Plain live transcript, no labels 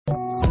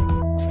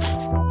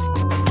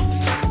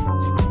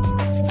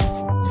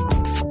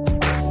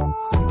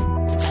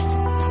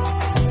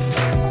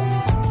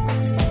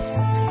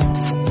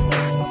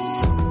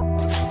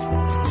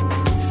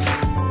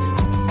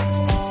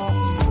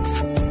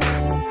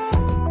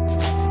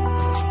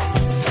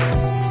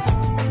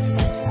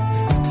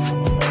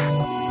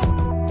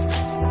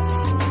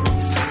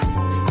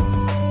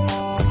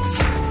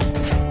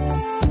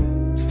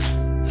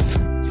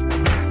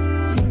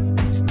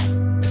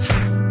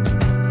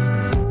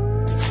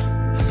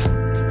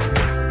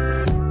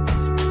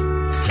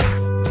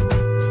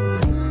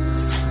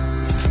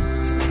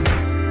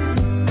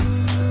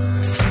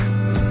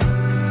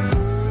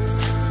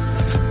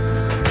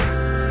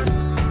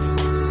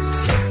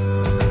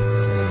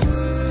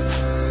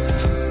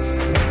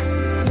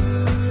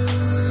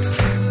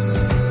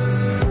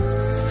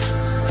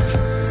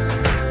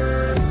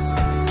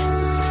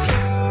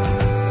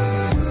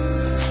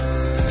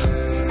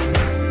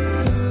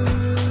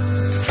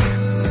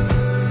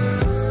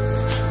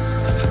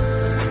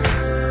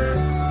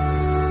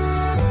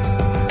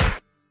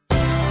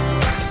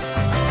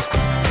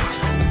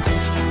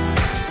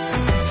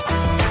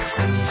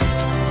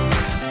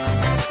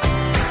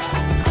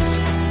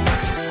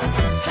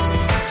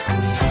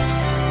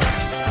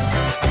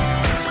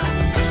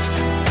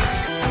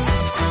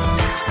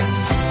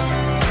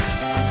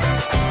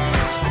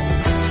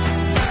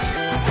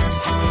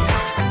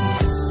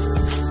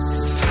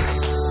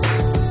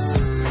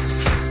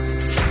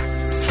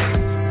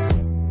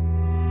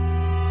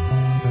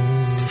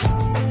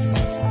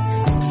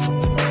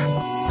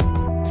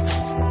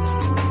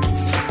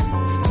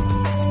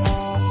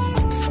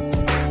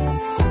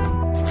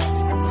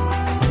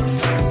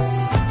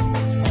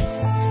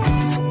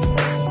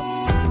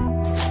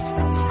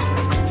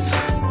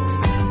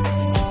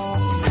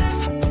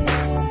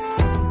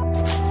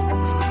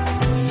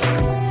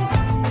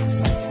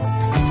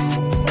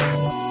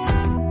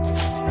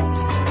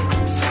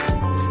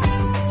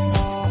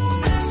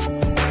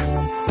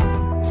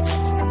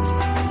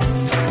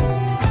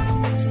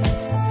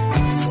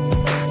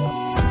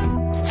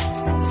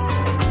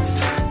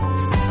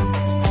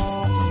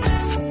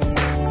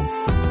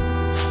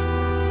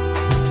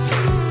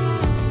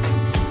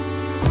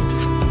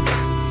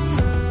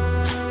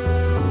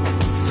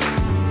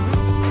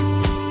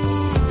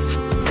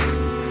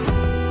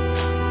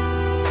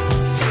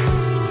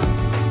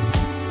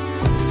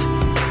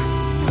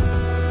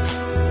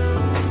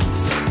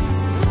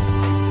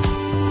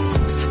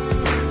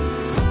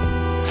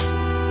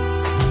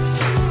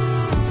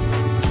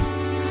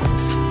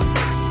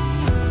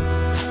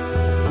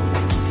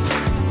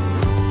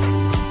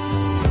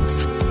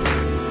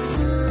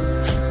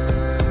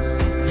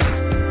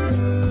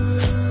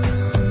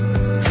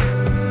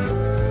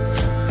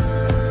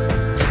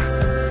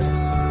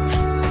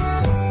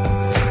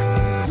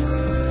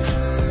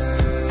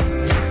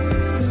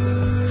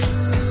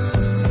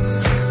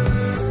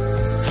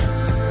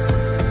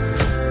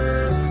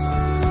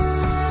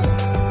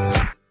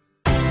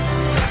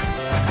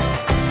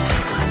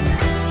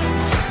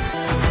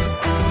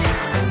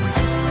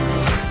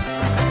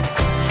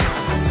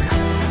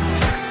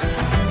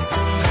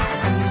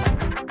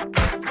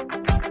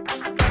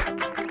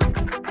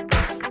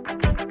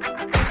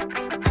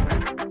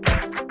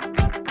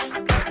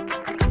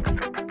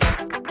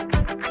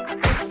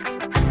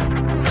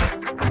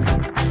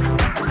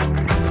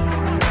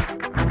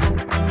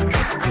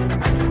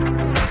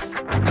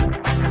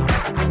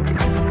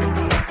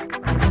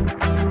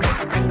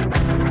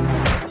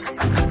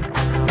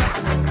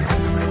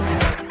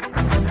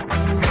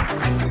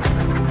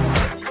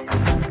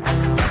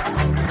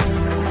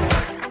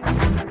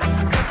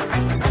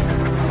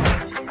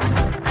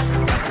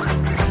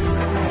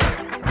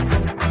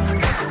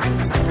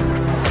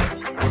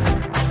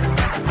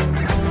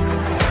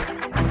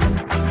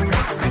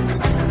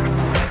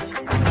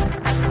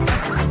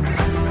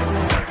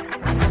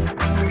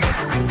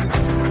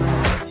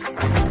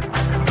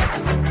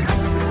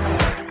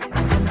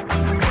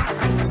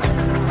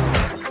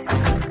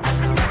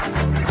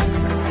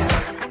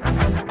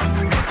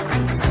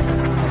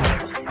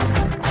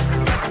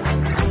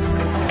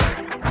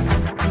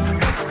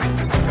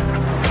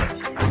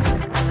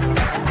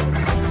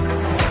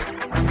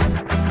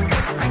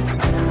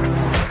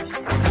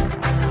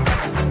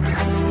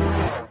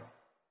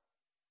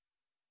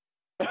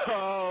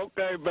Oh,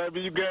 okay,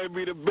 baby. You gave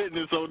me the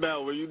business on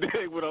that one. You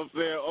dig what I'm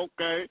saying?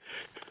 Okay.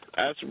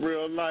 That's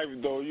real life,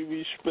 though. You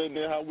be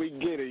spending how we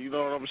get it. You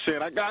know what I'm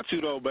saying? I got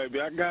you, though, baby.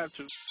 I got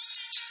you.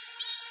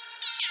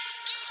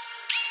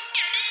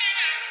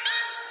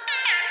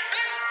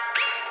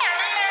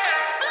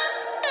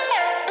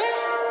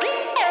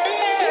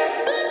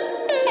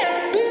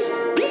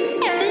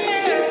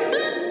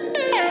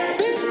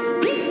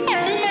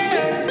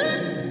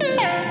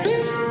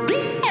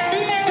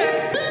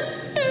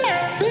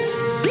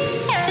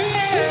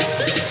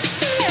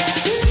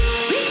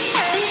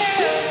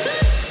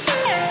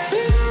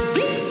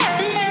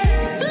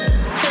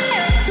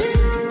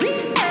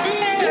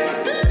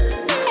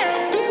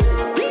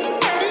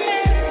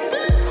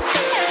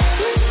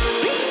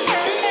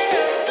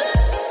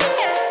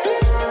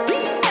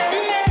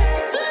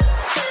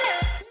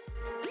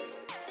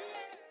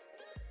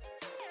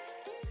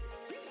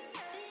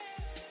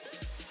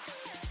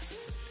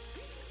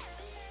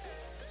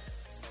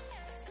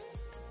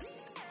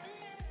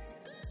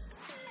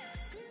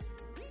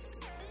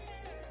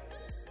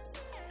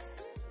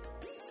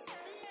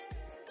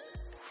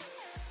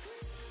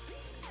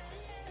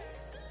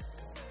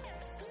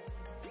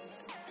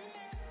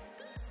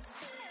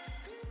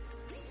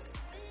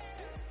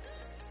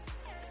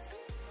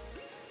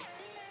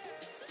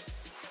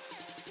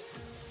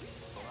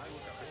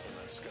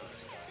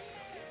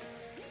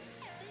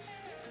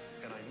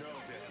 And I know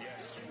that,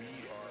 yes, we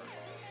are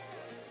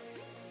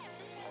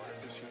part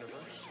of this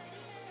universe.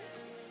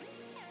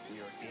 We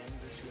are in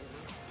this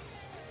universe.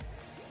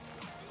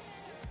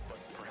 But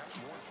perhaps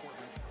more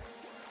important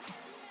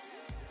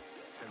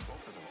than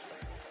both of those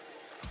factors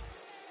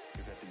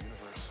is that the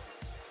universe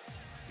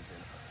is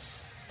in us.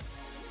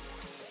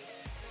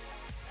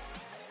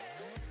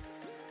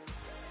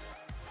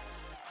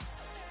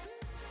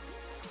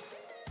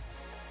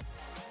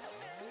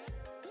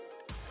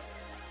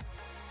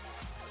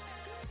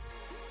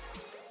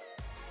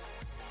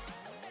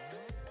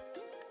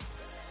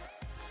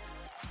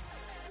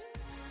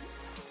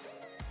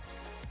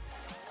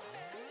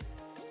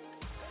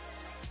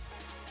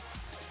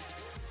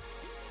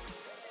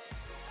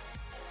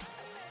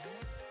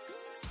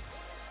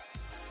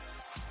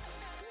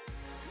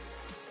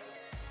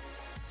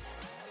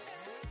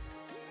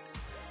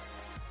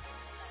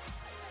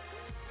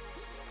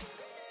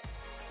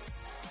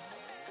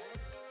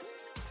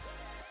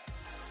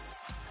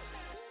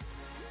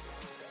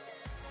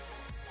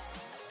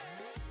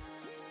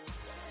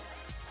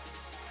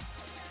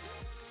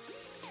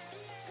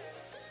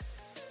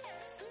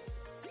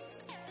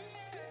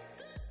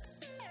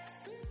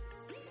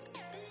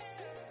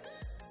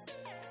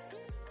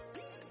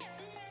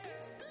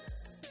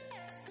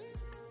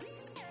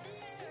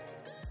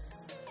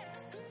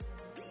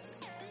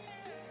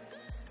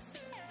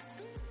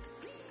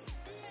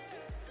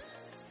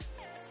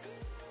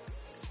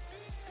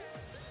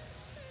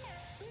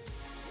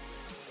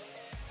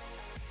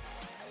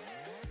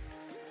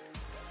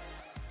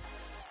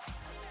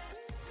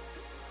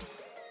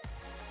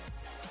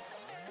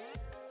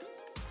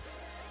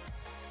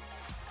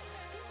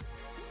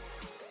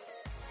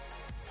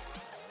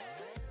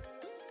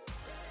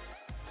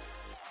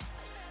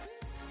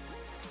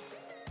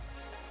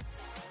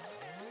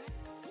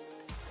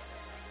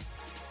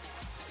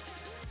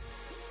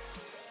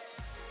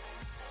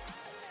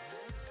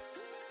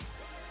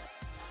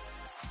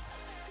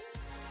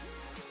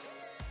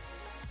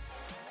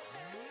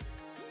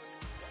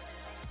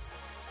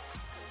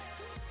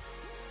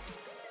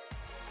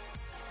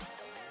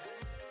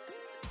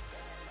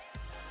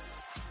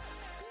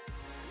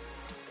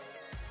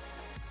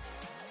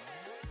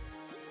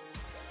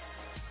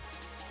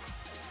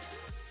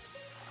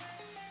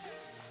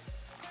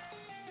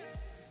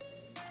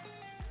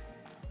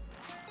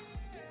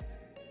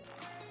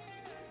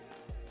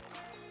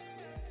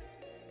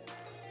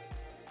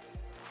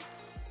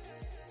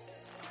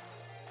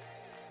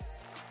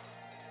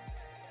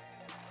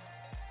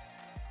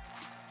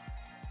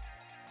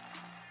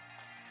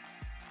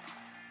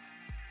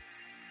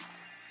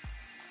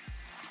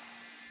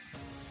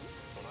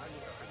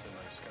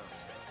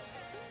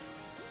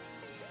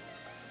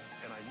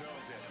 And I know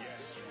that,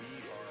 yes,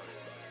 we are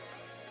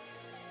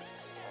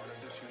part of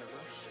this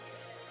universe.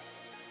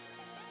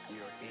 We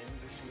are in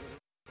this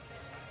universe.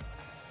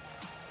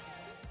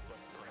 But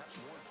perhaps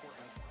more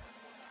important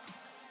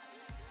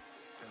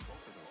than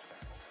both of those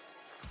factors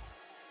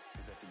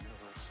is that the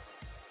universe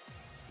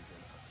is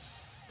in us.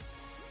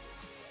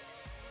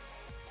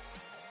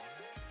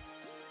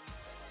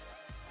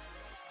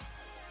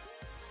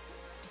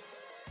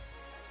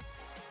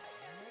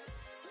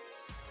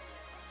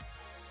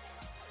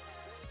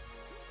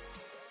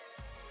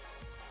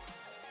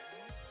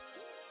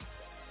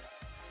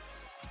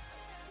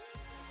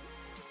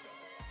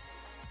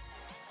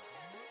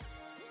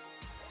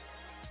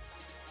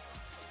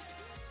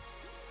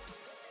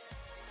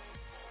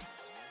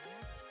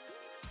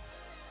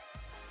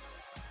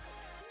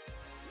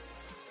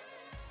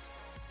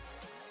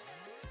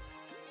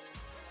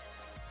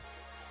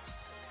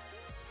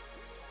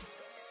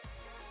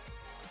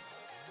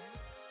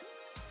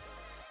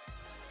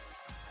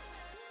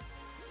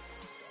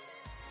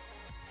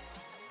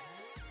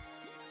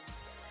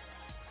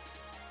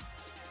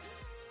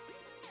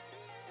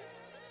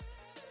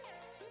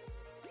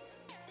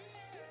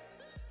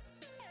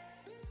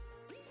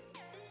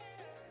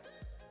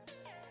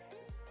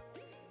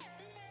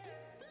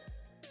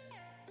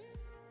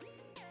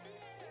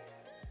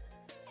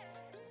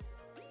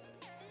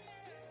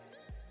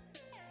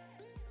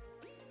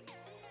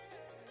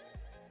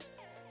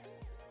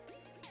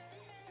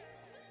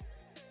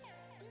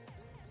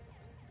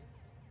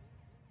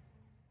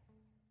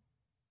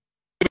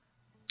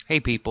 Hey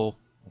people,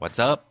 what's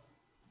up?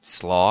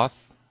 Sloth.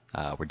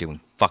 We're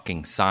doing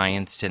fucking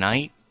science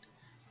tonight,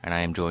 and I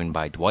am joined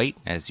by Dwight,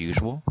 as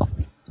usual.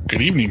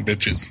 Good evening,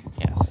 bitches.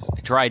 Yes. I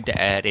tried to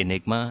add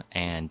Enigma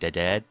and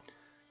Dead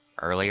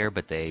earlier,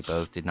 but they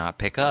both did not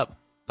pick up.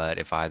 But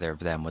if either of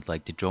them would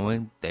like to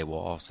join, they will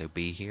also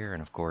be here,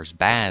 and of course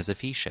Baz if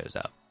he shows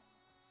up.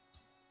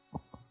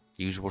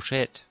 Usual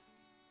shit.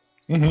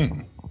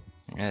 Mm-hmm.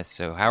 Yes,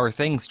 so how are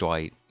things,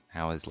 Dwight?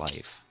 How is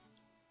life?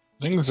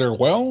 Things are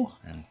well.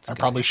 That's I good.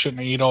 probably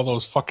shouldn't eat all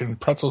those fucking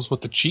pretzels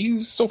with the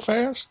cheese so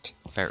fast.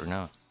 Fair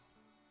enough.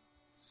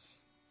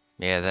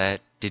 Yeah,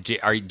 do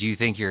you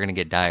think you're gonna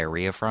get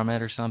diarrhea from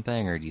it or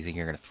something, or do you think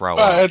you're gonna throw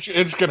up?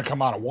 It's going to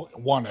come out of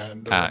one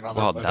end or another.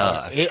 Well, but,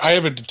 duh. I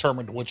haven't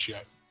determined which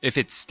yet. If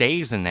it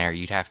stays in there,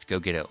 you'd have to go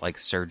get it like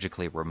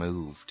surgically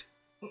removed.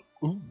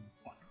 Ooh,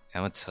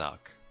 That would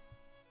suck.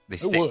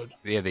 it would.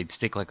 Yeah, they'd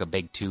stick like a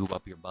big tube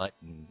up your butt,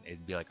 and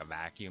it'd be like a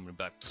vacuum, and it'd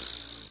be like.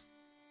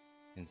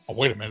 Oh,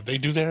 wait a minute. They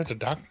do that at the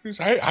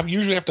doctors? I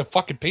usually have to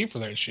fucking pay for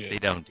that shit. They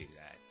don't do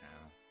that.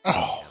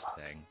 No. It's not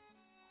a thing.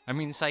 I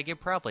mean, it's like it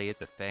probably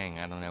is a thing.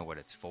 I don't know what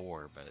it's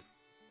for, but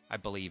I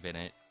believe in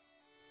it.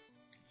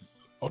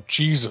 Oh,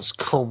 Jesus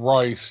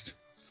Christ.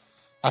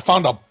 I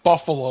found a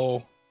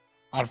buffalo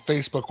on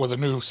Facebook with a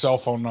new cell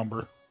phone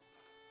number.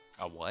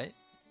 A what?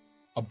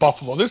 A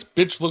buffalo. This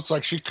bitch looks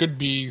like she could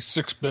be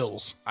 $6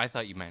 bills. I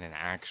thought you meant an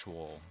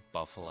actual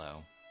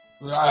buffalo.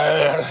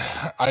 I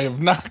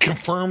have not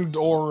confirmed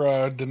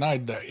or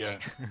denied that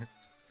yet.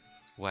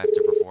 We'll have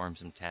to perform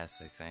some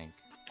tests, I think.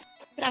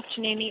 Good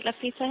afternoon, Eat Love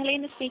Pizza.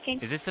 Helena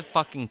speaking. Is this the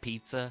fucking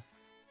pizza?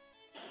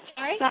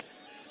 Sorry?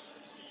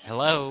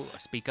 Hello?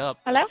 Speak up.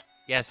 Hello?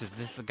 Yes, is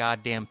this the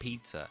goddamn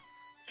pizza?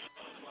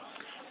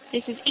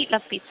 This is Eat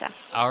Love Pizza.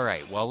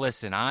 Alright, well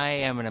listen, I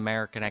am an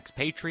American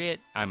expatriate.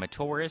 I'm a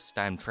tourist.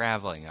 I'm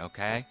traveling,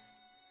 okay?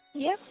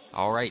 Yep.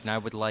 Alright, and I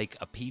would like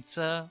a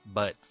pizza,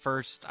 but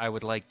first I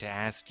would like to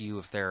ask you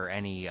if there are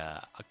any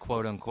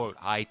quote-unquote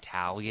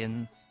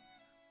Italians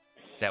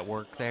that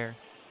work there.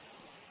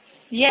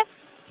 Yep.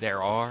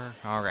 There are?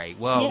 Alright,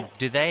 well,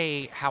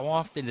 Yeah. how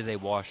often do they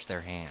wash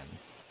their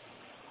hands?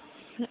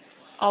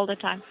 All the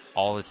time.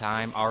 All the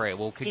time? Alright,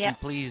 well, could Yeah. you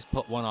please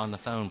put one on the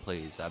phone,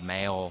 please? A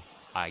male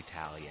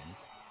Italian.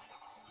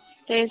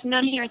 There's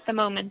none here at the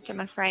moment,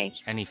 I'm afraid.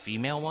 Any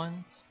female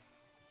ones?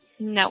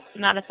 No,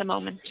 not at the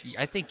moment.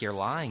 I think you're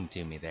lying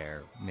to me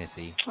there,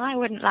 Missy. I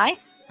wouldn't lie.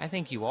 I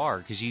think you are,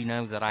 because you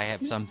know that I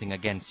have something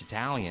against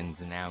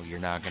Italians, and now you're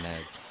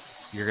gonna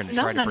No, try to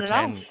not at all.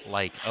 pretend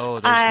like,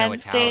 oh, there's no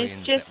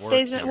Italians that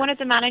work here. One of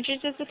the managers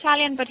is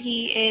Italian, but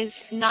he is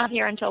not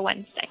here until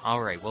Wednesday.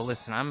 Alright, well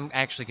listen, I'm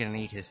actually gonna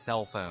need his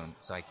cell phone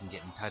so I can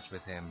get in touch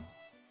with him.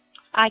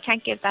 I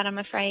can't give that, I'm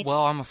afraid.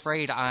 Well, I'm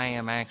afraid I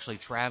am actually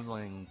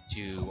traveling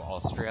to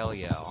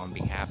Australia on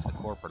behalf of the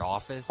corporate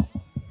office.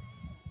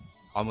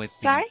 I'm with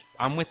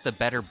the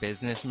Better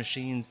Business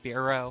Machines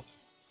Bureau.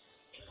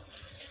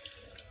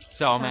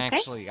 So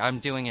I'm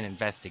doing an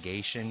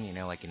investigation,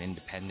 like an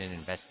independent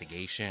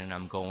investigation.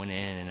 I'm going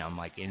in and I'm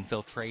like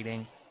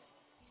infiltrating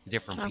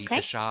different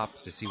pizza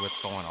shops to see what's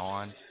going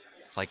on.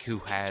 Like who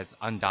has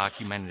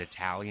undocumented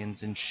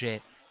Italians and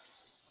shit.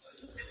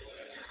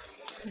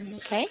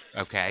 Okay.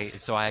 Okay,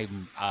 so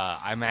I'm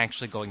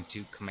actually going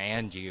to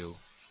command you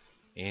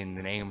in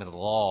the name of the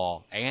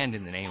law and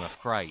in the name of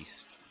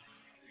Christ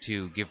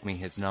to give me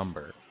his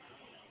number.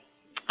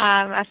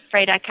 I'm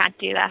afraid I can't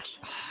do that.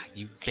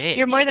 You bitch.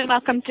 You're more than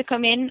welcome to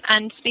come in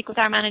and speak with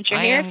our manager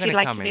here if you'd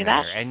like to do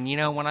that. And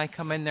when I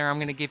come in there, I'm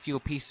going to give you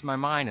a piece of my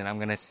mind, and I'm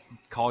going to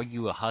call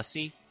you a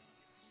hussy.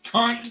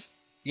 Cunt.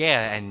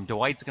 Yeah, and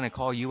Dwight's going to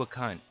call you a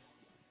cunt.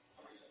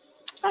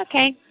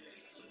 Okay.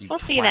 You We'll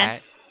twat, see you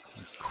then.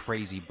 you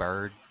crazy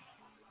bird.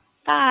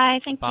 Bye.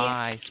 Thank you.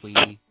 Bye,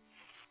 sweetie.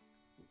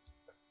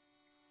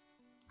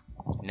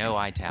 No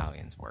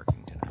Italians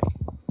working tonight.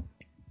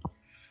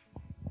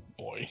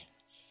 Boy.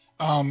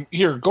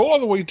 Here, go all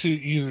the way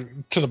to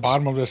the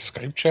bottom of this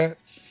Skype chat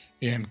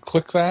and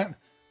click that.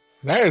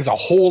 That is a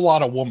whole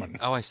lot of woman.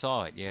 Oh, I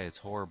saw it. Yeah, it's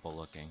horrible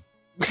looking.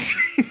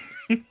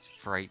 It's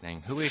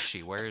frightening. Who is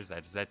she? Where is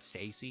that? Is that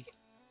Stacy?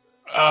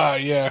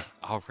 Yeah.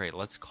 All right,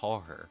 let's call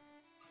her.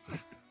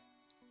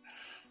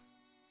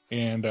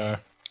 And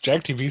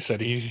Jack TV said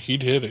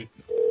he'd hit it.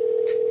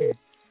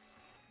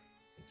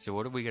 So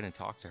what are we going to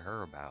talk to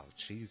her about?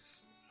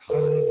 She's...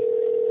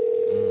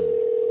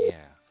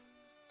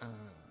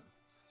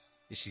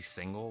 Is she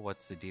single?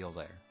 What's the deal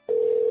there?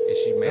 Is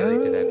she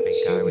married to that big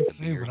guy with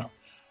the beard?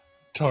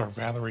 Tell her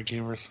Valerie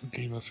gave us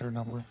her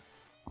number.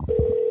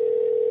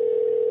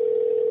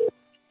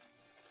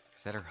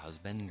 Is that her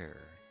husband, or...?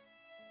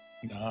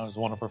 No, it was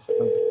one of her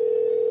friends.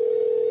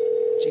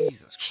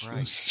 Jesus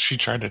Christ. She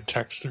tried to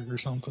text her or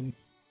something.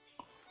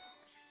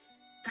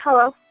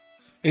 Hello.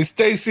 Hey,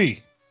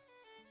 Stacy.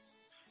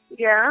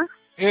 Yeah.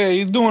 Yeah,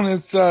 you doing?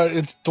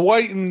 It's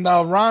Dwight and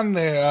Ron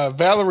there.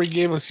 Valerie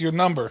gave us your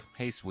number.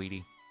 Hey,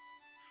 sweetie.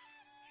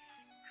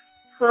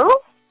 Who?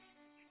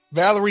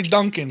 Valerie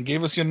Duncan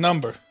gave us your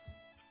number.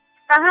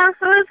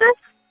 Who is this?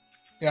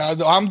 Yeah,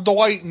 I'm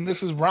Dwight and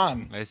this is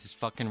Ron. This is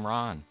fucking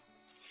Ron.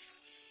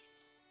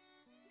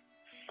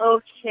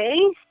 Okay.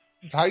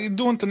 How you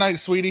doing tonight,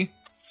 sweetie?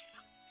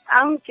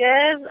 I'm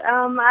good.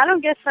 I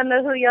don't guess I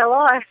know who y'all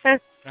are.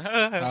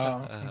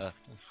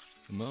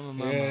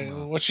 Yeah,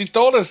 well, she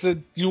told us that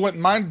you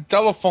wouldn't mind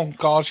telephone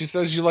calls. She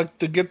says you like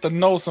to get to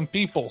know some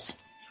peoples.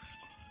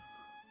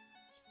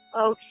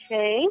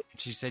 Okay.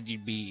 She said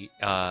you'd be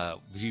a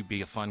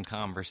fun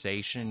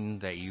conversation,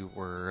 that you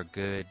were a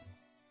good,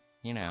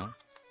 we'd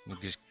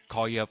just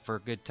call you up for a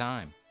good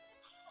time.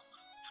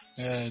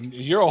 And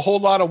you're a whole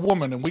lot of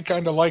woman, and we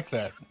kind of like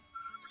that.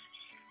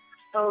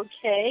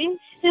 Okay.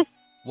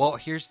 Well,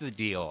 here's the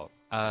deal.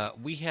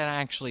 We had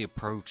actually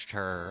approached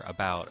her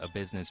about a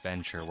business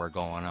venture we're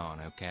going on,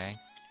 okay?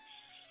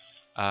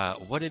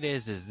 What it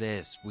is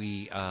this.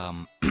 We,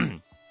 oh,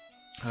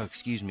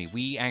 excuse me.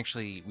 We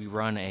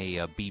run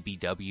a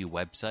BBW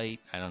website.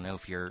 I don't know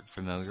if you're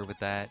familiar with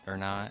that or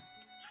not.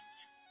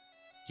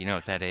 Do you know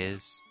what that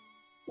is?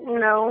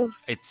 No.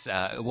 It's,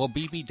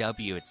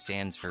 BBW, it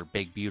stands for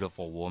Big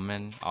Beautiful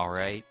Woman,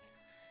 alright?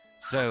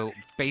 So,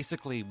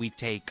 basically, we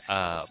take,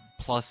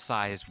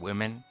 plus-size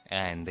women,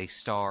 and they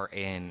star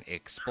in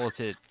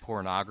explicit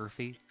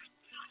pornography.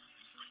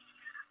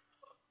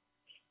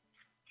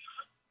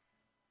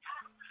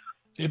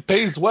 It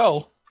pays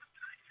well.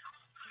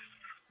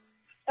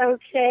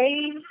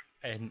 Okay.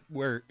 And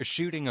we're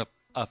shooting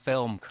a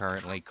film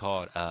currently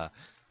called,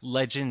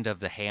 Legend of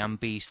the Ham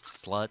Beast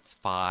Sluts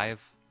 5,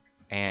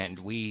 and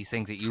we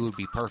think that you would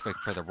be perfect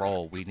for the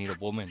role. We need a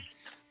woman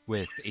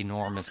with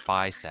enormous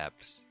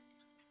biceps.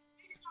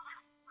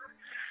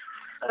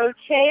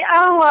 Okay.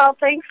 Oh, well,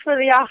 thanks for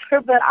the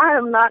offer, but I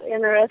am not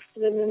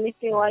interested in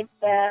anything like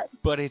that.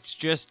 But it's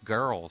just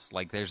girls.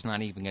 Like, there's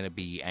not even going to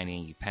be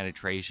any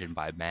penetration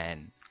by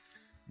men.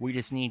 We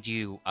just need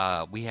you.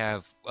 We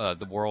have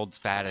the world's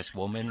fattest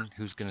woman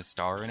who's going to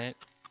star in it.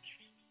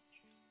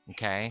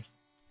 Okay?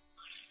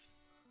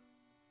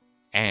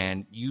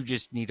 And you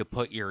just need to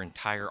put your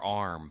entire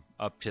arm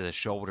up to the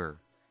shoulder,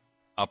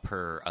 up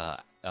her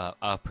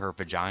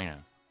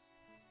vagina.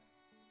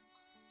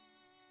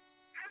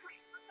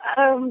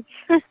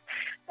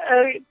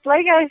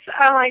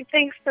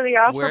 Thanks for the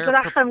offer, but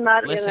I'm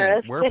not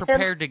interested. We're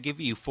prepared to give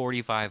you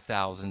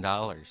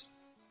 $45,000.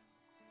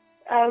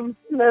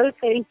 No,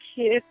 thank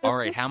you. All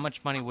right, how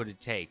much money would it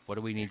take? What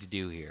do we need to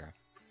do here?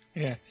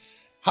 Yeah.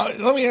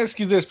 Let me ask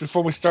you this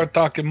before we start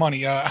talking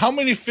money. How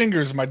many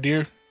fingers, my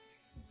dear?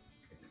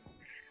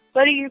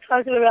 What are you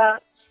talking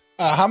about?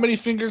 How many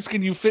fingers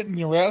can you fit in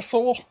your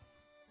asshole?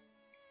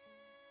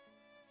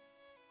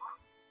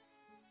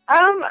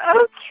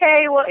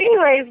 Okay. Well,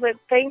 anyways, but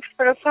thanks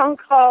for the phone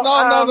call.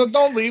 No,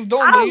 don't leave.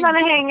 I'm gonna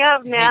hang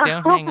up now. Hey,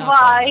 don't hang up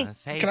Bye. on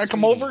us. Hey, can I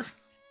come sweetie. over?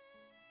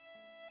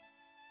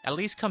 At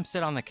least come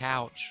sit on the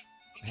couch.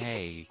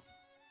 Hey.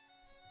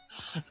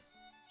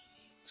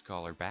 Let's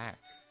call her back.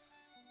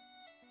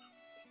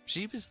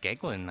 She was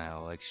giggling,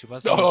 though. Like, she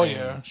wasn't... Oh,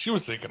 yeah. She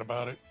was thinking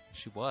about it.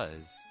 She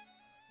was.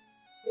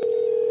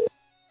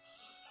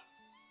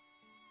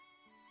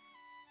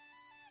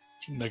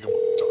 Nigga talking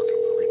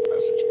about reading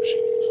message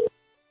machines.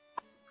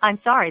 I'm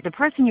sorry, the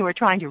person you are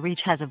trying to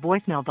reach has a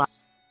voicemail box.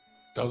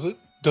 Does it?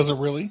 Does it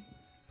really?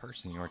 The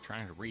person you are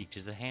trying to reach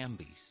is a ham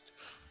beast.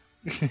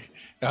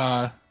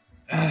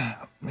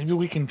 Maybe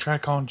we can try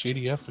calling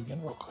JDF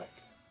again real quick.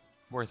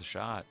 Worth a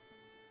shot.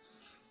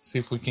 See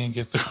if we can't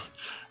get through.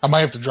 I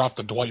might have to drop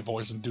the Dwight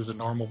voice and do the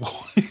normal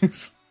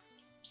voice.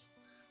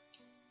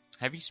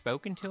 Have you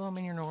spoken to him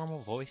in your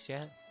normal voice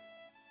yet?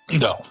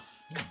 No.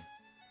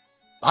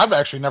 I've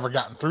actually never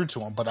gotten through to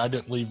him, but I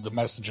didn't leave the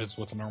messages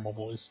with a normal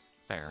voice.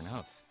 Fair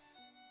enough.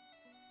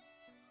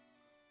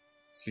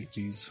 See if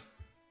these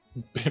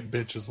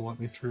bitches let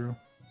me through.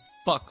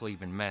 Fuck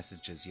leaving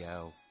messages,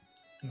 yo.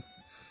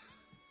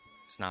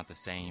 It's not the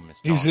same as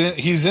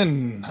He's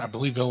in, I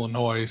believe,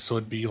 Illinois, so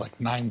it'd be like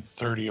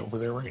 9:30 over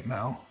there right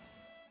now.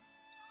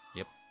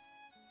 Yep.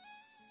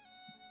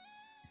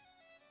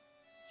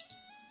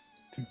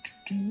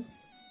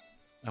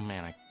 Oh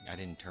man, I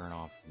didn't turn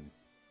off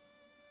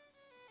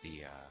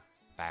the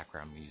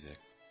background music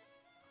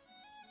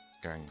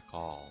during the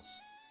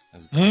calls.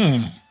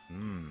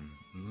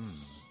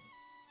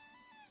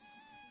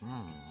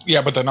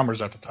 Yeah, but the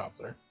number's at the top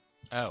there.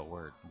 Oh,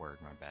 word,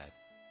 my bad.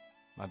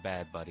 My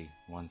bad, buddy.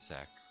 One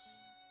sec.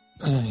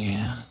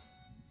 Yeah.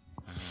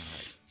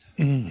 Alright.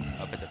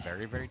 Up at the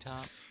very, very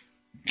top?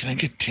 Can I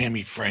get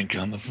Tammy Frank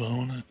on the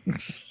phone?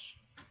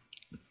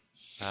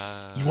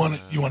 You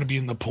want to be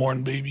in the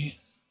porn, baby?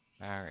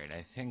 Alright,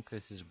 I think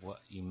this is what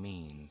you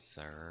mean,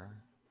 sir.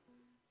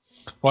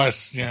 Well,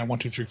 yeah, 1,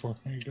 2, 3, 4.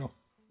 There you go.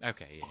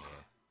 Okay, yeah.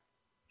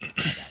 I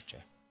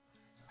gotcha.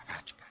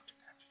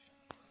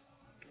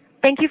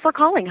 Thank you for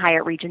calling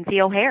Hyatt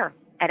Regency O'Hare.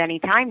 At any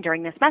time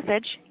during this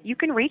message, you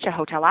can reach a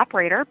hotel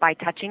operator by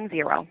touching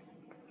 0.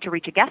 To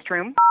reach a guest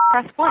room,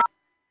 press 1.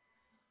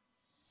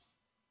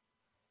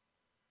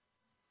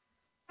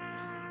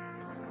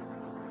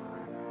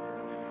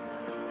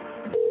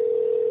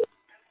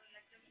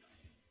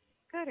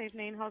 Good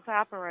evening, hotel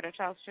operator,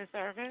 Chelsea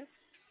service.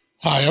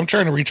 Hi, I'm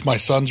trying to reach my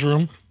son's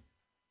room.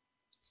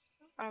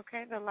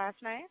 Okay, the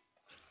last name?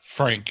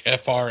 Frank,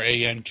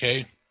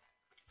 Frank.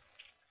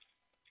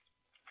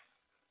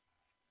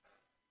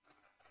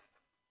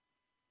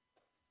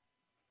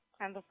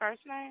 And the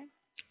first name?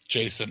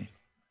 Jason.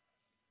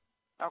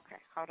 Okay,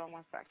 hold on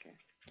 1 second.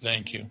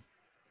 Thank you.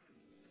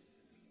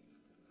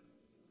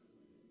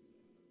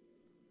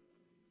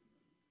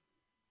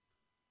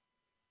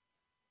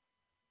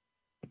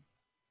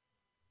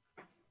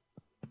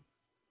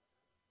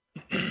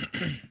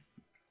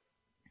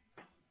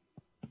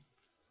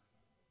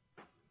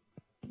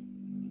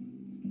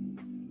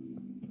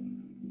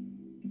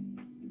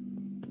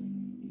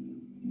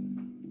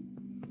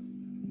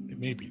 They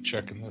may be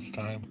checking this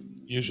time.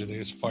 Usually they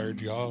just fired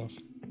you off.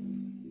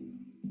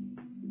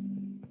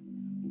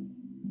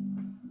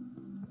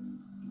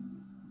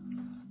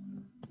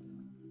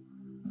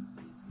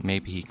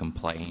 Maybe he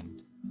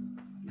complained.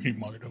 He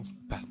might have.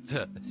 About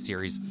the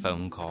series of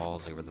phone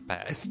calls over the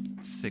past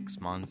 6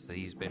 months that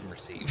he's been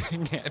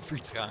receiving every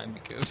time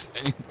he goes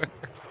anywhere.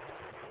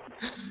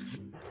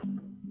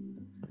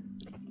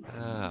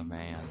 Oh,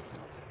 man.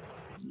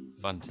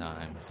 Fun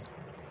times.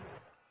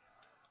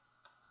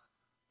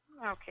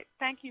 Okay,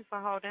 thank you for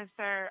holding,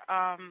 sir.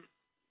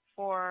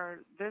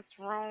 For this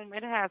room,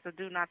 it has a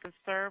do not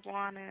disturb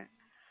on it,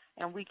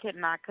 and we could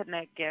not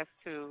connect guests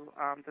to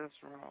this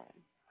room.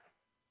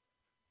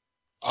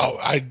 Oh,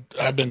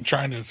 I've been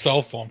trying to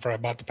cell phone for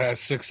about the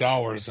past 6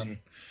 hours, and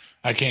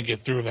I can't get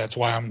through. That's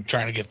why I'm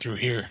trying to get through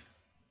here.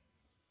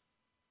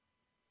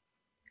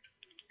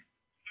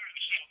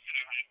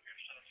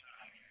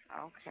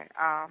 Okay,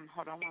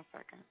 hold on 1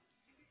 second.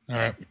 All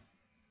right.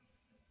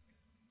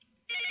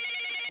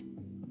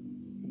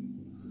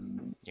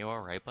 You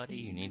all right, buddy?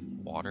 You need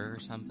water or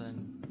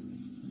something?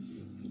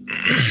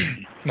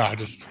 No, I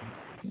just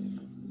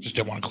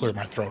didn't want to clear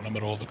my throat in the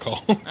middle of the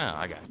call. Oh,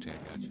 I got you.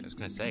 I was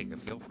gonna say,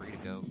 feel free to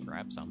go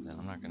grab something.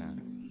 I'm not gonna.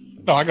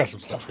 No, I got some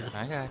stuff here.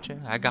 I got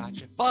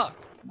you. Fuck!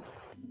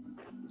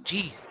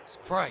 Jesus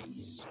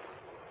Christ!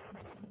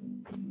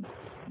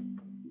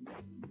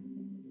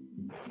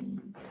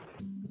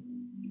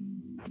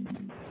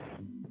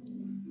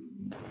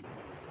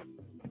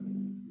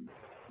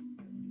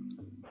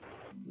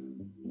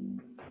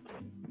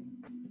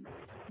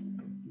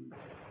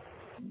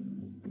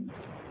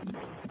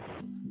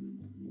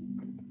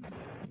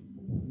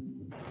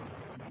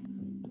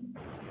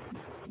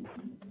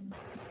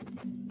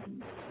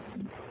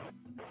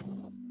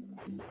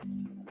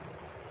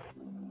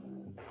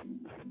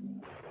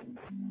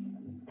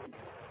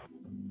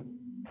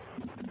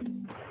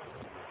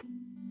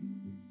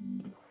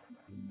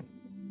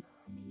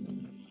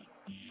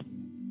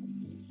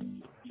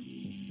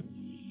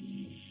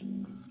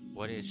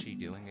 What is she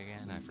doing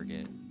again? I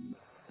forget.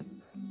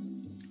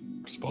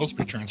 I'm supposed to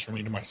be transferring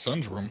me to my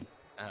son's room.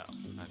 Oh,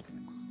 okay.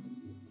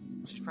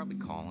 She's probably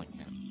calling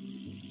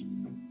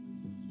him.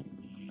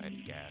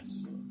 I'd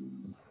guess.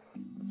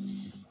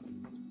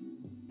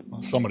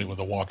 Well, somebody with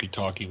a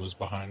walkie-talkie was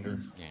behind her.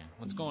 Yeah.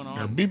 What's going on?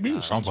 Her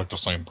BB sounds like the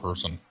same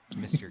person.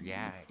 Mr.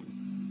 Yag.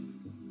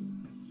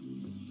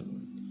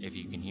 If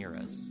you can hear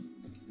us.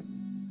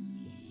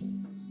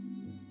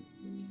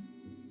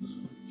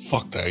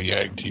 Fuck that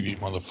Yag TV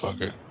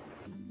motherfucker.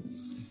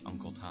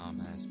 Uncle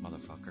Tom ass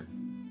motherfucker.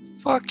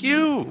 Fuck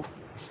you!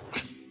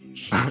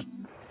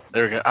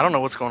 There we go. I don't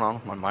know what's going on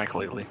with my mic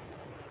lately.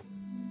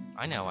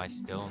 I know I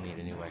still need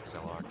a new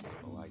XLR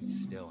cable. I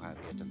still have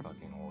yet to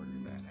fucking order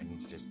that. I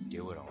need to just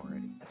do it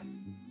already.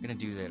 I'm gonna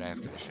do that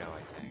after the show,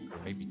 I think. Or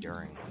maybe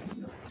during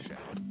the show.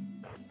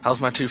 How's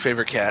my 2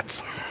 favorite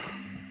cats?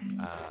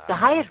 The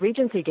Hyatt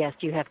Regency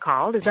guest you have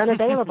called is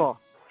unavailable.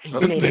 You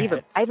may leave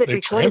a private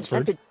recorded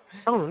message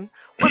phone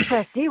or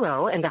press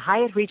 0 and the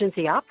Hyatt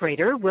Regency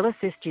operator will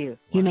assist you.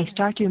 You may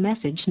start your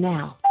message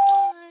now.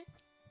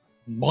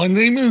 My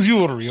name is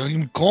Yuri.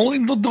 I'm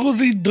calling to do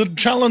the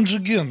challenge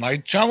again. I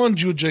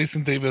challenge you,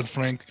 Jason David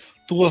Frank,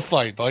 to a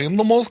fight. I am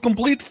the most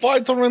complete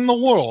fighter in the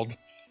world.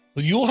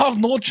 You have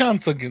no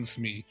chance against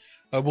me.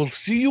 I will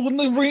see you in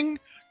the ring.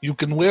 You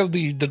can wear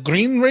the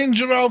Green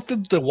Ranger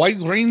outfit, the White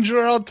Ranger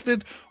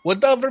outfit,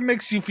 whatever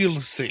makes you feel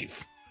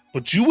safe.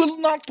 But you will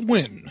not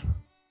win.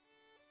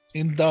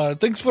 And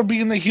thanks for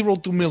being a hero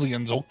to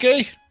millions,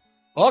 okay?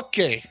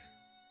 Okay.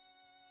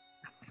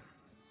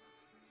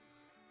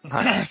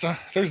 So,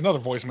 there's another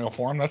voicemail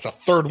for him. That's a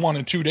third one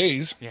in 2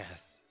 days.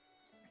 Yes.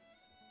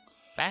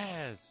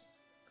 Baz.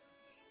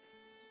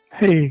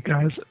 Hey,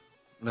 guys.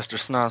 Mr.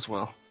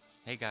 Snoswell.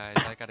 Hey, guys,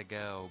 I gotta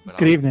go, but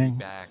Good I'll evening. be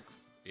back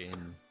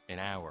in an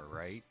hour,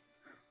 right?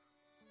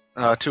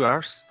 2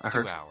 hours, I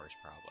heard. 2 hours,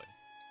 probably.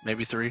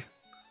 Maybe 3.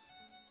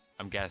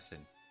 I'm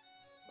guessing.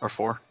 Or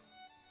 4.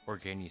 Or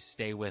can you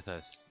stay with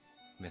us,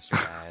 Mr.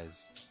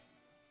 Baz?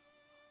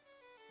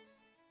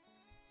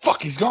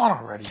 Fuck, he's gone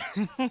already.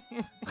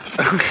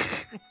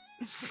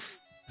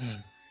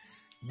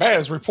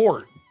 Baz,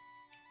 report.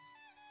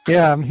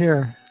 Yeah, I'm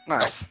here.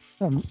 Nice.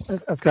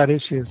 I've got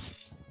issues.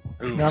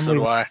 Ooh, so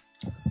do I.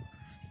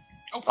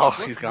 Oh,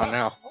 he's gone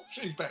now. Oh,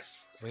 she's back.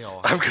 We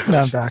all I'm have good. No,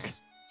 I'm back.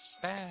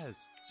 Baz.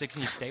 So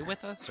can you stay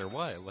with us, or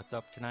what? What's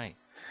up tonight?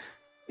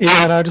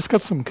 Yeah, and I just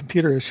got some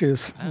computer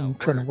issues I'm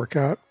trying to word. work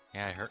out.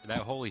 Yeah, I heard that.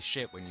 Holy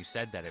shit, when you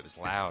said that, it was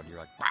loud. You're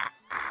like,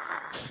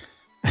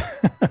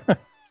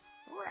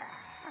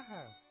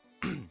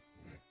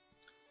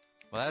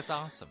 well, that's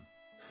awesome.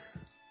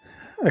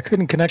 I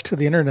couldn't connect to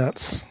the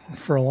internets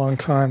for a long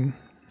time.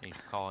 You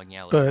call and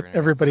yell at but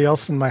everybody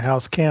else in my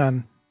house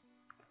can.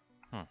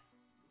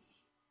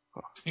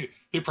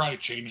 They probably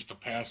changed the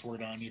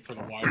password on you for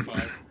the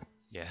Wi-Fi.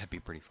 Yeah, that'd be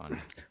pretty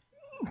fun.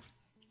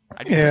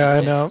 Yeah,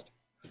 I know.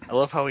 I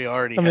love how he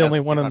already. I'm the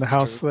only one in the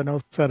house that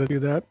knows how to do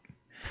that.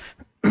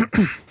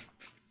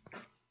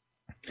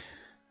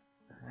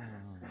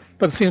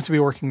 But it seems to be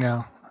working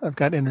now. I've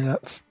got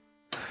internets.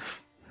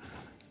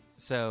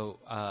 So,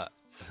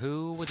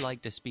 who would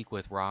like to speak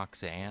with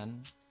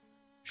Roxanne?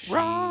 She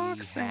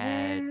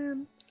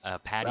Roxanne! had a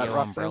patio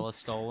umbrella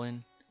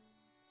stolen.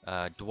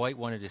 Dwight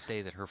wanted to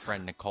say that her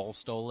friend Nicole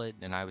stole it,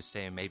 and I was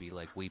saying maybe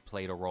like we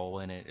played a role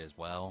in it as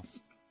well.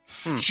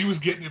 She was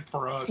getting it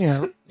for us.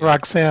 Yeah,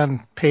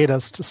 Roxanne paid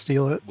us to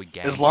steal it.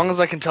 As long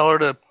as I can tell her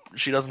to,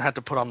 she doesn't have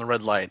to put on the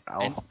red light.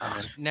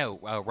 No,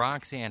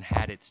 Roxanne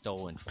had it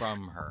stolen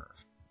from her.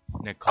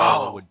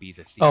 Nicole would be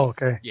the thief. Oh,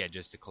 okay. Yeah,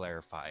 just to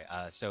clarify.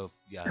 So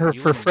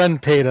her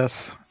friend paid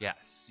us.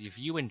 Yes, if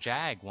you and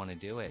Jag want to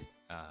do it,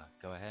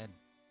 go ahead.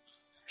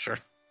 Sure.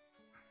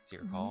 It's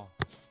your call.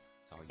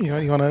 You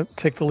want to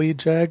take the lead,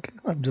 Jag?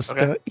 I'm just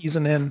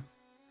easing in.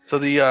 So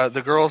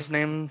the girl's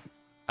name,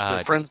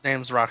 the friend's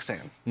name's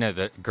Roxanne. No,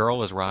 the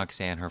girl is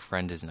Roxanne. Her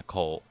friend is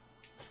Nicole.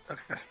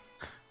 Okay.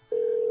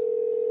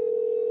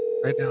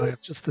 Right now,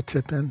 it's just the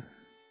tip in.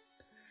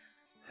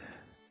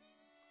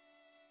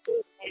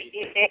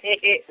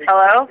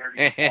 Hello?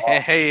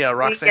 Hey,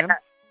 Roxanne?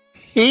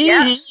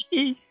 Yeah.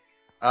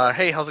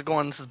 Hey, how's it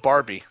going? This is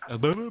Barbie.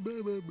 And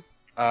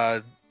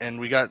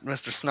we got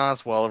Mr.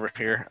 Snozwell over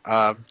here.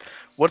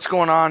 What's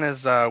going on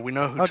is we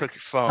know who took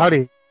your phone.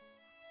 Howdy.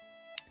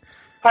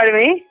 Pardon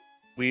me?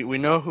 We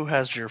know who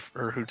has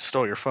who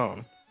stole your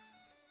phone.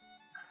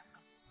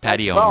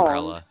 Patio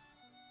umbrella.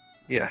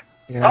 Yeah.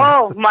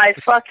 Oh, my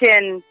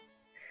fucking...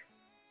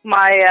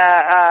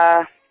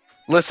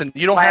 Listen,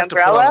 you don't have umbrella? to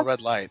put on the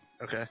red light,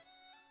 okay?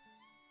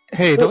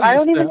 Hey, I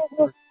don't even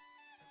know.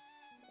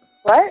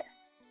 What?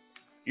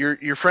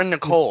 Your friend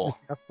Nicole.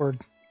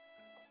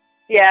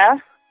 Yeah?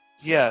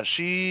 Yeah,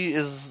 she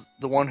is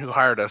the one who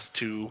hired us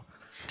to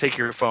take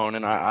your phone,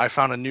 and I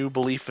found a new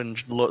belief in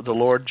the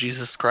Lord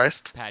Jesus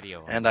Christ.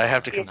 Patio. And I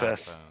have to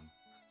confess.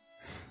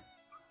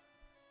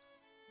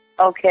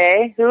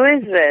 Okay, who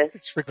is this?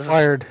 It's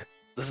required.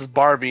 This is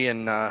Barbie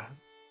and Mr.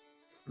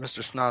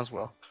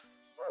 Snozwell.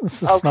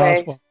 This is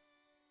Snozwell.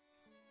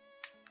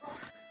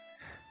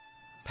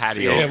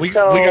 Patio. Yeah,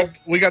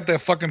 we got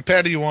that fucking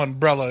patio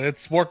umbrella.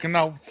 It's working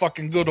out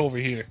fucking good over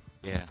here.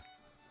 Yeah.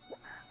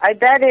 I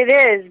bet it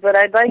is, but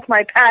I'd like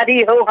my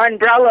patio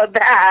umbrella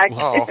back.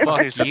 Oh,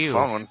 fuck you.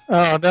 Phone.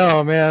 Oh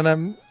no,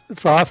 man!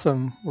 It's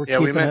awesome.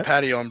 We meant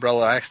patio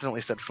umbrella. I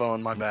accidentally said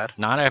phone. My bad.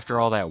 Not after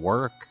all that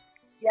work.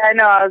 Yeah, I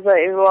know. I was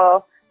like,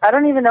 well, I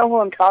don't even know who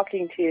I'm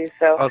talking to,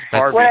 so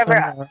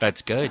whatever.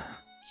 That's good.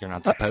 You're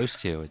not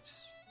supposed to.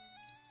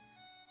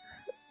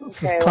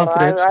 Okay,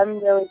 well,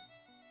 I'm really...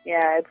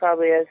 Yeah, it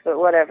probably is, but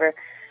whatever.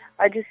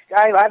 I've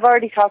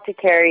already talked to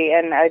Carrie,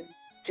 and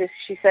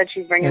she said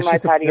she's bringing my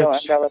patio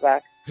umbrella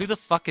back. Who the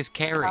fuck is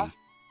Carrie?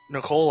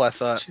 Nicole, I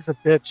thought. She's a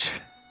bitch.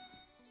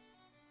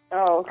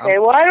 Oh, okay.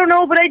 Well, I don't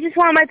know, but I just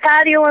want my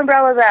patio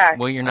umbrella back.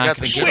 Well, you're not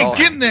going to get it. You ain't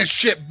getting that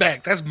shit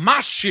back. That's my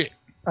shit.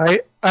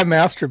 I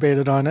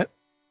masturbated on it.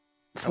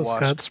 So it's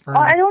got sperm.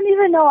 I don't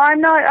even know.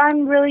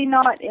 I'm really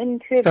not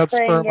into it's got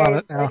playing sperm games. on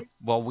it now.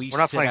 Well, we're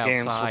not playing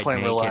games. We're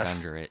playing real life.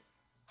 Under it.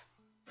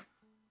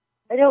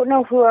 I don't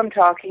know who I'm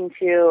talking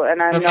to,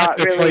 and I'm not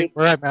really... Like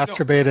where I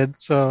masturbated,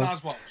 so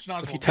Snozwell,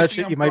 if you touch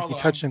it, you might be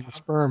touching the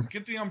sperm.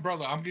 Get the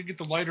umbrella. I'm going to get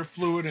the lighter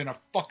fluid and a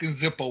fucking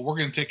Zippo. We're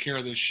going to take care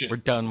of this shit. We're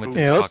done with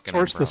this let's fucking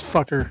torch umbrella. this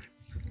fucker.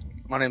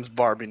 My name's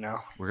Barbie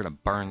now. We're going to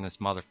burn this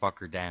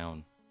motherfucker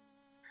down.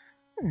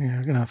 Yeah,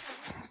 we're going to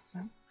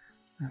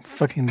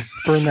fucking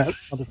burn that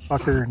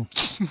motherfucker and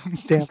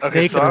dance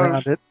naked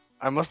around it.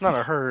 I must not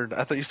have heard.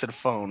 I thought you said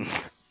phone.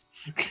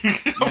 What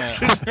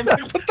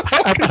the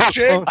fuck is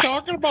Jake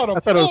talking about?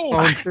 I thought it was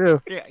phone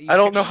too. Yeah, I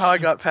don't know how I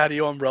got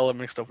patio umbrella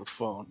mixed up with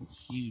phone.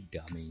 You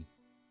dummy.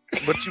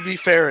 But to be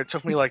fair, it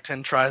took me like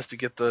 10 tries to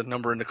get the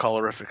number into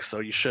Colorific, so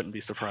you shouldn't be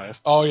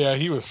surprised. Oh yeah,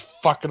 he was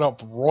fucking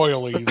up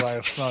royally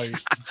last night.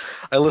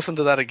 I listened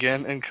to that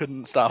again and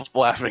couldn't stop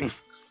laughing.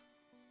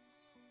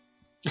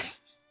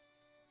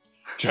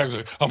 Jack's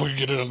like, I'm gonna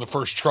get it on the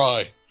first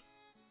try.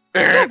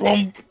 Fuck.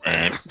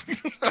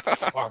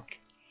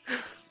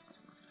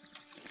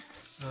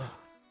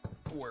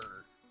 Word.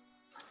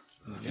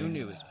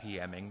 Nunu is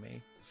PMing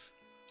me.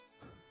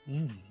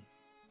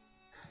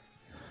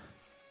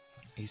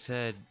 He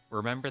said,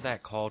 remember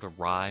that call to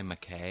Rye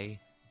McKay?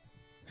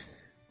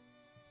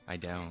 I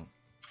don't.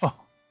 Oh.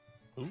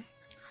 Who?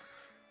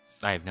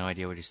 I have no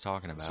idea what he's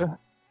talking about. So,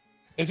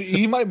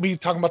 he might be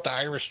talking about the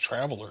Irish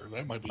Traveler.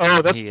 That might be.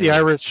 Oh, that's the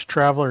Irish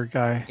Traveler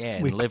guy. Yeah,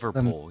 in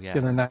Liverpool, the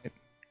other night.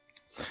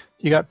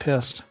 You got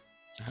pissed.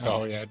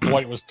 Oh yeah,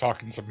 Dwight was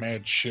talking some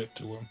mad shit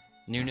to him.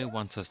 Nunu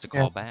wants us to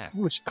call back.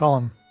 We should call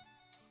him.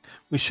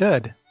 We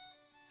should.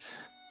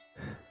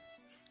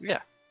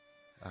 Yeah.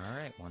 All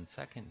right, 1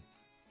 second.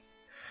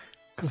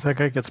 because that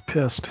guy gets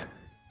pissed.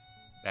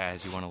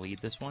 Baz, you want to lead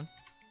this one?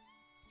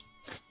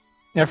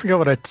 Yeah, I forgot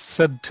what I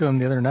said to him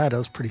the other night. I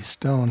was pretty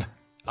stoned.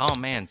 Oh,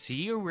 man. See,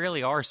 you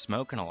really are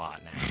smoking a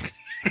lot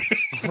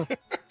now.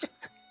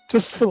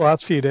 Just for the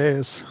last few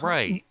days.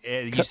 Right.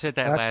 You said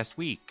that last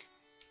week.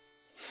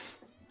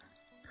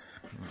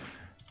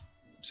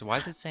 So why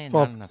is it saying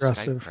not enough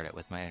Skype credit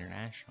with my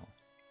international?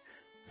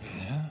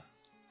 Yeah.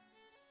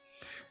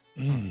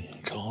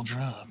 Call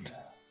dropped.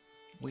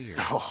 Weird.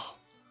 Oh.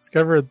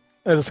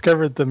 I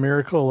discovered the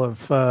miracle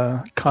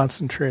of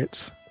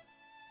concentrates.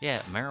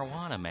 Yeah,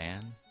 marijuana,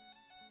 man.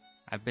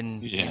 I've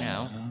been, you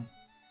know.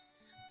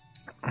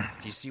 Do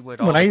you see what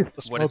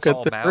it's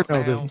all about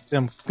now?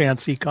 Them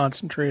fancy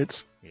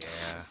concentrates.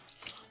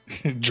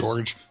 Yeah.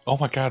 George. Oh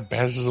my God,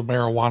 Baz is a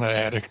marijuana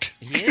addict.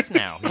 He is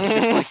now. He's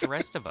just like the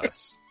rest of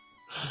us.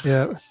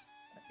 Yeah.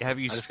 I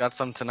just got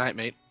some tonight,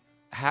 mate.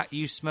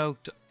 You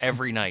smoked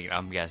every night,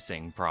 I'm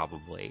guessing,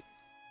 probably.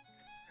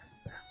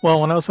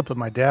 Well, when I was up at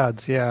my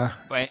dad's, yeah.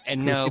 But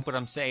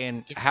I'm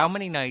saying, how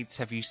many nights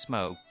have you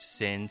smoked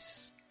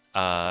since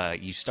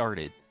you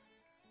started?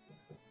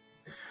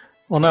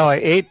 Well, no, I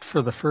ate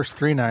for the first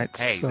 3 nights.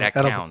 Hey, so that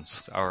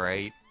counts, all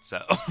right?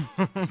 So.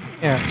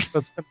 Yeah, so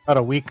it's been about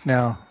a week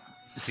now.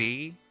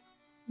 See,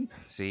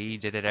 you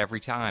did it every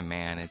time,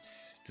 man.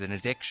 It's an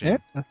addiction. Yeah,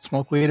 I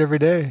smoke weed every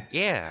day.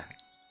 Yeah.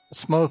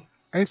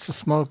 I used to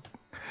smoke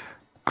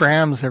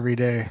grams every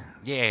day.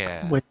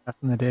 Yeah. Way back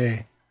in the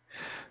day.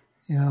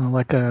 You know,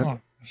 like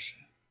a...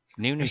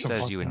 Nunu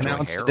says you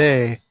enjoy heroin. A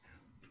day.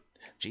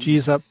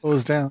 G's up,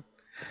 O's down.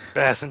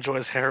 Baz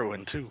enjoys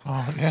heroin, too.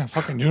 Oh, yeah.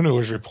 Fucking Nunu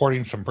is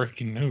reporting some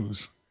breaking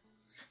news.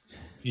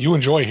 You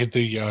enjoy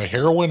the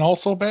heroin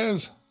also,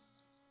 Baz?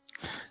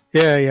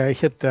 Yeah, I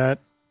hit that.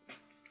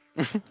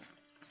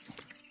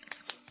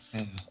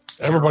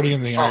 Everybody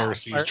in the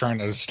IRC is trying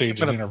to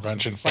stage an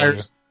intervention for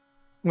you.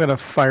 I'm going to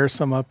fire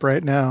some up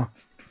right now.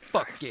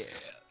 Fuck yeah.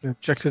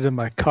 Injected in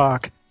my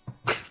cock.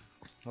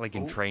 Like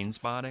in Train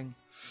Spotting?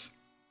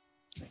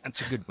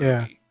 That's a good movie.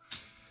 Yeah.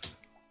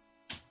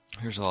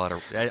 There's a lot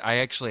of...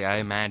 I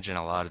imagine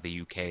a lot of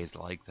the UK is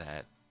like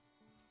that.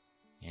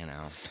 You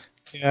know.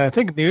 Yeah, I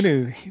think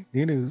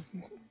Nunu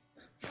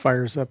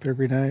fires up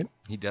every night.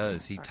 He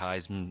does. He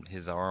ties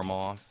his arm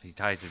off. He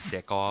ties his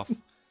dick off.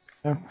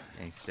 Yeah.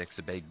 And he sticks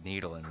a big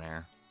needle in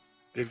there.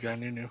 Good guy,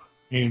 Nunu.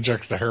 He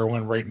injects the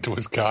heroin right into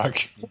his cock.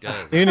 He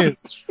does.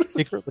 Nunu's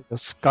secretly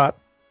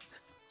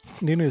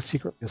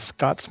a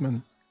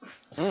Scotsman.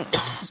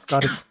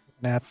 Scottish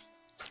nap.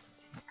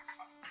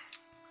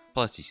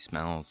 Plus he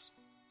smells.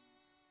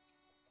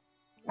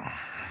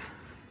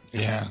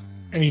 Yeah.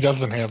 And he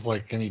doesn't have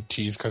any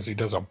teeth because he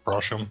doesn't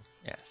brush them.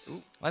 Yes.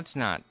 Let's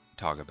not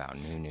talk about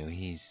Nunu.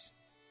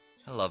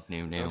 I love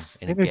Nunu.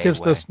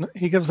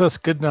 He gives us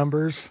good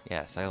numbers.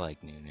 Yes, I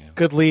like Nunu.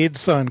 Good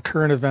leads on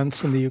current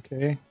events in the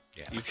UK.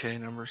 Yes. UK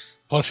numbers.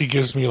 Plus he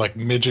gives me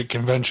midget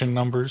convention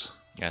numbers.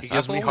 Yes, he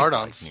gives me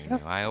hard-ons.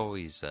 Nunu. I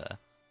always...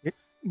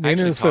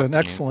 Nunu's an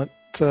excellent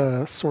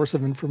source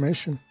of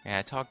information. Yeah,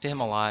 I talk to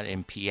him a lot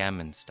in PM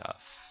and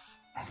stuff.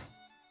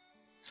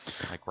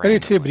 I do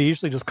too, but he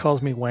usually just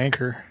calls me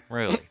wanker.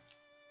 Really?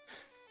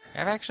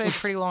 I've actually had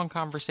pretty long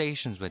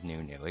conversations with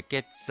Nunu. It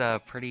gets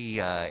pretty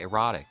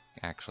erotic,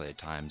 actually, at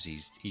times.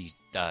 He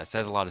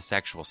says a lot of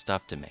sexual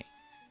stuff to me.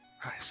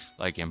 Nice.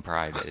 Like in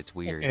private. It's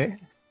weird. Okay.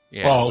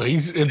 Yeah. Well,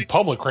 he's in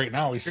public right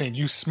now. He's saying,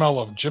 you smell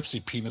of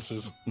gypsy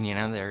penises. You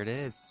know, there it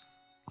is.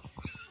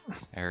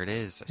 There it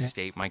is. I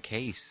state my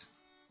case.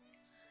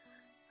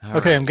 All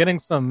right. I'm getting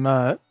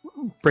some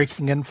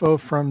breaking info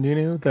from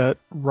Nunu that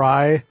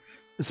Rye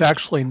is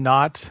actually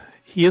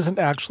he isn't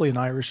actually an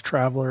Irish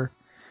traveler.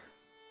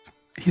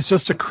 He's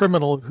just a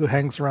criminal who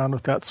hangs around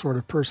with that sort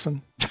of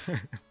person.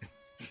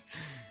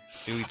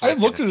 I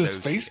looked at his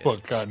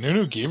Facebook.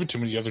 Nunu gave it to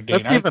me the other day.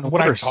 That's even worse.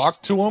 When I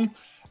talked to him,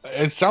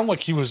 it sounded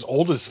like he was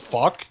old as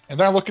fuck. And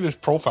then I look at his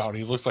profile, and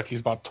he looks like he's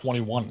about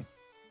 21.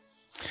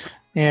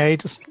 Yeah, he's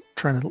just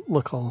trying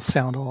to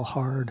sound all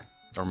hard.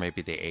 Or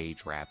maybe they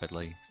age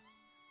rapidly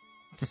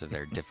because of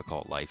their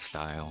difficult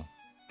lifestyle.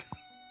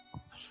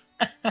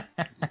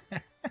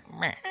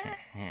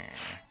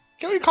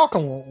 Can we call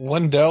him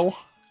Lindell?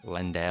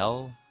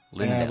 Lindell?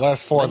 Yeah,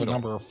 last four of the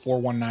number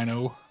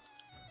 4190.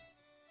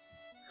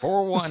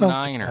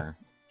 419er.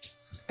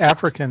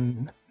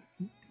 African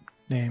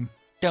name.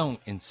 Don't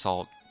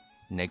insult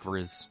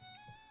niggers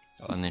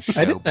on this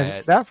show. I didn't know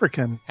it's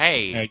African.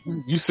 Hey. Yeah,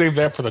 you saved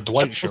that for the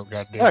Dwight show,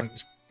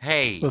 goddammit.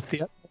 Hey. With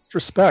the utmost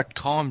respect.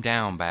 Calm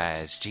down,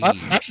 Baz.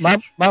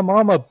 Jeez. My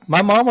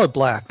mama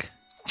black.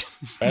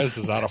 Baz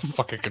is out of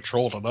fucking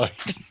control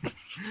tonight.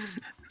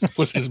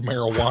 With his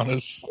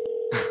marijuanas.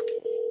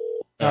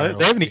 They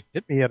haven't even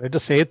hit me yet. I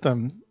just ate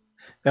them.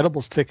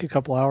 Edibles take a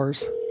couple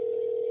hours.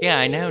 Yeah,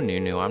 I know,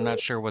 Nunu. I'm not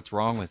sure what's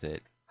wrong with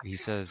it. He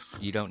says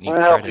you don't need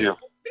credit. Help you.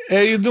 Hey,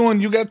 how you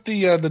doing? You got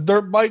the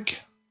dirt bike?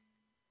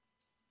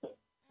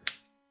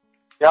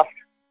 Yeah.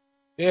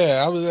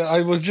 Yeah,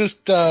 I was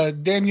just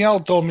Danielle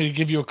told me to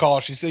give you a call.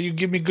 She said you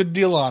give me a good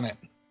deal on it.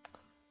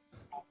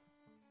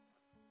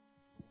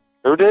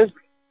 Who did?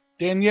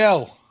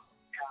 Danielle.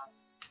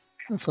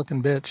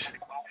 Fucking bitch.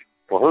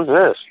 Well, who's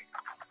this?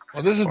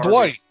 Well, this is Barbie.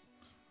 Dwight.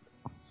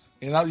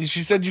 You know,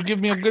 she said you give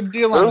me a good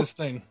deal on this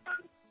thing.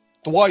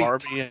 Dwight.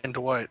 Barbie and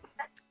Dwight.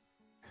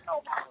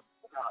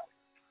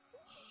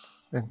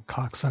 And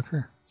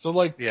cocksucker. So,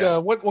 like,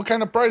 what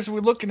kind of price are we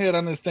looking at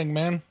on this thing,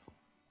 man?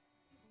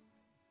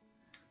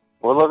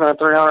 We're looking at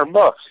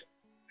 $300.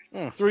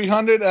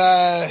 300.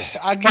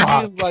 I give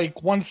you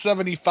like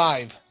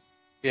 175.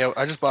 Yeah,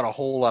 I just bought a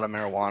whole lot of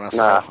marijuana. So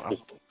Nah.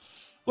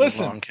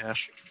 Listen, on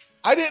cash.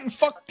 I didn't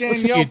fuck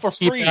Danielle for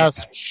free.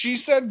 She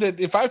said that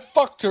if I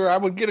fucked her, I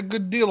would get a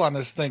good deal on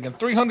this thing, and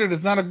 300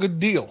 is not a good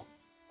deal.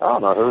 I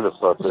don't know who the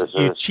fuck this is.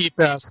 You cheap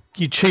ass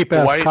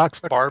Dwight,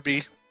 cocksucker.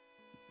 Barbie,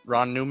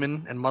 Ron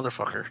Newman, and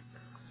motherfucker.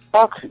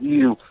 Fuck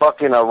you,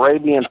 fucking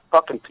Arabian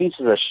fucking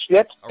pieces of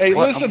shit. Hey,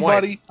 listen,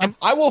 buddy.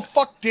 I will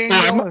fuck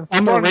Danielle.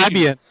 I'm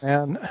Arabian,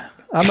 man.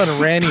 I'm an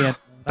Iranian.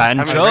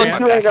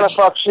 You ain't gonna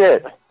fuck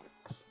shit.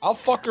 I'll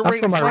fuck her I'm right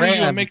in from front of you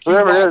Iran. and make you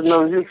Whoever watch. it is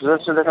knows you, because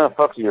they're gonna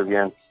fuck you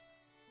again.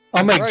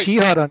 I'll make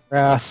jihad on your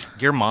ass.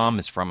 Your mom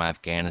is from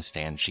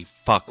Afghanistan. She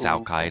fucks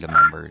Al Qaeda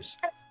members.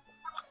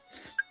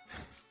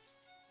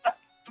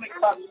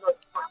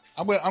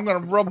 I'm gonna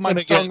rub my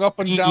gonna tongue get up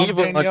and down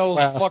evil like Danielle's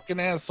glass. fucking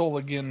asshole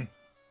again.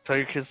 Tell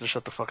your kids to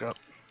shut the fuck up.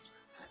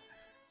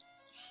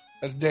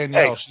 That's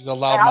Danielle. Hey. She's a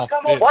loudmouth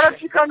bitch. Why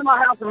don't you come to my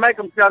house and make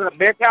them shut up,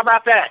 bitch? How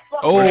about that?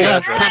 Oh,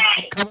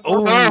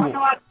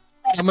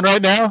 Coming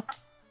right now.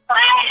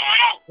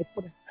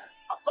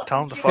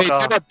 Tell them to fuck Hey, tell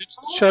off. that bitch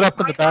to shut up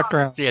in the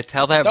background. Yeah,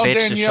 tell that Tell bitch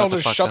Danielle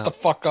to shut the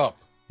fuck up.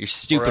 Your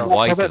stupid Or else.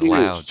 wife Tell is that bitch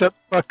loud. to Shut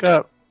the fuck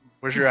up.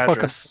 Where's your Fuck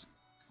address?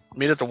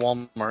 Meet at the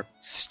Walmart.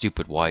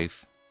 Stupid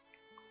wife.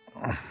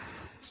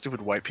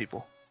 Stupid white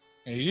people.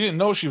 Hey, you didn't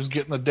know she was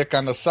getting the dick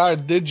on the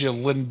side, did you,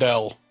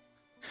 Lindell?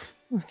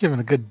 He's giving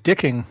a good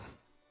dicking.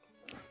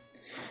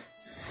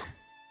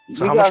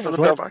 So how much for the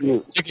Dwight, dog?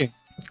 dicking.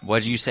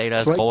 What'd you say to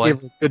us, Dwight boy?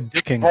 gave a good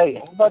dicking. Hey,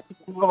 how about you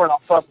come over and I'll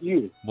fuck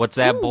you? What's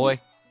that, boy?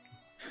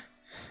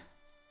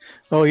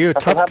 Oh, you're a I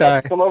said, tough how guy.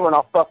 about you come over and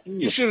I'll fuck you?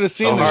 You should have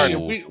seen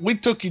Oh. this shit. We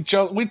took each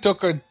other. We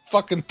took a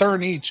fucking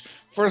turn each.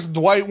 First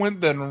Dwight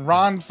went, then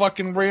Ron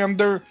fucking rammed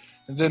her,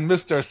 and then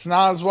Mr.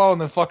 Snozwell,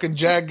 and then fucking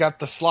Jag got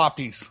the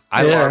sloppies.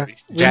 I Yeah, love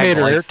we Jack made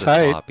her likes the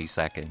airtight. sloppy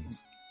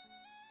seconds.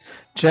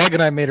 Jag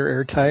and I made her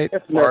airtight.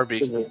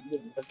 Barbie.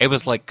 It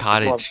was like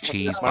cottage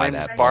cheese My by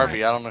name's that Barbie.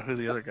 point. I don't know who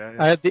the other guy is.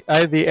 I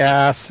had the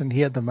ass and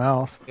he had the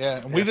mouth. Yeah,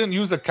 and we didn't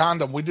use a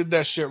condom. We did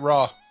that shit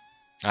raw.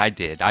 I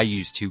did. I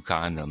used 2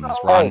 condoms.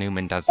 Ron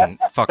Newman doesn't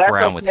fuck That's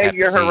around with okay. Hep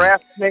You're C.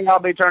 harassing me. I'll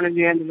be turning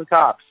you into the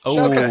cops.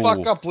 Shut the Oh.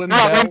 fuck up, Only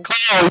Lindell. one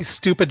call, you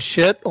stupid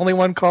shit. Only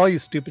one call, you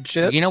stupid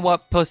shit. You know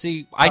what,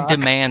 pussy? I Fuck.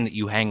 demand that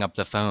you hang up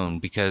the phone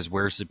because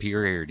we're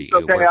superior to you.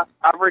 Okay, We're-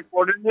 I've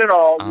recorded it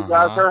all. You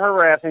guys Uh-huh. are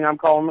harassing. I'm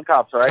calling the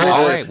cops, right?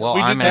 All right, well, we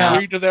I'm didn't out.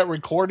 agree to that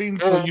recording,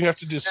 so you have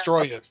to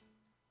destroy it.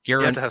 You You're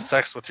have in, to have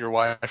sex with your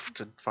wife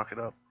to fuck it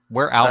up.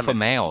 we're alpha makes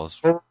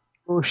males.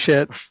 Oh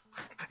shit.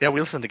 Yeah,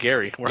 we listened to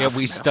Gary. We're Yeah, alpha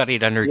we males.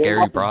 studied under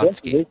Gary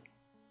Brodsky.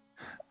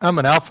 I'm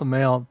an alpha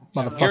male,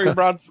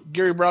 motherfucker.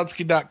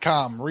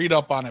 GaryBrodsky.com. Read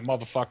up on it,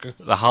 motherfucker.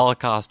 The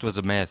Holocaust was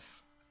a myth.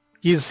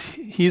 He's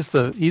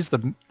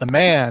the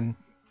man.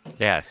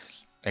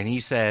 Yes. And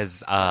he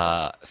says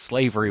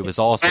slavery was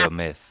also a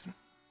myth.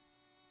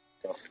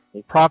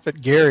 Prophet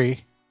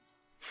Gary.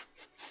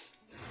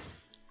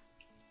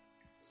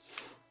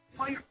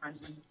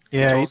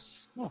 Yeah,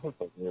 he's,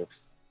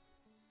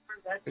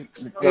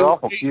 They're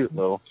awful cute,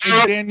 though.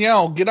 Hey,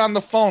 Danielle, get on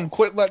the phone.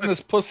 Quit letting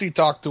this pussy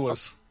talk to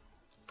us.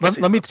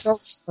 let me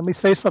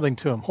say something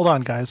to him. Hold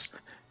on, guys.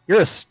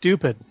 You're a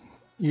stupid.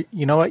 You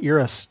know what? You're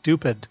a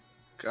stupid.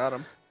 Got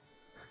him.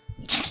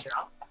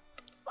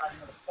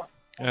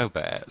 Oh,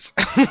 Baz.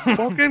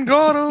 Fucking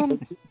got him.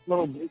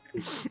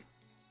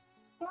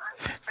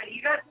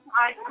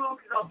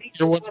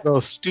 You're one of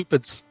those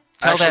stupids.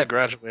 I Tell actually that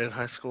graduated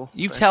high school.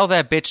 you Thanks. tell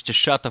that bitch to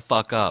shut the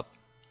fuck up.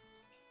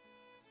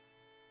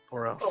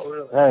 Or else.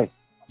 Hey,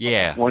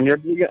 Yeah. when you're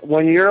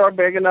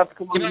big enough to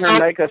come over here and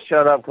make us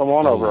shut up, come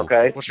on over,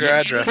 okay? What's your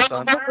address,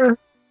 son?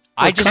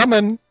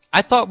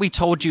 I thought we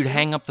told you to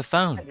hang up the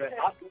phone.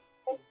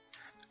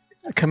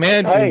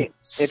 Command Hey,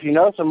 if you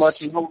know so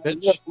much, you don't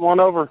just come on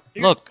over.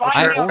 Look, What's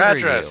I your order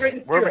address?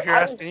 you. We're over here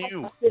asking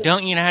you.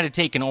 Don't you know how to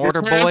take an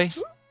order, boy?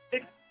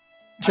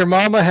 Does your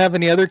mama have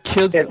any other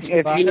kids? If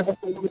you know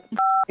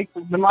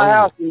to my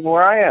house, you know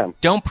where I am.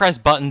 Don't press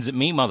buttons at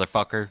me,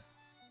 motherfucker.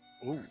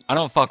 Ooh. I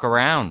don't fuck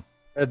around.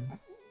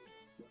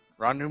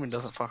 Ron Newman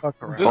doesn't fuck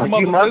around. This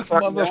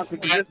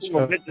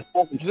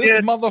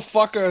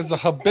motherfucker is a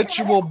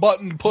habitual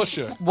button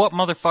pusher. What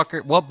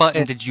motherfucker? What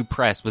button did you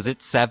press? Was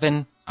it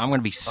 7? I'm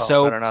gonna be better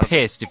so not have-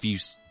 pissed if you.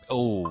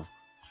 Oh.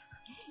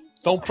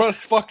 Don't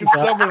press fucking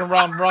 7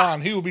 around Ron.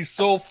 He will be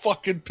so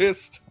fucking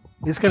pissed.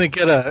 He's gonna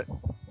get an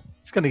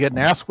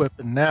ass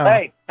whipping now.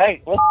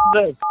 Hey, what's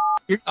this?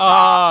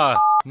 Ah,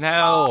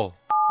 no,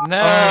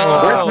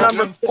 no, This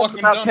number's fucking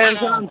about 10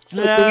 times.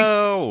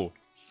 no.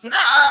 No,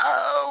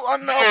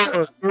 I'm not.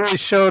 You really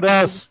showed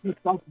us.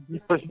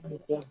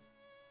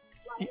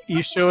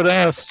 You showed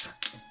us.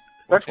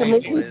 That's Hey,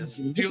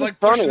 amazing. do you like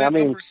funny. pushing I that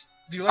mean, number?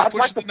 Do you like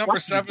pushing the number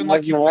 7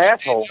 like you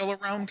push Danielle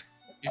around?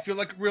 You feel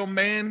like a real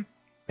man?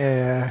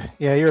 Yeah,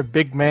 you're a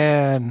big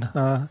man.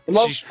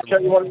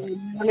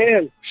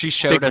 She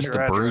showed us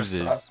the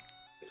bruises.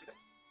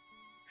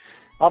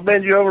 I'll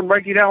bend you over and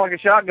break you down like a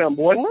shotgun,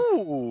 boy.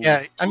 Ooh.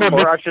 Yeah, I'm gonna.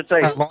 Or I should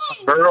say,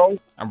 girl.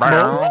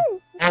 Mow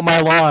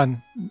my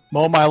lawn.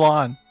 Mow my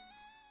lawn.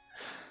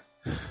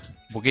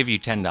 We'll give you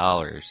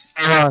 $10.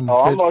 I'll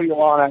mow your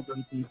lawn after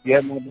you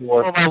get more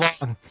work. Mow my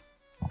lawn.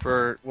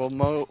 We'll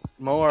mow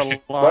our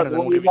lawn and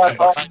then we'll give you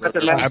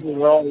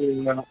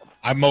 $10.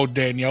 I mowed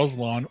Danielle's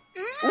lawn.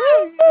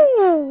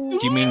 Do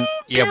you mean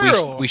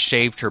we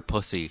shaved her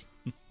pussy?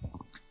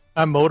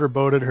 I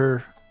motorboated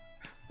her.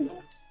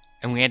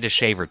 And we had to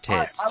shave her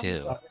tits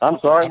too. I'm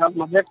sorry, that's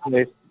my neck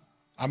place.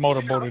 I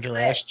motorboated her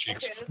ass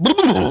cheeks.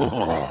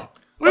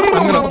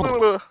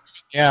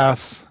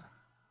 Yes.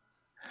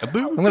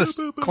 I'm gonna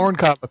corn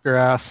cob up your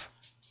ass.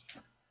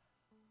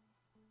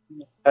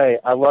 Hey,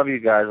 I love you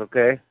guys,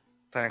 okay?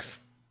 Thanks.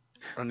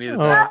 I needed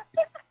that.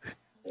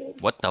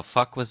 What the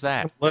fuck was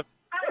that?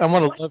 I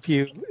want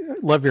to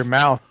love your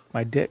mouth,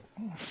 my dick.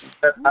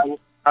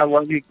 I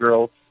love you,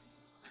 girls.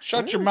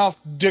 Shut your mouth,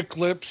 dick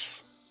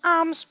lips.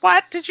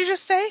 What did you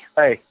just say?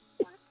 Hey.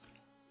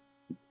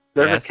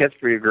 There's a kiss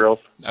for you, girls.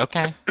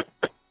 Okay.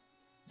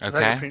 Is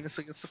that your penis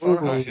against the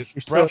phone? His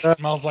breath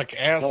smells like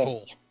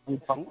asshole.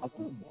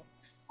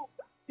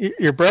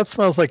 Your breath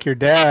smells like your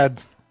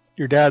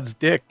dad's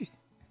dick.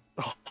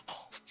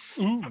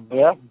 Ooh.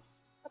 Yeah.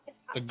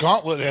 The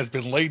gauntlet has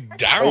been laid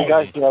down. Are you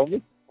guys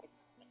jealous?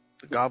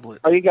 The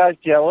goblet. Are you guys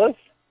jealous?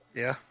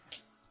 Yeah.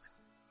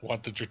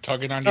 What, that you're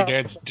tugging on your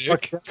dad's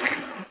dick?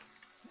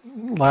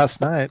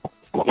 Last night.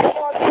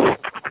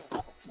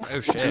 Oh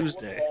shit.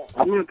 Tuesday.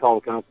 I'm going to call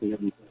the cops.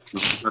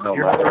 You're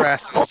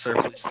harassing us, sir.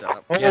 Please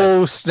stop.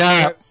 Oh,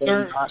 snap.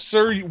 Sir,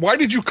 why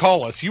did you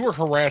call us? You were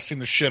harassing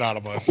the shit out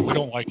of us, and we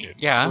don't like it.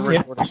 Yeah. Call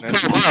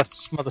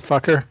us,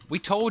 motherfucker. We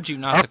told you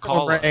not to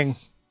call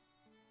us.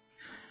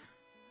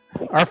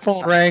 Our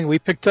phone rang. We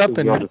picked up,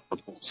 and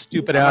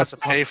stupid ass.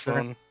 I'm at a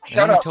payphone.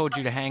 And we told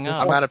you to hang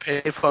up. I'm at a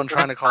payphone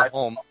trying to call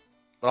home,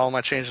 but all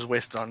my change is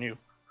wasted on you.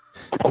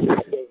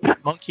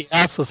 Monkey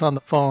ass was on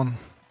the phone.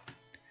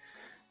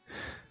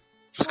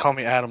 Just call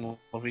me Adam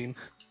Levine.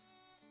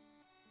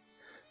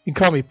 You can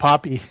call me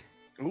Poppy.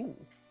 Ooh.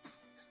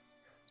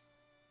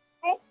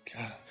 God.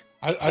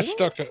 I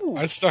stuck a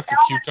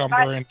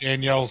cucumber in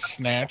Danielle's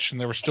snatch, and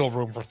there was still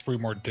room for 3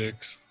 more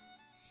dicks.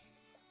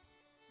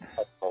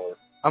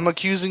 I'm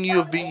accusing you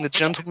of being the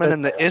gentleman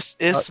in the Is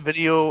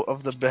video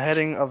of the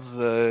beheading of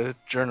the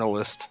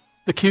journalist.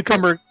 The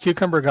cucumber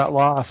got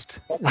lost.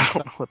 I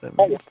don't know what that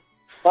means.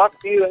 Fuck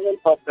you and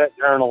fuck that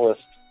journalist.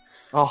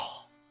 Oh.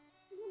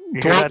 You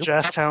hear that,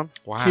 Jazztown?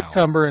 Wow.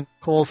 Cucumber and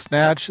Cole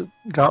Snatch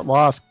got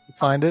lost.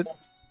 Find it.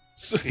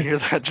 You hear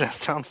that,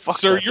 Jazztown? Fuck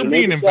Sir, that. you're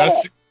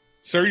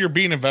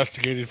being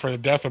investigated for the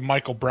death of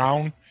Michael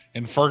Brown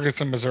in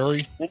Ferguson,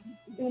 Missouri.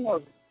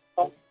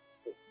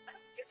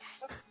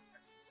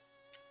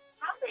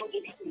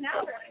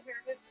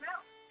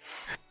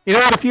 You know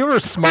what? If you were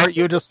smart,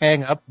 you would just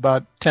hang up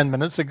about 10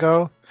 minutes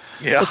ago.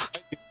 Yeah.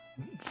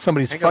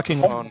 Somebody's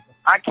fucking phone.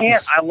 I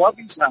can't. I love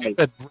you guys.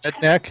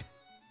 Redneck.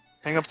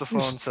 Hang up the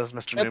phone, says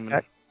Mr.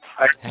 Newman.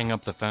 Hang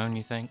up the phone,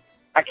 you think?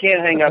 I can't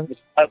hang up.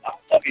 I love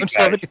you Don't you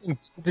have guys. anything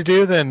to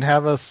do than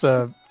have us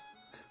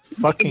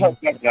fucking...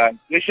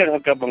 We should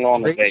hook up and go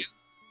on a date.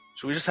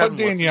 Should we just have Put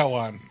Danielle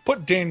on.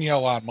 Put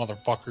Danielle on,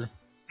 motherfucker.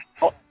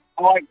 I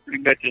like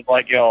pretty bitches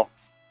like y'all.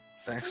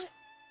 Thanks.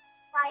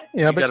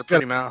 Yeah, You but got a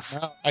pretty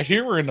mouth. I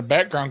hear her in the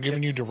background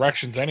giving you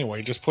directions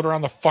anyway. Just put her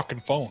on the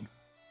fucking phone.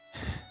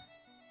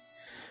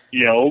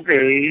 Yeah,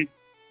 okay.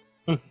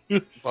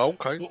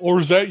 Okay. Or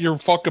is that your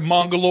fucking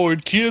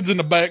mongoloid kids in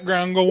the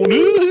background going?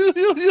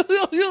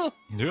 You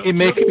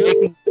make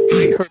her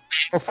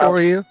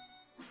for you.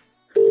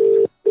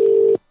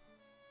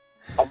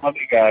 I love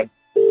you guys.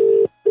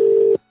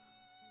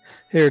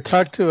 Here,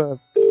 talk to a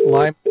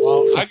line.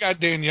 Well, I got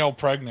Danielle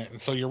pregnant,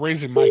 and so you're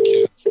raising my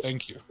kids.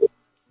 Thank you.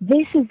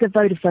 This is the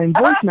Vodafone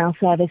voicemail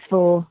service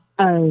for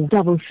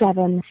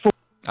 0774.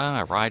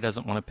 Rye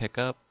doesn't want to pick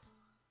up.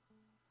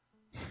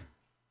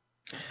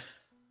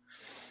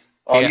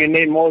 Oh, you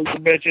need more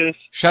bitches?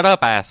 Shut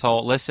up,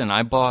 asshole. Listen,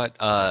 I bought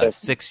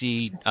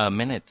 60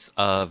 minutes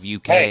of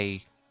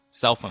UK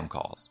cell phone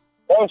calls.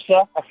 Go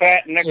suck a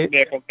fat nigger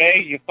dick,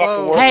 okay? You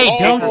fucking work. Hey,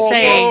 don't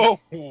say...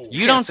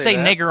 You You don't say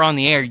nigger on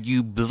the air,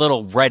 you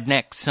little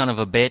redneck son of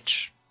a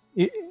bitch.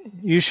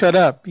 You shut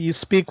up. You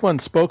speak when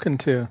spoken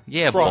to.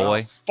 Yeah, Cross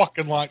boy. the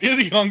fucking line.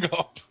 He hung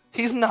up.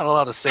 He's not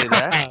allowed to say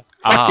that.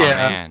 Oh,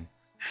 yeah. man.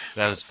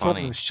 That was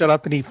funny. Shut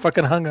up, and he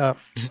fucking hung up.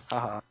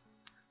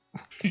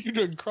 You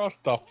didn't cross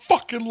the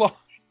fucking line.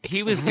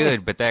 He was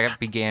good, but that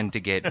began to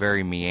get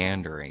very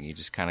meandering. You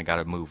just kind of got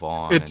to move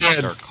on It and did.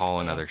 start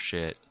calling other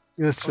shit.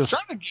 It's I'm just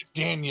trying to get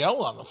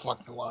Danielle on the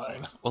fucking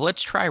line. Well,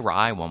 let's try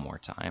Rye one more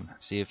time.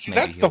 See if See,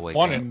 maybe that's he'll the wake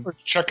fun up. in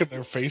checking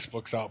their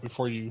Facebooks out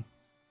before you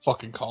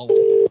fucking call them.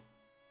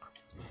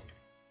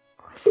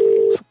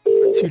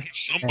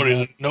 Somebody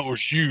that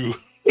knows you.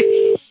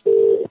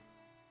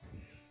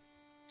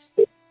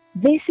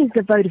 This is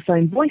the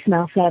Vodafone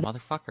voicemail service.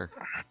 Motherfucker.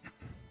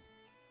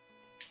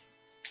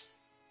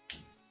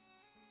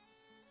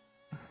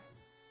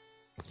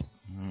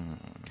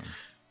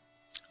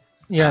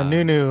 Yeah,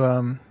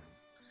 Nunu,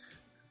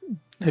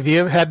 have you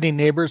ever had any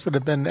neighbors that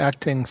have been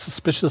acting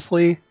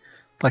suspiciously?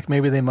 Like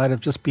maybe they might have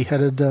just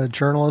beheaded a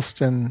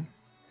journalist in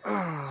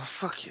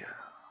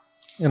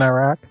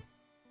Iraq?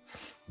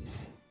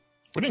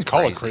 We didn't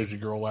call a crazy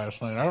girl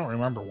last night. I don't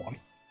remember one.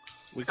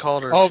 We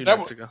called her 2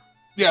 nights ago.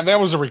 Yeah, that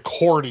was a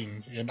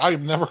recording, and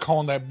I'm never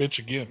calling that bitch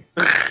again.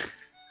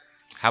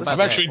 How about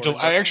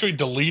I actually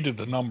deleted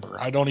the number.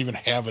 I don't even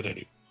have it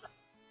anymore.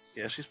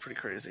 Yeah, she's pretty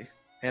crazy.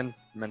 And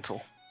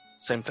mental.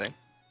 Same thing.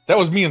 That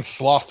was me and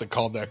Sloth that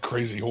called that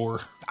crazy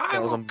whore.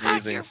 That was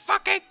amazing. Your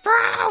fucking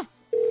throat!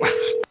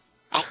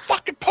 I'll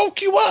fucking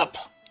poke you up!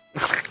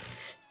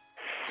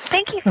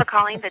 Thank you for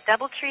calling the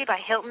Doubletree by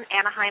Hilton,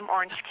 Anaheim,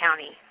 Orange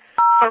County.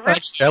 For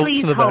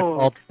Please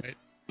hold.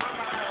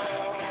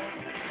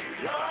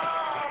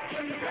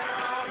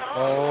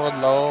 Lord,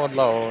 Lord,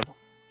 Lord.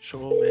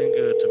 Sure been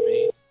good to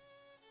me.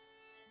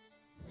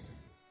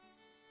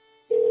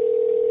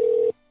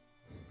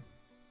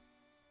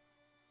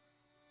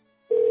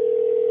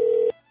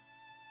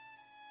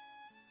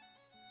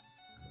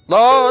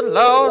 Lord,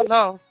 Lord,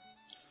 Lord.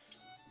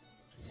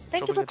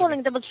 Thank you for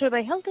calling Doubletree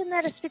by Hilton.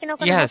 That is speaking. How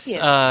can Yes, I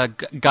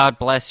help you? God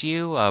bless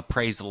you.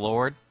 Praise the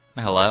Lord.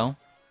 Hello.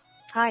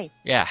 Hi.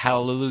 Yeah,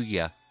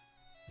 hallelujah.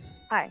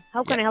 Hi.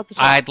 How can I help you?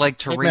 Sir? I'd like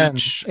to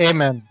reach...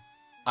 Amen.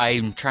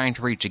 I'm trying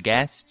to reach a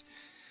guest.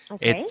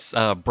 Okay. It's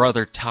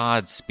Brother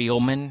Todd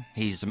Spielman.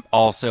 He's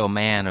also a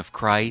man of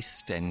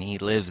Christ, and he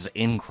lives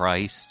in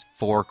Christ,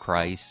 for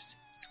Christ.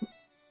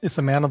 It's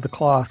a man of the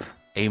cloth.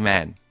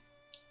 Amen.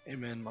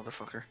 Amen,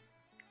 motherfucker.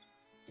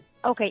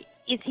 Okay.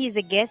 Is he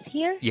the guest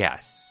here?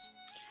 Yes.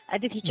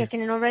 Did he check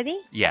in already?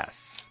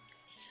 Yes.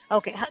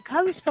 Okay.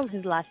 How do you spell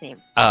his last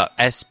name?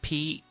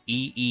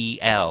 Speelman.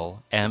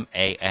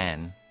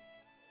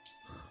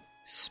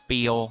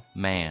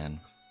 Spielman.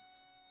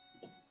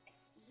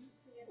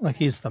 Like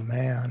he's the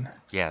man.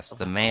 Yes,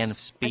 the man of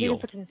Spiel. I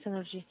didn't put in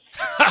synergy.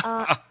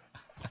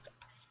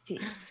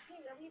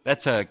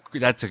 That's a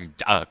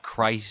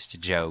Christ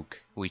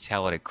joke. We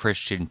tell it at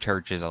Christian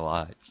churches a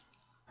lot.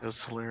 It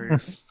was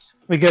hilarious.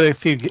 We get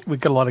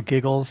a lot of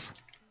giggles.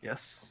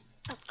 Yes.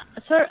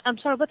 Sir, I'm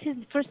sorry. What's his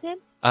first name?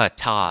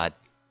 Todd.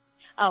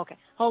 Oh, okay.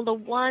 Hold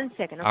on 1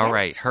 second. Okay? All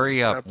right,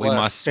 hurry up. We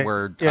must.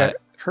 Hurry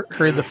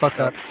the fuck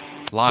up.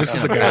 This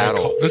is the guy.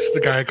 This is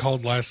the guy I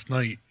called last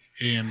night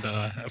and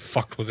I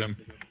fucked with him.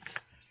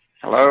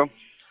 Hello.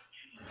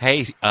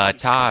 Hey,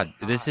 Todd.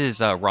 This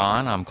is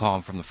Ron. I'm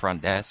calling from the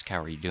front desk.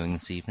 How are you doing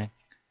this evening?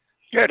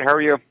 Good. How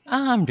are you?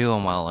 I'm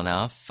doing well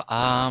enough.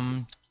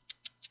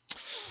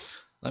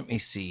 Let me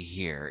see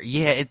here.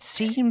 Yeah, it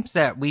seems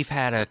that we've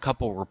had a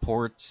couple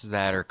reports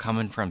that are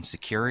coming from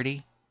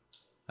security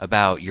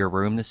about your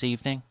room this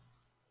evening.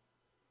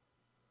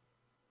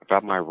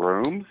 About my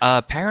room?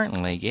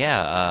 Apparently,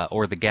 yeah,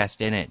 or the guest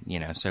in it,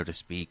 so to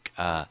speak.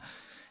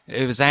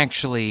 It was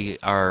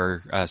actually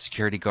our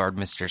security guard,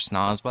 Mr.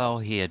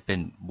 Snoswell. He had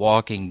been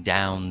walking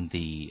down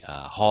the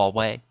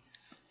hallway,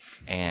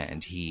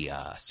 and he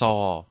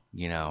saw,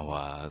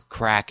 a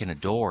crack in a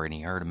door, and he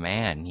heard a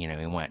man, he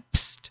went,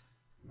 psst,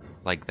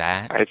 like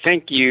that. I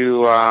think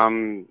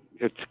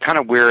it's kind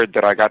of weird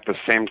that I got the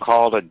same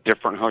call at a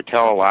different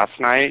hotel last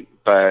night,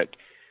 but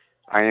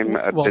I am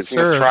a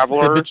business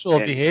traveler. Habitual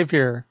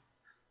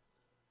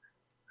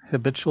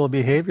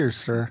behavior,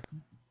 sir.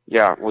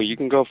 Yeah, well, you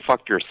can go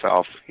fuck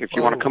yourself. If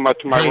you want to come up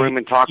to my room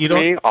and talk to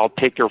me, I'll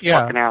take your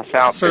fucking ass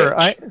out, sir.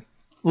 bitch.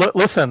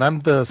 Listen,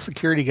 I'm the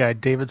security guy,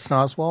 David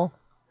Snoswell.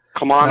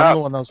 Come on I'm up.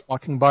 the one that was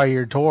walking by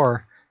your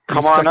door.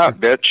 Come on up,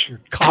 bitch.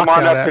 Come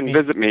on up and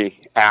visit me,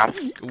 ass.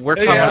 We're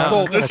Hey,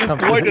 asshole, this is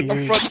Dwight at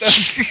the front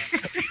desk.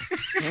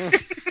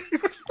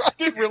 I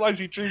didn't realize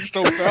he changed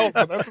hotels,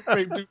 but that's the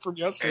same dude from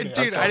yesterday.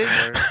 Dude,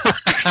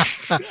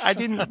 I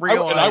didn't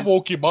realize. And I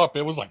woke him up.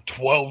 It was like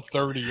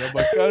 12:30. I'm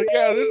like,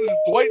 yeah, this is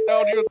Dwight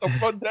down here at the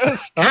front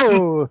desk.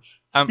 Oh.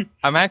 I'm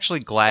actually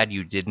glad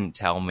you didn't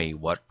tell me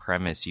what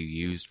premise you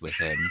used with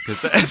him,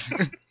 because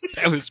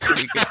that was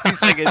pretty good.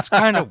 He's like, it's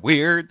kind of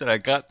weird that I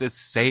got this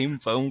same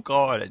phone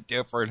call at a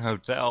different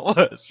hotel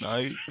last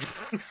night.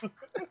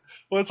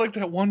 Well, it's like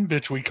that one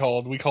bitch we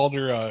called. We called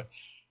her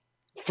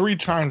 3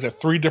 times at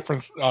 3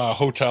 different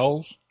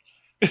hotels.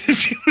 And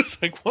she was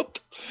like, what the...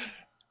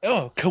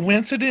 Oh,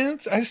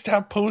 coincidence? I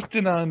stopped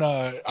posting on,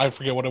 I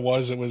forget what it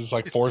was. It was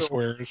like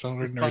Foursquare or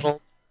something.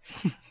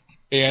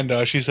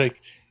 And she's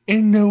like,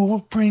 and no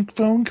prank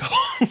phone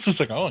calls. It's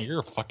like, oh,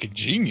 you're a fucking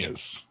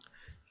genius.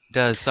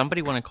 Does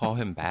somebody want to call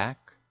him back?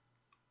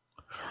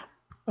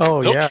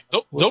 Oh,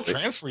 They'll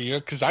transfer you,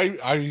 because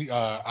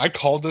I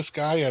called this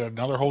guy at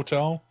another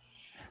hotel,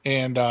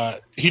 and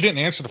he didn't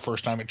answer the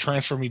first time. It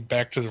transferred me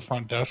back to the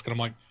front desk, and I'm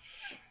like,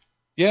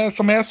 yeah,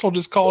 some asshole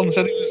just called and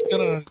said he was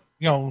going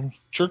to,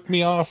 jerk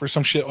me off or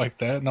some shit like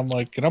that. And I'm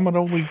like, and I'm an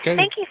only guy.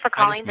 Thank you for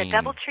calling the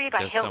Doubletree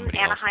by Hilton,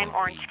 Anaheim,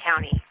 Orange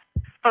County.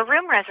 For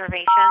room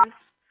reservations,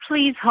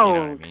 please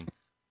hold.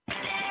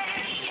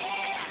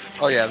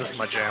 Oh yeah, this is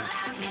my jam.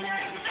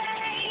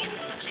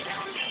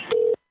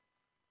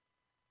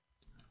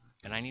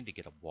 And I need to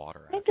get a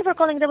water. Thank you for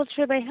calling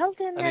Double-Tree by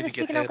Hilton. I need to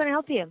get speaking. How can I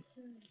help you?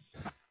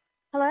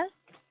 Hello?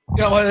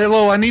 Yeah,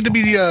 hello. I need to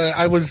be.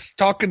 I was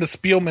talking to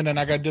Spielman and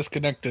I got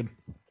disconnected.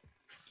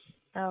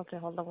 Okay,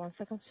 hold on 1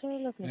 second, sir.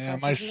 Let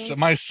me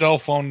my cell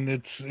phone.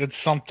 It's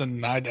something.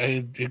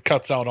 It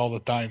cuts out all the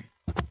time.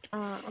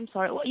 I'm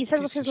sorry. What you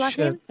said was his last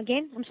name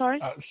again? I'm sorry.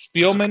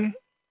 Spielman.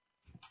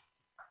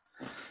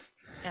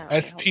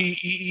 Okay,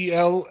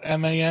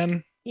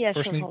 Speelman. Yeah,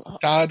 First sure. name's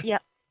Todd. Yeah.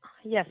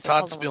 Yes. Sir,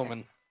 Todd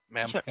Spielman,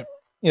 ma'am. Sure.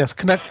 Yes,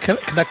 connect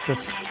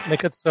us.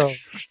 Make it so.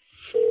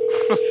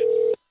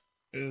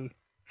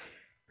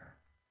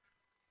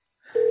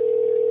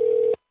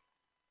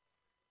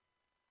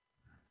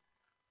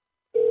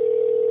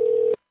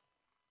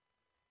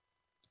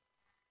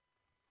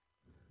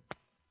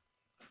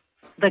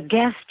 The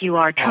guest you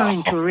are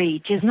trying to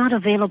reach is not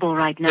available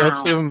right now.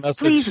 Let's leave a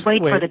message. Please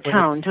wait for the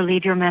tone to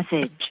leave your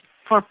message.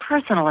 For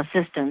personal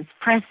assistance,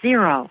 press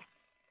 0.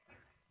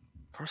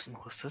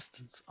 Personal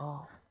assistance?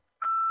 Oh.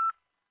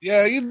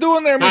 Yeah, you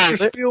doing there,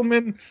 Mr.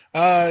 Spielman?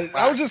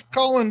 I was just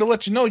calling to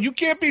let you know you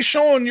can't be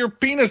showing your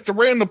penis to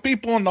random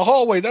people in the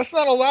hallway. That's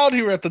not allowed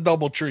here at the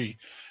Doubletree.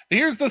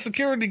 Here's the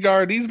security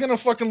guard. He's gonna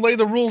fucking lay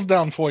the rules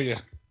down for you.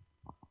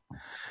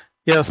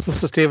 Yes,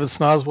 this is David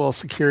Snoswell,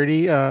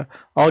 security.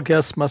 All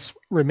guests must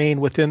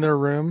remain within their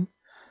room.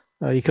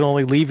 You can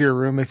only leave your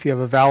room if you have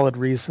a valid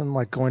reason,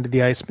 like going to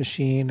the ice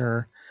machine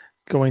or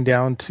going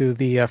down to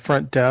the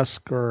front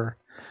desk or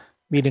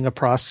meeting a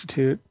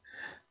prostitute.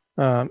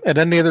 At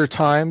any other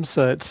times,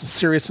 it's a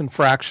serious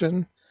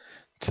infraction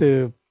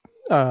to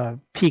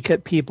peek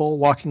at people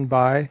walking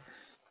by.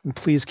 And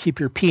please keep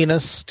your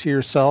penis to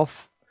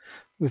yourself.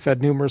 We've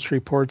had numerous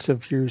reports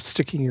of you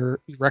sticking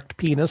your erect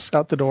penis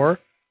out the door.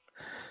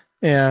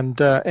 And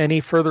any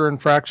further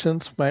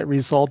infractions might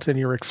result in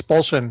your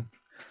expulsion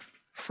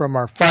from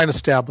our fine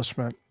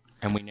establishment.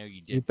 And we know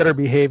you did. You better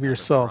behave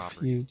yourself,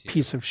 you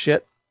piece of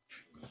shit.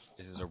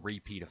 This is a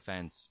repeat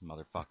offense,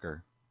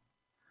 motherfucker.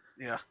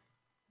 Yeah,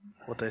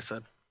 what they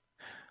said.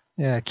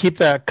 Yeah, keep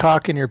that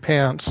cock in your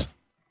pants.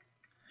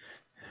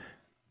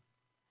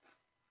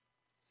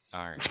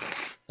 All right.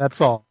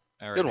 That's all.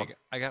 All right. Good one.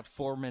 I got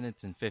 4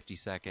 minutes and 50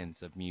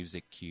 seconds of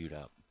music queued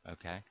up.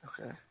 Okay.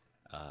 Okay.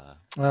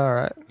 All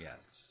right.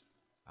 Yes.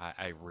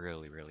 I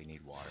really, really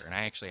need water. And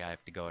I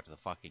have to go out to the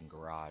fucking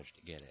garage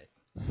to get it.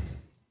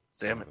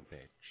 Damn it. Son of a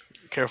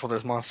bitch. Careful,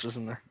 there's monsters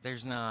in there.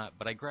 There's not,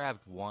 but I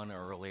grabbed one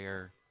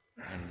earlier,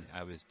 and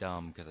I was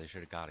dumb because I should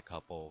have got a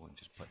couple and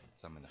just put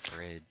some in the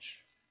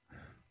fridge.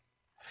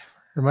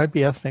 There might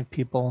be ethnic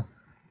people.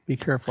 Be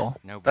careful.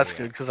 That's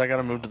good, because I got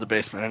to move to the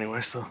basement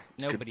anyway, so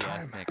nobody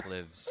ethnic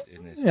lives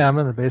in this. Yeah, I'm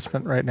in the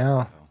basement right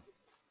now. So.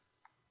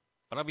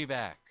 But I'll be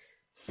back.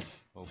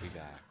 We'll be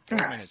back. 4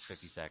 minutes,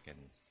 50 seconds.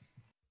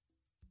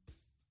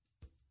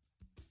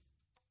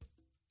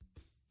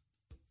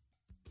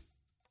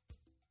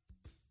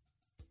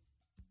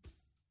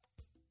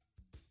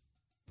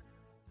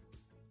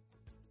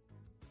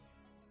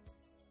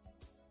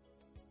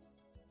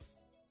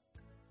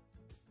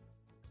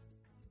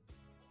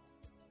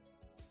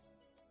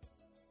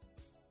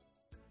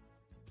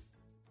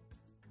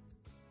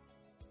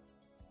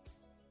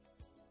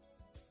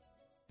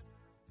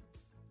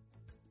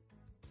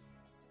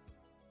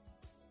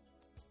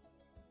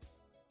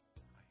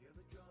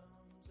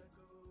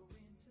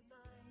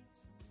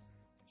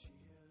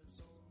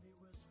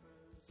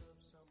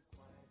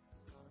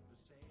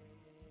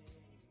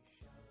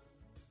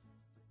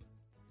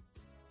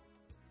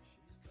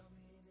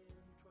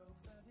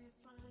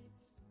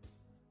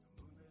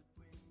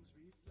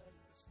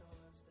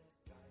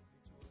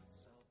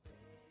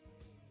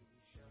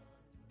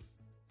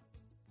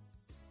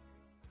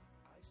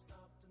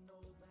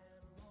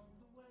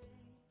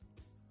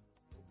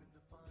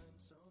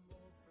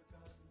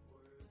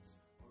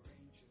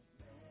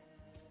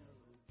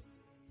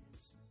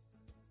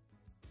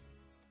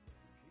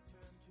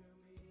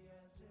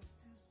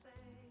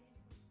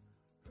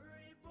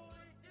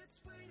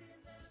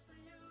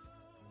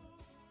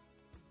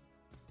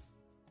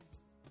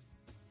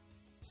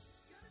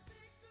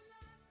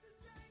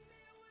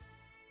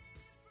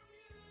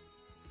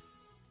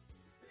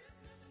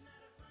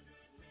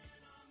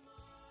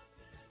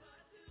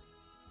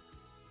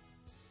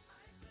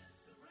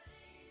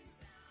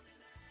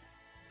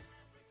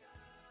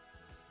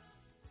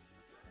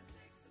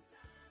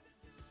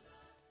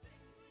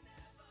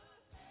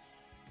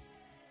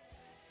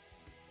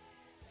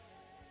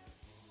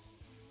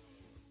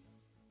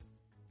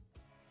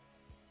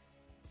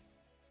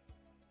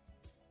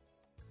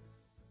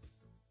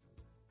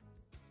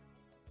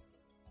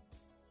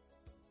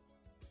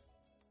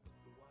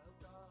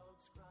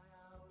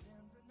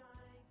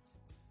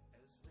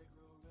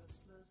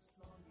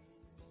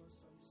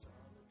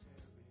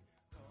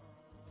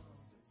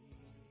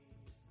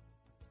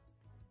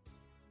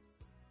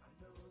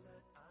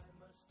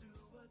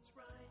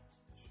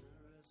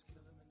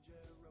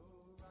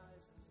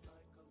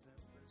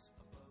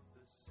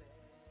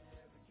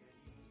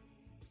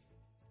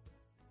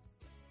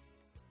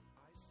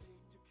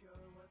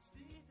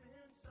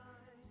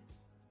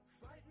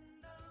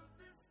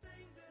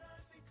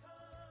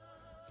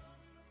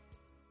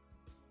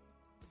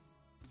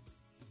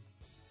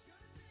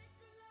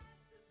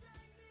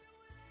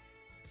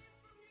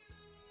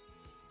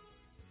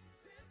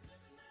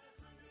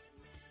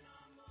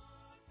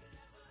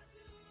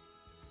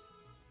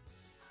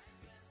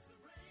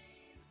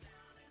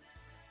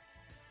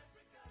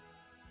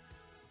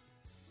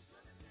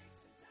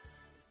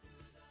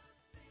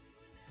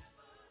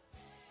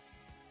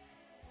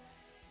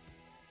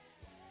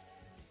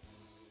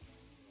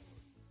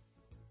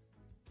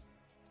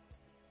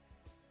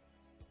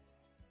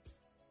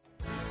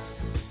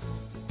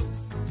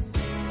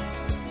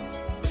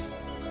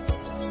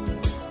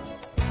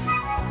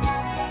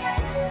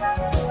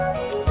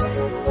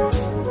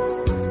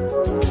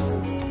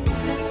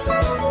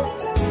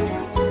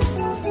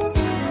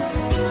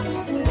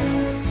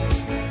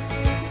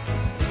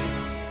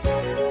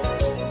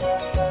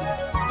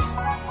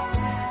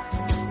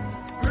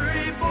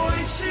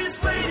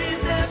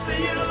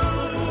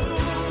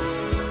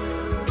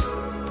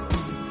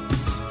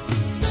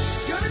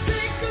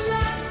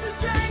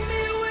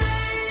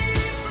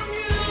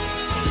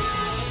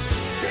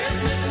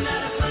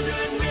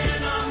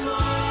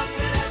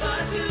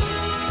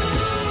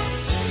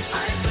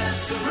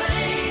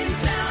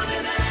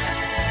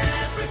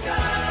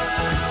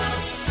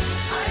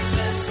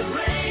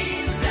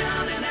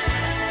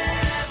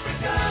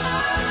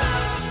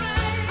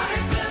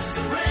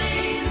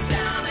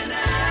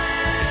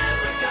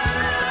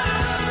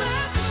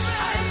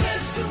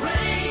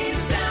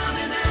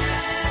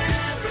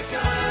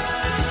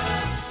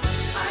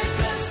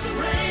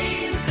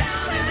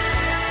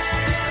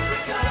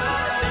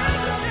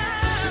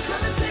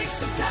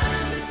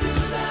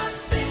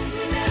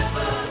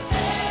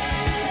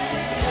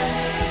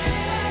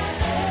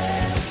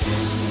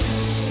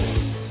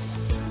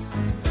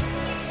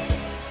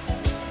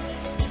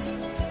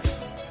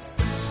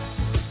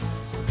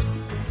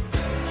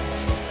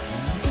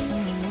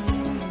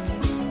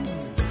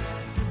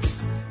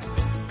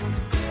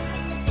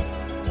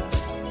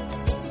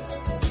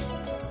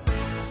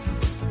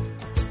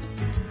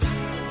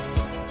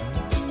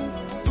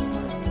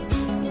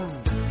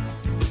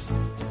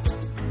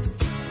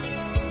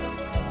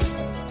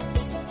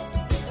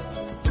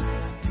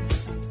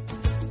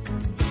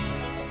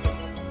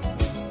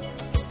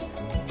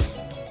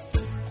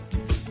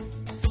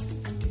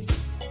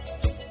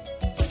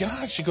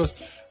 yeah. She goes,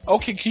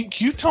 okay, can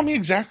you tell me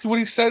exactly what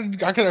he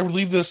said? I gotta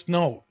leave this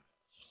note.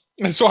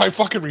 And so I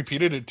fucking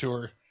repeated it to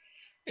her.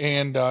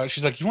 And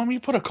she's like, you want me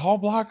to put a call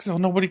block so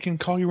nobody can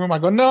call your room? I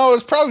go, no,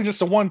 it's probably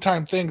just a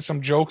one-time thing,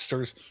 some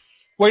jokesters.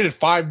 Waited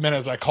 5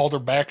 minutes. I called her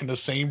back in the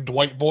same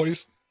Dwight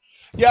voice.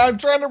 Yeah, I'm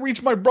trying to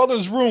reach my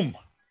brother's room.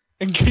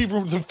 And gave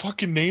her the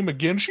fucking name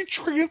again. She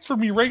transferred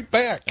me right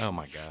back. Oh,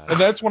 my God. And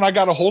that's when I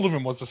got a hold of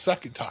him was the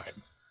second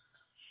time.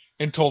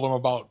 And told him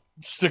about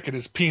sticking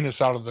his penis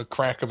out of the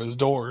crack of his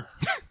door.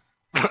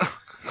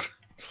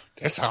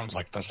 That sounds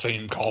like the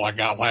same call I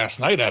got last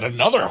night at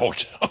another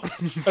hotel.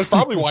 That's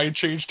probably why he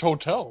changed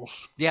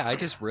hotels. Yeah, I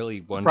just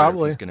really wonder if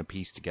he's going to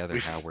piece together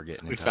how we're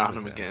getting in touch with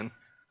him. We found him again.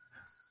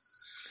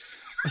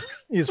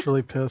 He's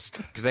really pissed.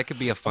 Because that could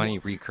be a funny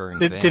recurring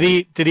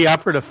thing. Did he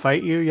offer to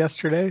fight you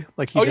yesterday?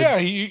 Like he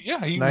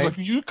he was like,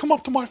 you come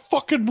up to my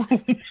fucking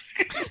room.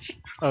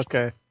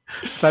 Okay.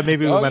 Thought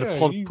maybe we might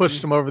have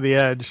pushed him over the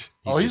edge.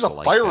 He's a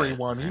fiery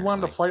one. He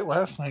wanted to fight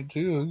last night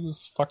too. He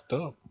was fucked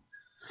up.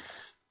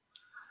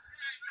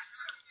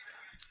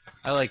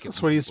 I like it.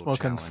 So what are you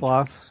smoking,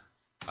 sloths?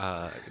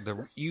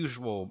 The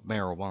usual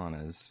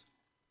marijuanas,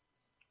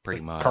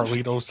 pretty much.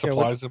 Carlito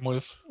supplies him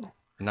with.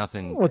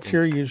 Nothing. What's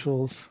your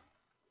usuals?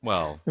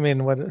 Well, I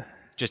mean, what?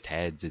 Just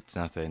heads. It's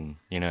nothing.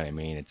 You know what I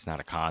mean? It's not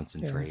a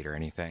concentrate or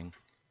anything.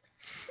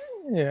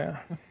 Yeah.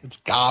 It's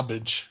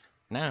garbage.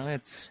 No,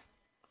 it's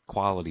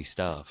quality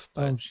stuff.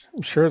 But I'm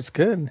sure it's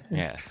good.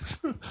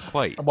 Yes,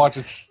 quite. I'm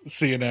watching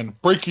CNN.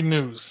 Breaking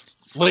news.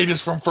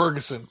 Latest from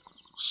Ferguson.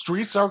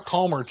 Streets are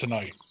calmer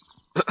tonight.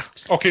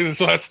 Okay,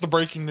 so that's the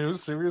breaking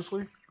news?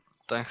 Seriously?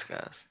 Thanks,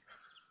 guys.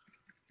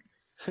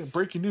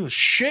 Breaking news.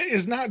 Shit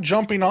is not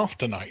jumping off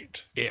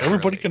tonight. Yeah,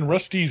 everybody can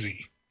rest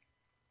easy.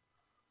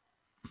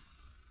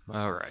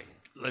 All right.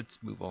 Let's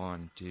move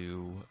on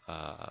to...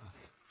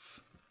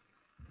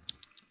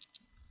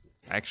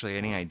 Actually,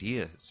 any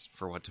ideas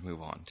for what to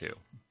move on to?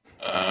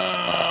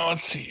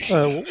 Let's see.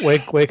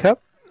 Wake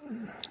up?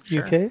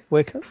 Sure. UK?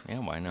 Wake up? Yeah,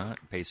 why not?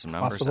 Pay some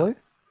numbers Possibly. up.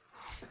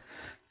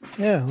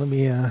 Yeah, let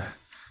me...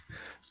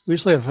 We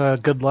usually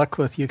have good luck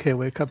with UK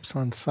wake-ups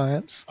on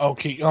science.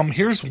 Okay,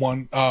 here's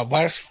one.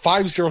 Last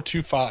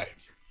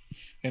 5025.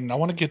 And I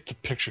want to get the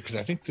picture because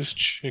I think this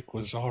chick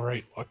was all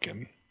right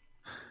looking.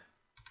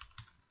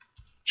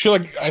 She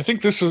I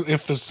think this is,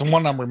 if this is the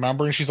one I'm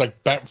remembering, she's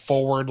bent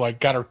forward,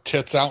 got her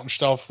tits out and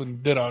stuff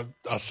and did a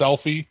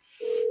selfie.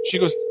 She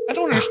goes, I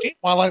don't understand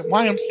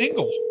why I'm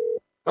single.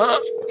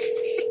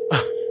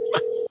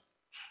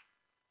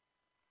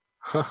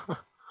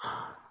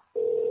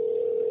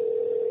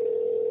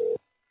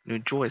 New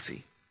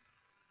Jersey.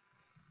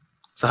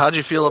 So how'd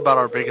you feel about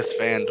our biggest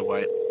fan,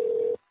 Dwight?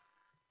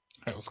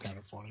 That was kind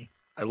of funny.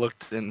 I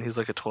looked and he's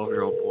like a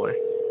 12-year-old boy.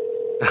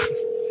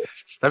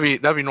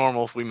 That'd be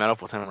normal if we met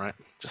up with him, right?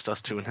 Just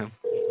us two and him.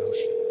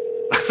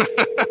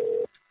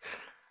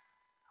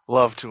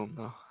 Love to him,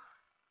 though.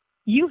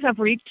 You have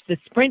reached the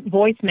Sprint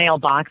voicemail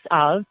box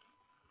of...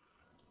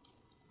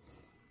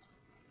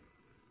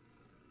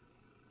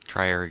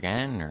 Try her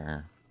again,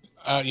 or...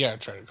 Yeah,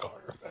 try to call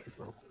her back.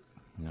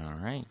 All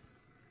right.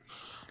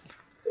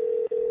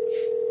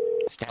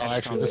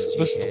 Actually, this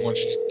is the one.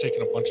 She's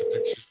taking a bunch of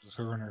pictures with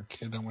her and her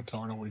kid. I went to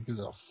her, nobody gives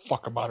a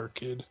fuck about her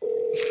kid.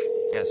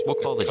 Yes, we'll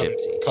call the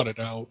gypsy. Cut it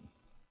out.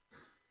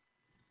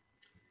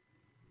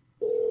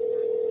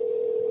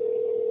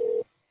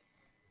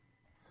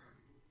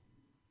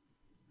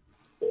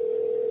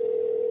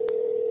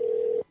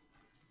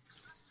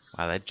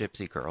 Wow, that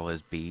gypsy girl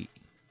is beat.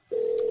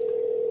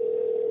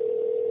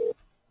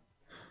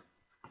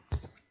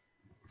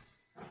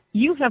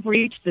 You have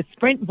reached the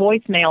Sprint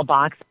voicemail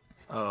box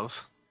of...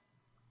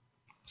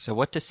 So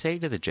what to say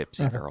to the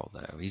gypsy girl,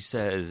 though? He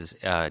says,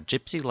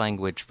 gypsy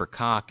language for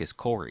cock is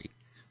Corey.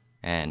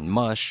 And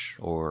mush,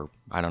 or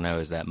I don't know,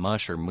 is that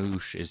mush or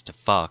moosh, is to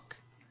fuck.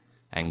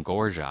 And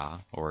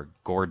gorja, or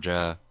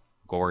gorja,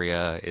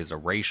 goria, is a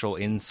racial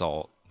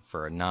insult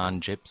for a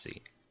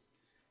non-gypsy.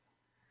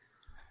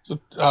 So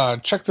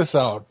check this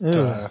out,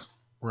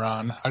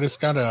 Ron. I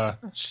just got a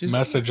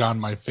message on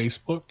my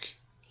Facebook.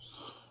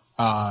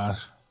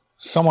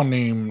 Someone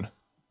named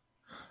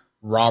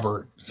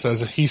Robert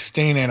says that he's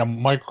staying in a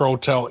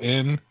micro-hotel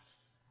inn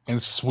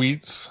and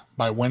suites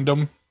by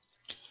Wyndham.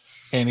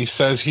 And he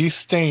says he's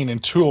staying in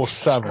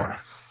 207.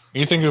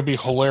 You think it would be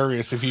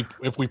hilarious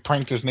if we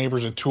pranked his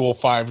neighbors in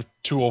 205,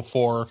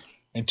 204,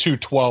 and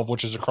 212,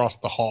 which is across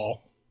the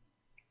hall.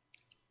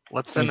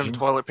 Let's send him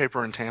toilet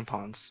paper and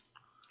tampons.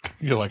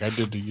 Yeah, like I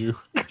did to you.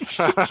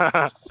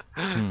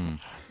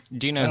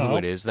 Do you know who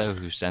it is, though,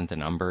 who sent the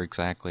number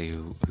exactly?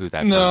 Who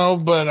that No,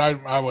 but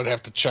I would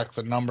have to check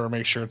the number,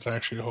 make sure it's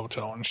actually a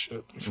hotel and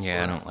shit.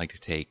 Yeah, I don't like to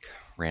take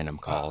random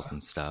calls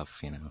and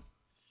stuff,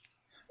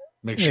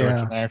 Make sure it's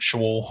an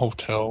actual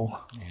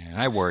hotel. Yeah,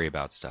 I worry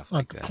about stuff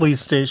like that. Police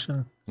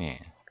station. Yeah.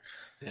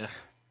 Yeah.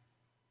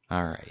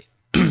 All right.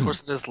 Of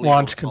course, it is legal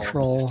launch to call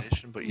control.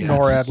 Station, but yeah,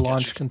 NORAD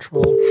launch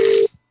control.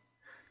 It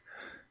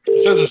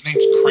says his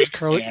name's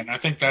Craig, I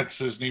think that's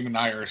his name in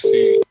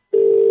IRC.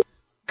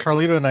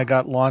 Carlito and I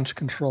got launch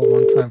control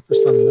one time for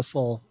some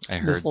missile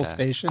that.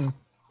 station.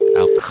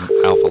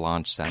 Alpha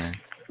Launch Center.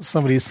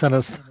 Somebody sent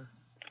us.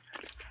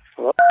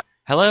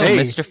 Hello, hey.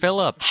 Mr.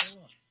 Phillips.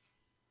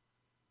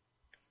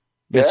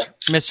 Yeah?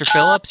 Mr.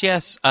 Phillips,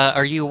 yes.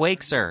 Are you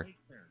awake, sir?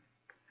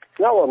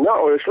 No, I'm not,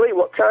 honestly.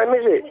 What time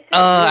is it?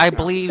 I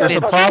believe There's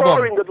it's... a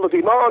problem. In the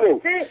bloody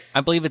morning.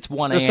 I believe it's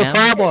 1 a.m. There's a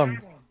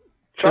problem.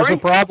 Sorry? There's a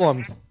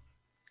problem.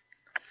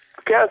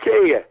 I can't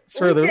hear you.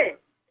 Sir,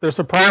 there's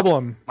a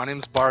problem. My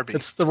name's Barbie.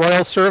 It's the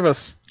Royal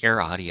Service.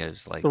 Your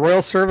audio's like... The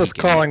Royal Service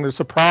calling. There's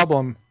a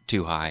problem.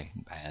 Too high,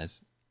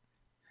 Baz.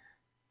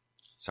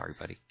 Sorry,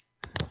 buddy.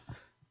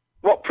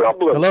 What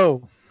problem?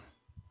 Hello.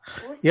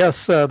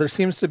 Yes, there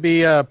seems to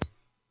be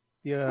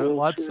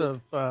lots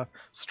of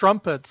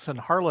strumpets and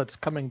harlots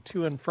coming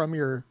to and from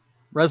your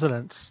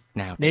residence.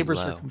 Now neighbors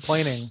too low. are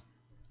complaining.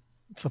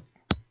 It's a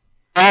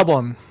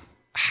problem.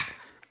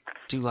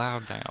 Too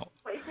loud now.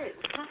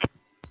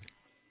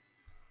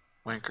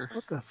 Wanker.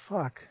 What the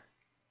fuck?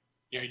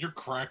 Yeah, you're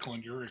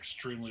crackling. You're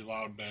extremely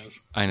loud, Baz.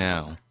 I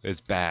know.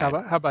 It's bad.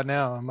 How about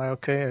now? Am I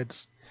okay? I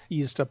just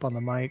eased up on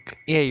the mic.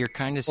 Yeah, you're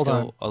kind of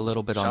still a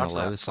little bit on the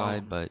low that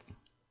side, but...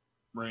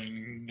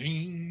 Ring,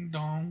 ding,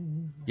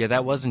 dong. Yeah,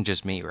 that wasn't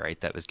just me,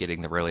 right? That was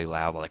getting the really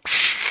loud, like...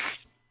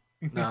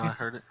 No, I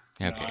heard it.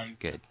 Okay,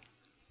 good.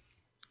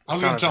 I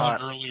was going to tell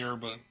him earlier,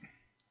 but...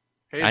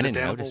 Hey, I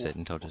didn't notice it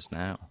until just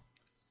now.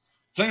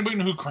 Does anybody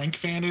know who Crank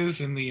Fan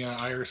is in the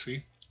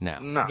IRC?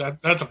 No.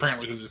 That's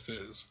apparently who this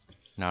is.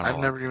 I've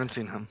never even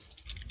seen him.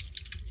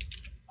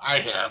 I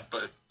have,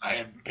 but I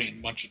haven't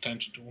paid much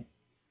attention to him.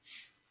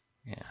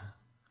 Yeah.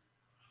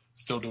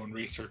 Still doing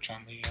research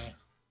on the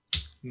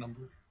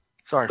number.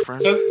 Sorry,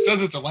 friend. It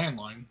says it's a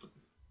landline. But...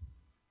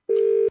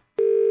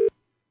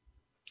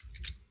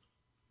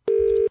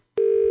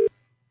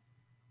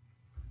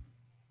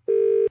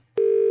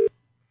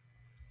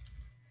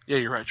 Yeah,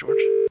 you're right, George.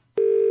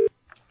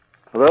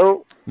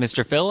 Hello?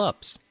 Mr.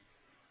 Phillips?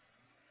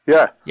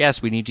 Yeah.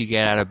 Yes, we need you to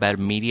get out of bed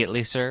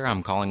immediately, sir.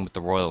 I'm calling with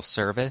the Royal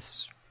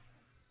Service.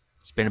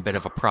 It's been a bit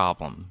of a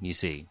problem, you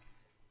see.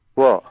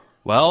 What?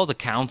 Well, the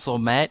council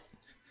met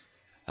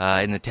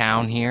in the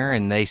town here,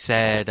 and they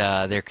said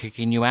they're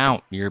kicking you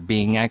out. You're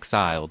being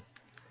exiled.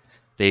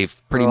 They've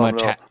pretty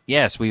much...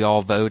 Yes, we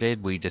all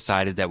voted. We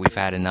decided that we've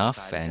had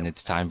enough, and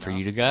it's time for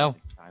you to go.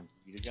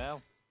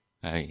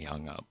 He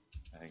hung up.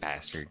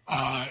 Bastard.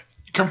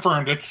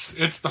 Confirmed.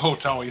 It's the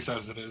hotel he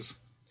says it is.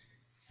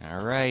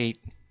 All right.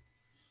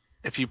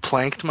 If you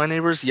planked my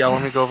neighbors,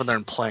 let me go over there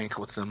and plank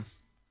with them.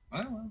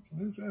 Well, that's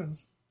what he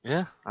says.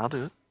 Yeah, I'll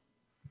do it.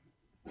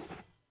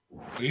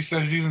 He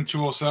says he's in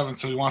 207,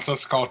 so he wants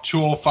us to call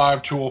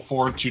 205,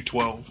 204,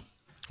 212.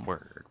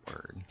 Word.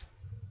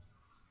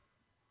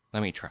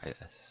 Let me try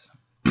this.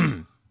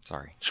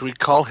 Sorry. Should we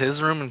call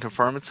his room and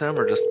confirm it's him,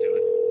 or just do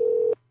it?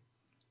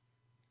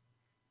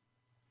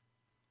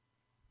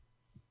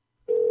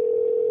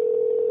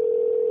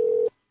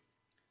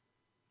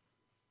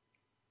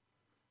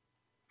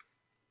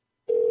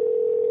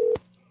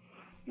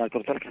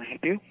 Michael, can I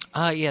help you?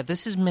 Yeah,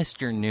 this is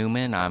Mr.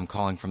 Newman. I'm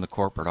calling from the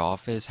corporate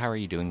office. How are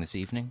you doing this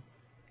evening?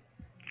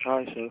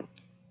 Hi, sir.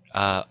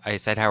 I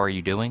said, how are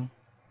you doing?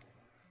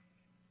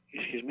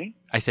 Excuse me?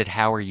 I said,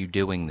 how are you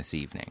doing this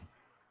evening?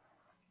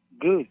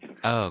 Good.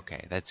 Oh,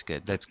 okay, that's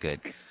good.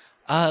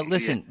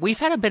 Listen, we've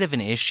had a bit of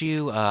an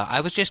issue.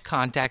 I was just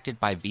contacted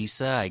by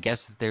Visa. I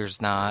guess that there's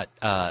not,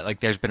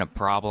 there's been a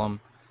problem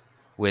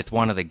with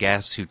one of the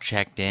guests who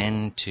checked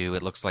in to,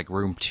 it looks like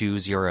room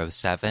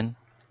 207.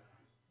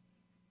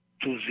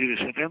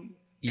 207?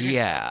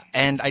 Yeah,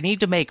 and I need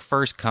to make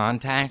first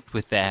contact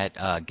with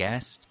that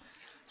guest.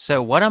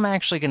 So what I'm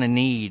actually going to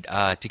need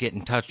to get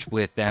in touch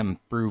with them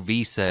through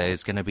Visa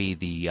is going to be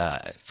the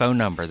phone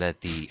number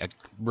that the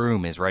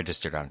room is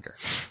registered under.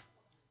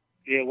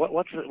 Yeah,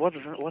 what's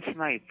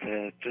night?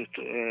 Is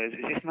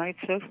this night,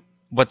 sir?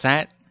 What's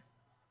that?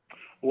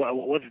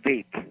 What's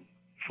date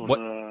for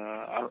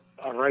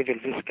arrival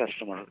of this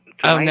customer?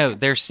 Tonight? Oh, no,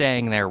 they're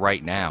staying there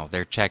right now.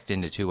 They're checked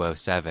into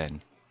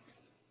 207.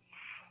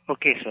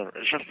 Okay, sir.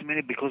 Just a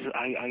minute, because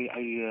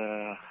I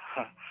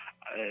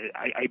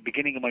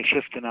beginning my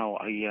shift now.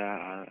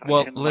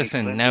 Well,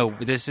 listen, no,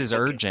 this is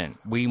urgent.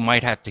 We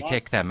might have to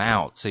kick them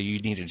out, so you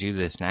need to do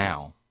this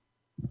now.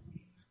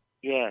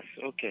 Yes,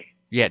 okay.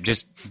 Yeah,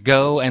 just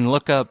go and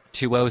look up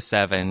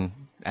 207,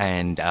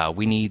 and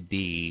we need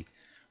the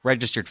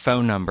registered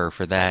phone number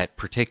for that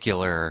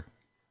particular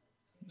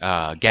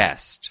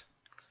guest.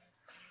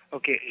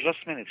 Okay, just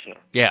a minute, sir.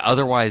 Yeah,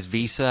 otherwise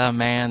Visa,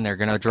 man, they're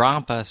going to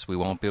drop us. We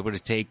won't be able to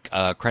take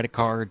credit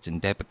cards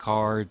and debit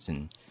cards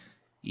and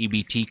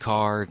EBT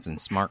cards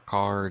and smart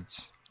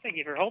cards. Thank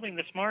you for holding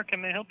this, Mark. How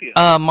may I help you?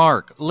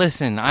 Mark,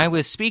 listen, I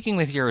was speaking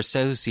with your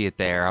associate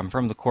there. I'm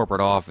from the corporate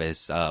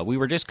office. We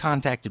were just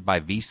contacted by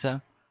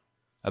Visa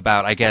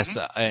about, I guess,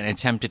 an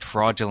attempted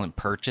fraudulent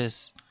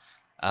purchase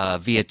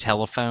via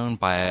telephone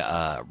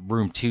by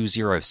room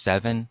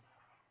 207.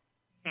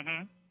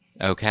 Mm-hmm.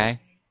 Okay?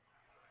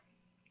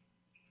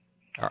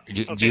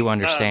 Do you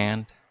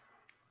understand?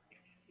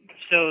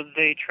 So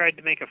they tried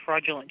to make a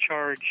fraudulent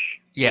charge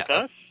with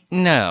us?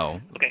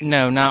 No. Okay.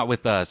 No, not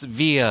with us.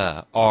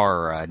 Via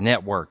our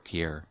network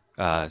here.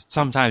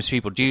 sometimes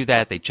people do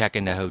that. They check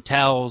into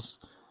hotels,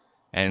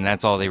 and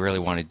that's all they really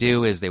want to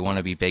do is they want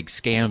to be big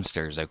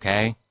scamsters,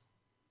 okay?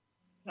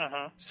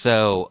 Uh-huh.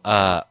 So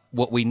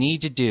what we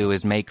need to do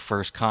is make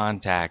first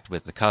contact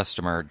with the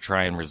customer to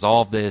try and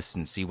resolve this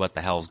and see what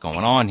the hell's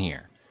going on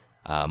here,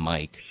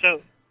 Mike.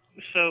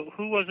 So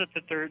who was it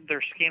that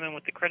they're scamming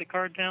with the credit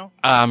card now?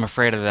 I'm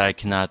afraid that I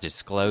cannot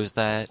disclose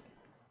that.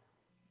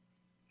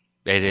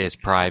 It is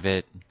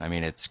private. I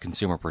mean, it's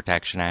Consumer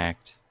Protection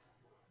Act.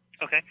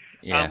 Okay.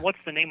 Yeah. What's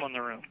the name on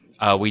the room?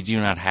 We do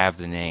not have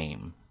the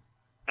name.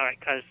 All right,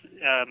 because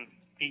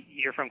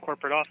you're from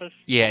corporate office?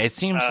 Yeah, it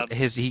seems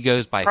he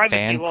goes by Fan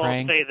Privacy laws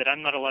Crank. say that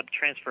I'm not allowed to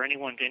transfer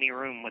anyone to any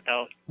room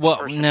without...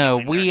 Well, no,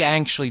 we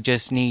actually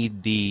just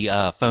need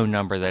the phone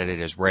number that it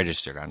is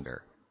registered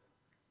under.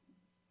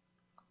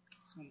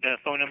 The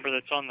phone number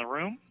that's on the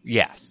room?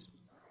 Yes.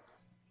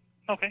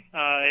 Okay.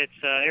 It's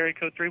area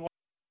code 31.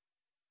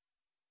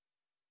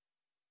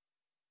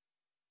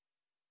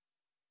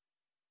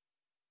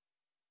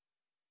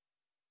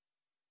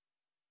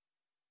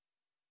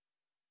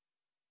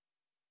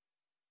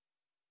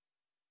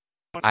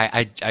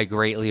 I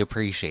greatly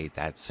appreciate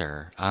that,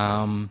 sir.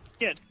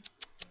 Yeah.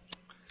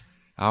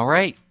 All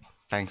right.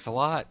 Thanks a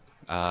lot.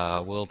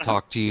 We'll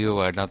talk to you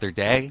another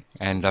day,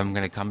 and I'm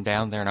going to come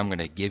down there and I'm going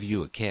to give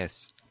you a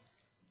kiss.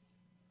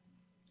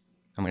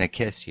 I'm going to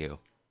kiss you.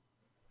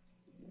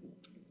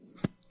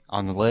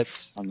 On the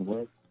lips. On the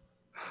lips.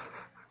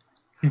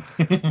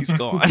 He's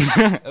gone.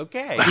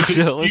 Okay.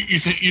 So you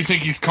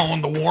think he's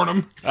calling to warn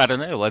him? I don't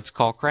know. Let's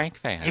call Crank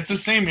Fan. It's the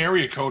same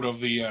area code of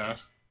the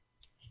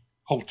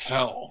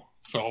hotel,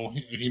 so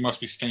he must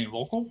be staying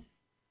local.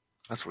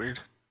 That's weird.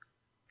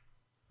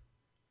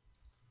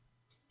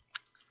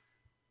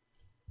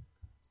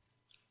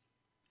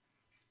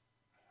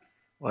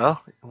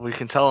 Well, we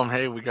can tell him,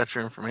 hey, we got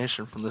your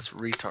information from this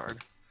retard.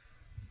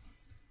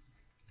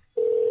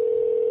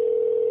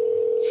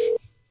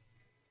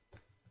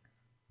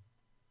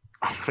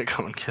 I'm gonna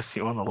go and kiss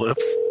you on the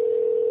lips.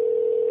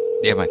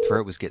 Yeah, my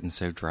throat was getting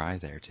so dry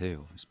there,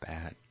 too. It was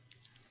bad.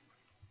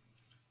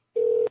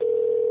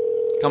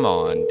 Come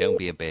on, don't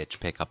be a bitch.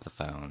 Pick up the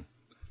phone.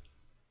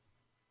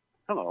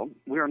 Hello,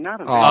 we are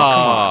not available.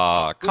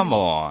 Oh, come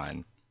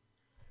on.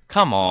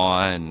 Come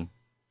on.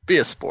 Be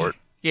a sport.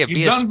 Yeah,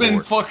 be you a done sport.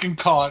 been fucking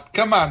caught.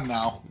 Come on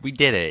now. We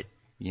did it,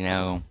 you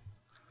know.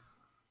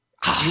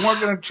 You weren't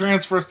going to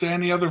transfer us to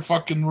any other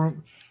fucking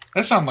room.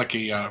 That sounded like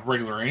a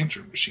regular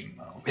answering machine,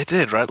 though. It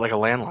did, right? Like a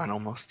landline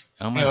almost.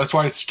 Oh my yeah, that's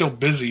why it's still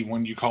busy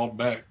when you called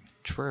back.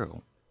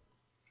 True.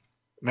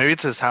 Maybe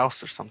it's his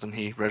house or something.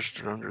 He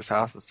registered under his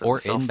house instead or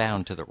of his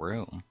inbound to the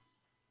room.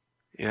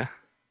 Yeah.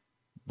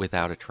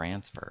 Without a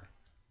transfer.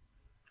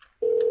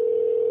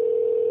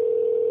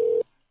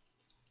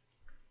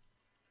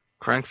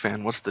 Crank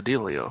Fan, what's the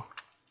dealio?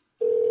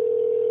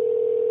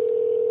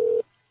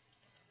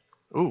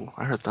 Ooh,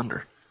 I heard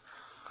thunder.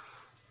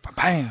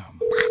 Bam!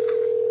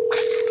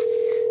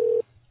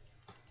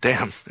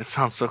 Damn, it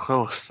sounds so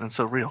close and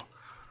so real.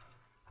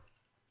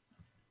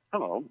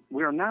 Hello,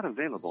 we are not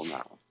available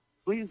now.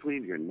 Please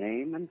leave your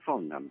name and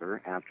phone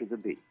number after the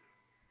beep.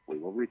 We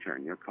will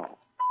return your call.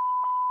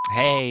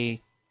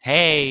 Hey,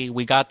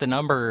 we got the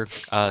number,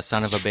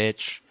 son of a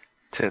bitch.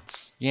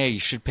 Tits. Yeah, you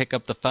should pick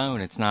up the phone.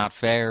 It's not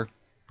fair.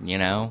 You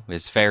know,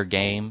 it's fair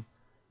game.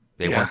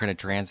 They weren't going to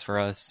transfer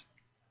us.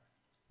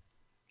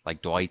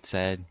 Like Dwight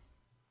said.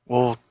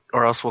 Well,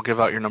 or else we'll give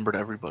out your number to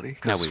everybody.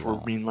 No, we won't.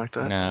 We're mean like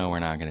that. No, we're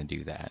not going to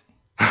do that.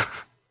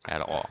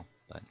 At all.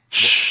 But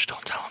shh,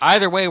 don't tell them.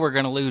 Either way, we're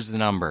going to lose the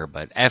number,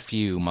 but F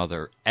you,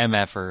 mother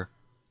MFer.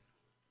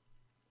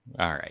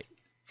 Alright.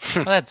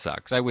 Well, that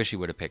sucks. I wish he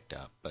would have picked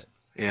up, but...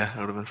 Yeah, it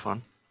would have been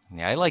fun.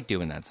 Yeah, I like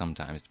doing that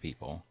sometimes to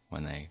people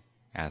when they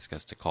ask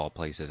us to call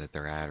places that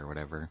they're at or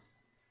whatever.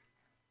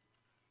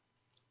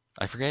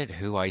 I forget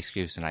who Ice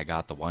Goose and I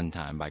got the one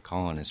time by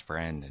calling his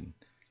friend and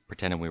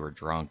pretending we were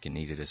drunk and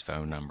needed his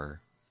phone number.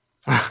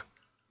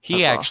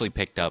 He actually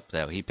picked up,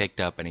 though. He picked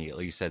up and he at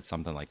least said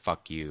something like,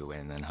 fuck you,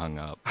 and then hung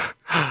up.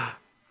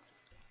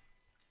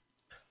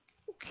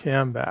 Okay,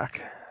 I'm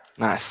back.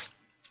 Nice.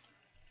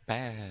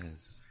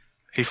 Baz.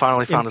 He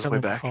finally found his way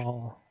back.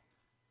 Call.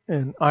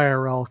 An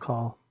IRL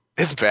call.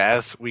 It's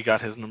Baz. We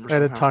got his number. I had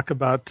to talk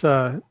about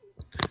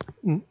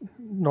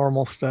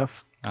normal stuff.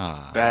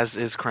 Baz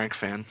is Crank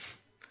Fan.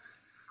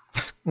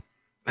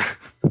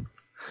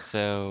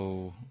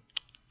 So,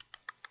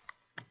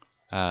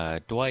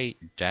 Dwight,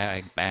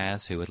 Jag,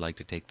 Baz, who would like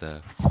to take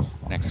the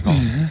next call?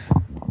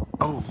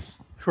 Oh.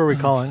 Who are we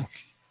calling?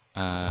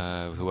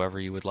 Whoever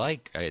you would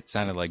like. It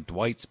sounded like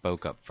Dwight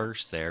spoke up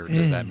first there.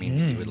 Does that mean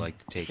that you would like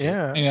to take it?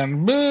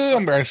 And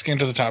boom, I scan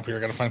to the top here.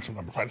 I gotta find some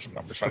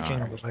numbers.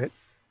 Right.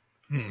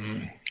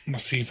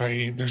 Let's see if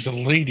there's a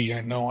lady I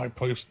know. I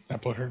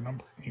put her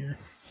number in here.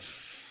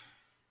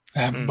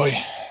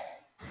 Boy.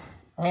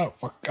 Oh,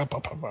 fuck.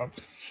 Up.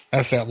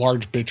 That's that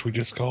large bitch we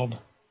just called.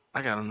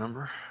 I got a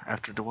number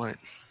after Dwight.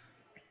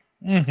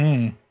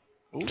 Mm-hmm.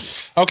 Ooh.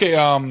 Okay,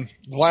 the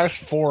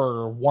last four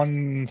are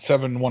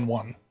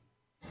 1711.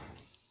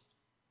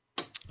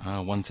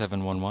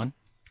 1711?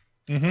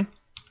 Mm-hmm.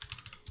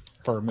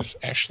 for Miss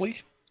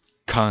Ashley.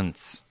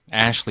 Cunts.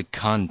 Ashley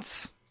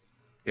Cunts.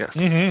 Yes.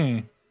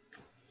 Mm-hmm.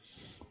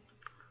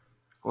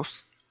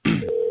 Whoops.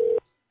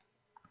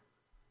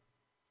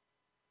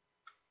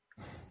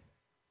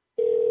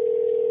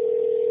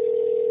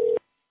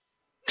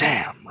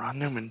 Damn, Ron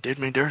Newman did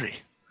me dirty.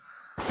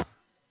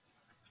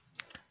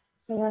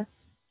 Hello.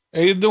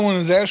 How you doing?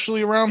 Is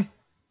Ashley around?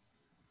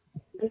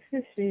 This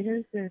is she.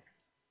 Who's this?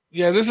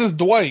 Yeah, this is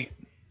Dwight.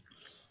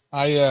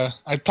 I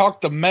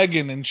talked to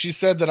Megan, and she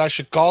said that I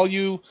should call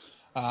you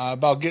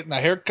about getting a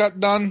haircut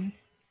done.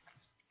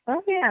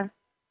 Oh, yeah.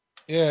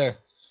 Yeah.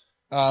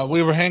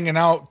 We were hanging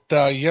out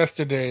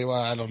yesterday.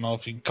 Well, I don't know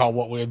if you can call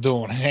what we were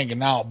doing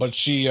hanging out, but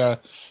she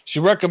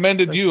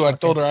recommended you. I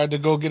told her I had to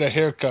go get a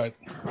haircut.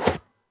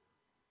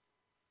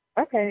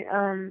 Okay.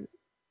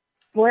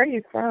 Where are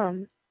you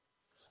from?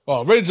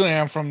 Well, originally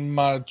I'm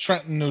from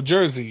Trenton, New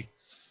Jersey,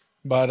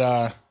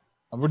 but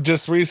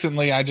just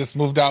recently I just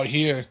moved out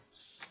here,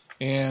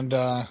 and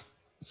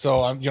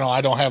so I'm,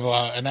 I don't have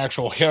an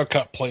actual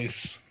haircut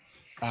place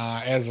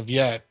as of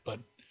yet. But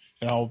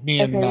me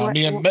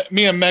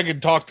and Megan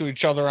talked to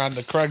each other on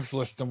the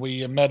Craigslist, and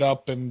we met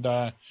up and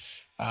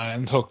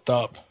hooked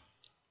up.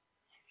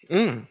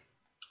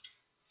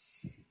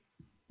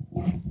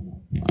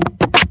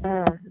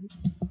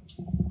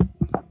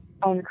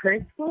 On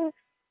Craigslist?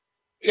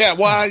 Yeah,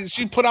 well,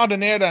 she put out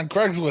an ad on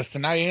Craigslist,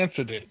 and I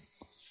answered it.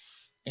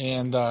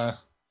 And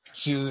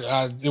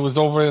it was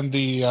over in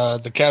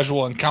the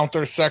casual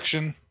encounter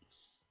section.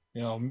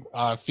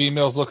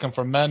 Females looking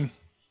for men.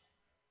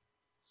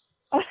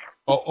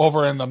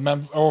 Over in the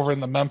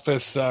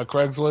Memphis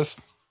Craigslist.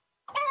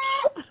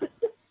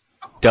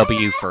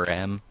 W for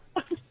M.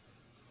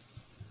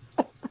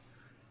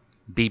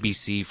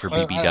 BBC for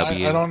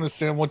BBW. I don't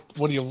understand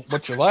what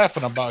you're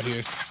laughing about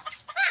here.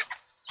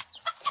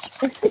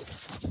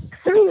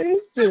 Who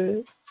is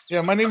this?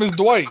 Yeah, my name is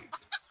Dwight.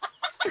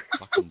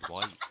 Fucking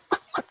Dwight.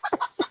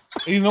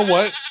 You know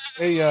what?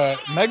 Hey,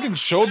 Megan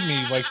showed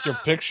me your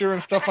picture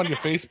and stuff on your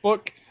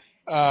Facebook.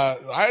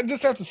 I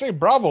just have to say,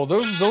 bravo.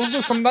 Those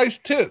are some nice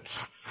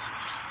tits.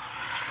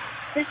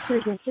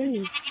 Pictures of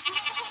who?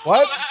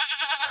 What?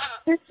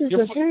 Pictures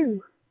of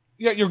who?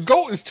 Yeah, your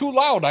goat is too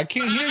loud. I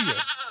can't hear you.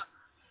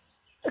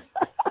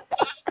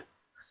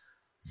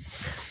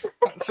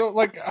 So,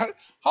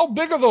 how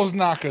big are those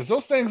knockers?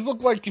 Those things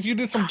look like if you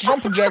did some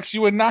jumping jacks,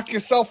 you would knock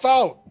yourself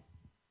out.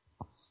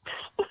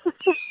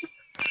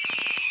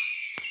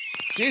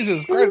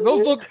 Jesus Christ,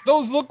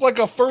 those look like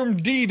a firm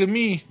D to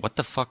me. What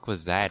the fuck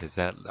was that? Is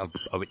that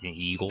an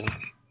eagle?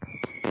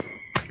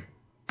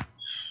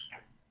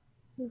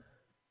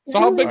 So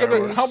how big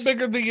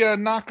are the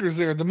knockers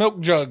there? The milk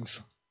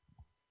jugs?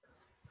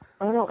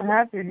 I don't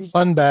have any.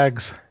 Fun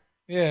bags.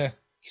 Yeah,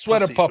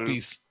 sweater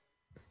puppies.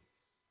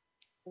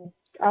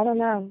 I don't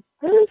know.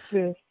 Who is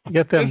this? You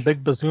get them big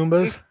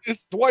bazoombas?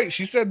 It's Dwight.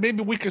 She said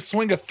maybe we could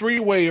swing a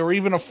 3-way or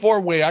even a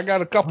 4-way. I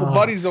got a couple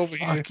buddies over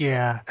here.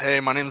 Yeah. Hey,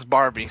 my name's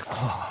Barbie.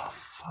 Oh,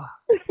 fuck.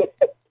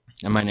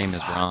 And my name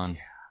is Ron.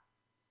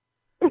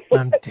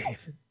 I'm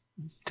David.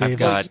 I've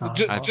got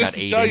 8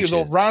 to tell you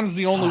though, Ron's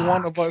the only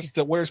one of us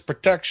that wears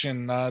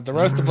protection. The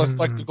rest of us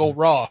like to go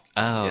raw.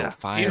 Oh, yeah.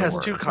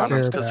 Fireworks. He has 2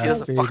 condoms because he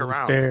doesn't fuck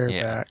around.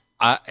 Yeah.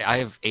 I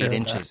have 8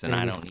 inches and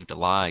I don't need to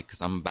lie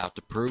because I'm about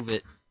to prove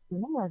it.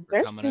 Yeah,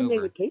 they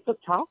would keep us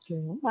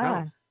talking.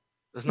 Yeah,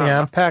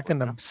 I'm packing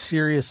some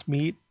serious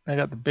meat. I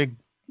got the big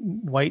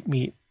white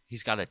meat.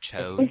 He's got a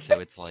chode, so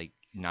it's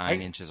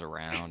 9 inches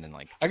around and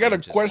I got a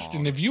question.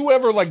 Long. Have you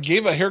ever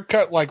gave a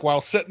haircut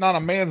while sitting on a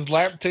man's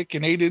lap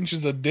taking 8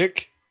 inches of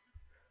dick?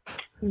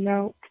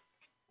 No.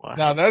 What?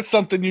 Now that's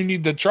something you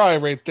need to try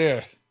right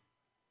there.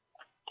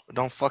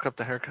 Don't fuck up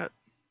the haircut,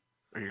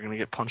 or you're gonna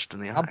get punched in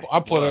the eye.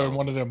 I put her in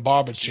one of them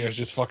barber chairs,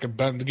 just fucking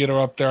get her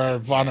up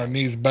there on her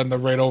knees, bend her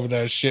right over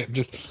that shit, and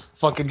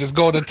just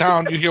go to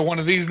town. You hear one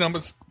of these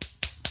numbers?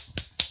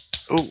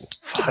 Ooh,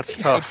 that's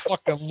tough. I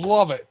fucking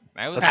love it.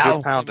 That was a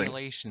good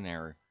simulation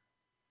there,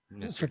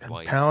 Mr.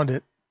 Dwight. Pound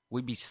it.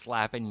 We'd be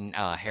slapping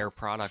hair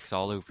products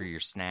all over your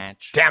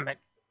snatch. Damn it.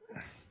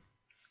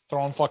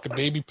 Throwing fucking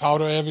baby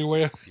powder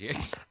everywhere.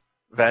 Yeah.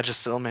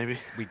 Vagisil, maybe.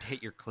 We'd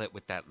hit your clit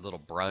with that little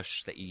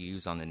brush that you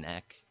use on the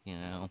neck,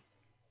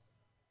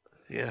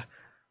 Yeah.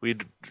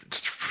 We'd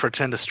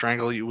pretend to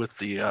strangle you with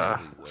the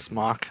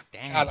smock.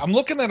 God, I'm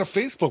looking at a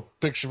Facebook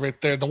picture right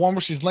there, the one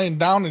where she's laying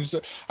down, and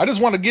I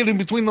just want to get in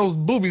between those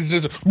boobies.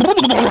 Just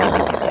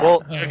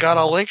well, you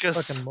gotta link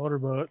us. Fucking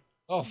motorboat.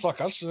 Oh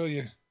fuck, I'll show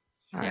you.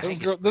 Yeah,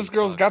 this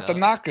girl's got the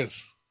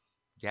knockers.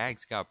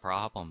 Gag's got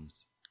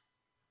problems.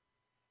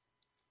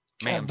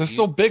 Man, they're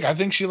so big. I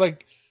think she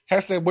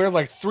has to wear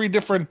 3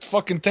 different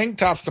fucking tank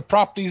tops to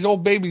prop these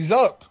old babies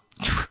up.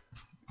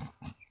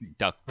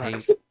 Duct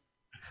tape.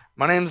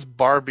 My name's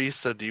Barbie,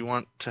 so do you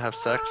want to have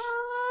sex?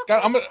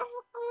 God,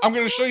 I'm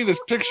gonna show you this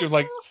picture.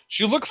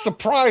 She looks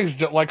surprised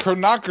that her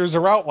knockers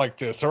are out like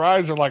this. Her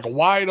eyes are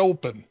wide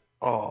open.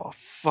 Oh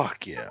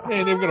fuck yeah! I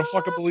ain't even gonna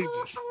fucking believe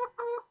this.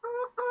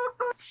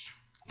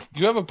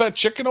 You have a pet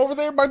chicken over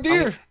there, my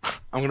dear?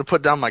 I'm gonna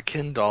put down my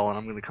Ken doll and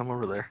I'm gonna come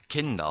over there.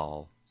 Ken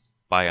doll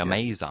by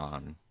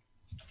Amazon.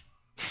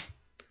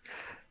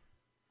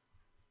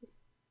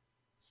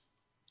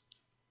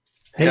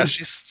 Hey. Yeah,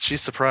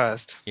 she's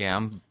surprised. Yeah,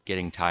 I'm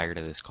getting tired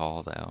of this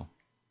call though,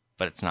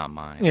 but it's not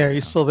mine. Yeah, are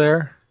you still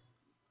there?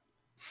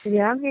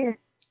 Yeah, I'm here.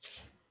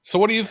 So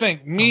what do you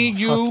think? Me,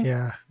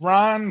 you,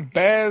 Ron,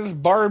 Baz,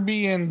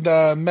 Barbie, and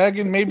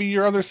Megan, maybe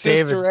your other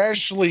sister, David.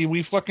 Ashley,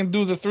 we fucking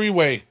do the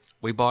three-way.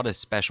 We bought a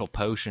special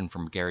potion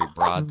from Gary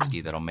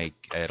Brodsky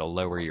it'll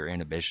lower your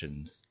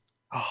inhibitions.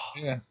 Oh,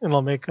 yeah.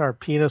 It'll make our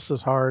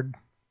penises hard.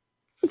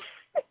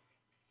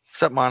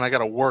 Except mine, I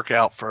gotta work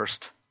out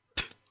first.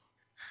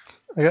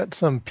 I got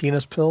some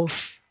penis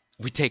pills.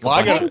 We take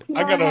I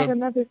had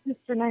another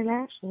sister named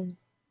Ashley.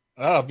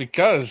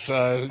 Because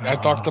I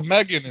talked to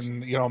Megan,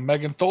 and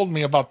Megan told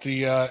me about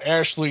the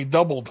Ashley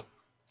doubled.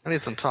 I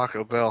need some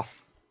Taco Bell.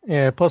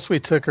 Yeah, plus we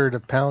took her to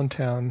Pound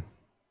Town.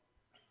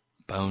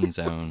 Bone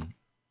Zone.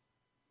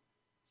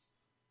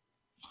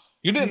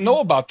 You didn't know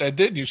about that,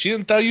 did you? She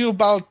didn't tell you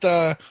about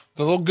the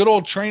little good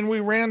old train we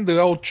ran, the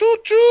old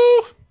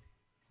choo-choo?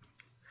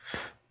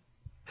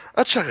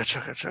 A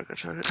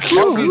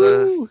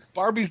chugga.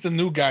 Barbie's the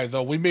new guy,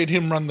 though. We made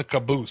him run the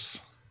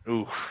caboose.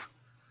 Ooh.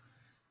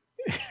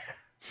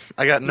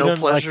 I got no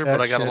pleasure,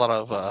 but I got a lot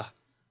of I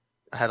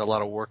had a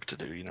lot of work to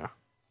do,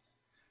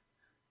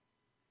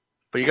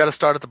 But you got to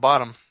start at the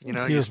bottom,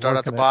 You start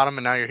at the bottom,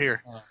 and now you're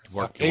here.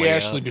 Hey,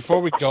 Ashley, before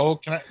we go,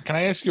 can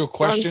I ask you a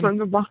question? From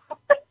the bottom.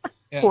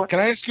 Yeah, can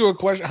I ask you a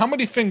question? How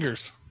many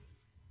fingers?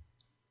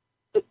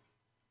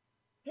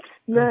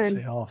 None. I'd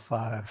say all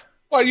 5.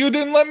 Well, you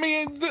didn't let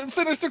me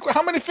finish the.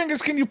 How many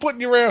fingers can you put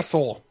in your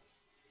asshole?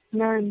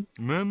 None.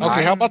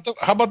 Okay, how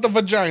about the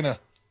vagina?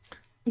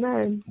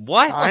 None.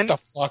 What? What the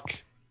fuck?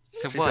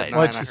 So what?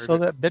 Why'd you sew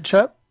that bitch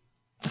up?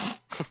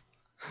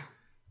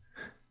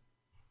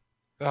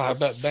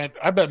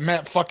 I bet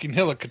Matt fucking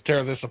Hillock could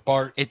tear this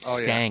apart. It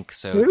stank,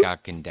 so it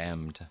got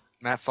condemned.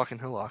 Matt fucking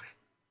Hillock.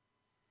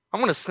 I'm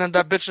gonna send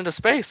that bitch into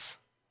space.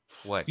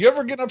 What? You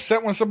ever get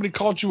upset when somebody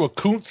called you a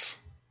coons?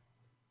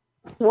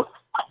 What?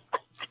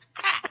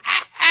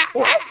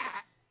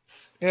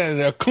 Yeah,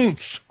 they're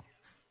coons.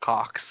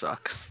 Cock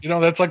sucks.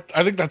 That's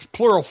I think that's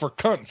plural for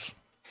cunts.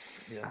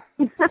 Yeah.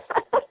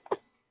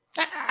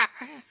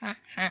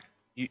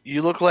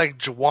 You look like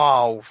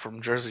Joao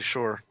from Jersey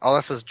Shore. Oh,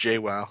 that says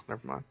J-Wow.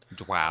 Never mind.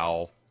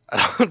 Joao.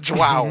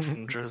 Joao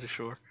from Jersey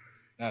Shore.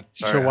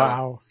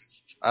 Joao.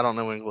 I don't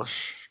know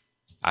English.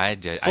 I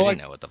didn't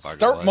know what the fuck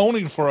Start it was.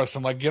 moaning for us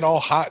and get all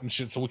hot and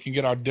shit so we can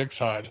get our dicks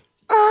hard.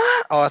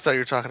 Oh, I thought you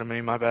were talking to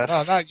me. My bad.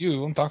 No, not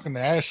you. I'm talking to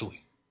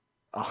Ashley.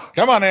 Oh.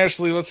 Come on,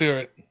 Ashley. Let's hear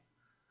it.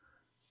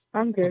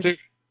 I'm good.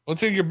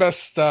 Let's hear your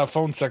best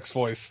phone sex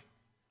voice.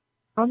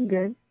 I'm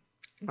good.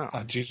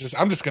 Oh, Jesus.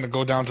 I'm just going to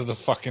go down to the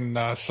fucking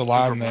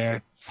salon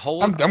there.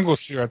 I'm going to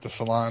see her at the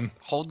salon.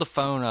 Hold the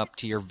phone up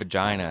to your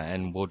vagina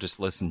and we'll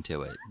just listen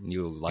to it.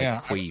 You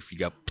queef. You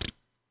go,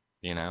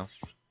 Yeah.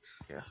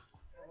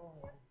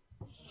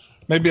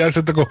 Maybe I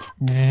said to go,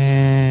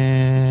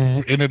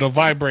 and it'll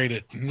vibrate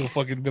it. And you'll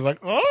fucking be like,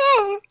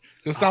 oh!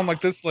 You'll sound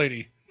like this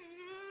lady.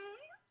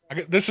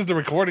 This is the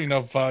recording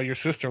of your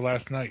sister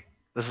last night.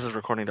 This is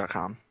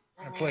recording.com.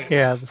 Play it.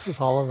 Yeah, this is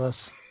all of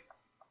us.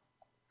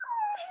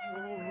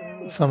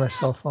 It's on my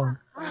cell phone.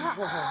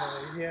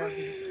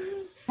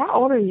 How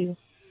old are you?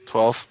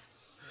 12.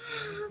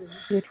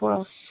 You're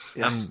 12.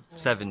 Yeah. I'm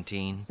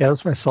 17. Yeah,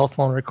 that's my cell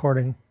phone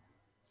recording.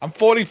 I'm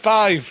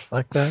 45.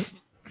 Like that?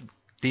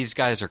 These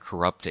guys are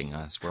corrupting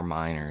us. We're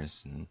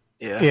minors. And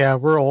yeah,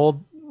 we're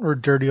old. We're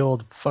dirty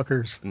old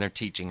fuckers. And they're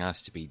teaching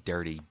us to be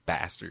dirty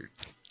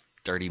bastards.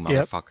 Dirty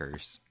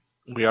motherfuckers.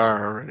 We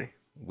are already.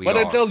 But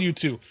I tell you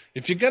to.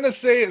 If you're going to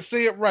say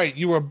it right.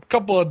 You were a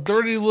couple of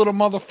dirty little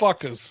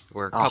motherfuckers.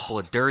 We're a couple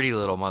of dirty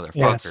little motherfuckers.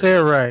 Yeah, say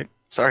it right.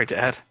 Sorry,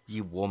 Dad.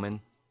 You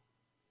woman.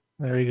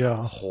 There you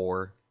go.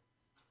 Whore.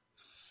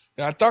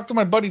 Yeah, I talked to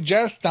my buddy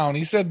Jastown.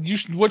 He said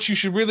what you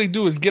should really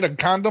do is get a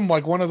condom,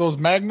 like one of those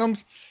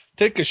magnums,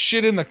 take a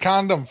shit in the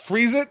condom,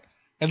 freeze it,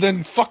 and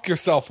then fuck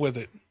yourself with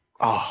it.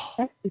 Oh.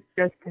 That's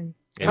disgusting.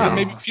 And then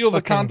maybe peel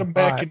the condom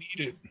back and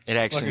eat it. It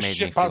actually made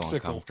me feel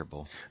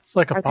uncomfortable. It's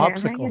like a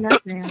popsicle. No,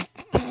 shit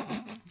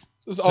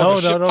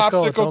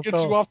popsicle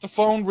gets you off the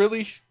phone,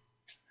 really?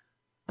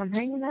 I'm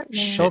hanging up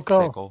now.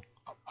 Don't go.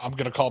 I'm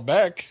going to call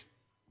back.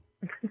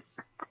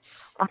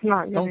 I'm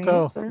not Don't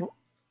go.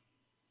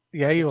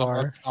 Yeah, you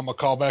are. I'm going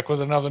to call back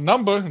with another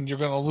number, and you're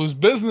going to lose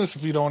business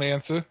if you don't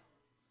answer.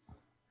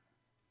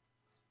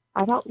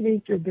 I don't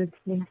need your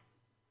business.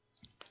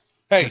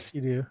 Hey, yes,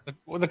 you do.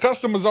 The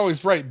customer's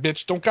always right,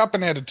 bitch. Don't cop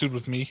an attitude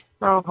with me.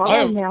 Oh, hold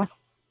on now.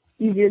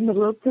 You're getting a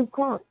little too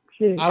close.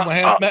 Shit.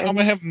 I'm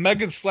gonna have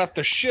Megan slap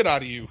the shit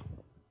out of you.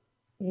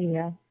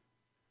 Yeah.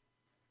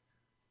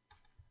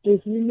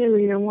 If you knew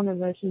either one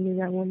of us, you knew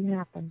that wouldn't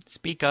happen.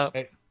 Speak up.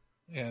 Hey,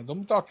 yeah,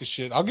 don't talk a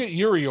shit. I'll get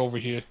Yuri over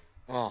here.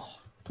 Oh.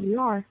 You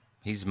are.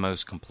 He's the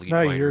most complete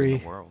writer in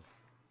the world.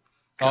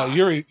 Oh,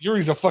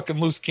 Yuri's a fucking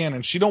loose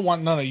cannon. She don't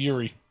want none of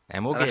Yuri.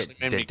 And we'll get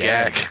the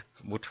Dead.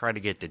 We'll try to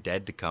get the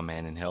Dead to come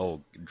in, and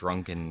he'll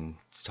drunken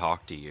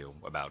talk to you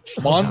about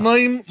shit. My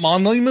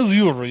name is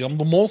Yuri. I'm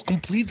the most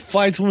complete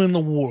fighter in the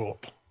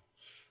world.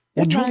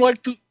 Would you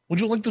like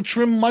to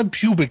trim my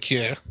pubic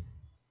hair?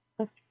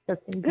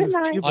 Good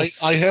night.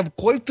 I have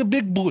quite the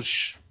big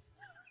bush.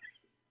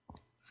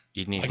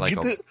 You need I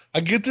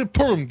get it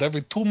permed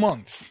every 2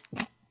 months.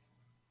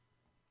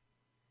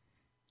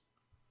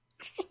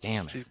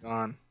 Damn it. She's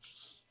gone.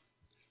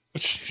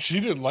 She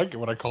didn't like it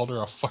when I called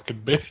her a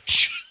fucking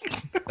bitch.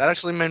 That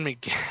actually made me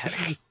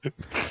gag.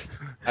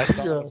 I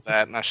thought of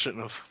that, and I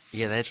shouldn't have.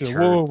 Yeah, that Shit,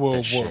 turned whoa.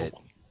 the shit.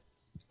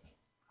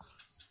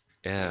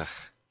 Yeah.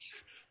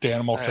 The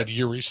animal said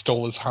Yuri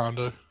stole his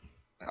Honda.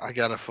 I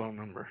got a phone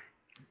number.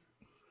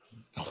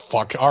 Oh,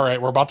 fuck. All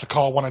right, we're about to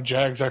call one of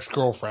Jag's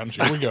ex-girlfriends.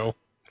 Here we go.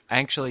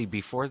 Actually,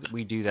 before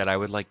we do that, I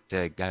would like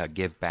to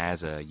give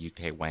Baz a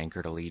UK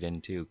wanker to lead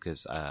into,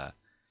 because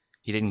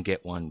he didn't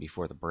get one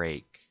before the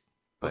break.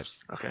 But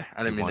okay,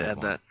 I didn't mean to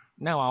add that.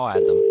 No, I'll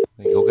add them.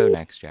 You'll go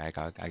next, Jag.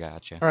 I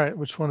got you. All right,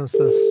 which one is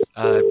this?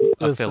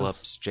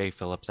 Phillips, J.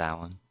 Phillips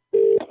Allen.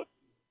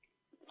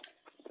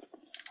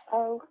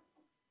 Oh.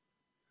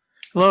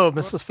 Hello,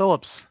 Mrs.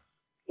 Phillips.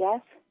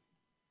 Yes?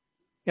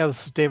 Yeah,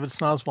 this is David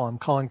Snoswell. I'm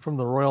calling from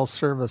the Royal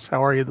Service.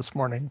 How are you this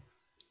morning?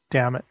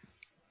 Damn it.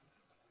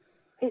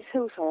 It's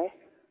who, sorry?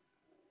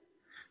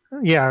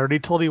 Yeah, I already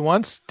told you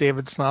once.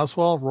 David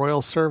Snoswell,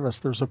 Royal Service.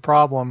 There's a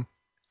problem.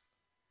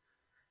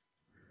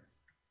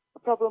 The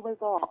problem with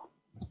what?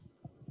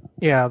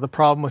 Yeah, the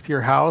problem with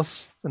your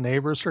house. The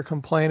neighbors are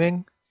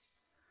complaining.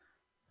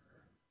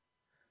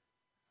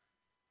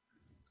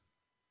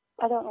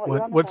 I don't know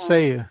what What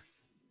say you?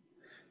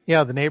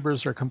 Yeah, the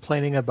neighbors are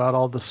complaining about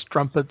all the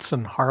strumpets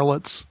and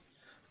harlots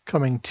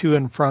coming to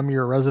and from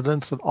your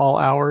residence at all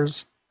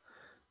hours.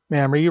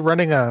 Ma'am, are you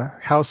running a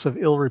house of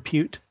ill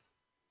repute?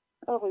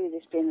 Oh, well, you're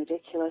just being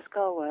ridiculous.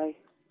 Go away.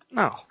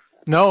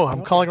 No,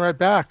 I'm calling right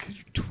back.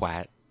 You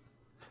twat.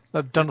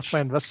 I'm done with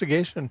my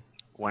investigation.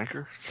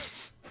 Wanker.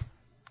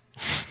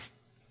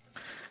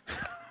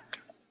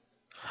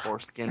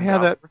 Foreskin. Yeah,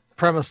 that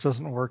premise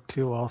doesn't work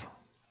too well.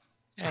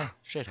 Yeah,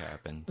 shit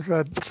happens. I've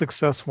had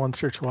success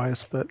once or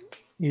twice, but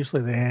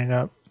usually they hang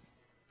up.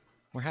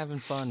 We're having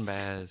fun,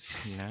 Baz,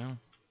 you know?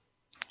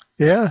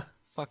 Yeah.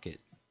 Fuck it.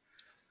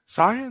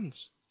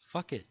 Science.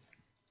 Fuck it.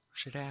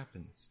 Shit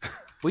happens.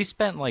 We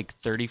spent like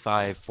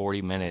 35,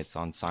 40 minutes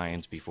on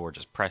science before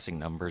just pressing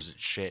numbers at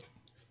shit.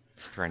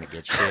 Trying to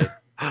get shit.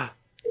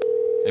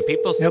 And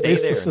people stay there and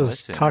this is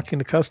listen. Talking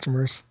to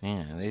customers.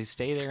 Yeah, they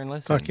stay there and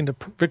listen. Talking to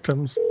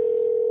victims.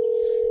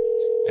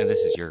 And this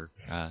is your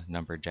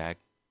number, Jag.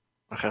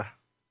 Okay.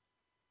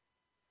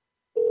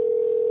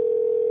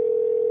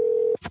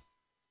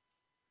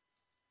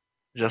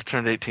 Just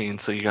turned 18,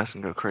 so you guys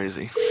can go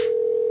crazy.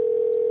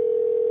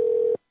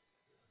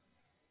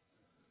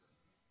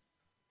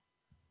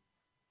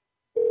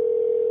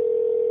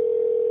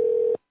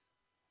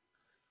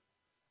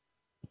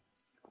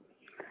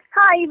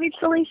 Hi, you've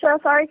reached Alicia.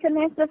 Sorry, I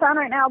couldn't answer the phone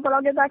right now, but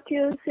I'll get back to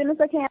you as soon as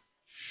I can.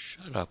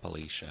 Shut up,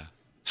 Alicia.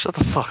 Shut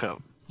the fuck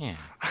up. Yeah.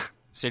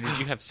 So did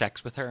you have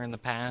sex with her in the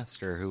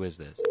past, or who is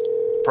this?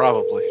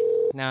 Probably.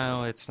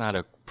 No, it's not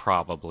a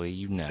probably,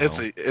 you know.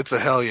 It's a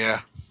hell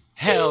yeah.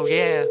 Hell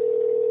yeah.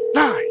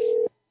 Nice.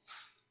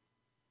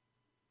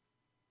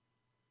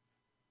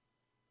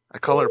 I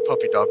call her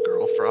Puppy Dog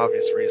Girl for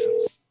obvious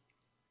reasons.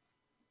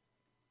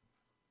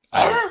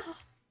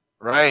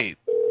 Right.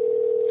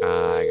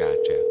 I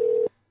gotcha.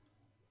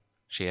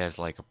 She has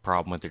like a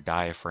problem with her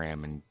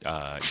diaphragm and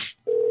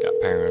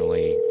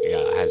apparently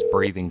has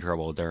breathing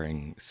trouble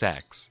during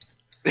sex.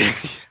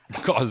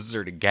 Causes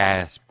her to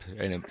gasp,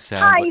 and it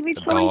sounds Hi, like you've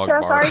reached a dog Alicia.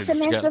 Sorry, I barking.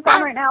 couldn't answer the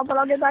phone right now, but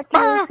I'll get back to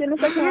you as soon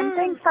as I can.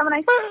 Thanks. Have a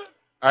nice day.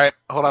 Alright,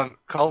 hold on.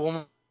 Call a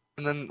woman,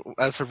 and then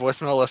as her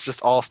voicemail, let's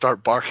just all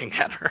start barking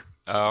at her.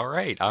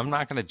 Alright, I'm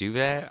not going to do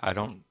that. I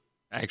don't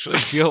actually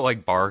feel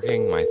like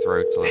barking. My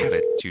throat's a little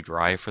bit too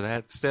dry for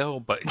that still,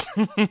 but...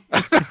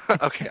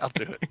 Okay, I'll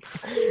do it.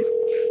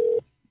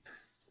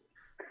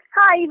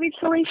 Hi, you've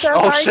reached Alicia. Oh,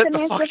 Sorry, I shit, couldn't the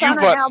answer the fuck you, phone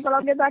right but- now, but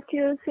I'll get back to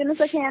you as soon as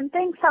I can.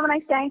 Thanks. Have a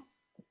nice day.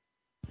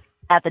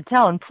 At the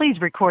tone, please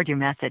record your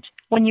message.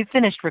 When you've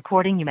finished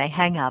recording, you may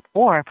hang up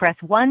or press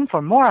 1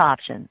 for more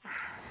options.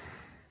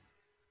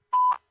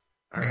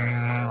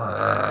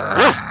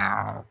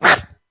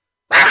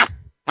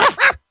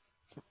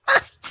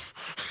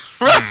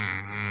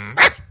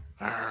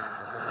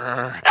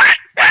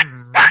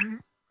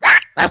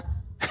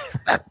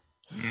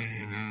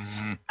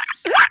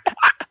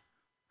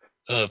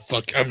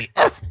 Fuck, I mean...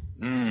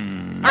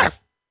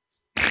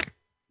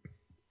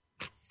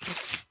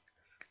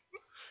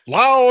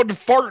 Loud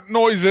fart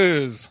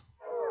noises!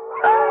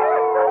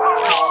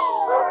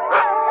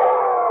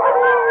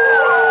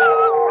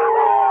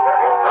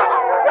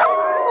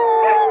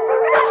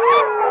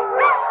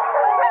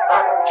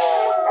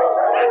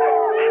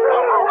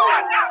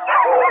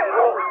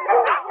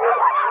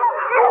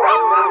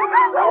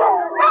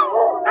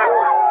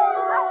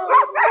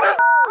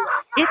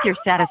 If you're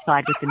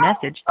satisfied with the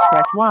message,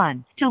 press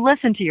 1. To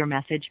listen to your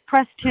message,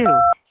 press 2.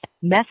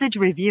 Message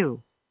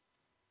review.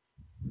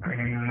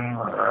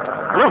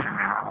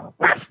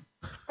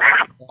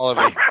 All of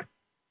you.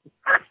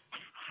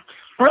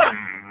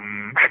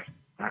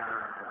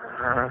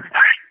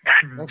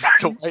 Thanks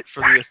to White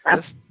for the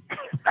assist.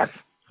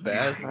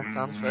 Baz, nice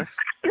sound effects.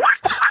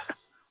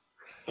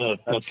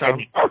 That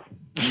sounds...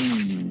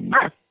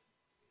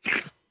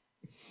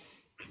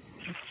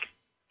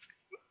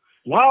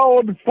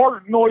 Loud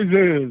fart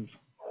noises.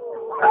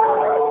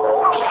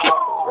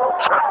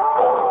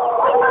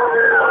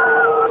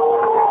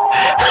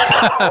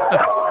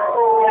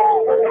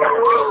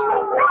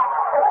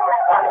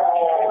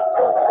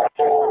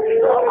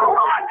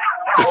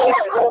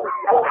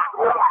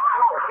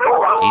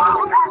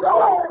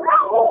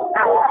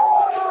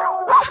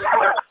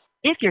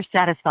 If you're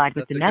satisfied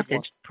with the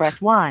message, press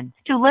 1.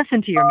 To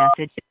listen to your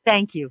message,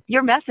 thank you.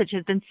 Your message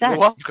has been sent. You're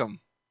welcome.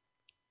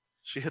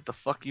 She hit the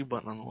fuck you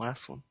button on the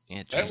last one.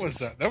 Yeah, that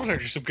was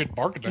actually some good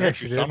barking. That Yeah,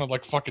 actually she did. sounded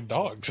like fucking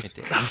dogs. It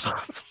did.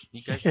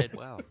 You guys did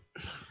well.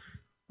 I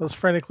was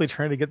frantically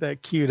trying to get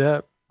that queued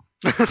up.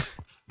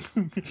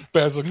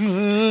 Bad's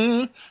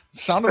like,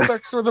 sound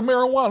effects are the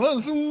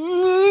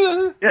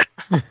marijuana. Yeah.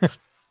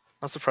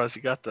 I'm surprised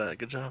you got that.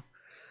 Good job.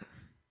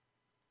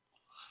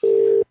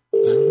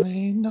 There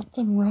ain't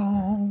nothing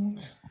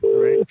wrong.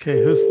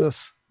 Okay, who's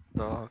this?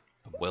 Dog.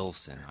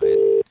 Wilson.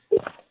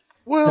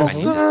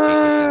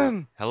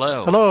 Wilson!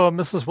 Hello. Hello,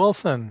 Mrs.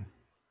 Wilson.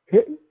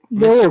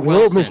 Mr.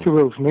 Wilson. Mr.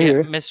 Wilson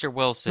here. Yeah, Mr.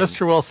 Wilson.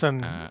 Mr.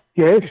 Wilson.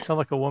 Yes? You sound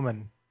like a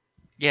woman.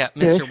 Yeah,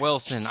 Mr.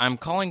 Wilson, I'm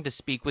calling to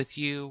speak with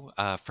you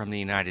from the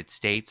United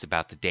States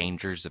about the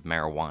dangers of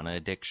marijuana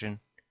addiction.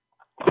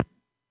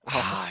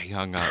 He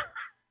hung up.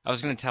 I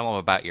was going to tell him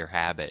about your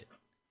habit.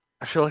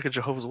 I feel like a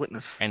Jehovah's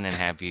Witness. And then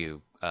have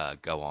you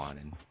go on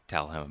and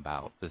tell him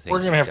about the things.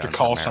 We're going to have to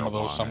call some of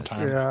those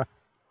sometime. Yeah.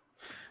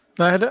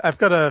 I've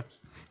got an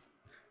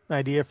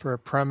idea for a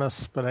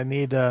premise, but I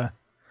need a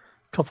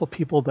couple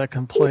people that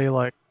can play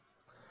like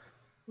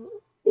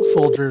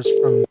soldiers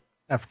from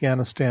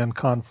Afghanistan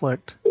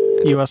conflict,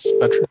 U.S.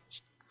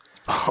 veterans.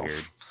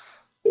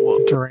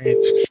 Oh,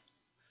 deranged.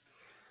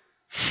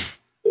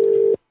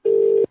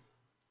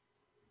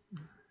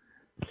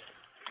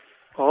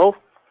 Hello?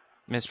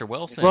 Mr.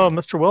 Wilson. Hello,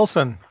 Mr.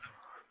 Wilson.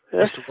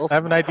 Yes? I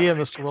have an idea,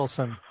 Mr.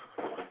 Wilson.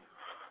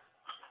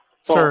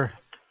 Sir,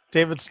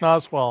 David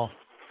Snoswell.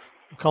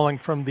 I'm calling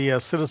from the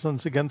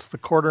Citizens Against the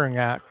Quartering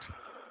Act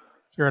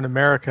here in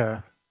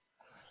America.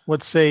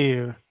 What say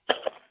you?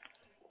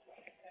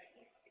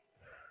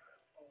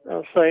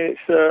 I'm saying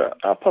it's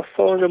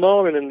 4:30 in the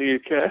morning in the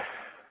UK.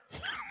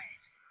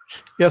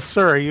 Yes,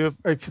 sir. Are you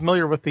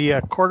familiar with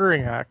the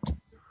Quartering Act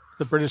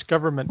the British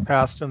government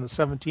passed in the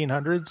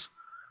 1700s?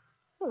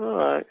 All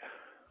right.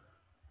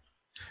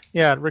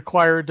 Yeah, it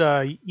required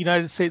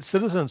United States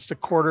citizens to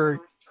quarter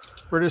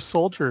British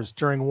soldiers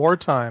during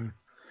wartime.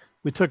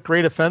 We took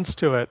great offense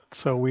to it,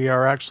 so we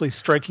are actually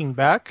striking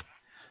back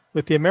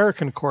with the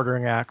American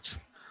Quartering Act.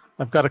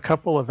 I've got a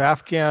couple of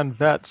Afghan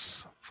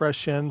vets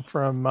fresh in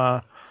from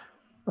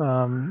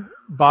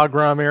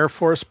Bagram Air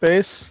Force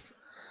Base,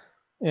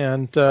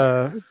 and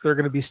they're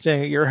going to be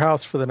staying at your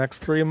house for the next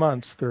 3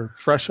 months. They're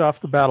fresh off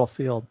the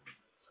battlefield.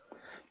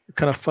 They're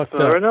kind of fucked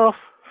up. Fair enough.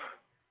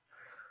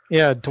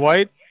 Yeah,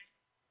 Dwight.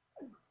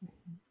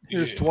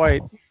 Here's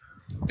Dwight.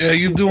 Yeah,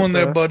 you doing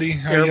there, buddy?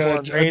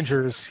 Airborne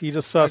Rangers. He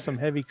just saw some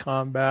heavy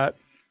combat.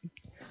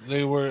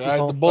 They were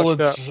the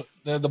bullets.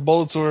 The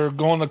bullets were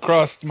going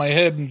across my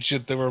head and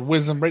shit. They were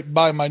whizzing right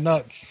by my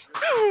nuts.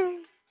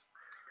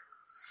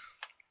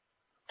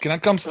 Can I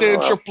come stay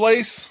at your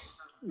place?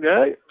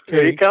 Yeah,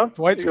 here you come.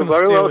 Dwight's You're gonna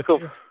very stay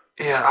welcome. with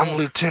you. Yeah, I'm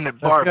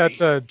Lieutenant Barbie. I've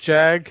got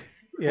Jag.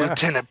 Yeah,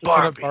 Lieutenant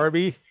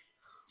Barbie.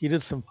 He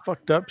did some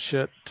fucked up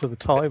shit to the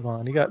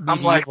Taliban. He got.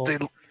 I'm like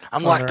the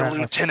ass.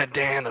 Lieutenant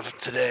Dan of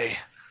today.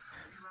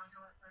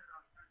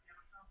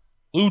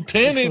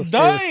 Lieutenant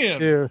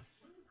Dan.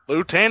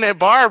 Lieutenant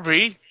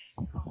Barbie.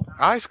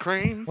 Ice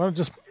cream. Well,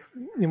 just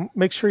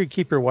make sure you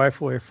keep your wife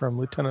away from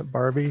Lieutenant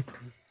Barbie.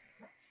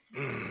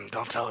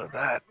 Don't tell her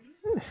that.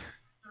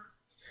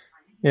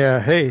 Yeah.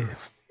 Hey,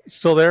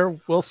 still there,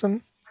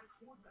 Wilson?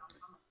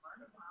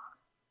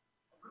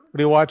 What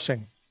are you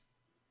watching?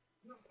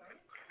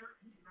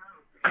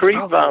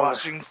 Probably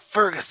watching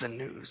Ferguson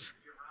news.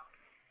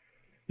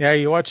 Yeah, are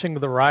you watching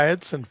the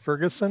riots in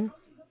Ferguson?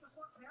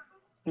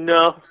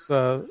 No.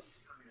 So,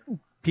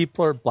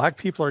 black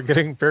people are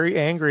getting very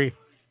angry.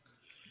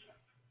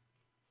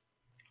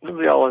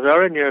 They always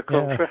are in your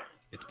country. Yeah.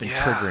 It's been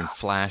triggering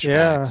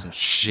flashbacks and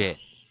shit.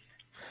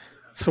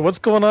 So what's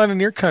going on in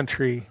your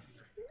country?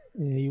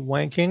 Are you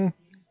wanking?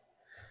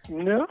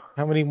 No.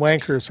 How many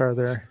wankers are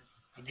there?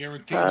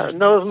 Not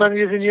as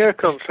many as in your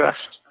country.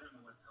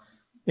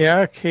 Yeah,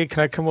 okay, can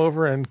I come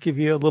over and give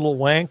you a little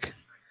wank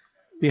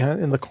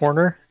behind in the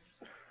corner?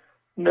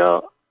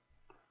 No.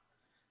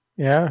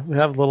 Yeah, we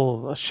have a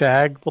little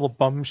little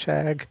bum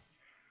shag.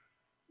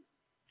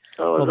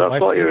 Oh,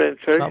 that's what you're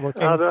into. I'm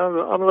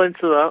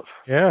into that.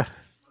 Yeah.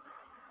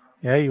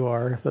 Yeah, you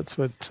are. That's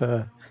what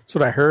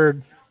I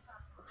heard.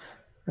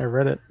 I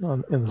read it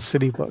in the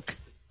city book.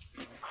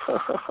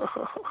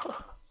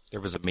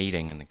 There was a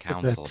meeting in the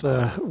council.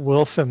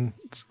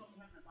 Wilson's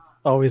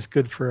always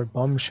good for a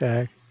bum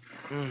shag.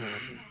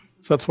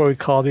 So that's why we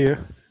called you.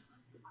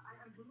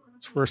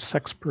 It's we're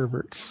sex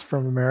perverts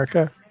from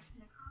America.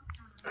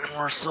 And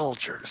we're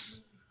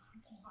soldiers.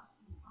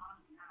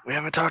 We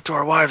haven't talked to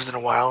our wives in a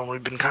while, and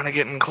we've been kind of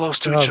getting close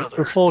to each other.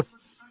 This whole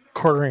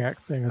quartering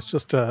act thing is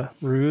just a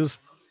ruse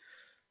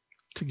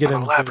to get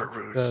An elaborate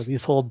ruse.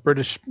 These old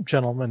British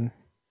gentlemen.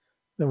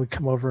 Then we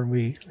come over and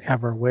we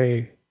have our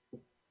way.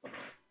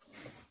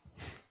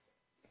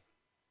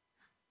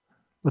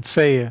 Let's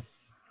say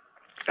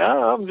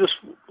I'm just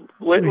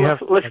listening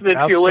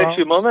to you waste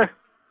your money.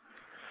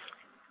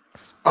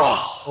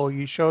 Oh,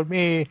 you showed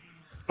me.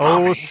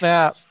 Oh,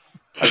 snap.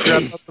 I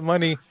grabbed up the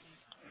money.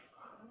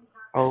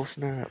 Oh,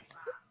 snap.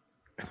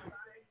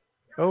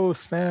 Oh,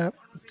 snap.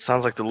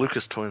 Sounds like the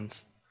Lucas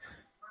twins.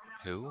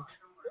 Who?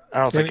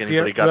 I don't think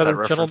anybody got that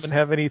reference. Gentlemen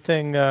have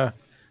anything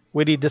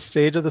witty to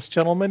say to this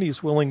gentleman?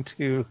 He's willing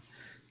to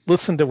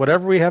listen to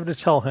whatever we have to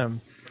tell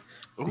him.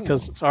 Ooh.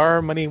 Because it's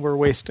our money we're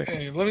wasting.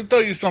 Hey, let me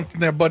tell you something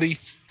there, buddy.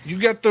 You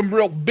got them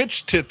real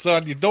bitch tits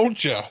on you,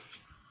 don't you?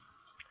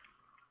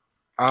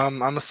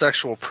 I'm a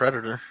sexual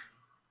predator.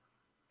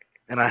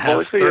 And I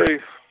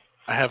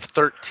have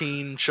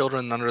 13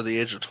 children under the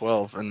age of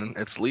 12, and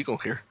it's legal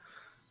here.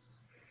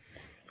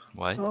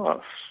 What?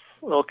 Oh,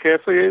 okay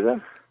for you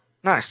then?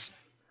 Nice.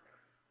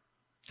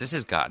 This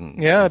has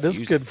gotten it is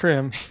good for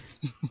him.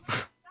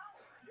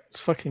 It's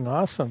fucking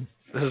awesome.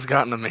 This has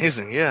gotten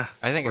amazing, yeah.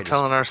 I think we're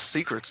telling our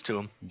secrets to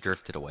him.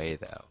 Drifted away,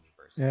 though.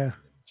 Yeah.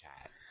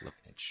 Chat,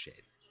 looking at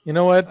shit. You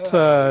know what?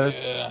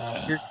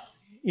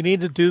 You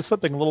need to do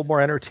something a little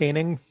more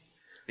entertaining.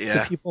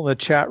 Yeah. The people in the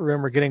chat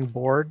room are getting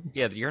bored.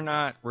 Yeah, you're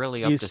not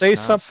really up to say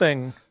snuff.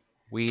 Something.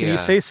 Can you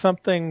say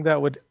something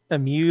that would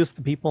amuse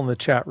the people in the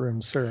chat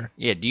room, sir?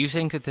 Yeah, do you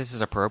think that this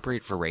is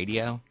appropriate for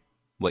radio?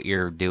 What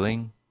you're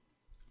doing?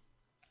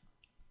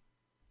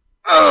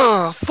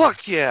 Oh,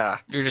 fuck yeah.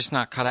 You're just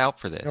not cut out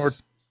for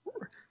this.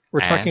 We're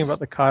talking about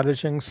the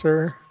cottaging,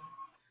 sir.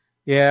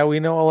 Yeah,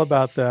 we know all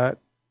about that.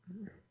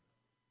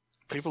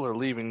 People are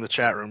leaving the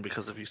chat room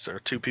because of you, sir.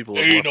 2 people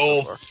have Ain't left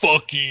no so far.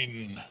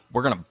 fucking...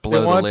 We're going to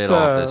blow the lid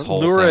off this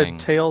whole lurid thing.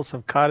 Tales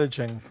of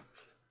cottaging.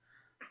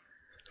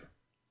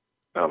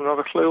 I have not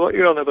a clue what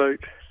you're on about.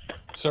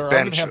 Sir,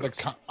 I'm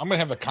gonna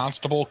have the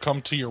constable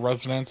come to your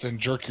residence and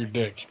jerk your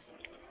dick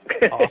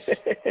off.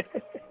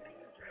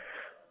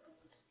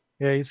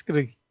 Yeah, he's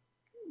gonna.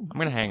 I'm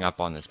gonna hang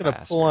up on this.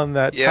 Gonna pull on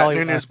that. Yeah,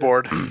 news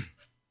board.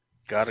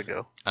 Gotta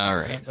go. All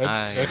right,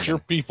 that's your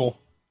people.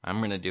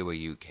 I'm gonna do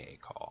a UK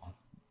call.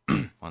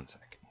 1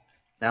 second.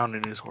 Now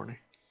news horny.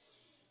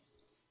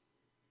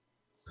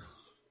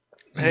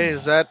 Hey,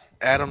 is that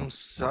Adam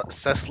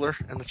Sessler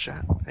in the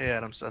chat? Hey,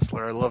 Adam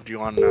Sessler, I loved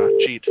you on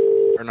Cheat.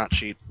 Or not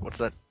Cheat. What's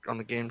that on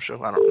the game show?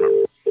 I don't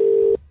remember.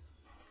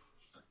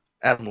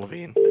 Adam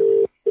Levine.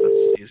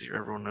 That's easier.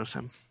 Everyone knows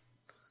him.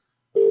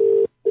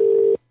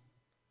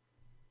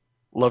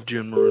 Loved you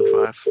in Maroon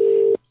 5.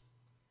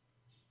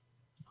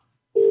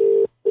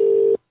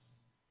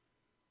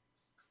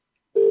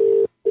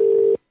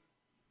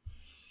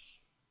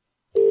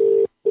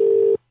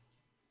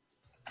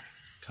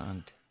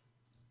 Cunt.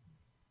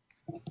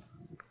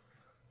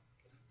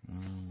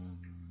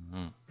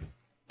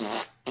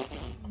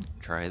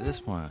 Try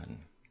this one.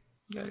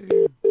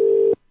 Yay.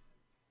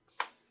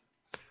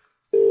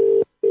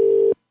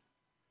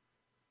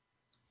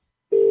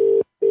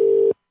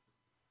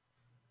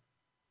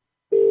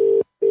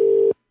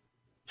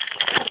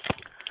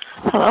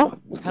 Hello?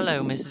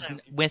 Hello,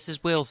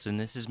 Mrs. Wilson.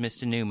 This is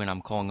Mr. Newman.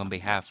 I'm calling on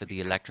behalf of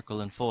the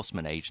Electrical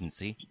Enforcement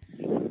Agency.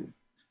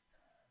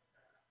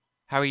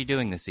 How are you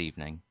doing this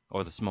evening?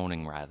 Or this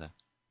morning, rather?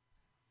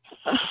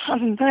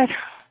 I'm in bed.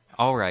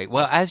 All right.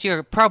 Well, as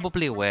you're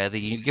probably aware, the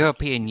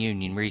European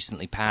Union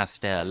recently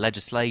passed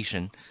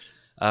legislation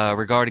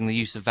regarding the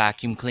use of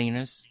vacuum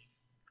cleaners.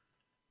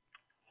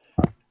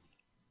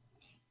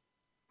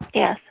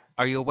 Yes.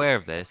 Are you aware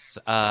of this?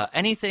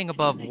 Anything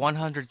above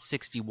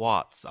 160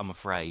 watts, I'm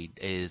afraid,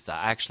 is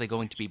actually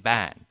going to be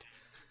banned.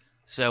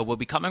 So we'll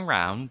be coming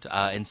around,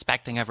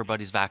 inspecting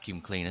everybody's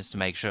vacuum cleaners to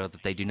make sure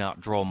that they do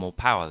not draw more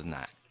power than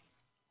that.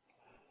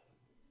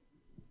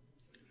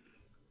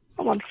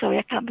 Oh, I'm sorry,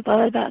 I can't be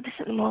bothered about this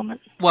at the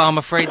moment. Well, I'm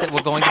afraid that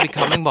we're going to be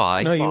coming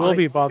by. No, you will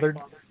be bothered.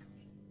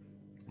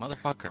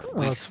 Motherfucker.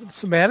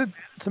 It's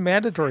a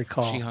mandatory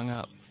call. She hung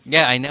up.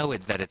 Yeah, I know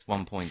that it's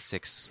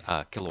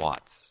 1.6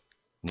 kilowatts.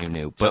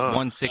 New. But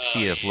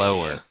 160 is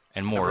lower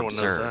and more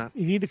absurd.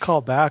 You need to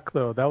call back,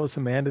 though. That was a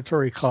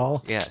mandatory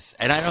call. Yes,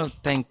 and I don't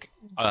think...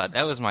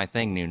 that was my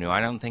thing, New.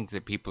 I don't think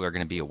that people are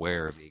going to be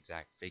aware of the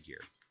exact figure.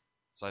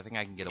 So I think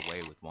I can get away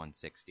with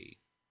 160,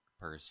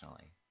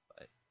 personally.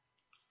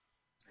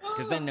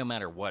 Because then no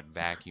matter what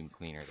vacuum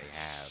cleaner they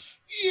have...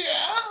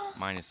 Yeah!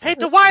 Minus... Hey,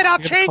 Dwight, I'll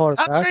trade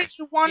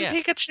you one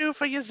Pikachu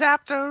for your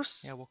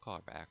Zapdos. Yeah, we'll call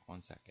her back.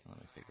 1 second. Let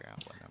me figure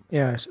out what number.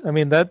 Yeah, I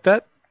mean,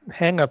 that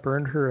hang-up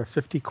earned her a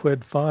 50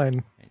 quid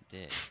fine. It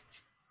did.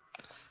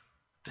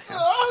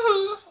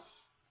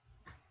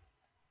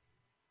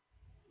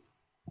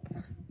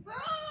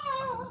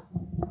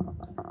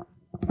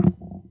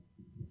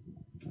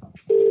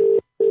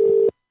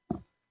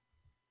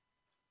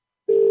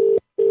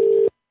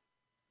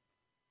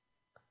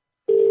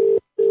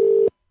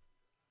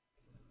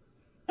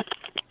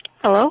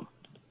 Hello?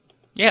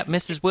 Yeah,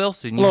 Mrs.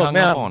 Wilson, you hung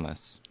up on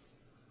us.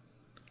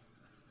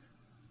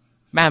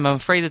 Ma'am, I'm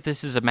afraid that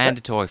this is a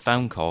mandatory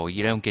phone call.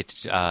 You don't get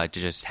to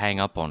just hang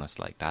up on us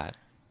like that.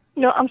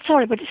 No, I'm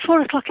sorry, but it's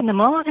 4 o'clock in the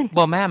morning.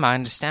 Well, ma'am, I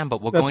understand,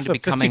 but we're going to be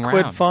coming around.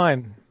 That's a 50 quid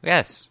fine.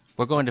 Yes,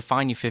 we're going to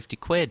fine you 50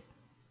 quid.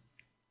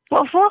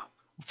 What for?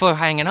 For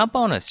hanging up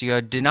on us.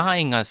 You're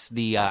denying us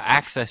the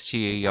access to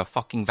your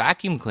fucking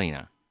vacuum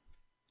cleaner.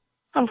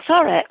 I'm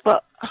sorry,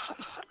 but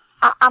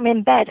I'm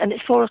in bed and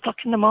it's 4 o'clock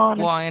in the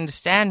morning. Well, I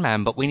understand,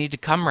 ma'am, but we need to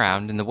come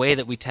round, and the way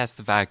that we test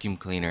the vacuum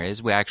cleaner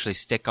is we actually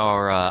stick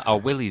our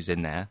willies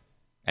in there,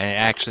 and it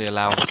actually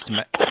allows us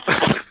to...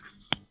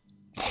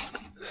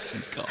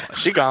 She's gone.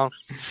 She gone.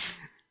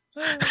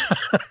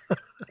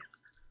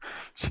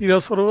 She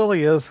knows what a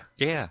willy is.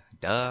 Yeah,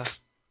 duh.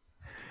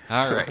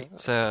 All right,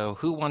 so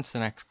who wants the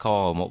next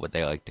call, and what would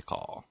they like to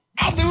call?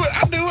 I'll do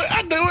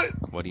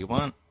it. What do you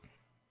want?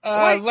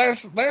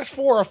 Last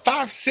 4 are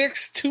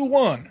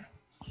 5621.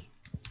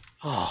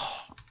 Oh,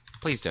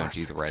 please don't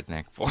do the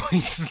redneck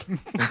voice.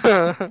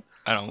 I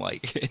don't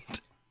like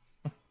it.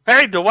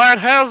 Hey, Dwight,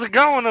 how's it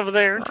going over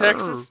there in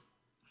Texas?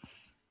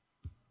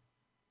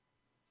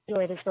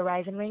 Enjoy this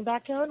Verizon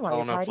ringback tone while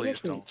your party is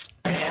don't.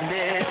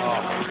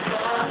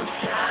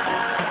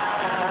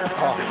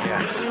 Oh,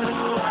 yes.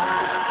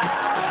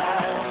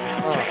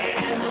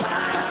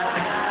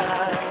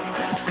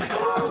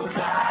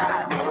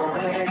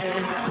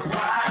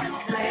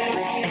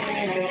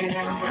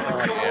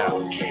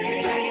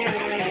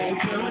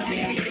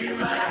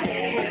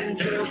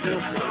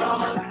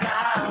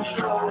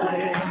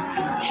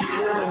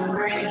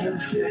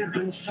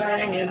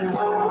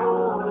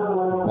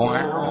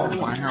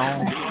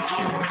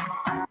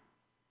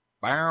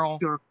 Wow.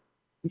 You're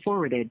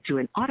forwarded to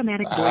an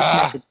automatic voice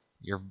message.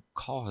 Your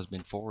call has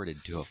been forwarded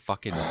to a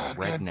fucking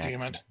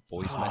redneck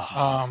voice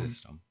messaging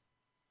system.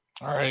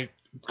 All right.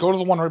 Go to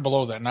the one right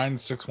below that,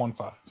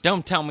 9615.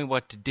 Don't tell me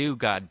what to do,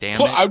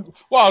 goddammit. I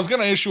was going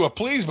to issue a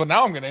please, but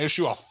now I'm going to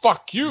issue a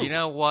fuck you. You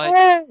know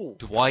what,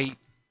 Dwight?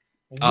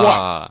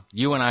 What?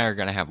 You and I are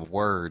going to have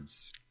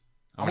words.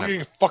 I'm going to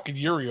get fucking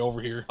Yuri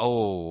over here.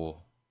 Oh.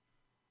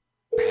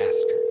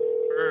 Bastard.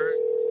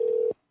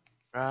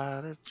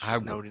 I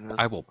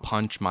will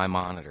punch my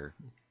monitor.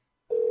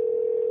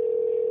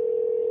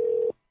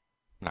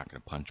 I'm not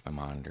going to punch my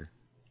monitor.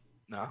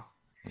 No,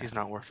 he's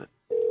not worth it.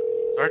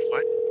 Sorry,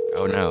 Dwight.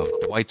 Oh no,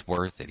 Dwight's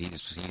worth it.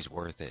 He's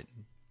worth it.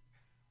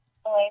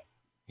 Hello.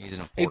 He's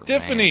an important Hey,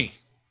 Tiffany.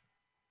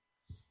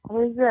 Man.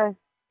 Who's this?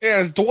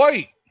 Yeah, it's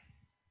Dwight.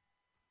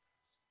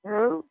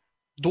 Who?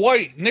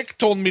 Dwight. Nick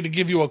told me to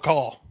give you a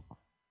call.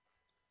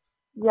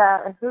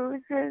 Yeah, who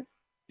is this?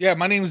 Yeah,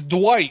 my name's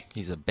Dwight.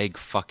 He's a big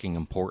fucking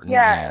important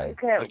man.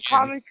 Yeah, okay.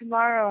 Call me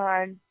tomorrow,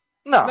 hon.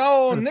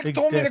 No, Nick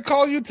told me to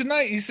call you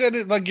tonight. He said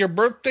it like your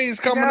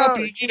birthday's coming up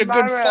and you need a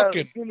good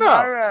fucking.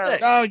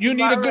 No, you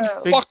need a good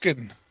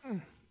fucking.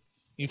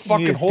 You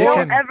fucking whore.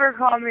 Don't ever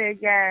call me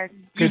again.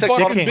 You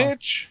fucking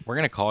bitch. We're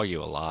gonna call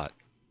you a lot.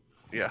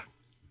 Yeah.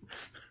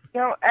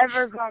 Don't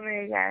ever call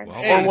me again.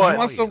 Well, or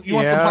what? You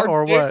want some hard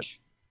or dick? What?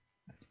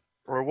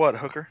 Or what,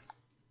 hooker?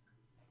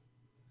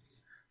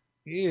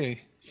 Yeah,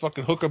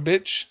 fucking hooker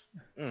bitch.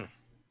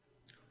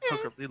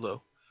 Hooker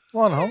Lilo.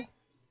 Come on, home.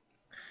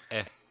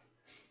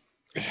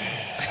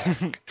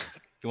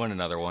 You want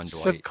another one,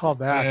 Dwight? Should call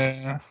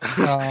back.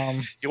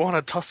 You want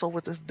to tussle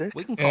with this dick?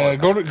 We can call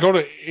go to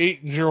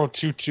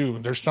 8022.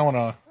 They're selling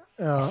a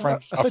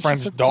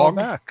friend's dog.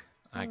 Back.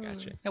 I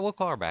got you. Yeah, we'll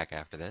call her back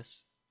after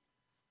this.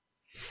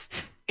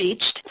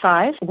 Reached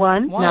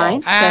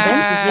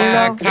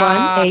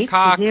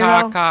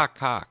 5197018.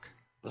 Cock.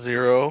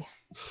 0.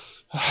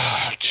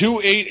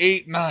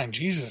 2889.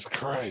 Jesus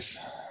Christ.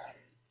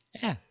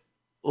 Yeah.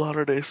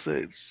 Latter-day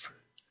Saints.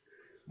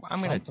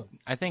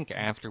 I think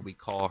after we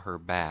call her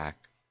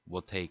back,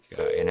 we'll take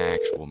an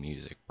actual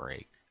music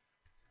break.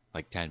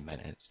 Like 10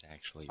 minutes,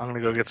 actually. I'm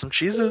gonna go get some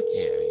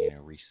Cheez-Its. Yeah,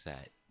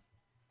 reset.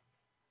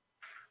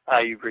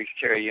 You've reached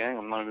Terry Young.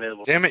 I'm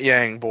unavailable. Damn it,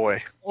 Yang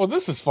boy. Well,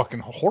 this is fucking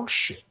horse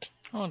shit.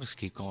 I'll just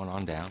keep going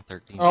on down.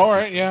 13. All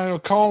right, yeah. I'll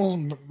call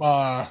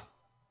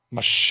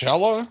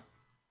Michelle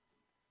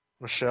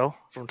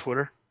from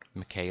Twitter.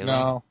 Michaela?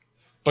 No.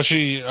 But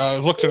she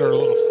looked at her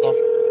little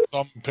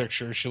thumb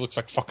picture. She looks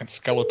like fucking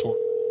Skeletor.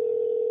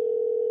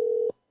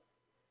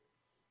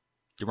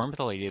 Do you remember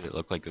the lady that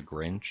looked like the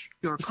Grinch?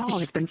 Your call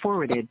has been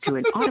forwarded to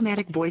an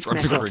automatic voice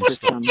message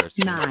system.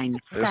 9.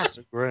 There's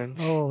the Grinch.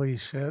 Holy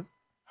shit.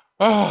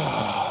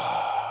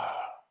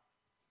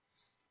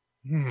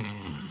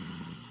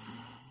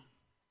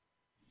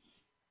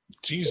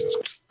 Jesus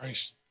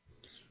Christ.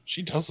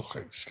 She does look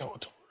like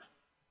Skeletor.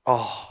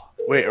 Oh,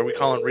 wait, are we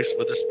calling Reese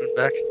Witherspoon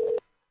back?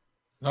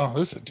 No,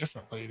 this is a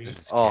different lady. This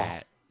is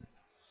Cat.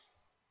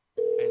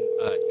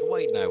 And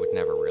Dwight and I would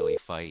never really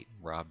fight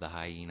Rob the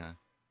Hyena.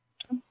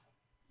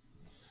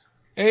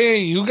 Hey,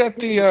 you got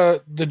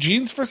the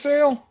jeans for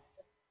sale?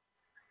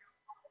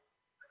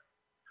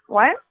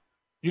 What?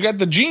 You got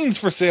the jeans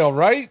for sale,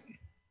 right?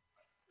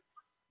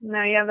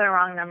 No, you have the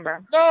wrong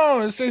number. No,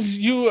 it says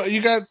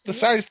you got the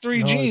size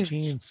 3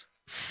 jeans.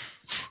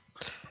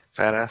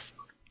 Fat ass.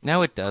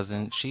 No, it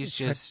doesn't. She's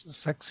just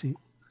sexy.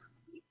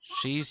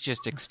 She's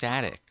just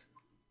ecstatic.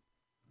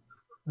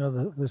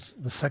 No, the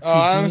sexy. Oh,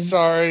 I'm gene?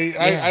 sorry.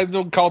 Yeah.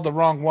 I called the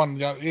wrong one.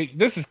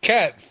 This is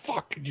Cat.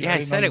 Fuck. Yeah, I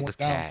said it was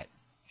Cat.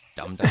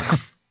 Dum dum.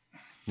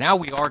 Now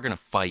we are gonna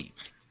fight.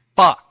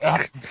 Fuck.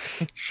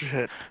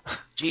 Shit.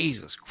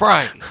 Jesus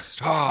Christ.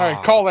 Oh. All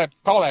right, call that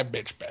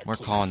bitch back. We're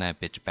please. calling that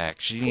bitch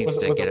back. She needs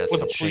to get us in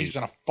shape. Please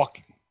and a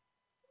fucking.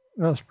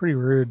 That was pretty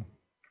rude.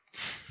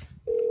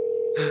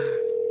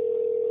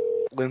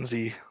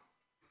 Lindsay.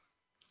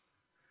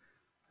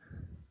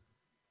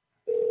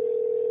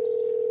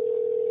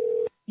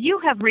 You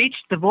have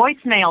reached the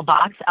voicemail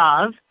box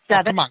of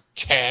 7. Come on,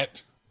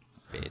 Cat.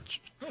 Bitch.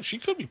 Oh, she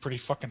could be pretty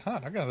fucking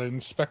hot. I gotta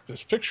inspect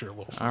this picture a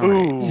little. All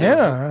right. So,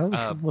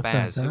 yeah.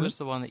 Baz, who was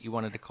the one that you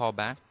wanted to call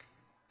back?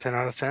 10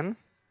 out of 10.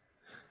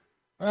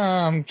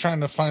 I'm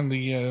trying to find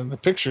the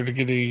picture to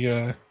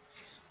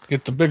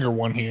get the bigger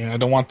one here. I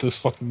don't want this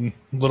fucking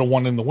little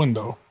one in the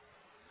window.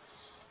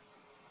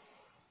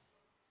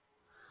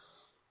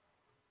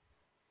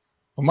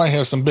 I might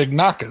have some big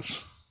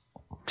knockers.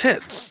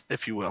 Tits,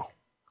 if you will.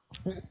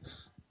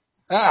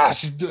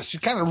 She's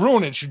kind of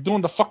ruining it. She's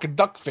doing the fucking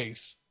duck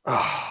face.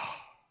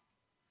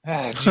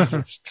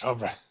 Jesus,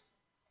 cover.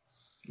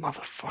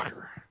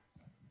 Motherfucker.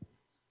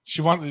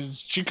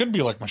 She could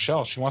be like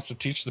Michelle. She wants to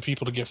teach the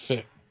people to get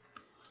fit.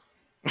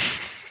 Yeah,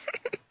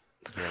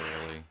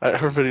 really.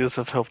 Her videos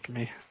have helped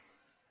me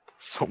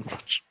so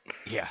much.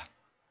 Yeah.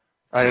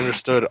 I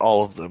understood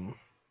all of them.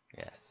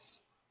 Yes.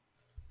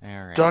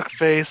 All right. Duck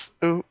face.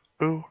 Ooh,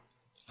 ooh.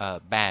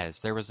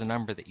 Baz, there was a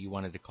number that you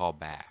wanted to call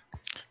back.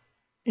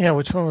 Yeah,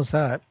 which one was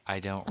that? I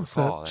don't was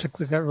recall. That chick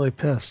that got really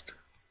pissed.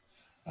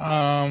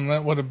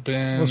 That would have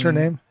been. What's her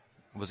name?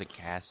 Was it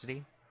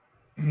Cassidy?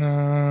 No.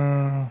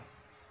 I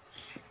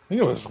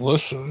think it was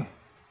Lissa.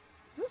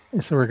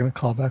 So we're gonna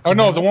call back. Oh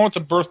no, the one with the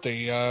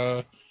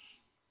birthday.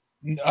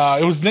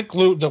 It was Nick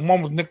the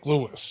one with Nick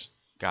Lewis.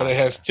 Gotcha. But it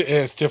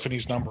has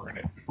Tiffany's number in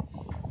it.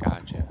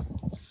 Gotcha.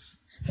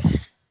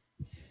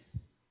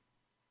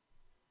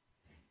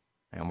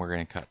 And we're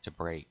gonna cut to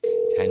break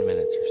 10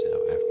 minutes or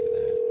so after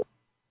that.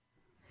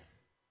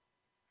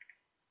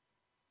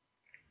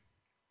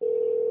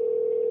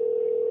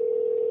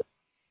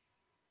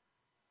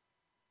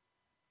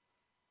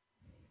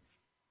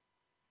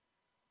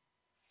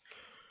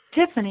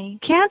 Tiffany,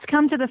 can't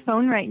come to the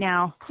phone right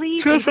now.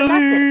 Please leave a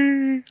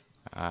Tiffany!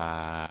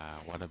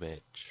 What a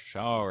bitch.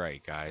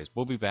 Alright, guys.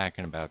 We'll be back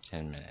in about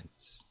 10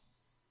 minutes.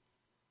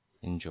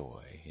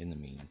 Enjoy in the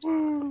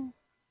meantime.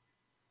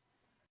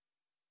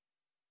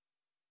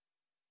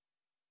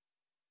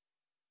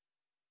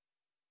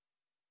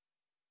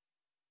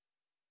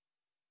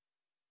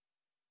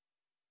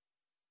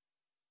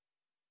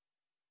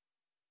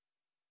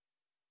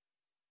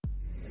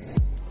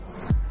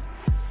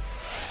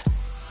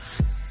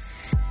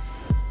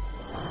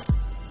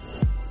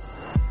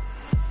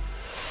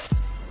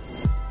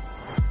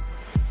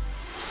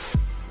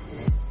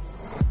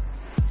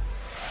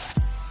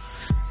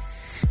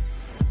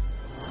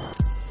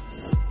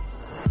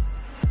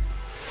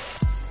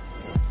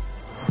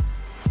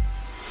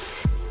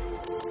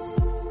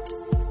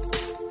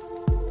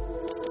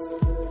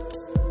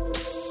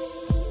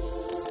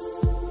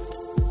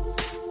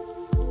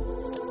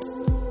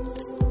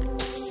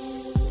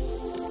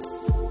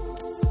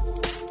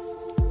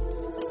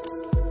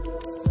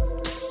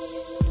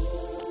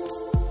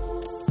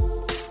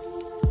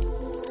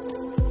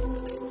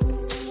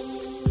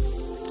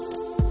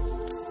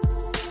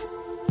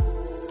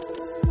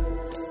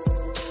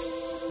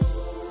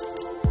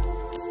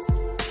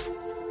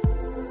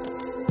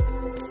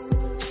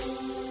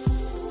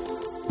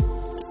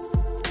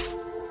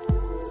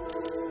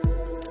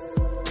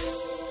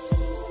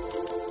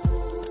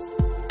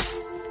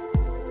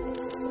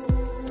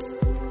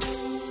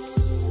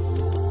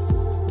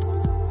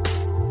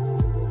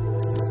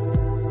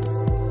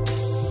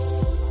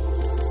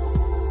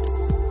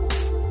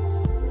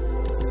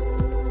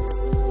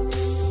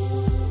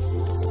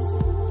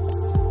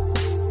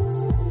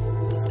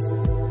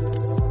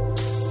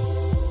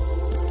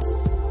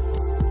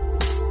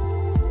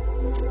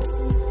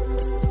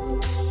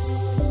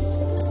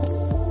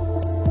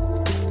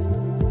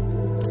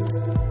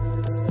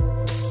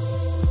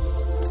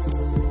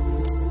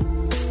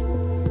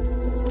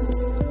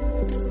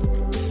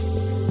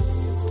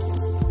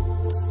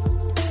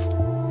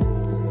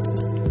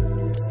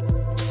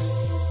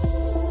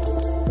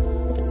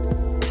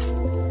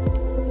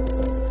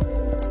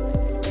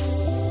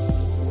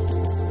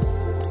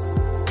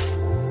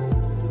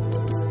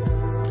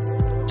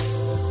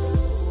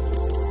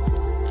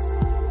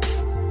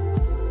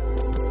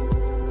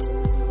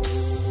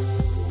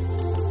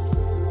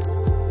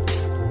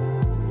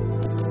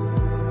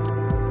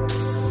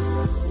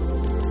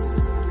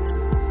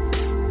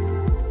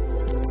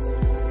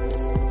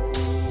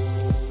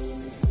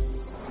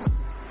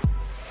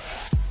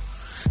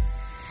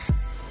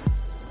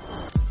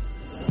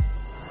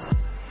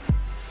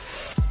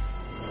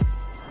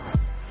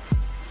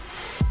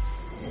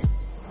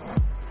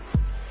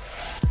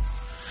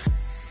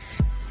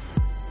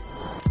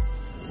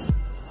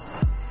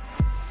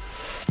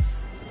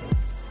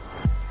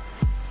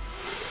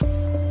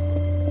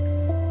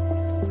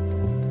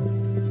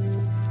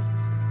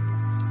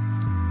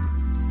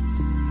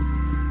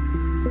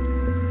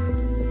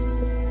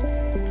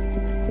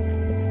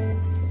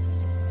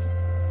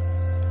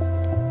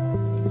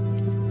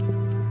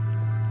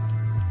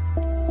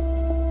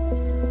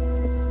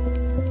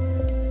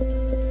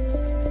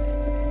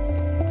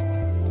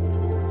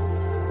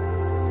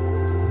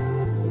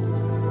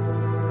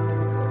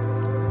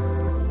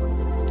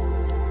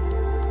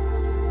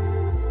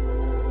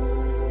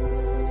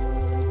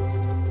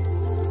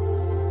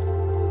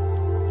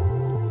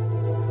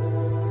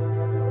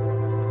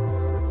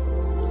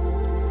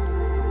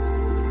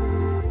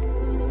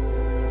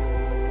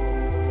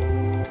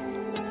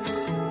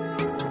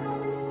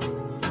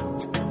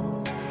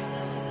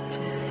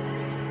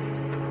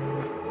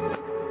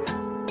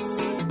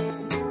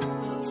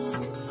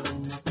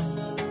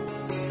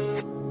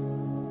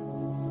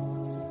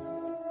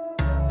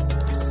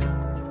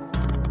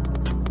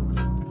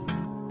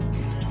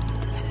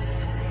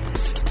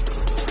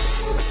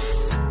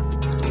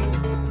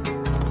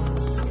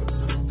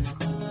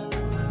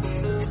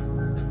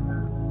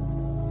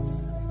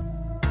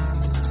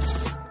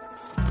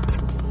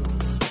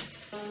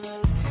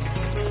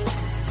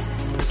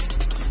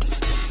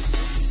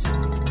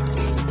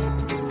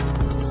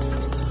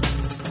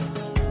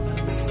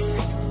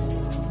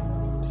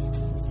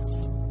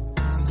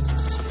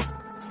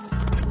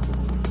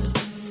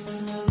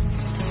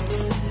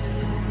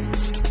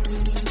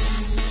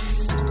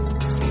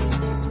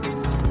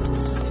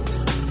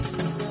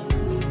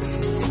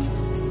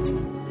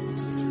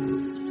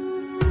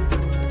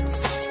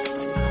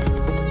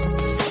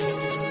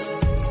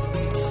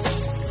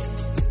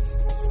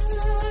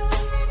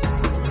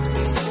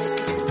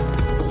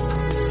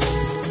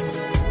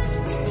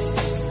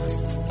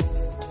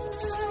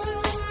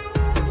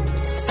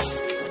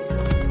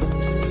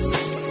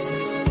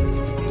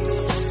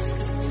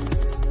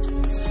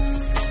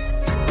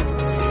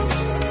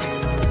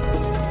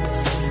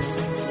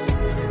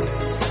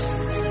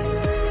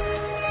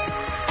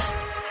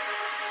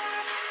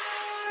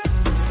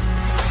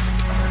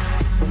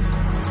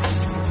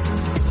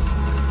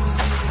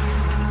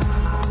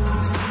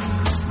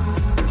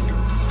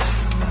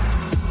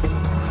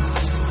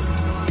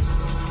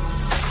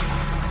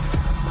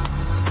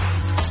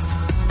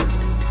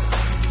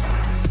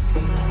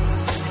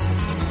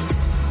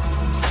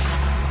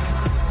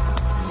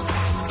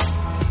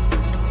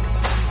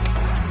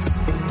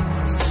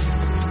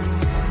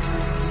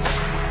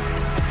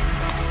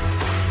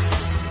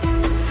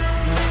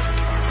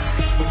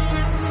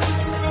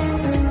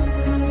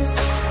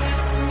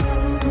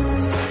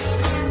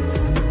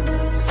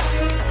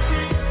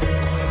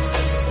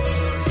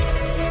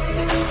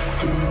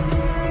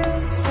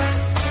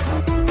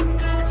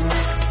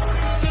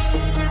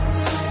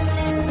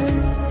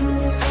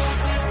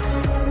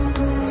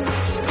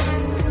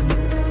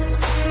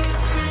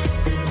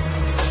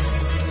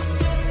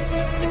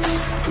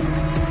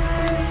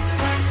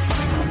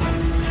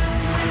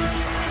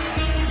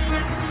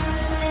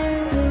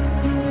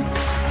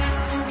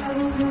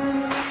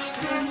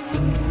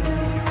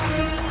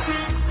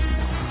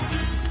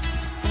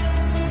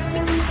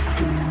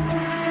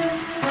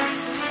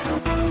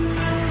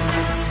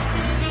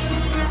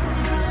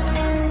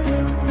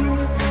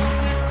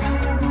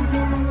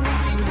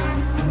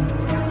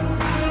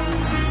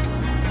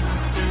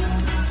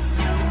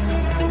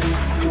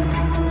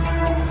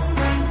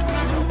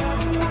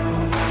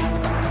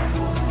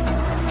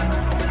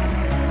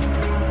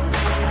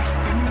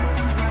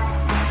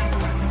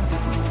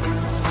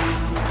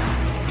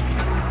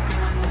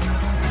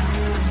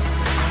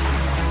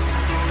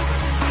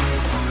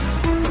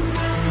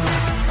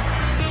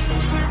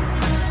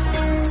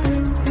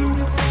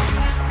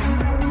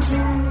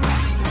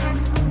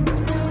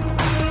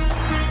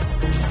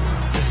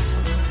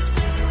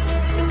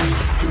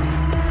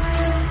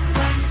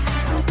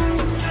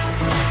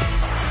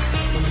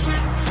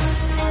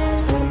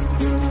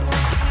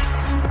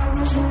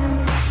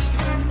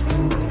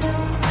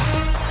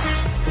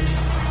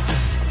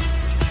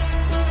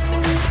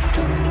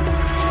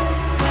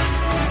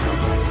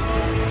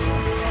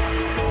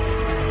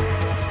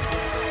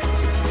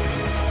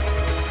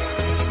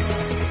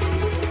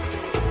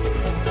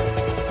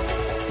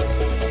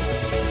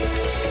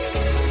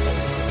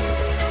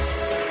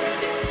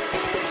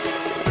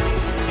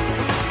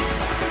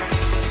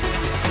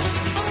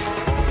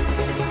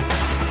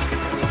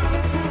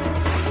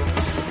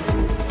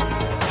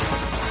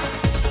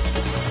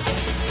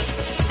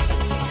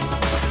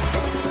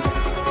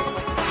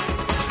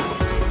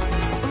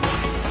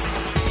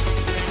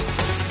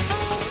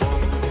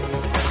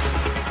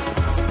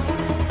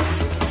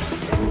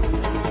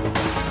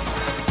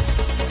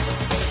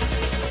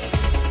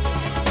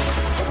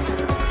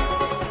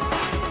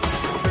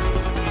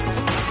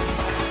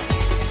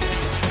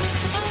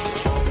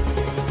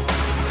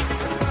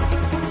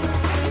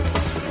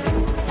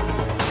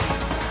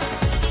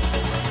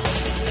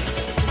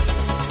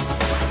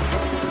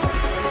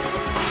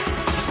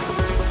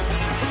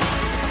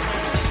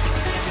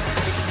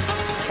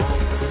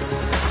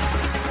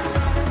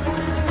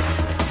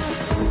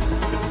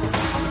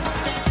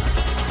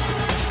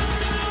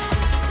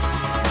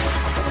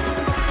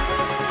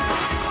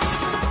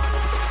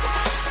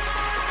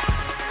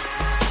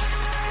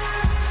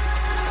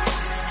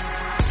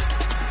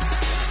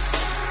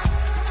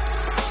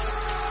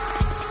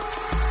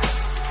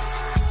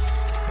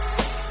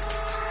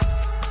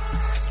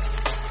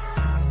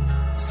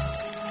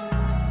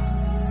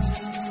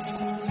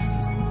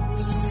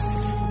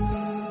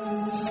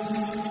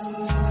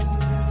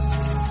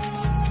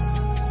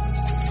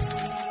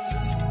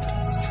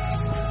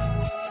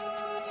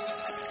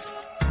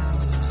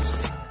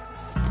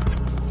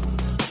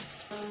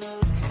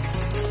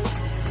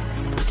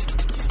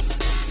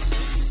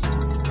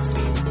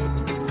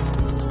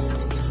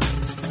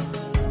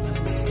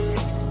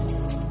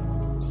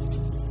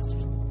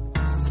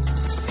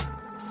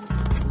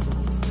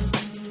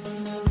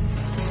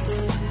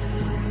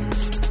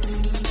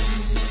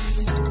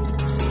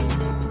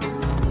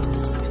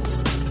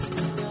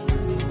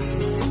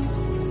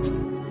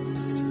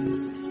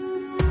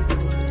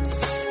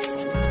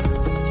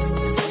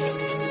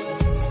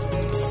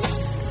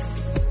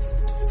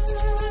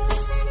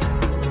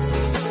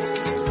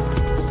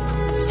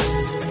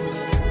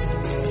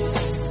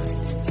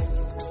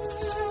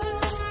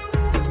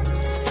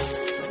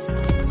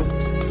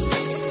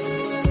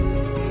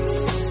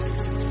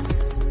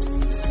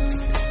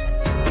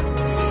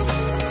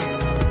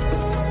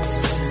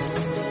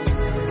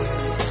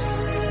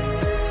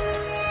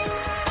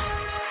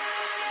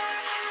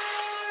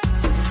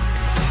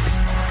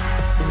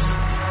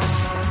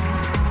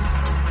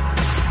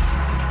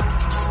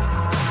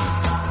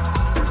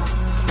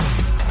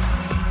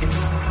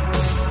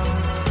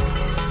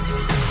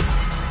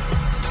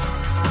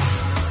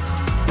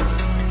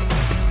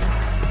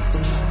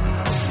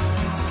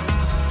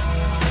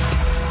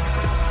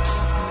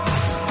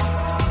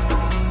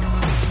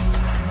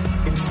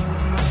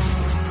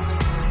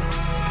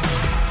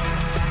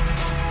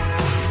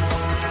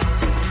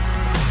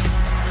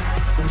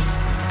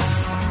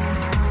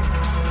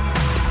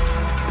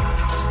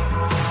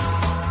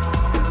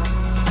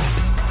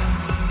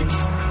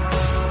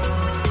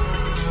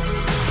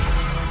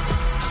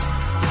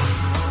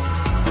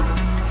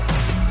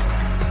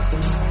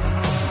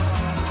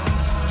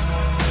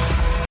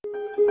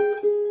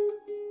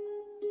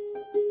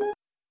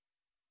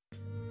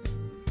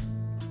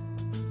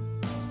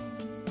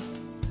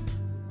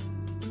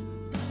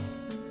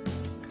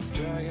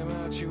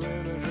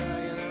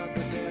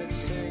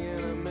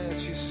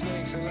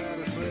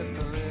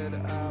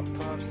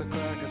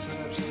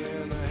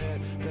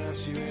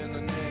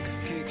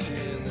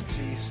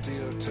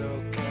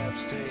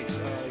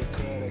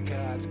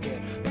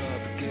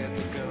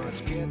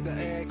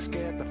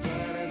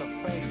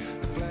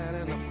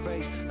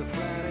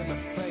 flat in the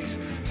face.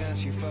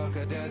 Dance you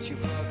fucker,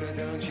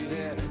 don't you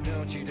dare,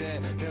 don't you dare,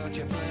 don't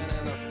you flat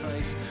in the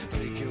face.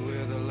 Take it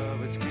where the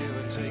love is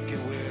given, take it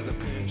where the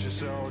pinch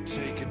is all,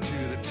 take it to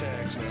the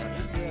tax now.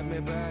 Let me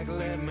back,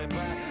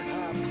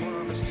 I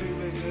promise to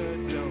be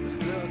good. Don't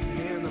look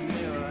in the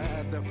mirror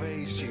at the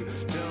face you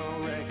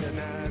don't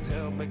recognize.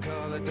 Help me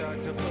call the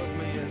doctor, put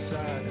me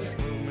inside,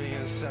 put me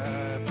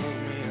inside,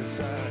 put me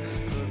inside,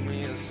 put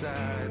me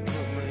inside,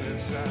 put me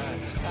inside.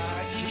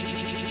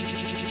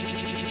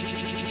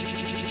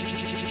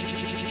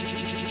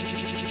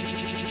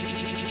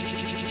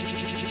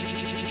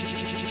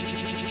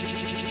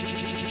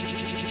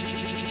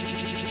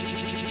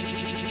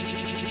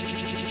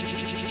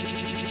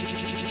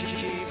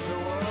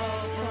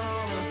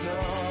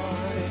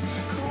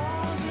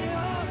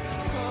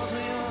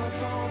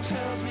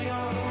 Tells me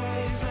all the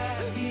ways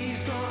that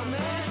he's gonna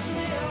mess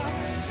me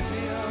up.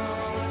 Steal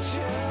all my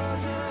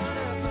children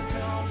if I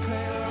don't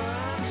pay the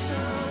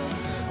ransom.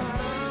 I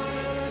don't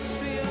ever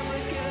see him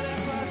again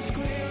if I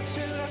squeal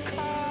to the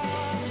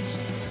cops.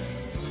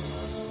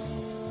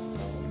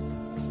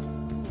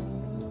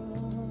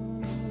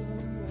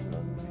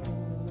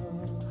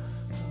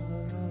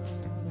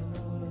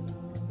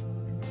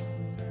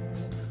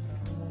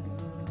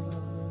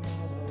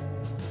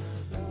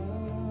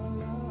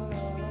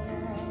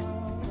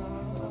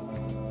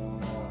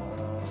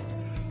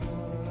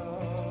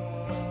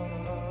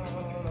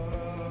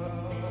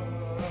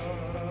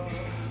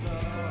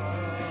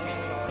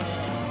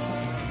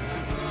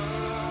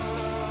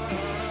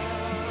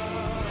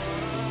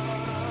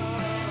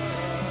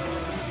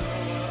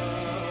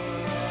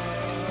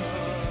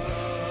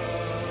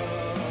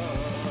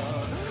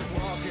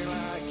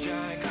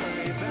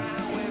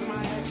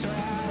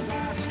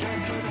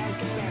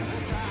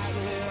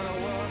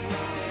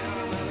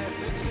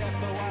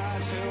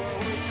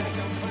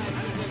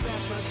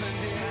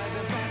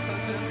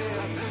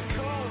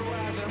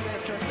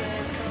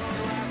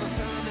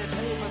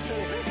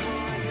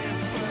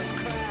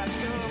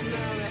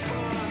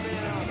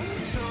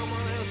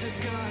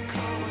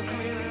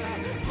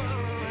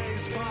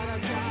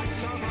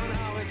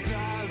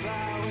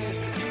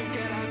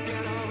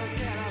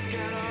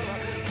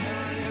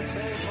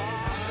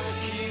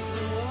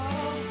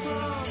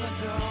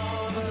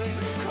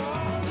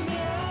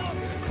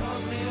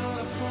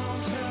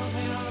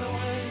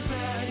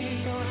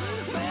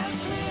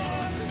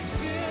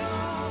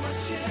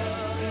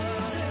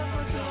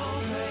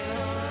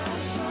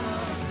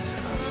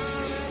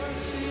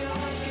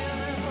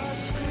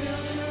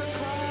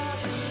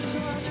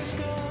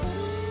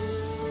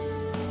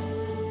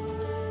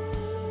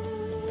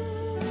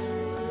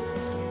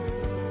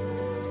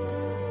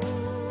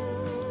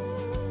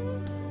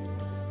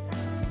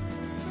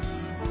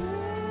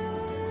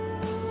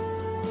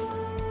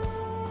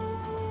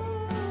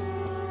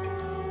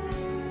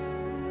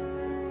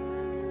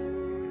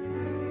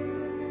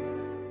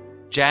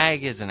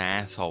 Jag is an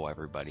asshole,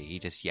 everybody. He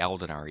just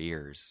yelled in our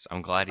ears.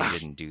 I'm glad he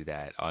didn't do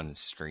that on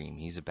stream.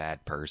 He's a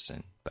bad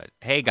person. But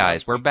hey,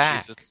 guys, we're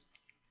back.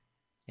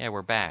 Yeah,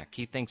 we're back.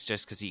 He thinks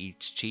just because he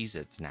eats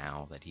Cheez-Its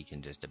now that he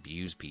can just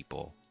abuse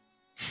people.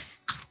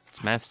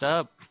 It's messed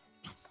up.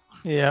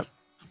 Yep.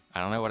 I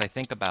don't know what I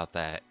think about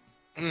that.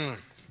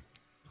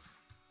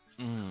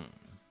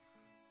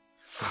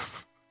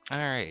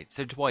 Alright,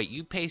 so Dwight,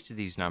 you pasted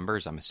these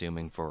numbers, I'm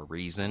assuming, for a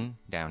reason,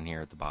 down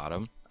here at the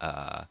bottom.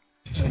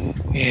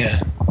 Yeah.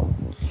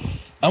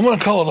 I'm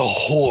gonna call it a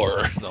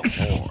whore. The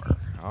whore.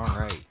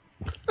 Alright.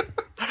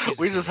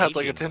 We just had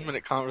like a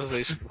 10-minute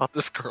conversation about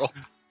this girl.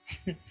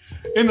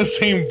 In the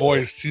same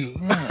voice, too.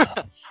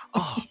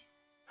 Oh.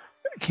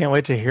 Can't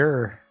wait to hear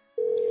her.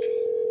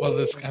 Well,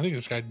 I think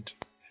this guy...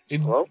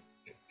 Hello?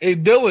 Hey,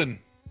 Dylan.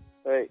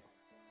 Hey.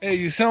 Hey,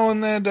 you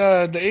selling that,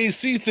 the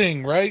AC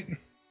thing, right?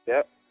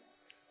 Yep.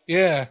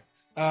 Yeah.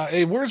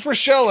 Hey, where's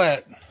Rochelle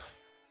at?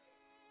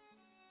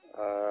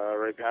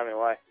 Right behind me.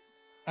 Why?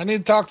 I need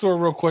to talk to her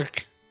real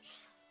quick.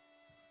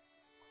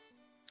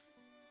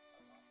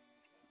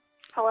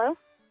 Hello?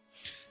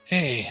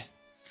 Hey,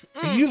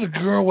 are you the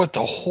girl with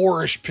the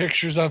whorish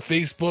pictures on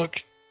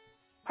Facebook?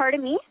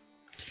 Pardon me?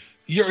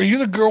 Are you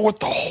the girl with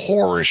the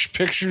whorish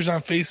pictures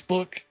on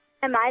Facebook?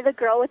 Am I the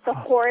girl with the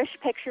whorish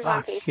pictures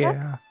on Facebook?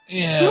 Yeah.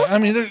 Yeah, I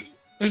mean,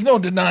 there's no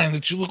denying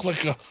that you look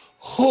like a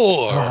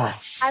whore.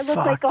 I look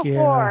like a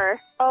whore.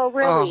 Oh,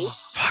 really? Oh,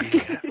 fuck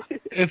yeah.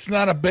 It's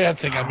not a bad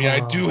thing. I mean,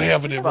 I do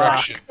have an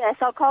erection. Yes,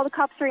 I'll call the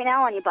cops right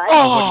now on you, bud.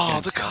 Oh,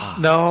 the cops.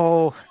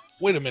 No.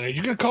 Wait a minute. Are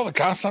you going to call the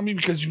cops on me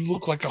because you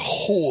look like a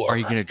whore? Are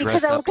you going to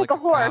dress because I look like a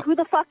whore. Who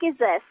the fuck is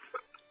this?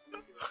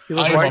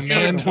 I'm a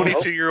man.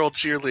 22-year-old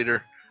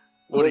cheerleader.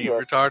 What are you,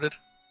 retarded?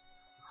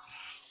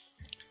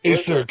 Hey,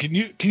 sir, can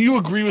you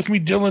agree with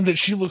me, Dylan, that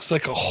she looks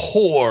like a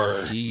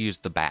whore? Do you use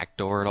the back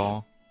door at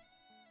all?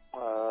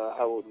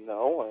 I wouldn't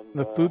know. And,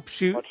 the poop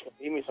shoot? Why don't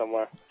you meet me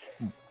somewhere?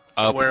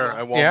 Where?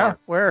 At Walmart? Yeah,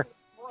 where?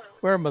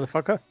 Where,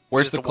 motherfucker?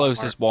 Where's the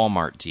closest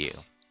Walmart to you?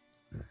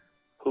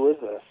 Who is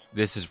this?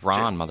 This is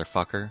Ron,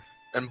 motherfucker.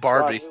 And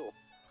Barbie.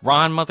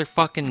 Ron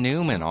motherfucking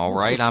Newman, all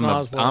right? I'm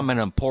Oswald. an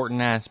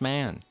important ass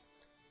man.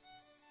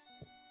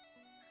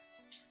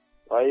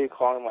 Why are you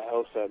calling my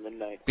house at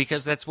midnight?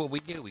 Because that's what we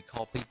do. We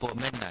call people at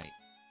midnight.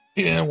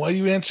 Yeah, why are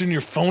you answering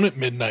your phone at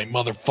midnight,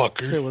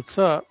 motherfucker? Hey, what's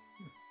up?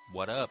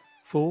 What up?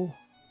 Fool.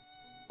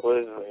 What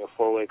is it, like a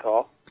 4-way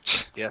call?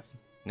 Yeah.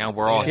 Now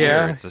we're all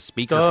here. It's a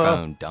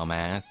speakerphone,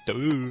 dumbass.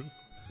 Duh.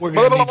 We're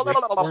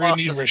gonna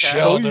need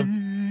Rochelle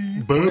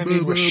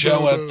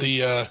at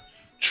the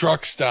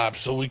truck stop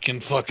so we can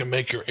fucking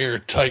make her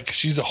airtight, 'cause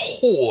she's a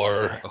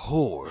whore. A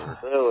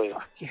whore? Really?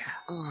 Yeah.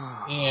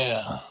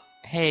 Yeah.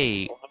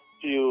 Hey. Why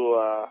don't you,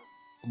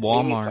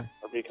 Walmart.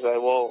 Because I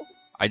will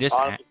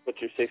honestly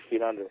put you 6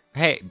 feet under.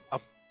 Hey,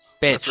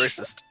 That's bitch.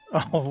 racist.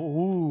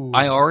 Oh.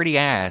 I already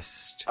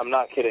asked. I'm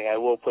not kidding. I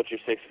will put you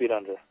 6 feet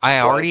under. I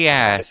already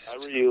asked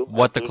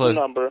what the close.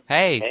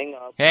 Hey. Hey. Hang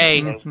up.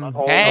 Hey.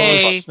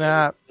 Hey.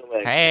 Snap.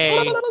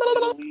 Hey.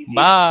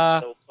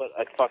 Bye. Put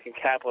a fucking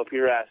cap up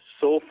your ass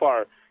so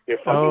far. You're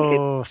fucking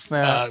Oh,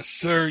 snap.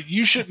 Sir,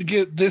 you shouldn't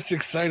get this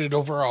excited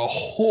over a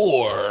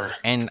whore.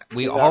 And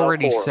we She's not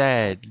already a whore.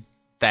 said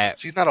that.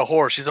 She's not a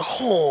whore. She's a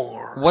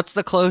whore. What's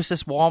the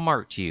closest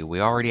Walmart to you? We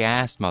already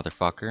asked,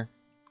 motherfucker.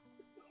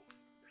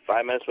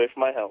 5 minutes away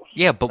from my house.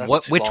 Yeah, but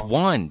That's too which long.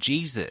 one?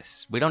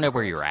 Jesus. We don't know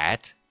where you're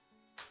at.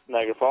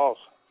 Niagara Falls.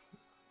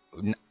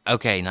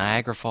 Okay,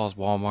 Niagara Falls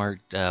Walmart.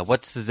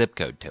 What's the zip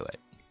code to it?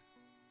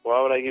 Why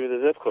would I give you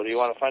the zip code? Do you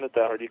want to find it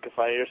there, or you can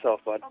find it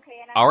yourself, bud?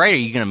 All right, are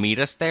you going to meet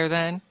us there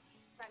then?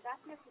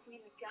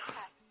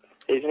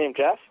 Is your name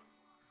Jeff?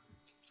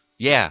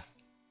 Yeah.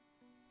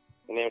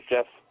 Your name's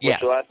Jeff? Yes.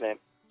 What's your last name?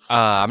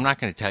 I'm not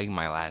going to tell you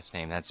my last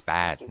name. That's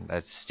bad.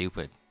 That's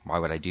stupid. Why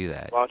would I do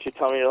that? Why don't you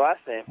tell me your last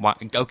name? Why,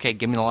 okay,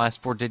 give me the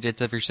last 4 digits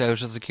of your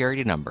social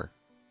security number.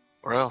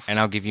 Or else. And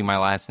I'll give you my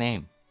last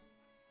name.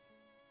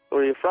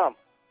 Where are you from?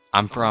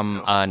 I'm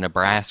from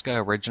Nebraska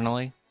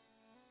originally.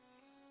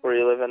 Where are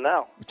you living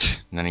now?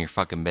 None of your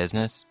fucking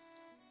business.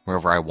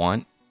 Wherever I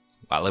want.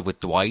 I live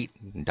with Dwight,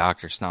 and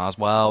Dr.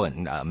 Snoswell,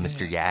 and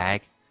Mr.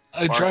 Yag.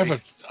 I drive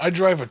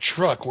a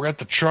truck. We're at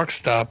the truck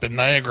stop in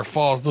Niagara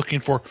Falls looking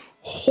for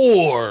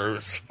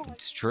whores.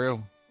 It's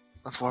true.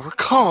 That's why we're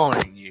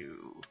calling you.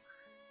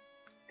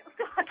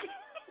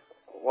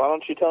 Why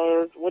don't you tell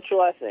me what's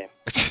your last name?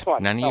 Come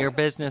on, None of your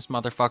business,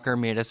 motherfucker.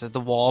 Meet us at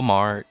the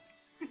Walmart.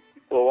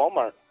 Well,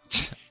 Walmart.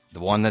 The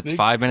one that's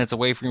 5 minutes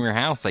away from your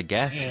house, I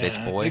guess,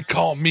 bitch boy. They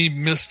call me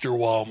Mr.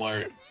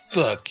 Walmart.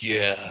 Fuck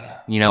yeah.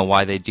 You know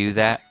why they do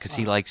that? Because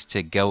he likes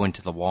to go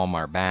into the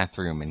Walmart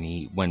bathroom,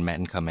 and when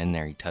men come in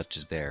there, he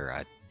touches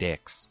their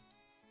dicks.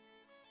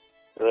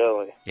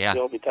 Really? Yeah. You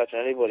won't be touching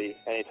anybody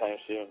anytime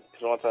soon.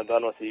 Because once I'm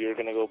done with you, you're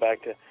going to go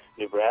back to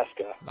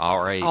Nebraska.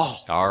 All right. Oh,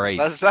 all right.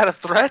 Is that a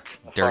threat?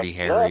 Dirty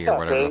Harry or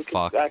whatever the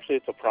fuck. Actually,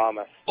 it's a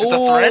promise. It's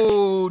a threat?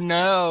 Oh,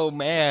 no,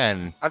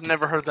 man. I've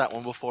never heard that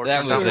one before.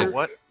 That was Sir,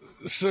 what?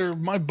 Sir,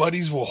 my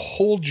buddies will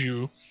hold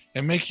you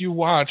and make you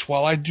watch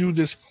while I do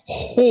this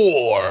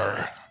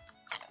whore.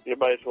 Your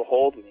buddies will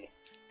hold me.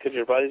 Could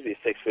your buddies be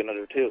 6 feet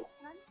under, too?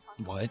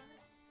 What?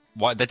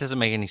 What? That doesn't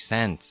make any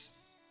sense.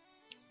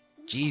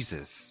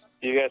 Jesus.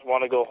 Do you guys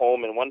want to go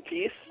home in one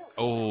piece?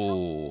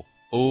 Oh,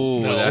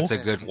 No. That's a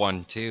good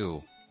one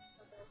too.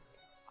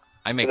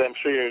 Because I'm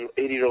sure your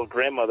 80-year-old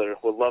grandmother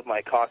would love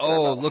my cock.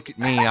 Oh, look at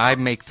me! I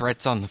make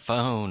threats on the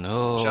phone.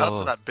 Oh, shout out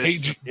to that bitch. Hey,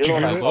 did you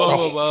hear that?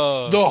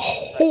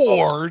 The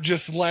whore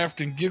just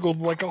laughed and giggled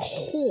like a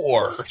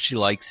whore. She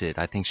likes it.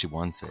 I think she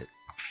wants it.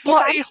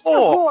 What If I'm a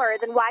whore,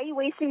 then why are you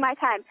wasting my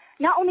time?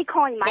 Not only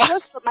calling my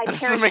house, but my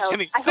parents' make house.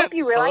 any I hope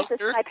you sense, realize this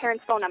Doctor. is my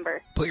parents' phone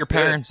number. Put your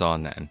parents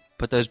on then.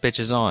 Put those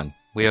bitches on.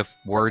 We have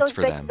words Those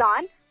for bitches them.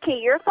 on? Okay,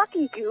 you're a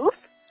fucking goof.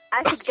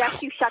 I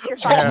suggest you shut your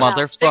Oh, fucking mouth.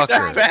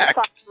 motherfucker. You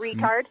fucking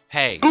retard.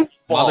 Hey, Goofball.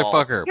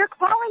 motherfucker. You're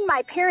calling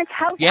my parents'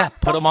 house. Yeah, at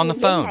put them on the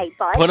fucking phone. midnight,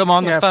 bud. Put them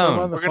on the Yeah, put 'em phone.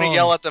 on the We're going to phone.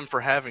 yell at them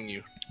for having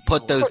you.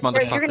 Put those You're going to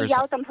motherfuckers.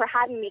 yell at them for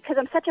having me because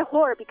I'm such a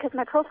whore because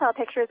my profile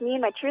picture is me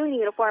in my cheerleading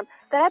uniform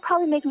that I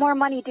probably make more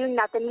money doing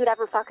that than you'd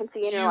ever fucking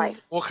see in your life.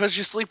 Well, because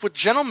you sleep with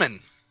gentlemen.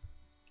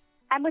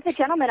 I'm with a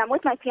gentleman. I'm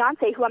with my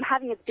fiance who I'm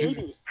having his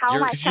baby. How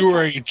am I? You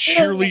are a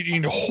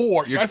cheerleading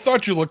whore. I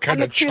thought you looked kind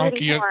I'm a of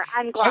chunky. cheerleading whore.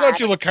 I'm I glad. thought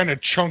you looked kind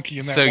of chunky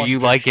in that So one you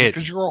like it?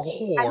 because you're a I'm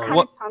whore. kind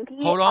What? of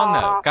chunky. Hold on,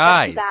 though. That's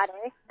Guys, too bad,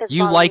 eh? That's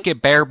You funny. like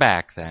it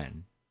bareback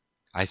then?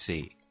 I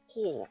see.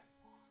 All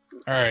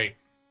right,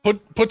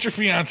 put your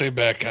fiance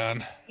back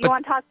on. You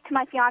want to talk to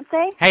my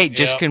fiance? Hey,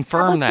 just Yeah.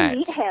 confirm How about that. you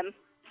meet him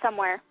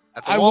somewhere?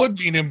 I would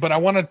meet him, but I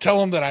want to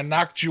tell him that I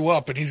knocked you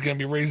up and he's going to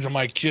be raising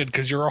my kid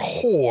because you're a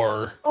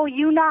whore. Oh,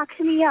 you knocked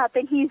me up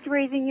and he's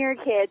raising your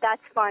kid.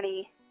 That's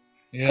funny.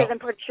 Yeah. Because I'm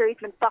pretty sure he's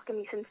been fucking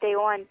me since day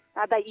one.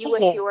 I bet you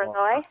wish you were,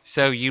 though, eh?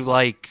 So you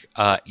like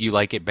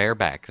it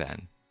bareback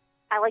then?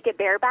 I like it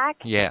bareback.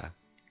 Yeah.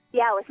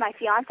 Yeah, with my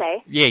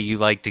fiance. Yeah, you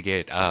like to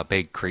get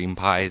big cream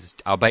pies.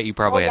 I'll bet you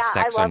probably oh, have yeah,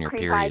 sex I love on your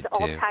cream period pies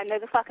all too. the time. They're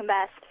the fucking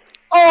best.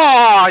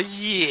 Oh,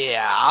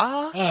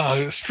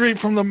 yeah. Straight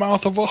from the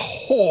mouth of a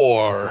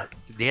whore.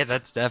 Yeah,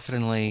 that's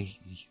definitely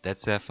a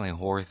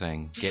whore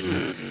thing.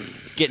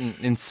 Getting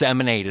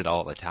inseminated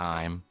all the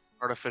time.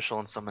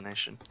 Artificial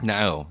insemination.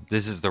 No,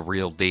 this is the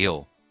real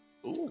deal.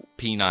 Ooh.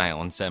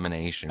 Penile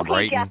insemination,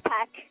 Okay,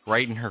 jetpack.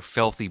 right in her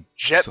filthy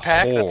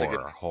Jetpack? That's a good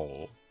whore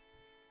hole.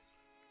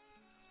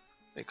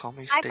 They call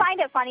me I States. find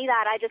it funny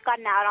that I just got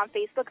an ad on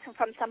Facebook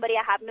from somebody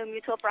I have no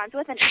mutual friends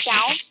with, and it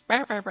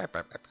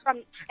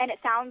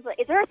sounds like,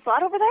 is there a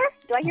slut over there?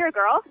 Do I hear a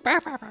girl?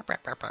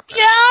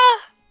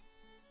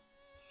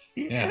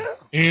 Yeah.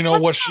 And you know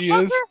what she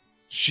is?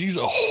 She's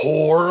a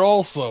whore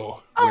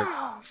also.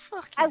 Oh,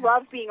 fuck. I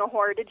love being a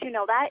whore. Did you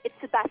know that? It's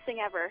the best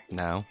thing ever.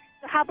 No.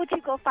 So how about you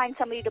go find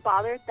somebody to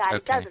bother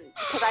that doesn't?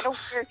 Because I don't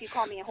care if you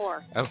call me a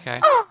whore. Okay.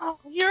 Oh,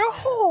 you're a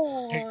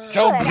whore. Hey,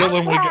 tell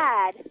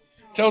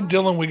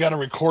Dylan we got a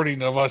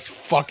recording of us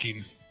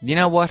fucking. You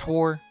know what,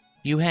 whore?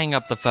 You hang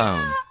up the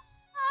phone.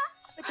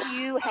 But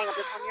you hang up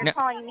the phone. You're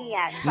calling me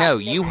at. No,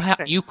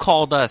 you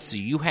called us, so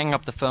you hang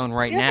up the phone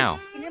right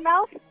now. In your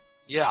mouth?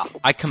 Yeah.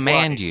 I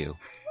command you.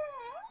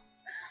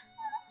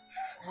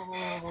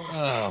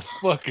 Oh,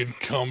 fucking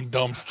cum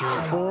dumpster.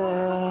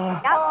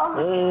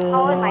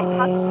 Calling my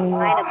fucking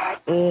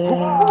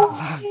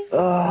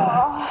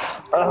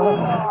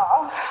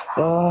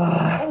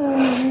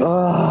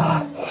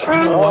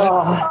You know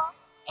what?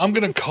 I'm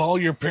gonna call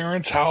your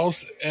parents'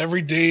 house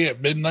every day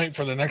at midnight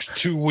for the next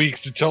 2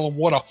 weeks to tell them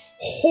what a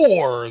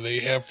whore they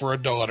have for a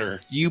daughter.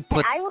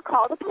 I will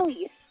call the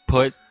police.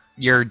 Put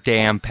your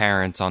damn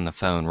parents on the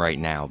phone right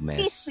now, He's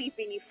miss.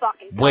 sleeping, you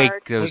fucking Wake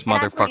card. those And I'm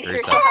pretty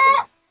motherfuckers sure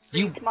up.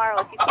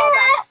 tomorrow if you call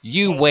back.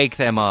 You wake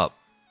them up.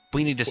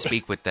 We need to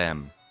speak with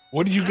them.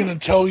 What are you gonna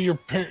tell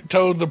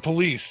tell the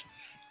police?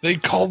 They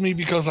called me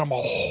because I'm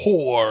a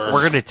whore.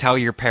 We're gonna tell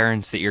your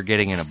parents that you're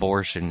getting an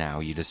abortion now.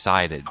 You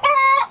decided.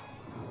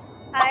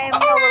 I am a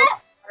little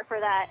sorry for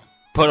that.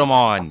 Put them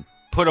on.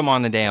 Put them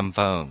on the damn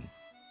phone.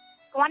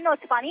 You want to know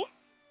what's funny?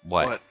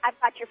 What? I've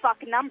got your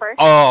fucking number.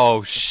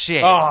 Oh,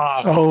 shit.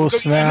 Oh,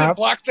 snap.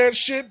 Block that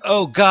shit?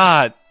 Oh,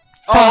 God.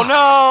 Oh, no!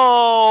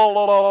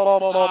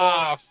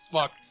 Ah,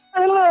 fuck.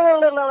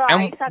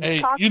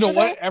 Hey, you know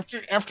what?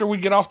 After we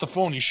get off the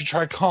phone, you should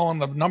try calling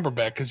the number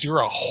back because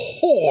you're a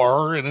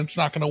whore and it's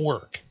not going to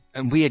work.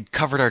 And we had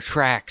covered our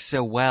tracks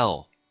so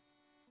well.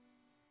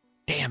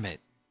 Damn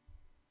it.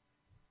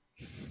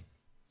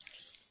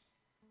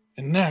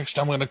 And next,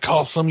 I'm going to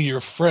call some of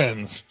your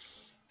friends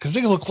because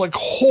they look like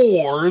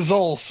whores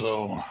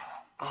also.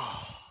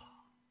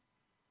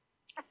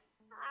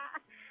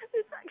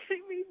 This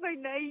actually made my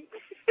night.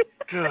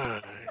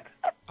 Good.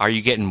 Are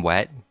you getting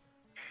wet?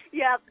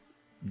 Yep.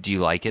 Do you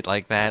like it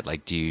like that?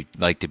 Like, do you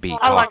like to be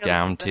talked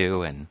down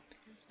to and...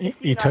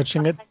 You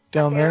touching it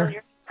down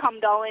there?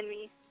 Cum doll in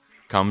me.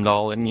 Cum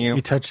doll in you?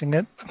 You touching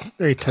it?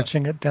 Are you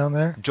touching it down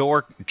there?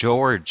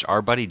 George,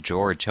 our buddy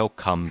George, he'll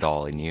cum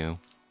doll in you.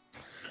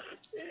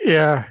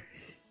 Yeah.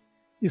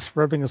 He's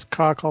rubbing his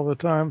cock all the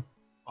time.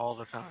 All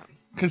the time.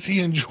 Because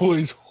he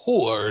enjoys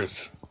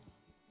whores.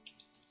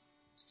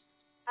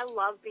 I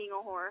love being a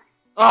whore.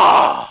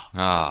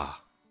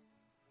 Ah.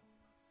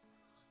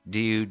 Do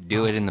you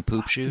do it in the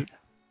poop chute?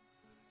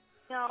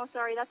 No,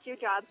 sorry, that's your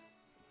job.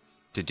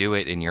 To do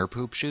it in your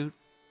poop chute?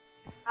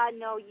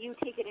 No, you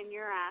take it in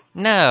your ass.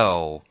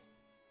 No.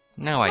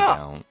 No, I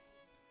don't.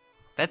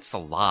 That's a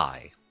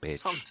lie,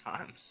 bitch.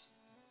 Sometimes.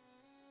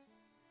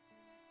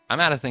 I'm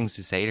out of things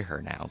to say to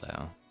her now,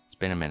 though. It's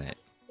been a minute.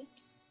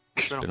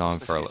 It's been on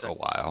for a little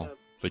while.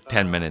 Like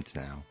 10 minutes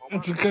now.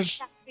 It's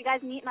because... You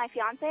guys meet my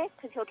fiance?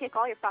 Because he'll kick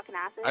all your fucking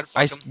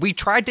asses. We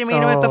tried to meet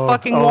him at the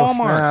fucking Walmart.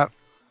 Snap.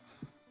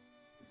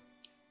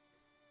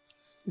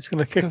 He's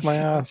gonna kick my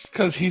ass.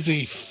 Because he's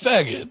a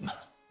faggot.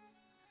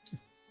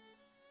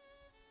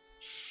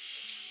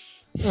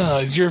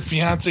 Is your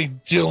fiance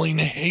Dylan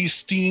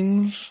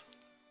Hastings?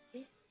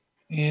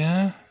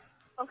 Yeah?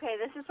 Okay,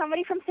 this is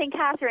somebody from St.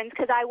 Catharines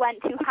because I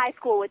went to high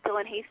school with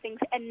Dylan Hastings,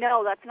 and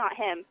no, that's not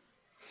him.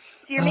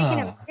 So you're making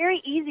it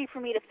very easy for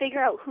me to figure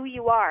out who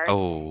you are.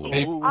 Oh,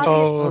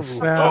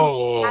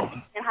 snap.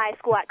 In high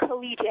school at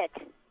Collegiate.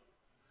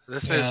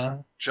 This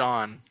is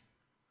John.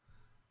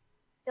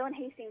 Dylan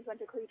Hastings went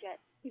to Collegiate.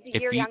 He's a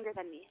year younger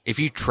than me. If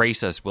you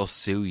trace us, we'll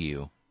sue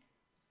you.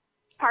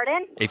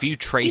 Pardon? If you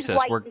trace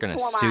us, we're going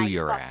to sue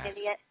your ass.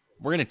 Idiot.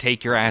 We're going to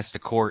take your ass to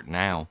court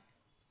now.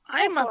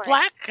 I'm a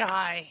black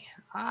guy.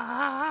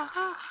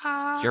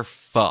 You're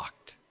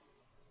fucked.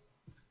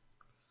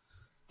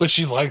 But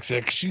she likes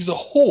it 'cause she's a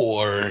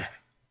whore.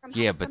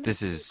 Yeah, but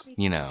this is,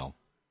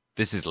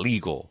 this is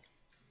legal.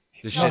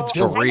 This No, shit's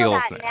for real.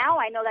 Now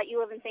I know that you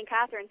live in St.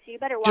 Catharines, so you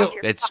better watch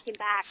your fucking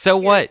back. So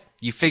what?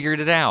 You figured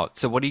it out.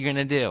 So what are you going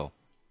to do?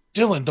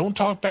 Dylan, don't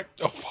talk back.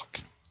 Oh, fuck.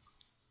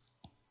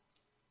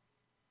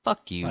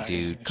 Fuck you,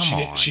 dude. Come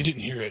on. She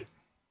didn't hear it.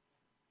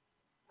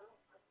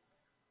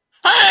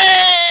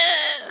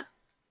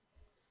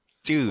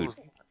 Dude,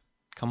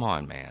 come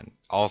on, man.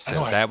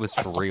 Also, that was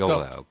for real,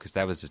 though, because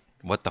that was...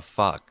 What the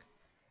fuck?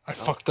 I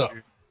fucked up.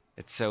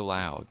 It's so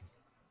loud.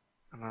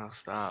 No,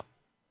 stop.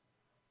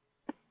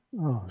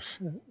 Oh,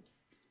 shit.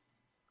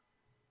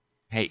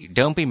 Hey,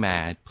 don't be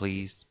mad,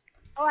 please.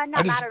 Oh, I'm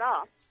not mad at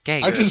all.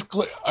 Okay, I just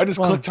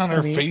clicked on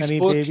her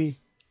Facebook.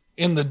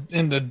 In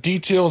the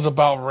details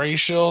about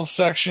Rachel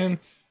section,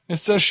 it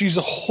says she's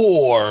a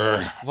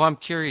whore. Well, I'm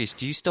curious.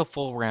 Do you still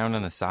fool around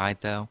on the side,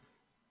 though?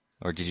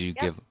 Or did you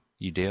give...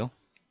 You do?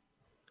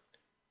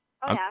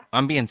 Oh, yeah.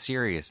 I'm being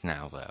serious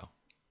now, though.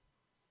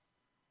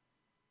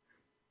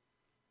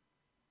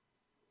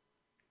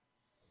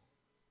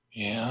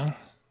 Yeah.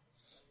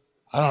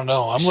 I don't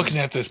know. I'm looking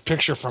at this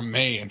picture from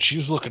May, and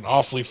she's looking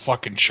awfully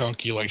fucking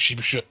chunky, like she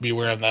should be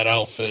wearing that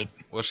outfit.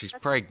 Well, she's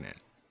pregnant.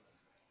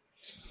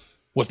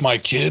 With my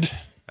kid?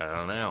 I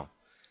don't know.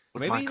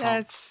 Maybe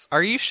that's...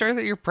 Are you sure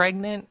that you're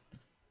pregnant?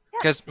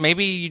 Because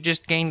maybe you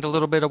just gained a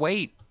little bit of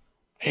weight.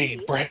 Hey,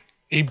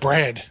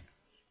 Brad.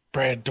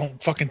 Brad,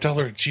 don't fucking tell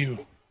her it's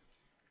you.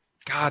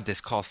 God, this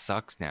call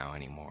sucks now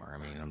anymore. I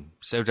mean, I'm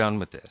so done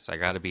with this. I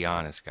gotta be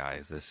honest,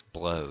 guys. This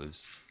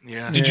blows.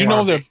 Yeah. Did you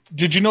know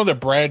that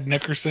Brad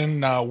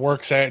Nickerson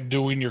works at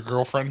Doing Your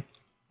Girlfriend?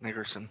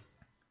 Nickerson.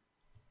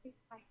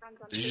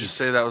 Did you just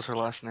say that was her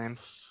last name?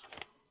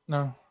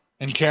 No.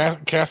 And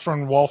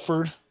Catherine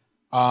Walford,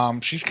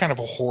 she's kind of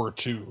a whore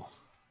too.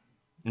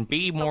 And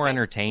be more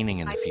entertaining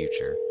in the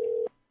future.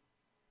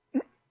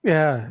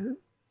 Yeah.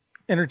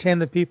 Entertain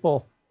the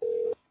people. Who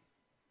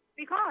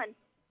are you calling?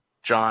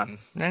 John.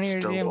 None of your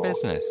damn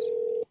business.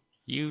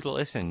 You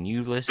listen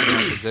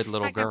like a good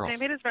little girl.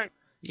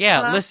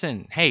 Yeah, Hello?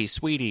 listen. Hey,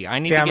 sweetie, I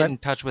need to get in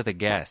touch with a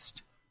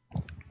guest.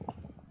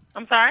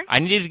 I'm sorry? I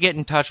need to get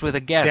in touch with a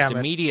guest Damn it.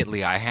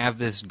 immediately. I have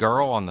this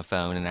girl on the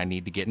phone, and I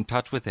need to get in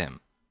touch with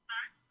him.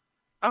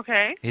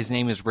 Okay. His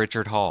name is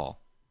Richard Hall.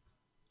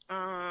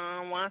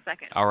 1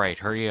 second. All right,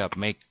 hurry up.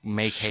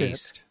 Make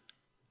haste.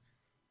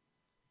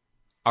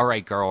 All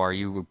right, girl, are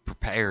you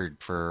prepared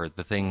for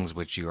the things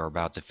which you are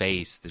about to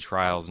face, the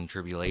trials and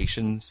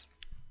tribulations?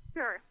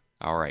 Sure.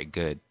 All right,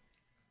 good.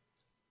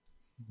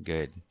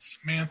 Good.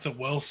 Samantha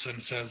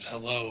Wilson says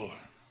hello.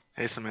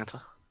 Hey,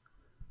 Samantha.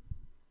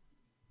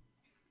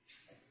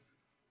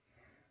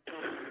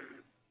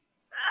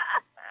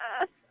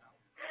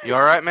 You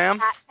all right, ma'am?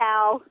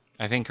 Ow.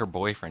 I think her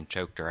boyfriend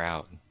choked her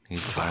out.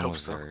 He's done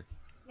with her.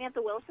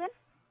 Samantha Wilson?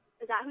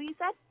 Is that who you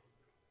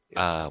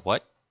said?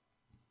 What?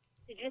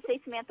 Did you just say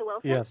Samantha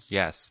Wilson?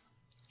 Yes.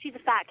 She's a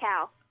fat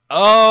cow.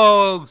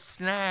 Oh,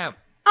 snap.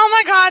 Oh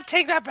my God,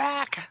 take that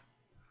back.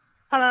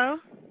 Hello?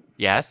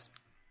 Yes?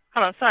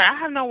 Hello, sorry, I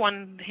have no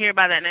one here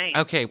by that name.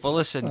 Okay, well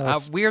listen,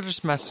 we're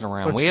just messing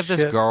around. We have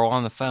this shit. girl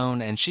on the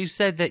phone, and she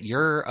said that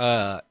you're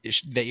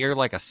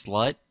like a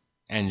slut,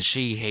 and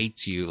she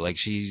hates you. Like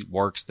she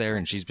works there,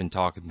 and she's been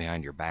talking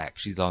behind your back.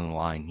 She's on the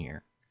line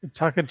here. You're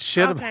talking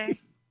shit about Okay.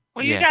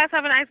 Well, you guys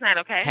have a nice night,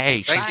 okay?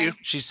 Hey, Bye.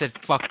 she said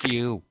fuck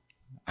you.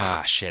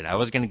 Ah, shit, I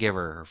was gonna give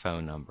her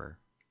phone number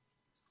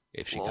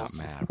if she got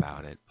mad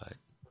about it, but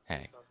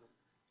hey.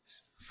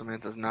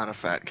 Samantha's not a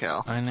fat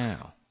cow. I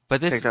know. But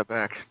this... Take that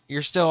back.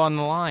 You're still on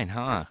the line,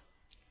 huh?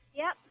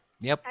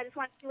 Yep. I just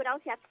want to see what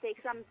else you have to say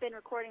because I've been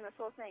recording this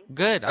whole thing.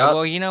 Good.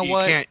 Well, you know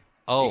what? You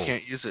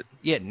can't use it.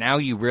 Yeah, now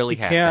you really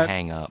have to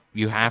hang up.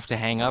 You have to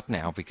hang up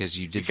now because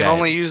you did You can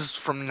only use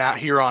from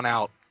here on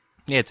out.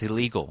 Yeah, it's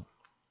illegal.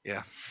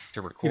 Yeah.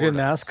 To You record. didn't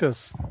ask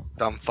us.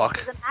 Dumb fuck.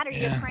 Doesn't matter.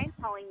 You're prank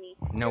calling me.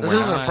 No, This we're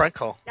isn't not. a prank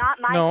call. Not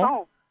my No.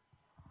 phone.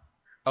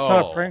 Oh. It's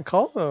not a prank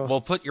call, though. Well,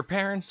 put your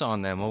parents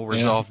on them. We'll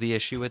resolve the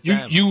issue with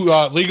them. You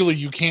legally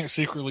you can't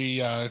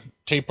secretly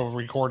tape a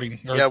recording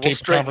or Yeah, we'll tape a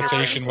straighten your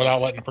conversation parents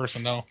without letting the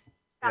person know.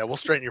 Yeah, we'll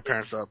straighten your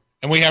parents up.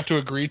 And we have to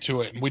agree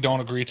to it, and we don't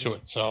agree to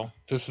it. So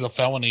this is a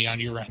felony on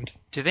your end.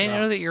 Do they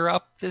know that you're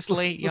up this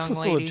late, young This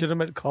is lady? a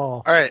legitimate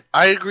call. All right,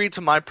 I agree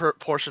to my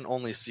portion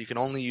only, so you can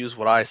only use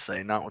what I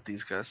say, not what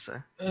these guys say.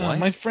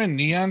 My friend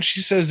Neon,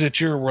 she says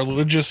that you're a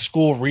religious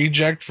school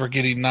reject for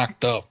getting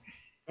knocked up.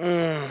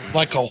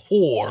 Like a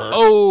whore.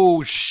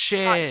 Oh,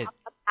 shit.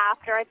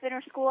 After I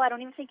finish school, I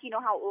don't even think you know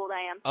how old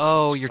I am.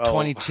 Oh, you're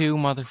 22,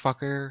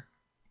 motherfucker.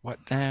 What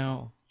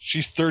now?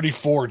 She's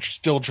 34,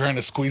 still trying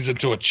to squeeze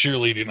into a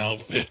cheerleading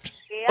outfit.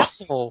 Yeah.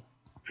 Oh,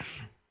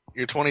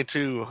 you're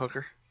 22,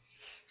 hooker.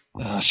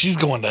 She's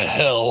going to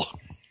hell.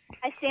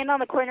 I stand on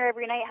the corner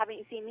every night. Haven't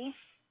you seen me?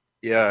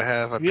 Yeah, I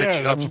have. I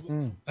Yeah, picked you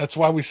up. that's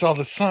why we saw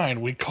the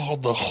sign. We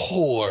called the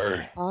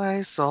whore.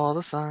 I saw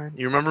the sign.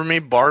 You remember me,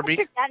 Barbie?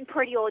 You're getting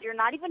pretty old. You're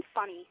not even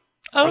funny.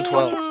 I'm Do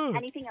 12. you have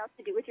anything else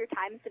to do with your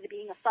time instead of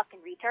being a fucking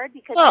retard?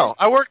 Because No,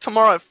 I work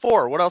tomorrow at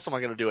 4. What else am I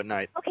going to do at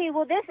night? Okay,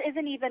 well, this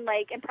isn't even,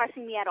 like,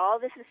 impressing me at all.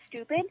 This is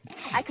stupid.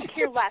 I could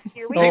care less.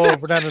 You're Oh,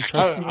 we're not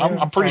impressing you?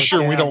 I'm pretty Oh,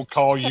 sure we damn. don't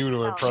call you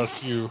to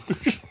impress you.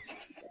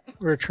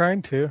 We're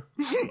trying to.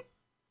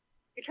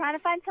 You're trying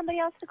to find somebody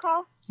else to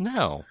call?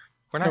 No.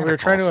 We're not No, we going were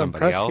to trying call to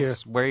somebody impress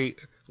else.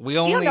 We You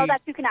only... don't know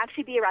that you can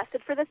actually be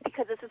arrested for this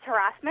because this is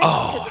harassment?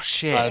 Oh, Because it's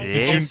shit,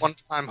 it Did is?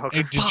 One-time hooker.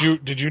 Hey,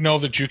 did you know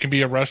that you can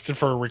be arrested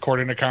for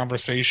recording a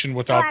conversation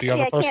without the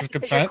other actually, I person's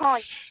can't because you're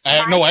consent?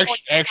 calling No, my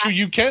actually,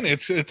 you can.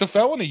 It's a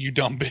felony, you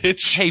dumb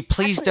bitch. Hey,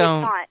 please Actually,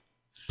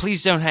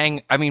 it's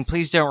don't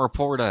please don't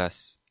report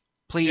us.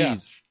 Please. Yeah.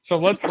 So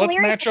let's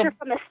match up.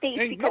 From the state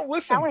Hey, because no,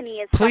 listen. felony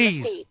is from the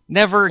Please. state.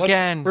 Never Let's-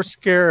 again. We're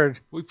scared.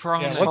 We Yeah,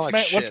 promise.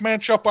 let's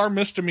match up our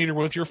misdemeanor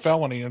with your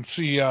felony and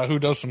see who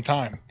does some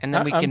time. And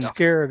then I'm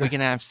scared. we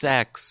can have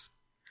sex.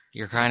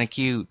 You're kind of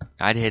cute.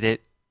 I'd hit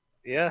it.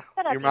 Yeah,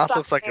 Shut up, your you mouth fucking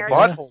looks like a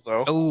American. butthole,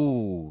 though.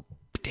 Oh,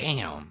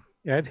 damn.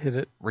 Yeah, I'd hit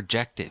it.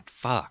 Rejected.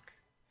 Fuck.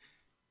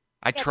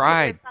 I Yeah,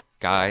 tried, you're fucking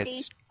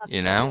guys. fucking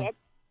You know? idiot.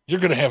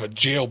 You're gonna have a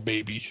jail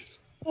baby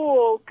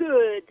Oh,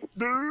 good.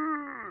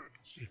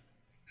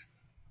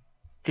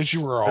 because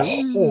you were a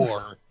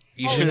whore.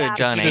 You should have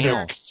done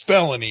anal.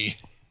 Felony.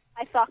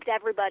 I fucked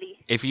everybody.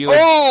 If you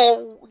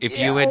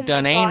had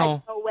done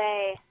anal. No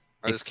way.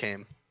 I just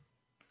came.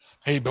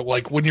 Hey, but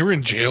like when you're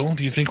in jail,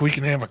 do you think we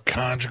can have a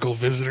conjugal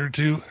visitor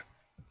too?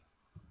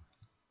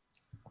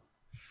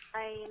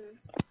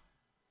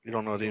 You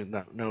don't know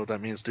what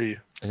that means, do you?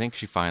 I think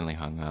she finally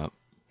hung up.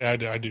 Yeah,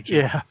 I do too.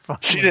 Yeah.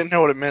 She didn't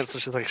know what it meant, so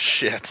she's like,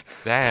 shit.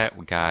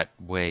 That got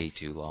way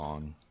too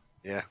long.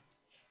 Yeah.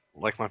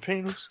 Like my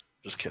penis.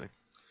 Just kidding.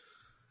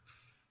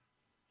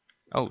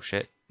 Oh,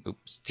 shit.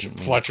 Oops.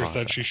 Fletcher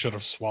said she should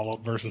have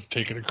swallowed versus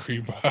taking a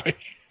cream pie.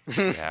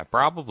 Yeah,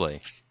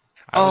 probably.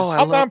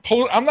 I'm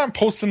not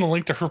posting the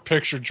link to her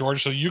picture,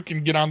 George, so you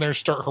can get on there and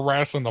start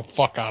harassing the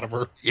fuck out of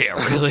her. Yeah,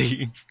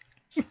 really?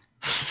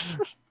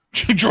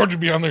 George would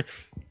be on there,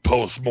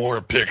 post more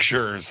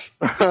pictures.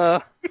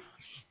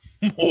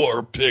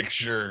 More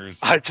pictures.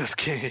 I just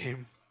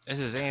came. This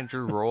is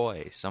Andrew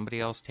Roy.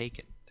 Somebody else take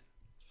it.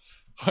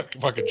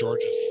 Fucking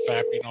George is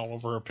fapping all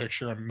over her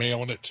picture and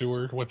mailing it to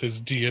her with his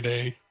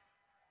DNA.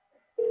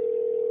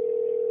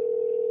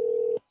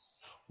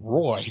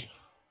 Roy.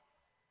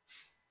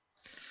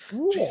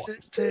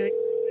 Jesus, take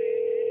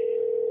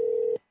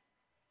me.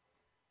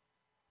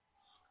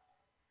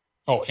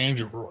 Oh,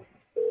 Andrew Roy.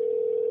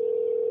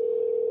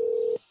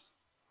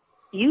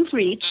 You've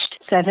reached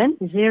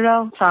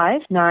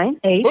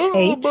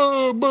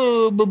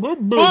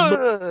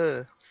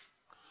 7059888.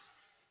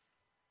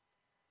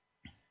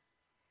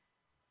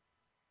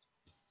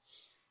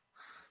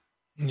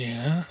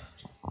 Yeah.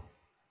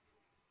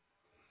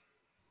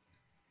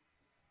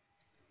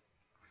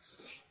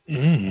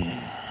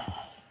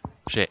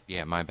 Shit,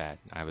 yeah, my bad.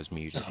 I was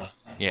muted.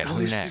 Yeah,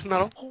 who next? She's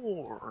not a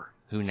whore.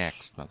 Who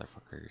next,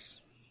 motherfuckers?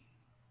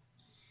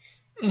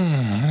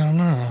 I don't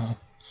know.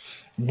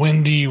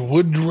 Wendy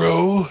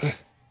Woodrow.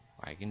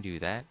 I can do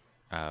that.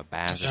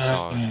 Baz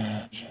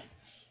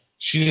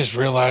She just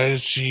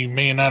realized she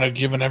may not have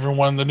given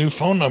everyone the new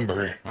phone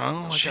number. Oh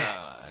my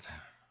god.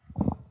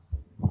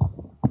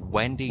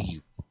 Wendy,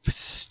 you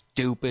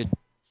stupid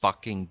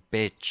fucking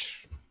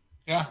bitch.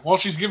 Yeah, well,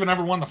 she's giving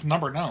everyone the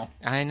number now.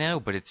 I know,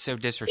 but it's so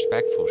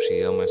disrespectful.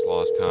 She almost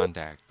lost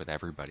contact with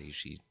everybody.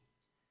 She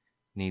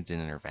needs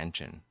an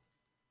intervention.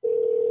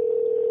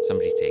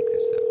 Somebody take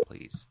this, though,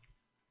 please.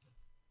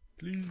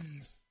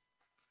 Please.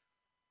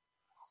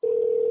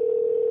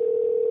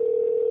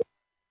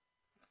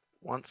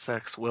 Want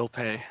sex, will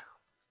pay.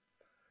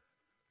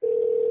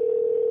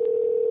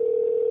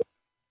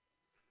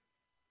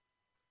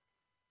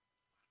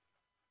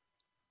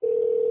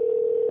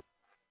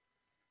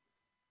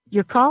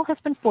 Your call has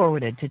been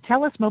forwarded to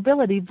TELUS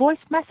Mobility Voice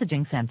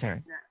Messaging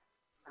Center.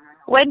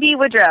 Wendy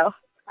Woodrow.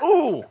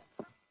 Ooh.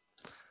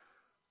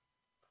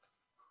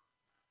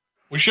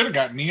 We should have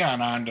got Neon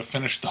on to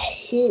finish the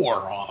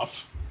whore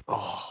off.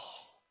 Oh,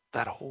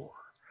 that whore.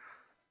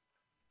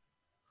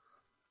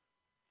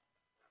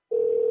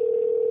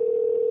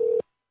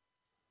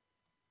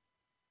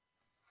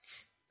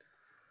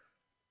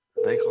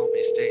 They call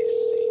me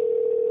Stacy.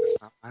 That's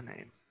not my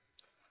name.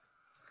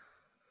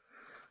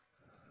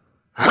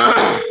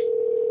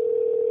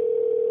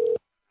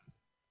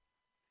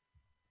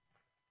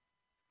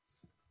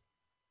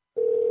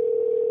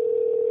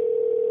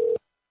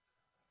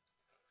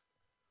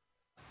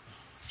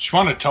 She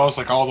wanted to tell us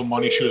like all the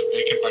money she was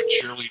making by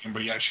cheerleading,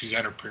 but yeah, she's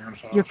at her parents'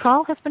 house. Your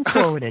call has been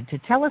forwarded to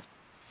TELUS.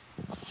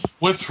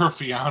 With her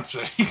fiance.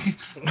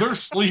 They're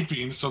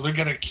sleeping, so they're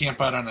going to camp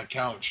out on the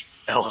couch.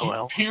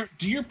 LOL.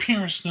 Do your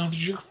parents know that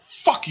you're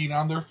fucking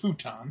on their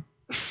futon?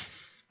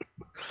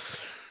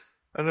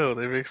 I know,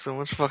 they make so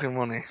much fucking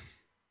money.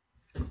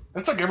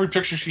 That's like every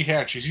picture she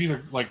had. She's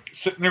either like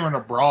sitting there in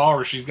a bra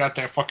or she's got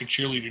that fucking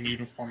cheerleading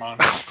uniform on.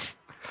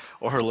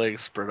 Or her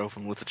legs spread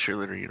open with a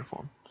cheerleader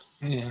uniform.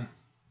 Yeah.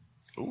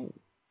 Ooh.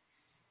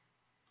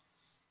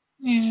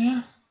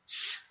 Yeah.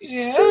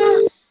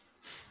 Yeah.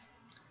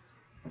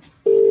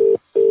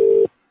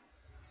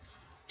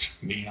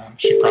 Neon.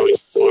 She probably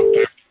fucked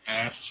after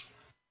ass.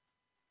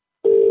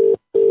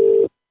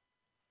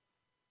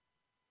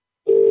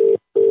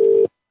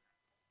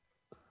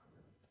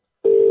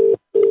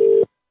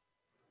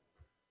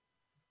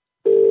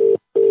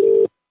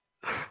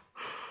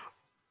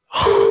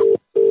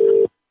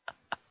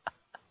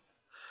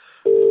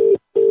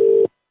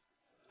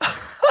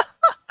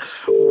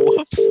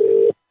 Whoops.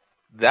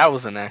 That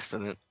was an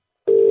accident.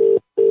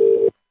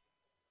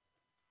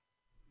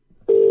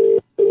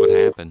 What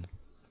happened?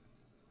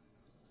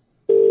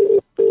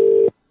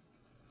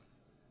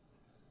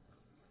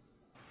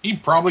 He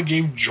probably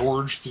gave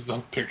George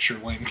the picture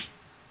link.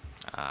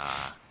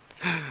 Ah.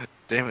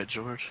 Damn it,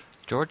 George.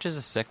 George is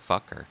a sick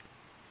fucker.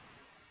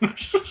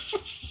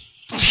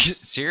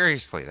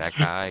 Seriously, that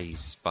guy,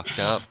 he's fucked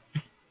up.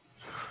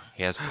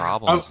 He has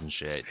problems and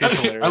shit.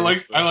 I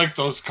like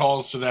those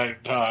calls to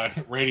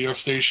that radio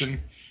station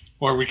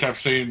where we kept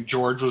saying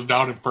George was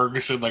down in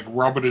Ferguson, like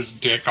rubbing his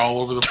dick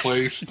all over the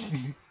place.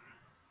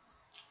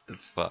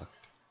 It's fucked.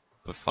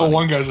 But funny. Oh,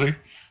 one guy's like,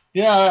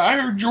 yeah, I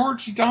heard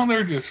George is down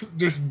there just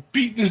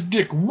beating his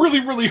dick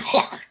really, really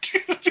hard.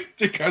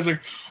 The guy's like,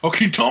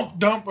 okay,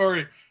 dump, all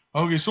right.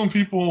 Okay, some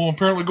people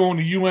apparently going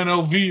to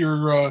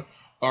UNLV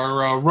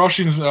are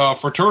Russian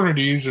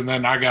fraternities, and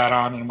then I got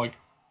on and I'm like,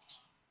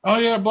 oh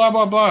yeah, blah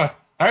blah blah.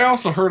 I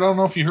also heard, I don't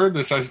know if you heard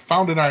this, I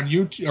found it on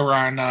YouTube or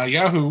on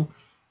Yahoo.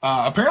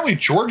 Apparently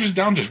George is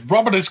down just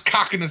rubbing his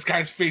cock in this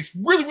guy's face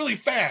really really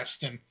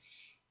fast, and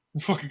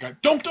this fucking guy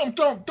dump.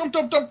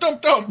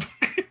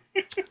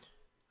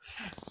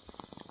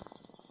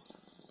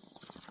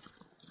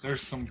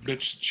 There's some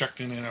bitch checked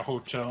in a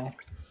hotel.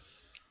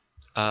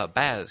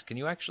 Baz, can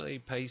you actually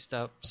paste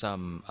up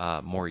some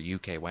more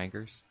UK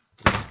wankers,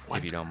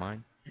 if you don't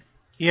mind?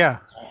 Yeah,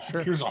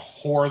 sure. Here's a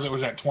whore that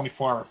was at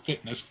 24-hour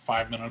fitness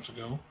 5 minutes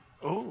ago.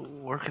 Oh,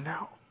 working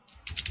out.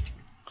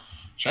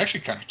 She's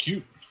actually kind of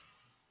cute.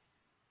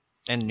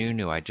 And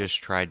Nunu, I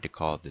just tried to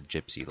call the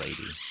gypsy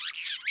lady.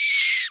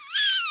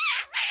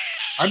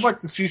 I'd like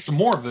to see some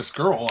more of this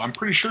girl. I'm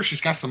pretty sure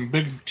she's got some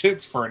big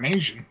tits for an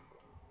Asian.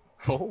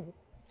 Oh.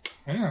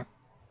 Yeah.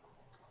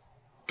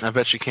 I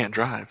bet she can't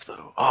drive,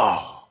 though.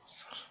 Oh.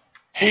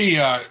 Hey,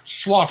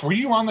 Sloth, were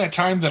you on that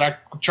time that I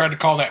tried to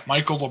call that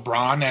Michael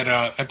LeBron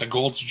at the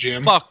Gold's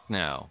Gym? Fuck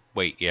no.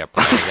 Wait, yeah,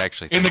 probably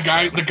actually. And the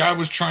guy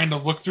was trying to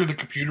look through the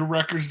computer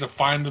records to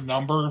find the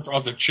number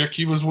of the chick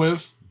he was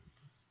with.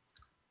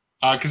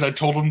 Because I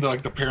told him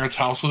that the parents'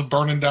 house was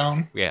burning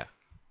down. Yeah.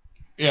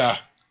 Yeah.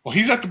 Well,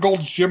 he's at the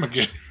Gold's Gym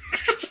again.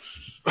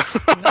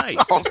 Nice.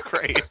 Oh,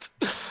 great.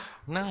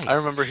 Nice. I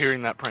remember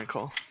hearing that prank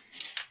call.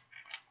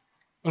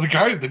 Well,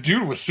 the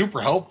dude was super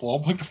helpful.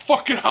 I'm like, the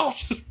fucking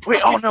house is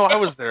burning. Wait, oh no, I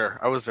was there.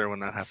 I was there when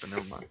that happened.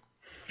 Never mind.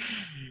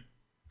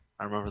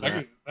 I remember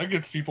that. That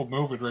gets people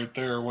moving right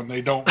there when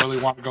they don't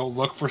really want to go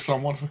look for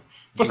someone.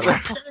 But their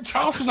parents'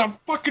 house is on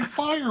fucking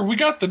fire. We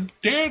got the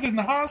dad in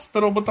the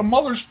hospital, but the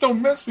mother's still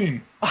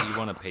missing. You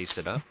want to paste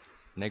it up,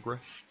 Negra?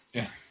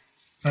 Yeah.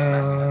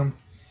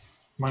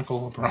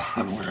 Michael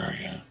LeBron, where are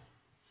you?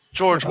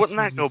 George, wouldn't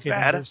that go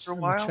bad after a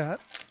while?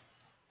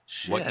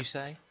 What you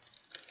say?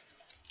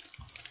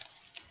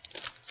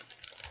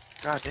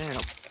 God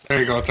damn. There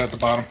you go, it's at the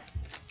bottom.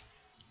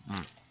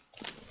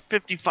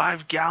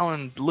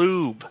 55-gallon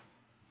lube.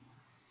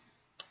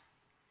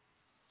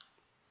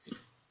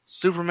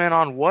 Superman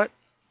on what?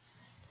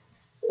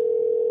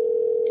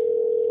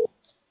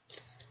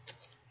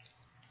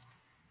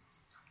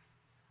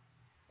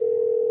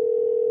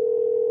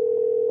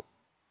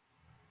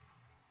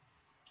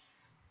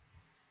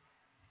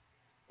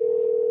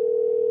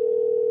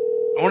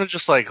 I want to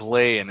just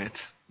lay in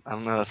it. I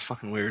don't know, that's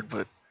fucking weird,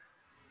 but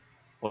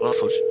what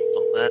else would you do with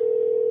all that?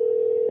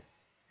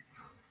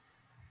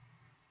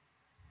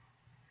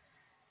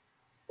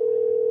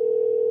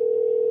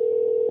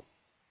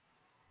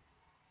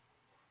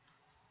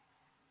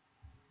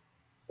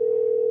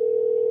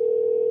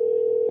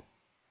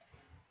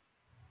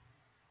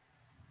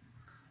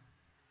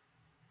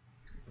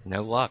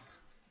 No luck.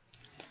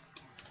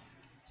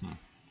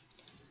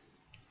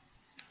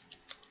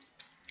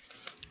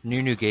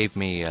 Nunu gave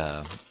me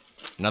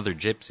another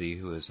gypsy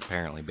who has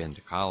apparently been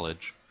to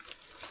college.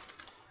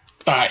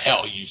 The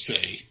hell you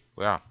say?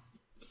 Yeah.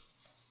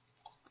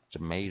 It's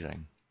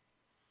amazing.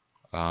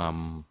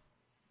 And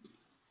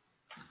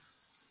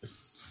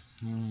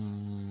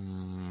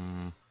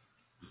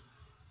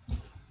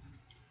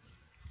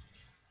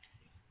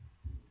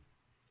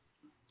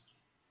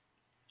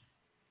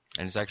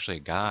it's actually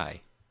a guy.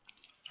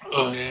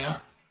 Oh, yeah?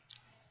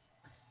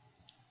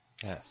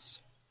 Yes.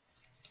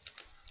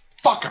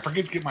 Fuck, I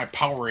forget to get my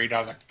Powerade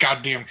out of the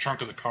goddamn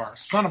trunk of the car.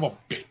 Son of a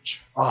bitch.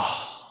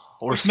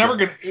 Oh, it's never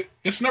gonna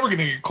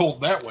get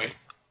cold that way.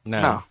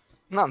 No.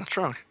 Not in the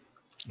trunk.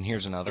 And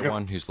here's another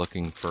one who's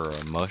looking for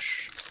a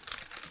mush.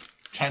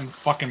 10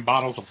 fucking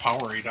bottles of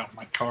Powerade out in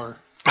my car.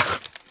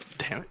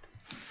 Damn it.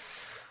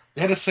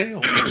 They had a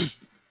sale.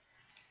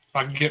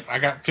 I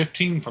got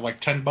 15 for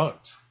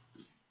 $10.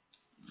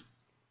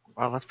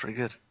 Wow, that's pretty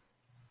good.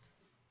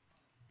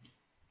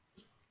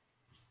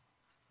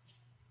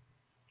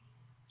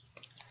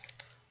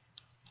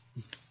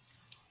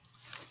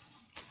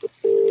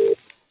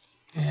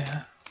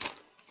 Yeah.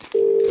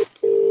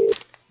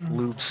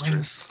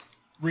 Lubesters.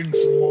 Ring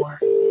some more.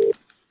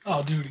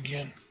 I'll do it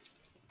again.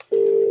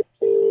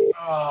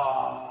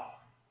 Oh.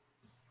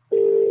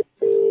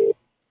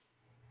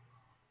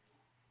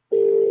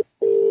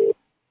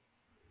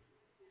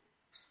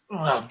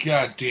 Oh,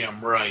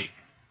 goddamn right.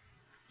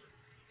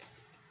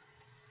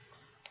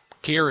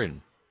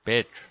 Kieran,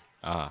 bitch.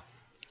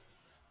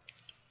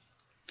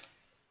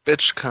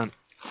 Bitch cunt.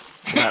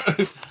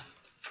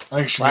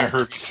 Actually, I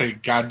heard you say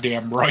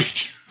goddamn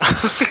right.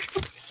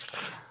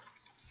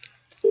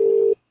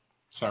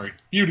 Sorry.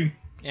 Beauty.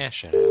 Yeah,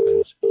 shit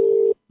happens.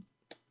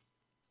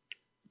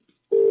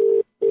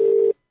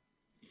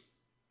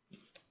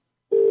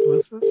 Who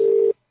is this?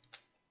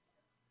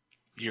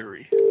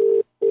 Yuri.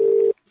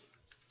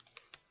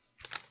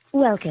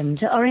 Welcome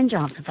to Orange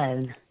Answer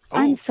Phone. Oh.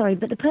 I'm sorry,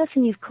 but the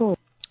person you've called...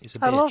 He's a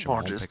I bitch love and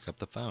won't oranges. pick up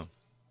the phone.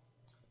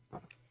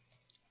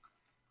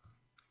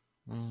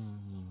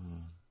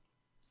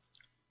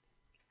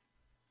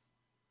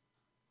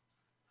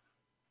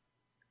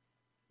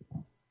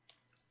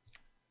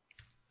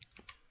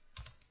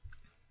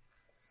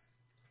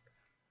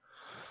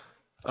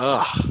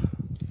 Ugh.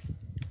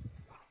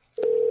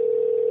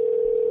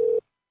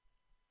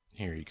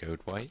 Here you go,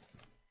 Dwight.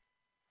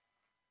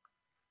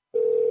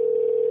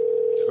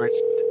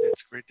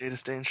 It's a great day to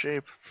stay in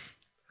shape.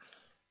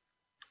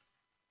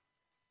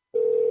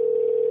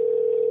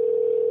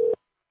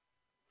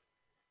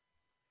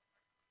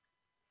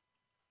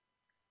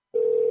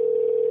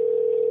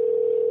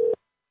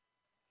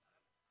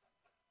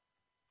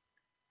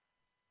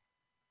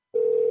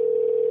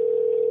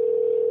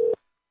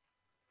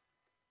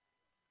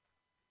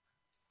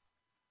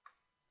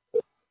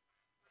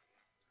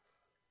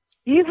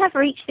 You have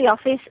reached the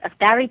office of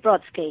Barry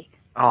Brodsky.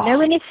 Oh. No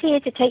one is here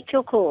to take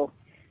your call.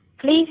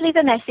 Please leave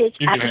a message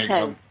at the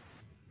tone.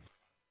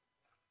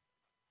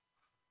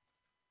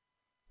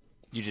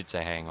 You did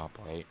say hang up,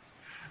 right?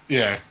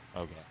 Yeah.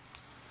 Okay.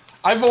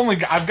 I've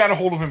got a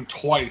hold of him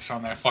twice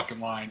on that fucking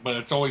line, but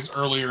it's always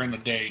earlier in the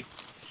day.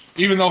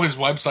 Even though his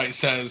website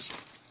says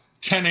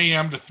 10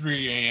 a.m. to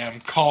 3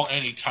 a.m., call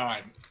any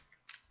time.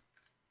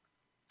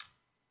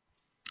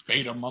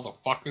 Beta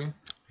motherfucker.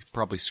 He's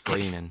probably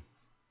screaming.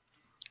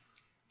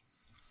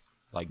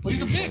 Like, well,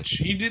 he's a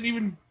bitch. He didn't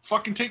even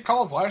fucking take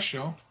calls last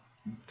show.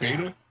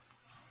 Beta?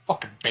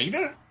 Fucking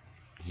beta?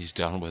 He's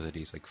done with it.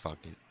 He's like, fuck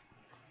it.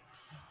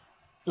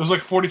 It was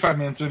like 45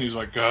 minutes in. He's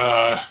like,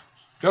 got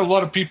a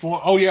lot of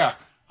people. Oh, yeah.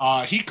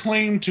 He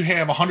claimed to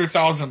have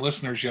 100,000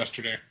 listeners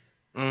yesterday.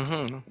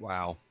 Mm-hmm.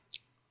 Wow.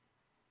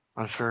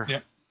 I'm sure.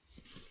 Yep.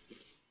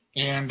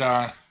 And,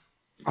 I'm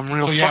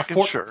real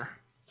fucking sure.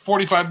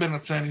 45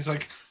 minutes in, he's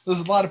like,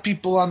 there's a lot of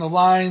people on the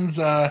lines,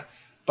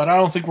 but I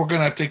don't think we're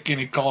going to take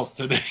any calls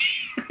today.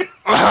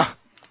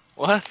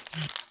 What?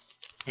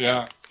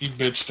 Yeah, he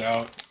bitched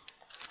out.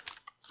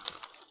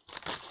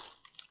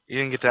 You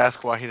didn't get to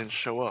ask why he didn't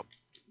show up,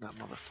 that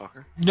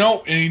motherfucker. No,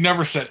 and he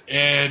never said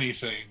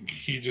anything.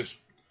 He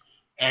just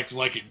acted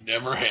like it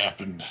never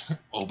happened.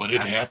 Oh, but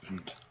it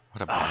happened.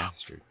 What a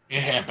bastard.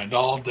 It happened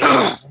all day,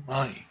 all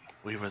night.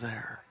 We were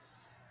there.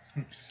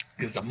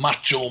 Because the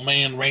macho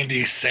man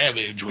Randy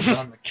Savage was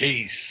on the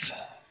case.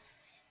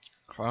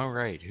 All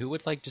right. Who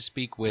would like to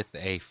speak with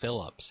a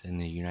Phillips in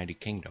the United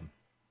Kingdom?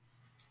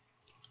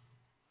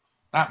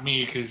 Not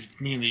me, because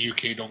me and the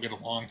UK don't get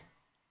along.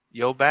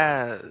 Yo,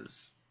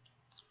 Baz.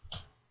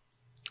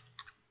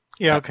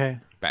 Yeah, okay.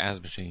 Baz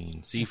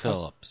Machine. C.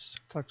 Phillips.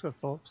 Talk to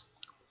Phillips.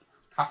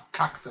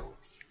 Cock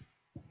Phillips.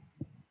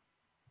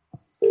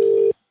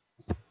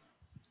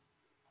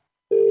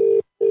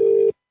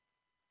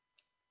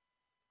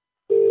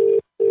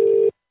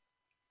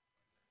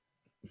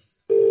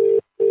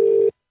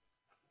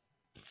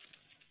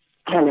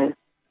 Hello.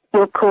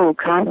 Your call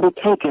can't be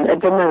taken at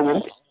the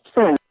moment,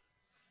 so...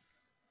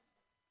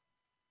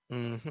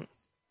 Mm-hmm.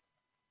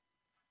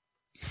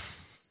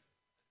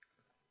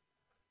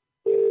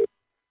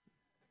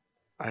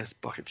 Ice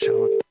bucket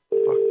challenge.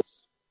 Fucks.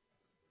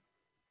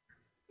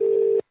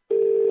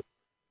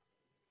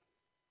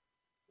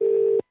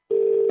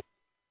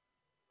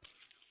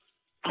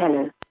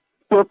 Hello.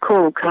 Your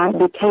call can't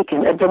be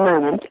taken at the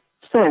moment,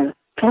 so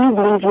please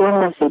leave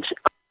your message.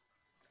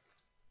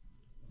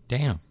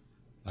 Damn.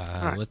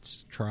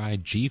 Let's try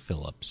G.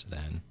 Phillips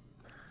then.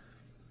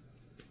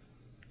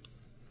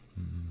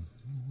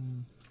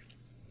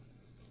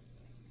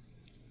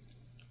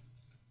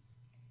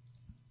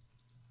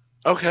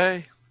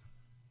 Okay.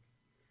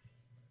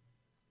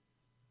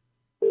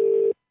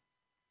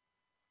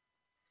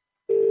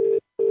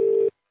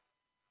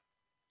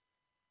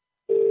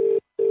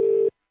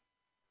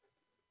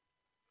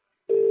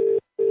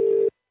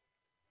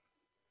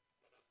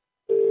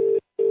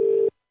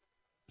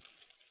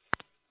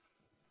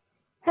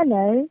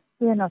 Hello,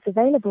 we are not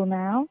available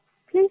now.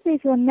 Please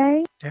leave your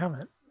name. Damn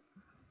it.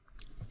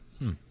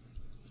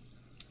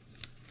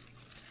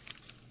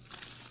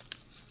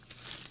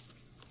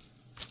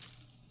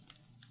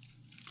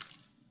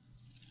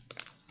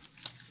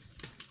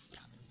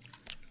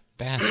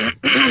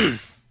 Bastard.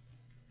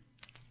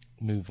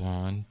 Move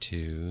on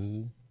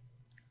to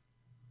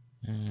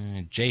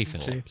J.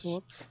 Phillips. J.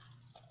 Phillips.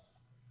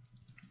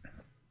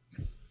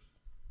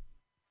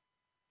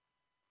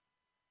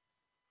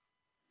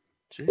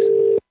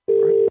 Jason.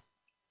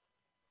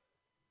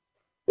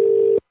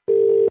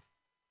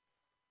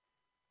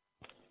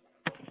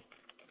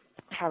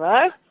 Hello?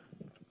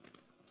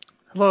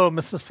 Hello,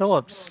 Mrs.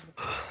 Phillips.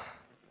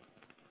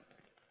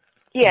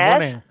 Yes? Good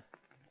morning.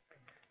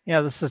 Yeah,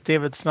 this is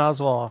David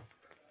Snozwall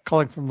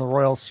calling from the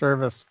Royal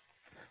Service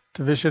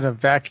Division of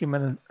Vacuum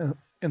and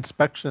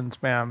Inspections,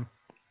 ma'am.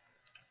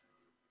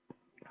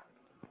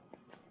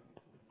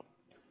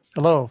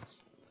 Hello.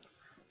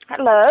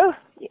 Hello?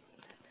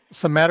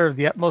 It's a matter of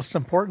the utmost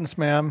importance,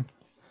 ma'am.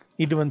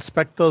 Need to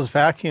inspect those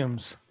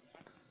vacuums.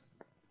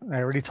 I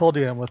already told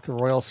you I'm with the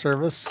Royal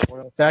Service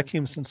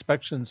Vacuums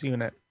Inspections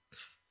Unit.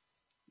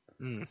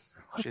 What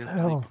the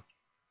hell?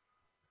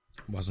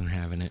 Wasn't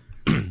having it.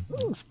 I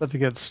was about to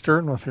get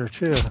stern with her,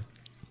 too.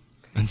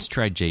 Let's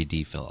try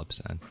J.D.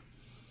 Phillips then.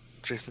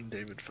 Jason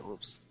David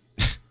Phillips.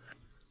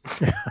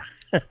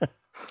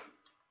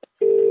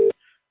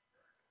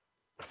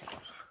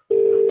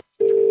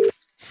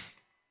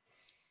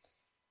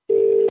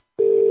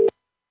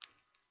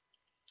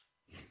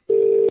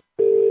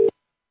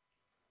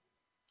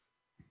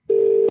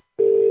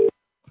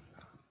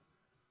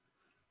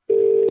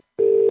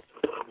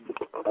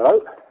 Hello?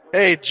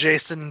 Hey,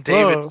 Jason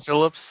David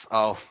Phillips.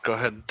 Oh, go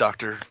ahead,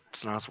 Dr.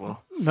 Snoswell.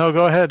 No,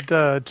 go ahead,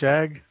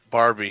 Jag.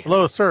 Barbie.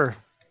 Hello, sir.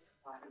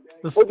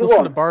 Listen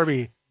to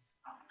Barbie.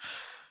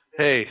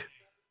 Hey,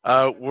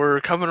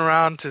 we're coming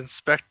around to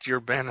inspect your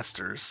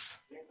banisters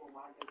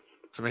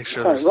to make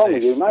sure they're safe. What's wrong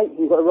with you, mate?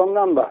 You've got the wrong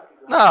number.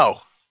 No,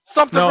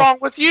 something wrong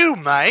with you,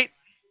 mate.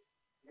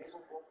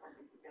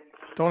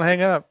 Don't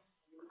hang up,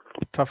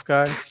 tough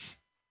guy.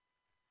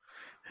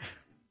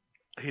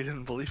 He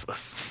didn't believe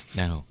us.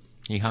 No,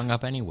 he hung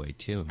up anyway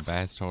too. And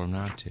Baz told him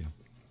not to.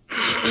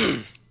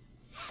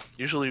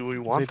 Usually we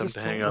want them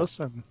to hang up.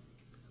 Listen.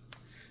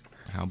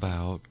 How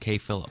about K.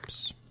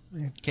 Phillips?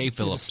 K.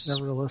 Phillips. Just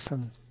never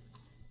listen.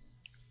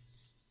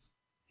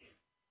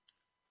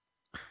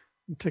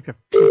 Take a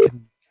peek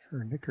in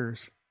her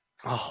knickers.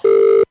 Oh.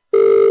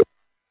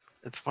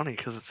 It's funny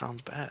because it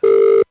sounds bad.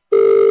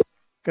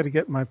 Got to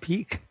get my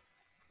peek.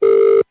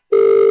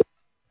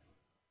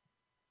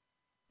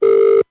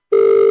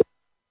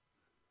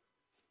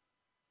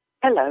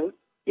 Hello.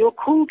 Your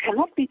call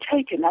cannot be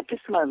taken at this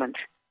moment.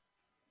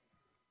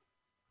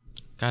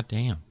 God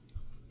damn.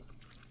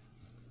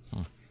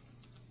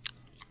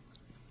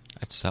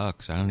 That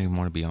sucks. I don't even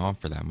want to be on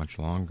for that much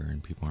longer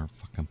and people aren't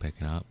fucking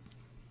picking up.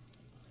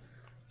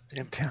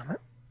 Damn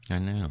it. I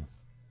know.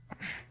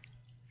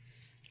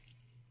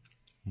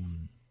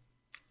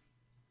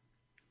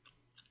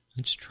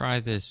 Let's try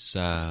this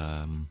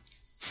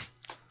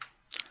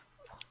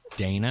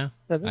Dana,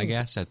 I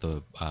guess, at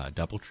the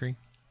Doubletree.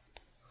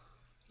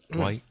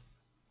 Dwight.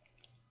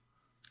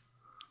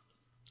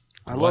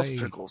 I love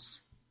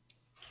pickles.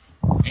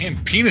 And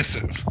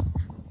penises.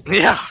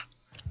 Yeah.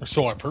 Or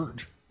so I've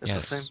heard. It's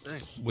the same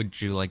thing.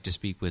 Would you like to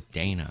speak with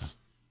Dana?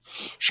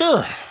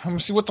 Sure. Let me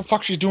see what the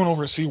fuck she's doing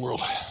over at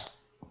SeaWorld.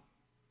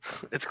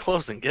 It's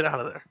closing. Get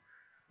out of there.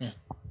 Yeah.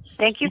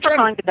 Thank you for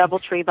calling the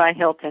Doubletree by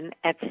Hilton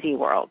at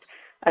SeaWorld,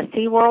 a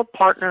SeaWorld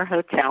partner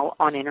hotel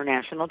on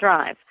International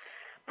Drive.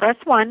 Press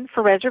 1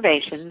 for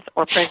reservations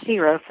or press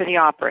 0 for the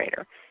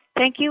operator.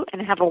 Thank you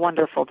and have a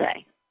wonderful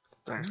day.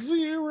 Thanks.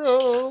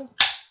 0.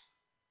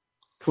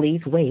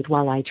 Please wait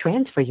while I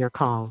transfer your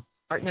call.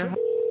 Partner.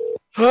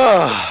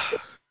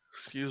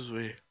 Excuse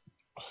me.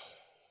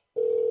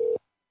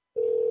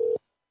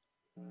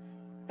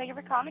 Thank you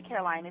for calling the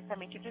Carolina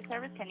Semi-Teacher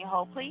Service. Can you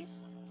hold, please?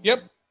 Yep.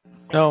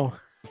 No.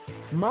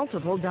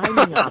 Multiple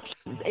dining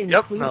options,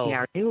 including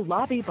our new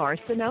lobby bar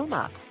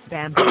Sonoma,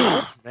 Bamboo,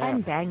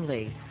 and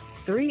Bangley.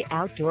 3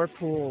 outdoor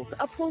pools,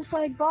 a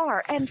poolside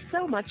bar, and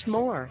so much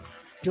more.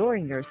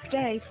 During your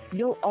stay,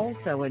 you'll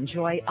also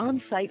enjoy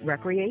on-site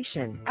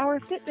recreation,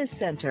 our fitness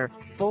center,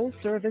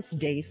 full-service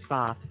day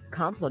spa,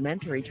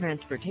 complimentary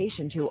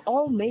transportation to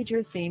all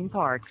major theme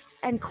parks,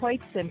 and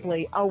quite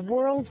simply, a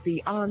world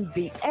beyond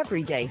the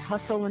everyday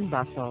hustle and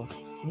bustle.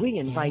 We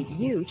invite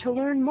you to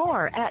learn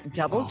more at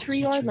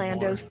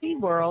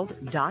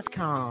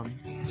DoubletreeOrlandoSeaWorld.com.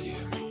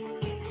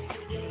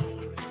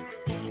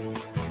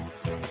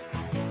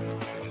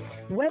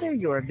 Whether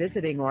you're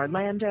visiting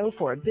Orlando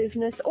for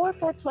business or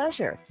for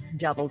pleasure,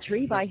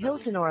 Doubletree by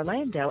Hilton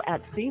Orlando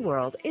at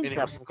SeaWorld is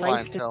the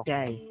place to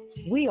stay.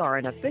 We are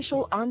an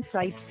official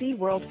on-site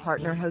SeaWorld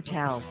partner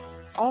hotel,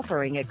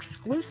 offering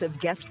exclusive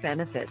guest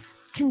benefits,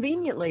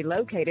 conveniently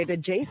located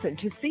adjacent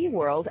to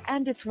SeaWorld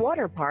and its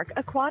water park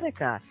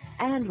Aquatica,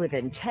 and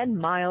within 10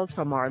 miles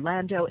from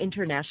Orlando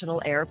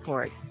International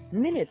Airport,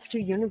 minutes to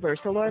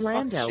Universal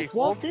Orlando,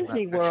 Walt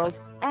Disney World,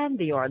 and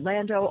the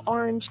Orlando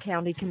Orange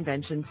County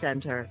Convention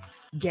Center.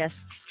 Guests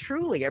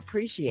truly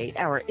appreciate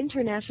our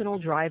International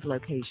Drive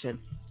location,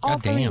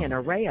 offering an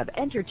array of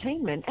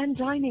entertainment and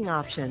dining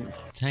options.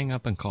 Let's hang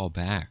up and call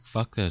back.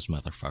 Fuck those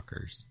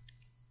motherfuckers.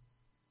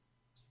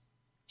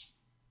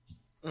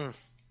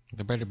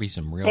 There better be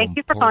some real. Thank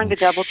you for calling the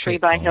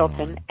Doubletree by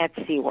Hilton at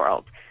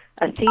SeaWorld.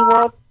 A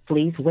SeaWorld.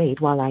 Please wait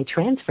while I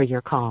transfer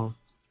your call.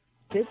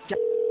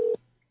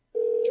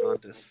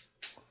 Jaundice.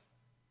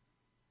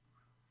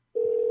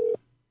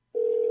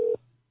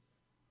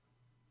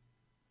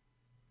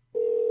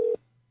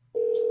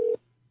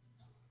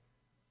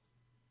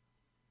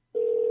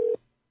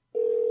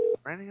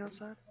 Raining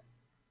outside?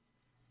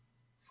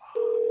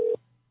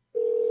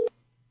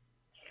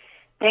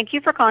 Thank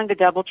you for calling the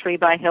Doubletree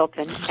by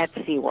Hilton at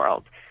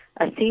SeaWorld,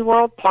 a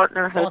SeaWorld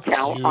partner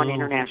hotel on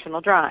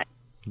International Drive.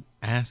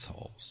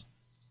 Assholes.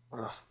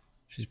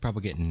 She's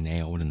probably getting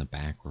nailed in the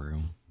back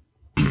room.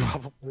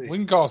 Probably. We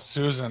can call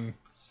Susan.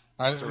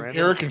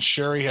 Eric and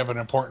Sherry have an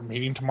important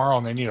meeting tomorrow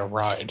and they need a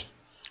ride.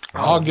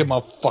 I'll give them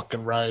a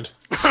fucking ride.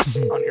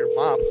 On your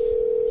mom.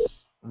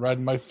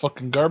 Riding my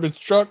fucking garbage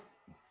truck.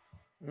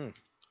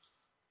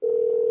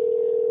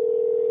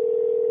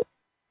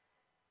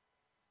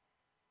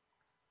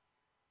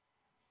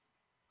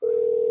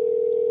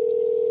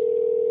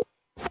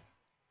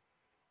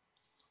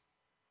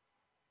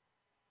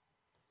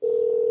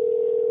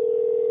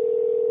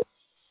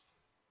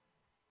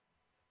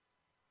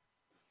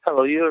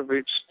 Hello, you have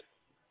reached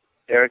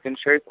Eric and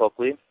Sherry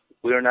Coakley.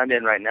 We are not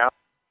in right now.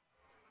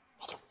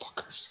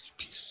 Motherfuckers, you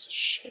pieces of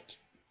shit.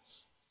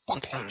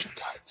 Fuck hate you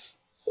guys.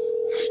 I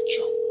hate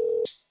you.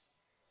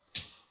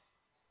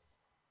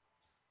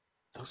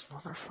 Those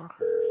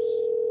motherfuckers.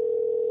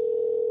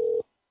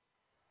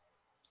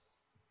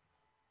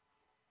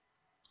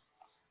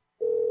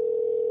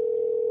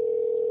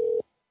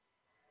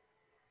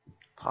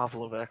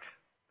 Pavlovek.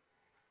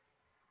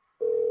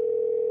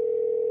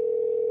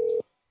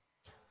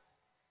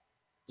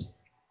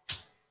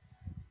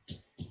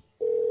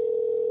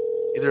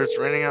 Either it's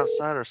raining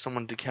outside or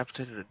someone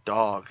decapitated a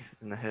dog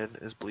and the head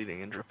is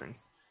bleeding and dripping.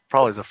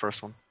 Probably the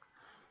first one.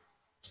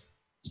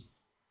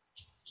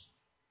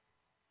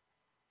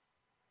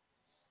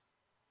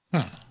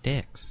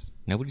 Dicks.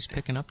 Nobody's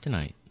picking up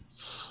tonight.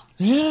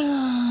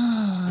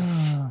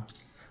 Yeah.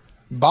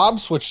 Bob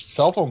switched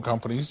cell phone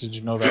companies. Did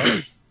you know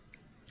that?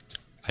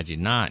 I did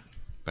not,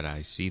 but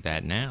I see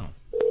that now.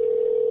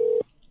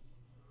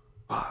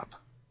 Bob.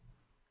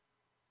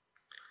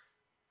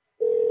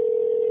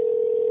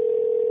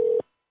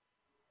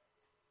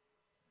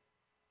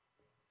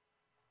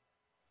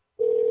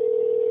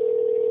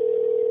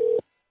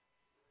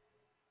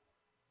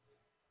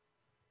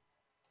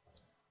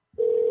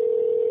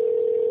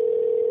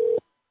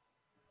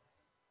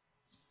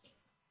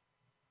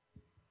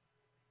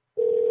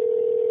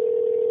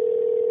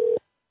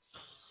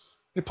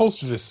 They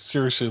posted this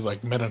seriously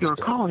like minutes Your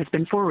ago. call has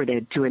been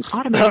forwarded to an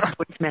automatic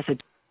voice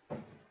message.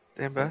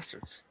 Damn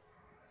bastards.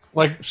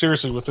 Like,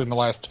 seriously, within the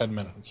last 10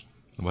 minutes.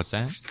 What's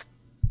that?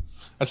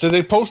 I said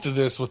they posted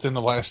this within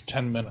the last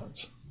 10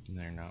 minutes.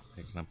 They're not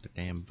picking up the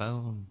damn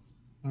phone.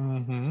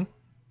 Mm-hmm.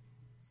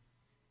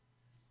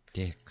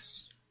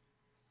 Dicks.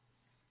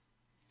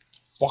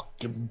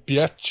 Fucking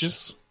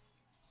bitches.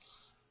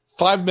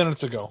 5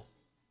 minutes ago.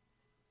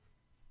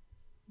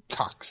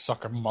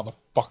 Cocksucker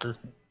motherfucker.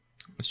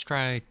 Let's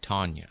try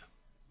Tanya.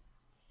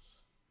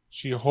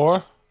 She a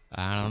whore?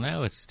 I don't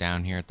know. It's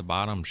down here at the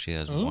bottom. She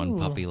has one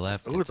puppy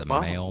left. It's a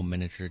male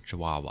miniature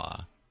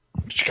chihuahua.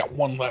 She got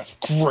one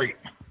left. Great.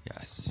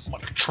 Yes. I'm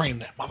gonna train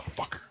that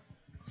motherfucker.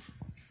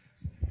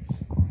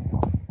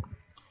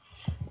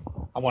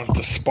 I wanted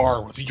to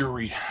spar with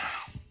Yuri.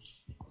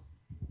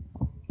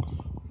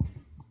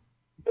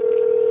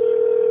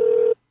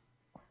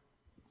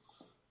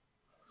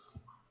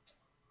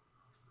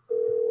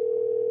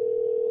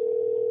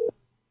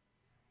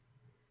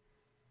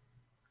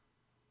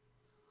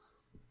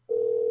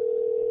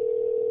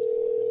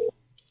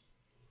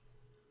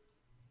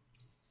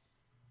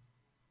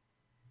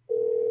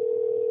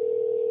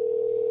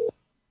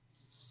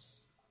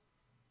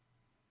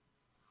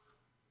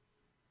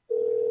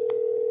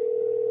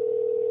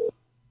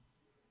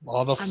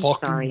 I'm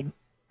sorry,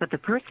 but the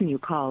person you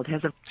called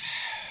has a...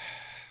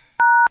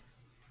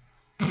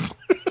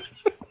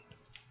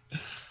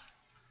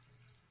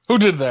 Who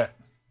did that?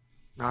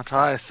 Not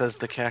I, says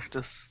the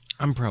cactus.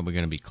 I'm probably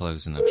going to be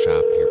closing up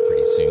shop here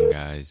pretty soon,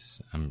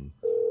 guys.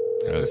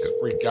 This is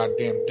pretty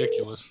goddamn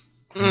ridiculous.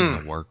 I'm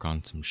going to work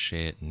on some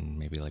shit and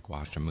maybe like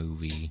watch a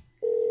movie.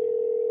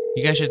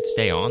 You guys should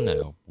stay on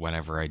though.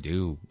 Whenever I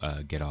do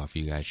get off,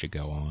 you guys should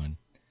go on.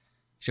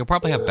 She'll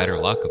probably have better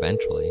luck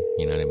eventually.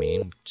 You know what I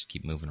mean? Just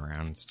keep moving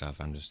around and stuff.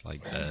 I'm just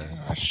like,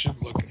 I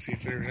should look and see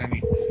if there's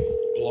any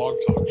blog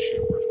talk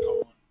shit worth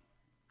calling.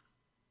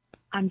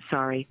 I'm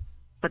sorry,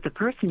 but the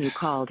person you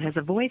called has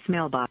a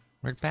voicemail box.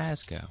 Where'd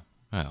Baz go?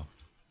 Oh.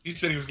 He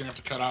said he was going to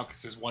have to cut out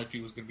because his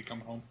wifey was going to be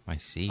coming home. I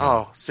see.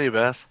 Oh, see you,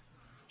 Baz.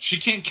 She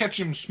can't catch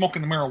him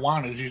smoking the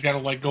marijuana. He's got to,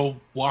 like, go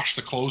wash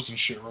the clothes and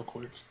shit real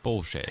quick.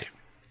 Bullshit.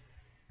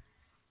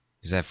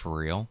 Is that for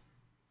real?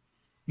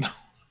 No.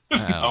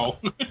 Oh.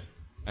 No.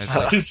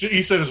 Like,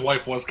 he said his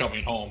wife was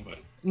coming home, but...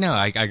 No,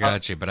 I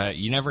got you, but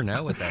you never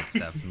know with that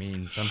stuff. I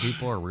mean, some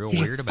people are real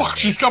weird about Fuck, it.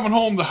 she's coming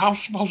home. The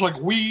house smells like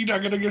weed. I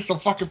got to get some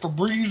fucking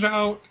Febreze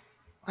out.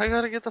 I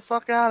got to get the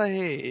fuck out of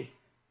here.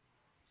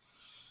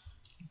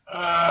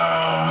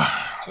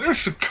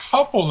 There's a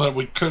couple that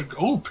we could...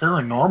 Oh,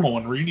 paranormal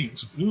and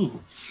readings. Ooh.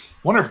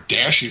 Wonder if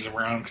Dashy's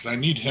around, because I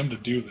need him to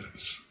do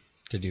this.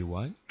 To do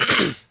what?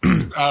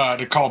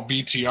 To call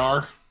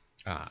BTR.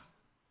 Ah.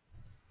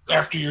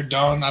 After you're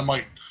done, I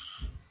might,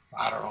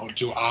 I don't know,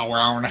 do an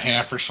hour and a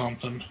half or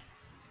something.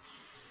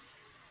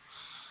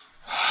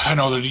 I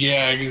know that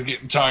Yag is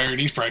getting tired.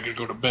 He's probably going to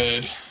go to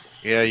bed.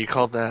 Yeah, you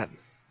called that.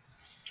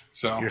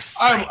 So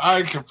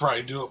I could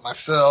probably do it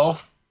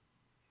myself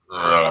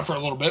for a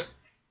little bit.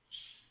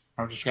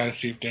 I've just got to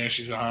see if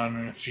Dashy's on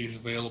and if he's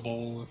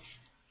available, if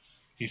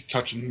he's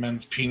touching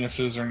men's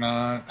penises or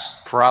not.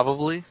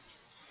 Probably.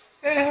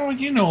 Well,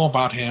 you know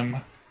about him.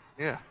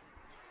 Yeah.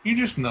 You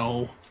just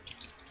know.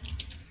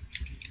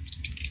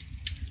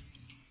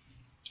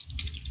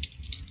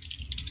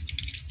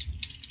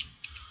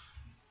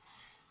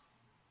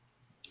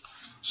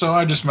 So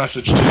I just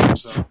messaged him,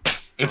 so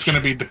it's going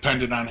to be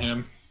dependent on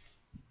him.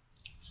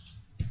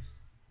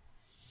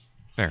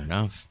 Fair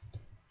enough.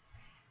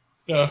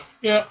 Yeah.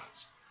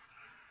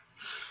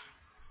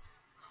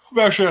 I'm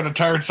actually on the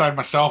tired side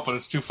myself, but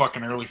it's too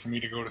fucking early for me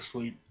to go to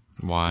sleep.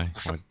 Why?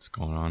 What's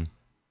going on?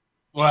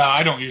 Well,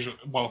 I don't usually...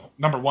 Well,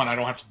 number one, I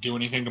don't have to do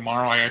anything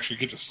tomorrow. I actually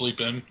get to sleep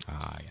in.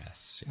 Ah,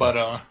 yes. Yeah.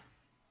 But,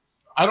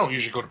 I don't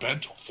usually go to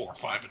bed till 4 or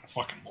 5 in the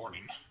fucking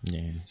morning.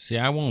 Yeah. See,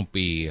 I won't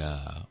be,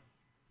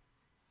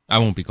 I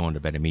won't be going to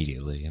bed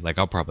immediately. Like,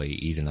 I'll probably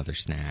eat another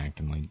snack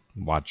and, like,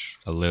 watch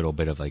a little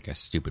bit of, like, a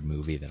stupid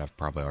movie that I've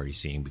probably already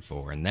seen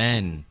before. And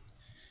then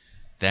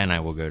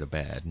I will go to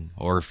bed.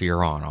 Or if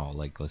you're on, I'll,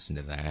 like, listen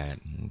to that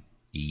and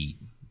eat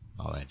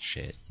all that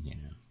shit, you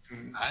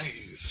know.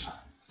 Nice.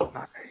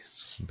 But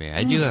yeah,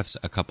 I do have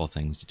a couple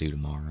things to do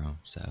tomorrow,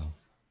 so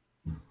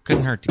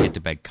couldn't hurt to get to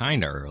bed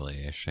kind of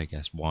early-ish. I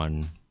guess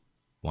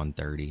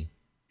 1:30.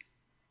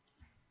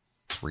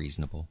 It's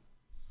reasonable.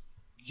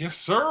 Yes,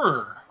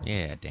 sir.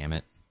 Yeah, damn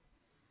it.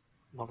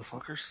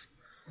 Motherfuckers.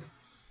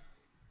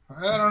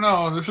 I don't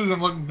know. This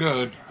isn't looking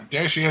good.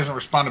 Dashy hasn't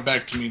responded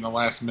back to me in the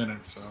last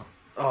minute, so.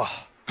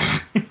 Oh.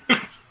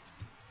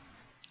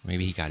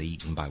 Maybe he got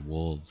eaten by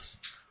wolves.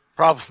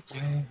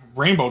 Probably.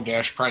 Rainbow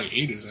Dash probably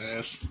ate his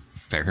ass.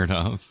 Fair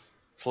enough.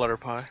 Flutter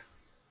pie.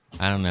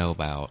 I don't know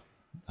about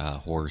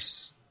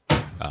horse,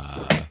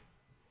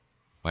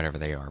 whatever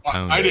they are. Well,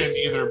 ponies. I didn't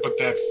either, but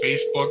that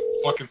Facebook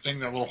fucking thing,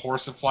 that little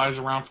horse that flies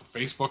around for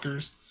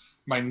Facebookers,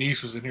 my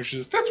niece was in here. She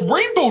says, "That's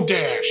Rainbow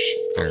Dash."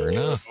 Fair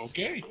enough.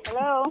 Okay.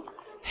 Hello.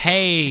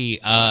 Hey,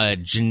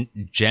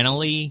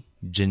 Janely?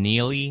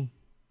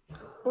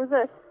 Who's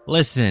this?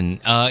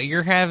 Listen,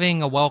 you're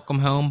having a welcome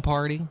home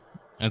party.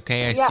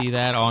 Okay, I see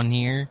that on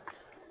here.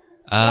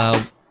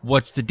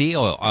 What's the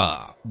deal?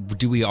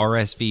 Do we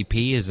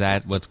RSVP? Is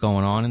that what's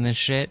going on in this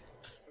shit?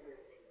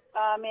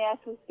 May I ask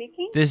who's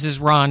speaking? This is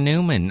Ron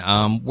Newman.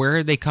 Where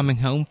are they coming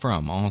home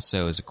from?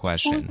 Also, is a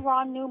question. Who's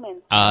Ron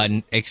Newman?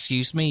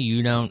 Excuse me,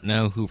 you don't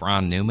know who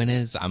Ron Newman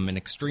is? I'm an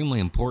extremely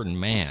important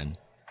man.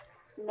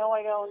 No,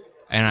 I don't.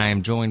 And I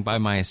am joined by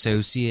my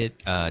associate,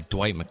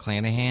 Dwight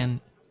McClanahan.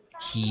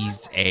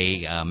 He's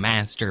a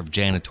master of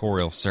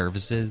janitorial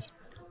services.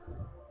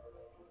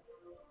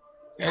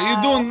 How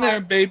you doing there,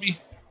 baby?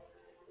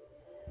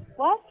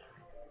 What?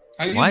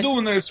 How you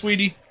doing there,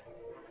 sweetie?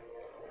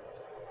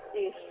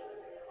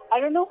 I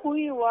don't know who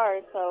you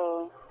are,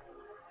 so...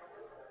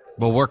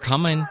 Well, we're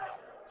coming.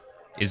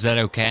 Is that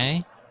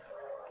okay?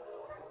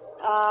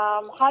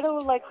 How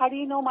do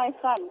you know my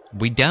son?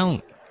 We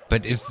don't.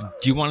 But do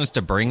you want us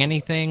to bring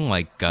anything?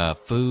 Like,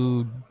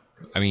 food?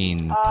 I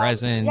mean,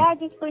 present? Yeah,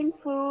 just bring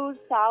food,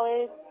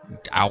 salad.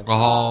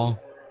 Alcohol?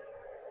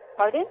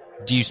 Pardon?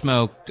 Do you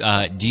smoke,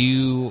 do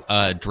you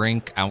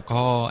drink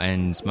alcohol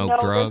and smoke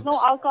drugs? No,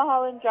 there's no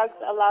alcohol and drugs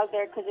allowed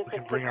there because it's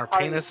a bring our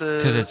party. penises.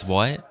 Because it's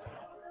what?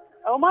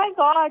 Oh my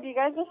god, you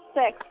guys are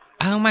sick.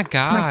 Oh my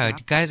god,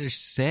 you guys are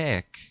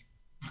sick.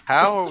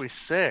 How are we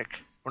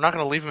sick? We're not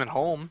going to leave him at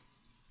home.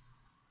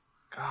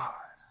 God.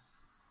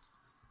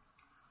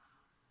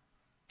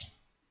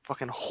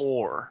 Fucking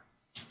whore.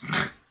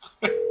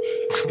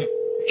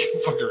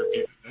 Fucking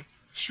repeat that.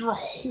 You're a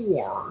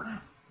whore.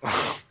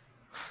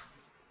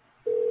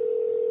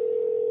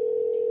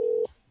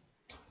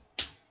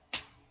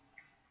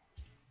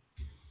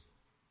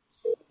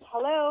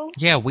 Hello?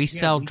 Yeah, we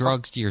sell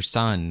drugs to your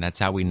son. That's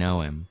how we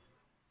know him.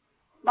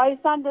 My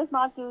son does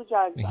not do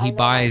drugs. He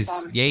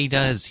buys, yeah, he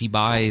does. He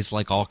buys,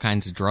 like, all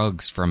kinds of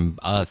drugs from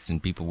us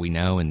and people we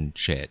know and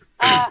shit.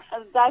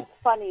 That's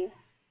funny.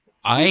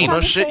 No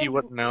shit, you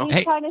wouldn't know.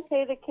 He's trying to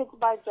say the kids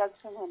buy drugs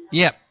from him.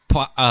 Yeah,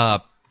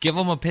 give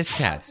him a piss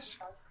test.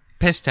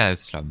 Piss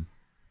test him.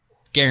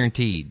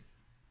 Guaranteed.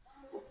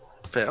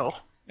 Phil.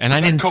 And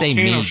I didn't say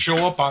me. Will show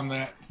up on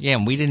that. Yeah,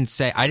 and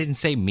I didn't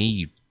say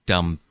me,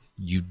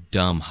 you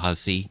dumb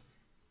hussy.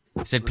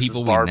 I said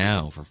people we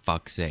know, for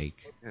fuck's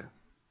sake. Yeah.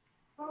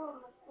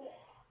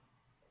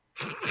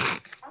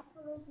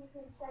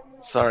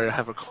 Sorry, I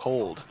have a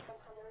cold.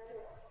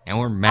 And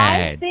we're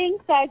mad. I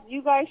think that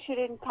you guys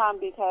shouldn't come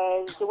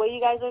because the way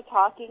you guys are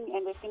talking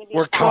and there's going to be...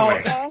 We're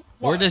coming.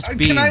 We're just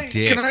being dicks.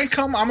 Can I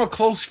come? I'm a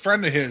close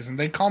friend of his, and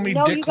they call me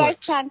No, Dick you guys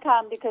Lips. can't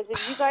come because if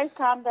you guys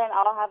come, then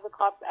I'll have the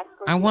cops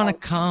escort I you want to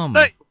out. come.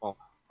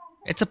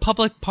 It's a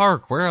public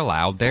park. We're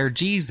allowed there.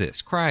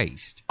 Jesus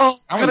Christ. Oh,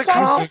 You guys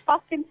are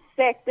fucking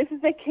sick. This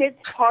is a kid's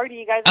party.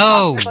 You guys are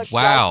Oh, talking about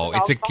wow.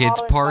 drugs It's a and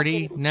kid's alcohol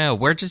party? and No,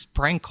 we're just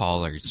prank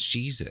callers.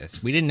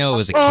 Jesus. We didn't know it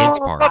was a kid's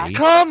party.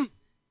 Come!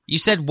 You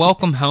said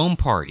welcome home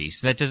party,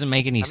 so that doesn't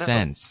make any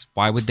sense.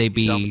 Why would they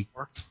be...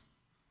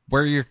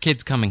 Where are your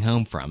kids coming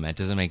home from? That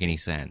doesn't make any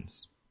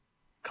sense.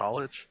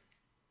 College?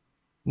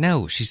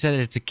 No, she said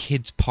it's a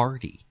kid's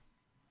party.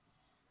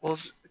 Well,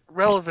 it's a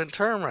relevant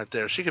term right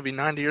there. She could be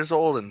 90 years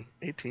old and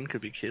 18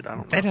 could be kid. I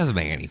don't know. That doesn't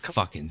make any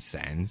fucking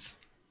sense.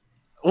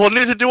 Well,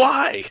 neither do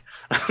I.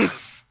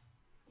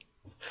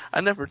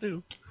 I never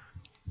do.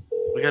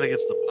 We gotta get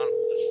to the bottom of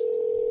this.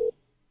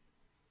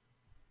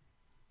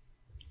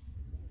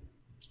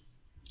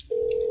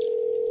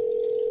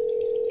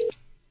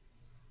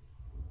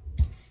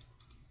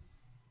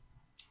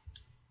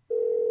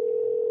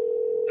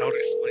 That would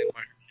explain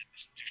why your kid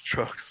doesn't do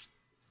drugs.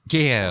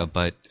 Yeah,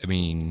 but, I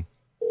mean...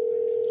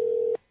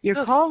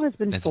 Your call has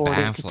been That's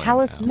forwarded to baffling,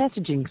 Telus though.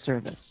 Messaging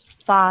Service.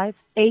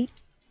 58.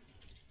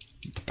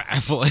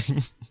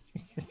 Baffling.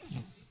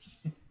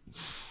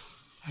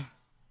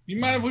 You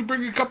mind if we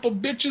bring a couple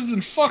bitches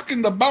and fuck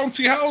in the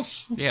bouncy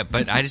house? Yeah,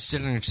 but I just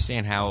didn't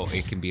understand how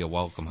it can be a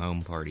welcome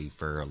home party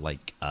for,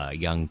 like,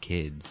 young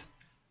kids.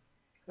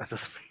 That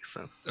doesn't make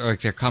sense. Or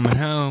like they're coming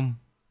home.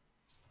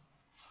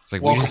 It's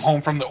like welcome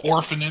home from the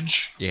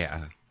orphanage.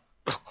 Yeah.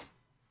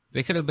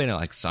 They could have been at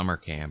like summer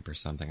camp or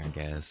something, I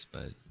guess,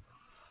 but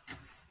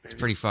it's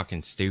pretty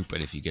fucking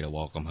stupid if you get a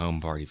welcome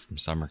home party from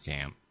summer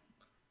camp.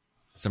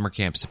 Summer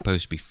camp's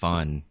supposed to be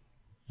fun.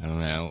 I don't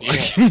know.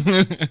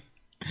 Yeah.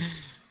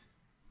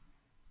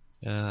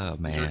 Oh,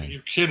 man.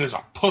 Your kid is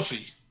a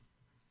pussy.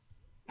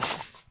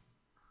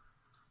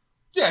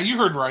 Yeah, you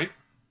heard right.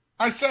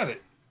 I said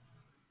it.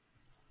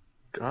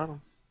 Got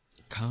him.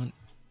 Cunt.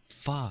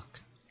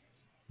 Fuck.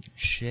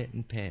 Shit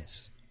and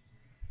piss.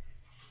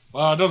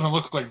 Well, it doesn't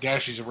look like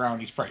Dashy's around.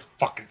 He's probably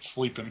fucking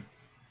sleeping.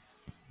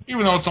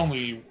 Even though it's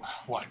only,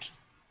 what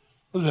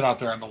is it out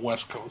there on the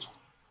West Coast?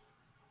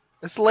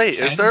 It's late.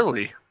 10? It's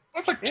early.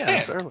 That's like 10. Yeah,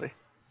 it's early.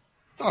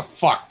 What the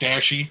fuck,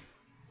 Dashy?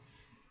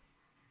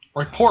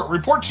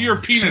 Report to your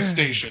penis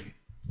station.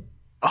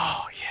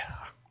 Oh, yeah.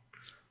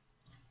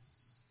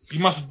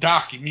 You must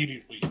dock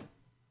immediately.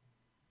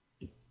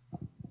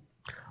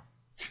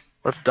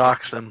 Let's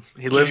dox him.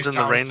 He lives in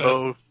the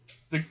rainbow.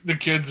 The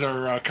kids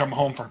are come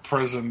home from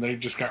prison. They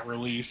just got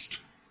released.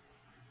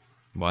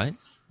 What?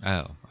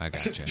 Oh, I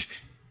gotcha.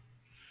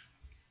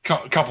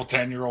 A couple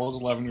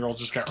 10-year-olds, 11-year-olds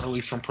just got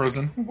released from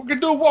prison. We're going to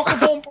do a welcome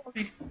home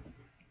party.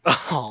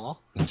 Oh,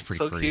 that's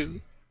pretty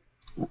crazy.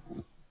 Cute.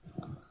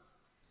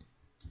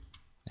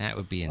 That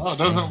would be insane.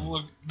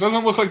 Oh,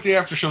 doesn't look like the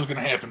after show is going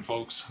to happen,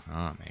 folks. Oh,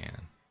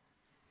 man.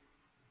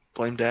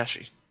 Blame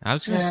Dashy. I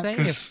was going to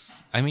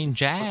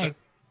say,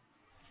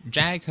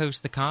 Jag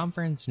hosts the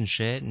conference and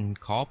shit and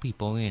call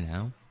people, you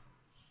know.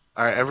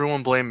 Alright,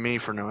 everyone blame me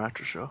for no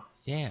after show.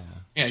 Yeah.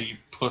 Yeah, you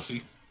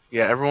pussy.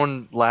 Yeah,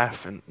 everyone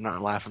laugh and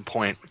not laugh and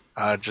point.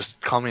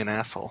 Just call me an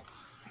asshole.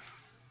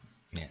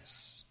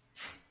 Yes.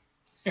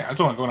 Yeah,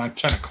 it's only going on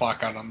 10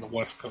 o'clock out on the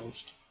West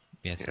Coast.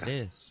 Yes, it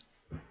is.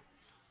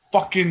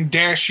 Fucking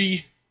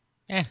Dashy.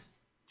 Yeah.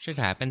 Shit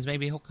happens.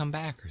 Maybe he'll come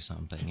back or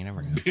something. You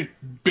never know.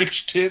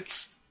 Bitch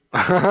tits.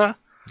 Yes.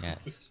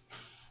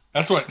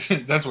 That's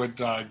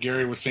what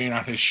Gary was saying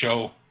on his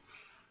show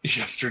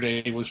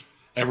yesterday. Was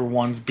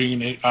everyone's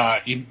being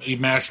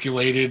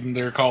emasculated, and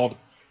they're called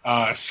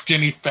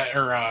skinny fat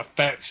or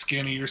fat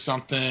skinny or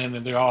something,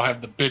 and they all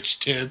have the bitch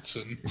tits.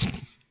 And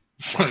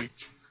it's like,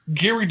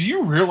 Gary, do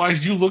you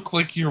realize you look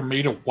like you're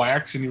made of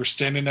wax and you're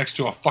standing next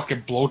to a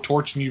fucking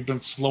blowtorch and you've been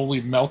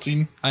slowly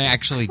melting? I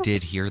actually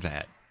did hear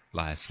that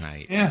last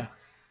night. Yeah.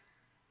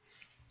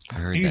 I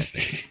heard that.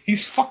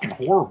 He's fucking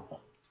horrible.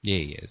 Yeah,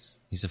 he is.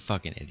 He's a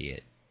fucking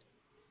idiot.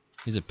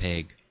 He's a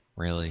pig,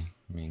 really.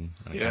 I mean,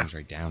 when it comes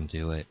right down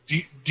to it.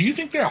 Do you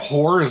think that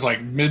whore is like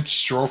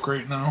mid-stroke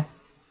right now?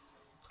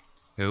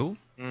 Who?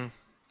 The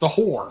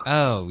whore.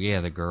 Oh,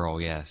 yeah, the girl,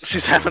 yes.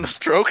 She's having a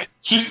stroke?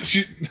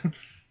 She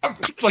I'm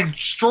like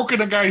stroking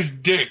a guy's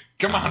dick.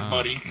 Come on,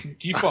 buddy.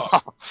 Keep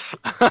up.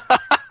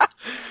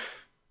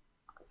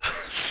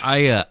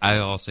 I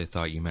also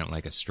thought you meant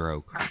like a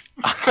stroke.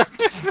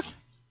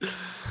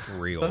 For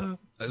real.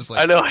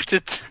 I know, I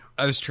did too.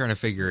 I was trying to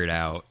figure it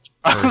out.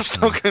 I was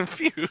so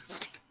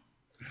confused.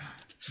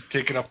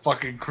 Taking a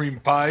fucking cream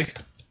pie?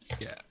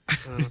 Yeah.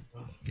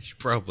 She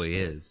probably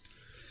is.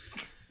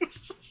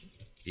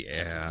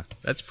 Yeah.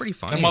 That's pretty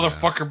funny. That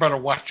motherfucker better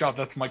watch out.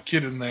 That's my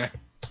kid in there.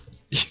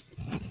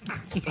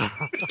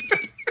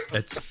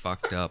 That's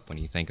fucked up when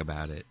you think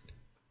about it.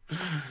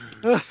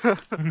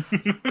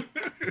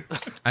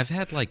 I've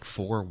had like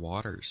 4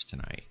 waters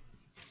tonight.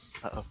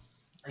 Uh-oh.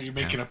 Are you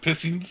making a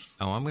pissings?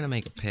 Oh, I'm going to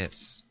make a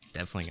piss.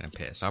 Definitely going to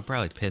piss. I'll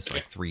probably piss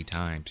like 3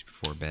 times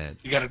before bed.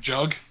 You got a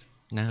jug?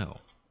 No.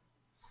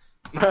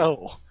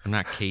 No. I'm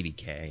not Katie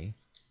K.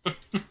 You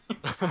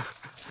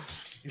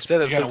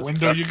got a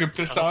window you can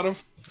piss out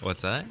of?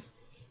 What's that?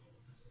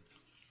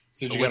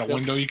 Said you got a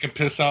window you can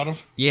piss out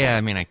of? Yeah,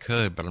 I mean I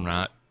could, but I'm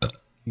not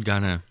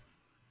gonna.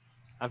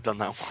 I've done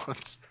that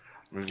once.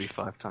 Maybe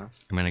 5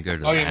 times. I'm gonna go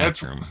to the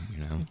bathroom, you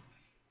know.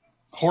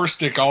 Horse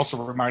Dick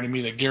also reminded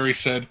me that Gary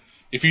said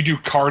if you do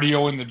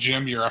cardio in the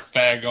gym, you're a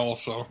fag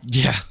also.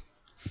 Yeah.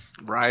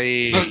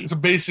 Right. So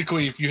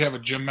basically, if you have a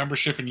gym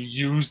membership and you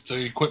use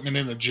the equipment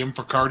in the gym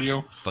for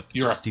cardio,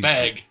 you're a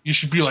fag. You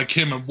should be like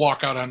him and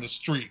walk out on the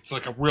streets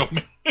like a real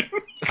man.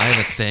 I have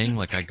a thing,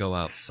 like I go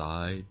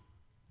outside.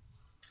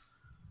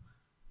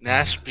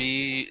 Nash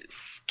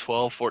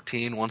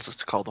B1214 wants us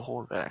to call the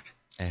whore back.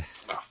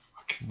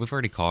 We've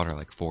already called her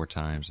like 4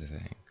 times, I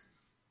think.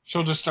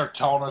 She'll just start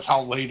telling us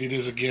how late it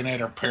is again at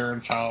her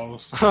parents'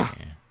 house. Yeah.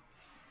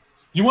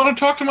 You want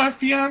to talk to my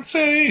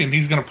fiance? And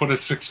he's going to put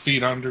us 6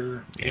 feet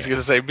under. He's going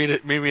to say,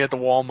 meet me at the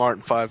Walmart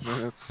in 5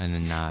 minutes. And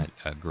then not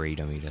agree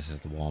to meet us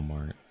at the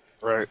Walmart.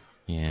 Right.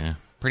 Yeah,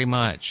 pretty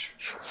much.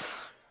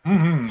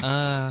 Mm-hmm.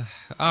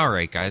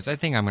 Alright, guys. I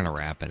think I'm going to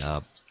wrap it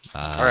up.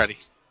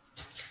 Alrighty.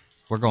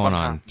 We're going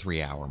on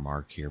 3-hour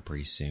mark here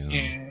pretty soon.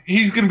 Yeah,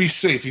 he's going to be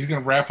safe. He's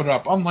going to wrap it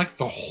up. Unlike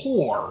the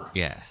whore.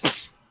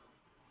 Yes.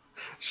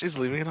 She's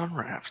leaving it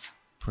unwrapped.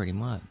 Pretty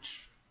much.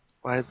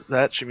 By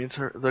that, she means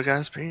the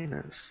guy's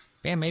penis.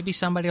 Yeah, maybe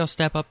somebody will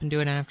step up and do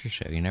an after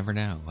show. You never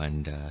know.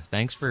 And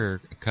thanks for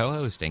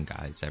co-hosting,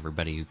 guys.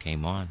 Everybody who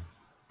came on.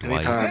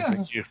 Anytime. Yeah.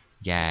 Thank you.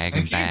 Yag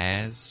and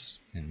Baz.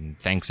 And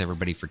thanks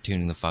everybody for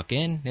tuning the fuck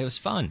in. It was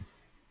fun.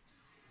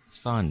 It's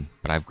fun,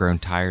 but I've grown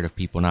tired of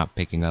people not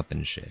picking up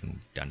and shit. I'm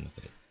done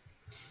with it.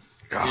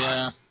 God.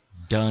 Yeah.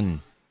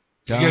 Done.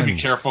 You gotta be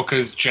careful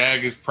because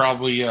Jag is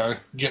probably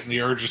getting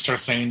the urge to start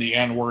saying the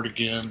N-word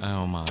again.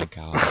 Oh my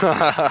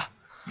god.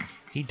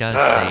 He does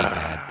say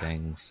bad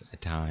things at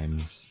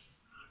times.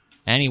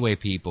 Anyway,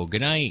 people,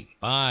 good night.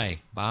 Bye.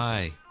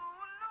 Bye.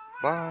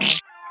 Bye.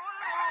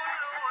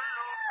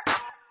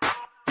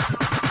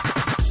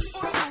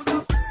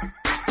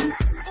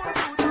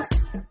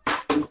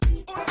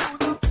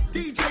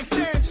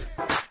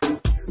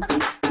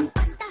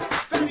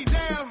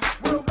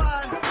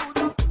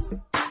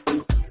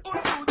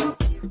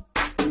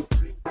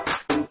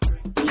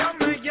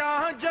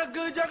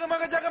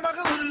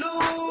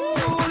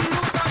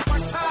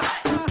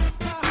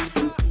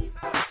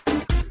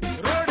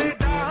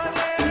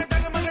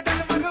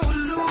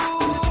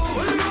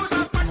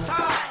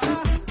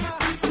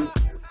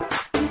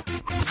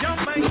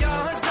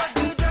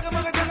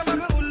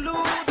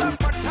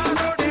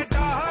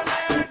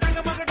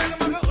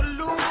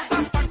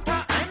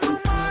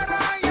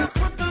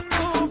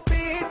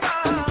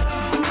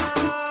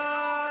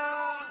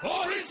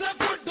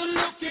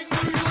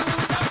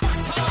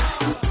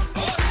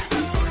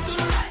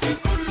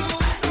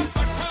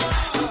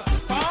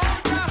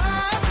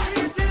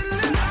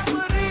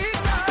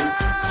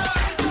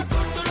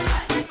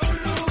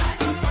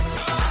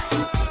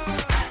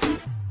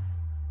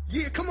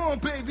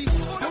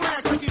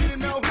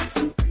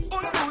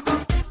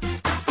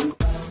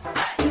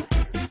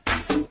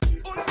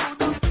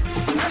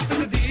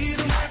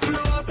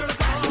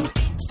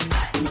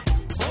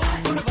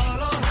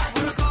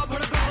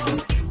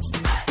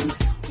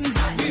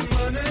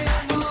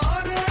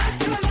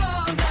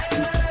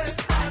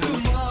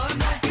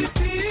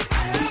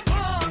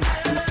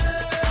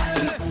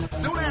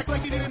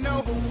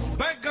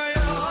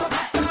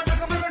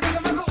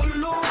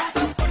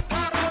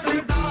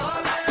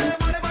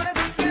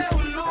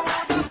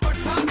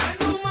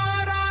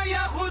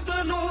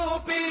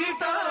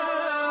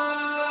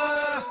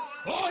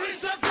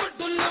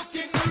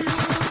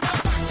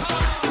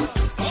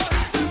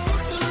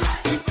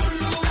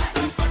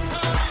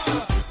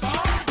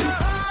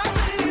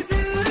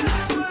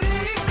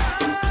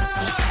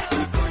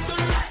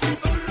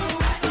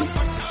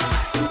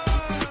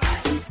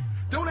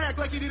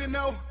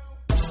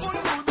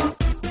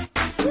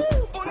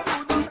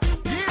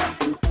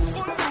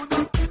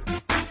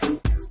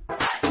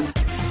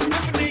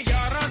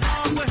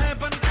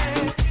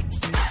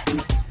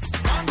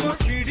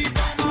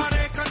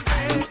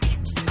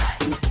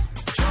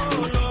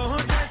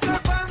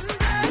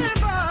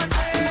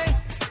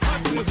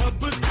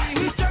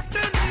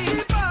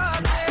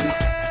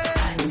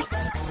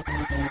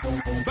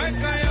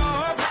 Back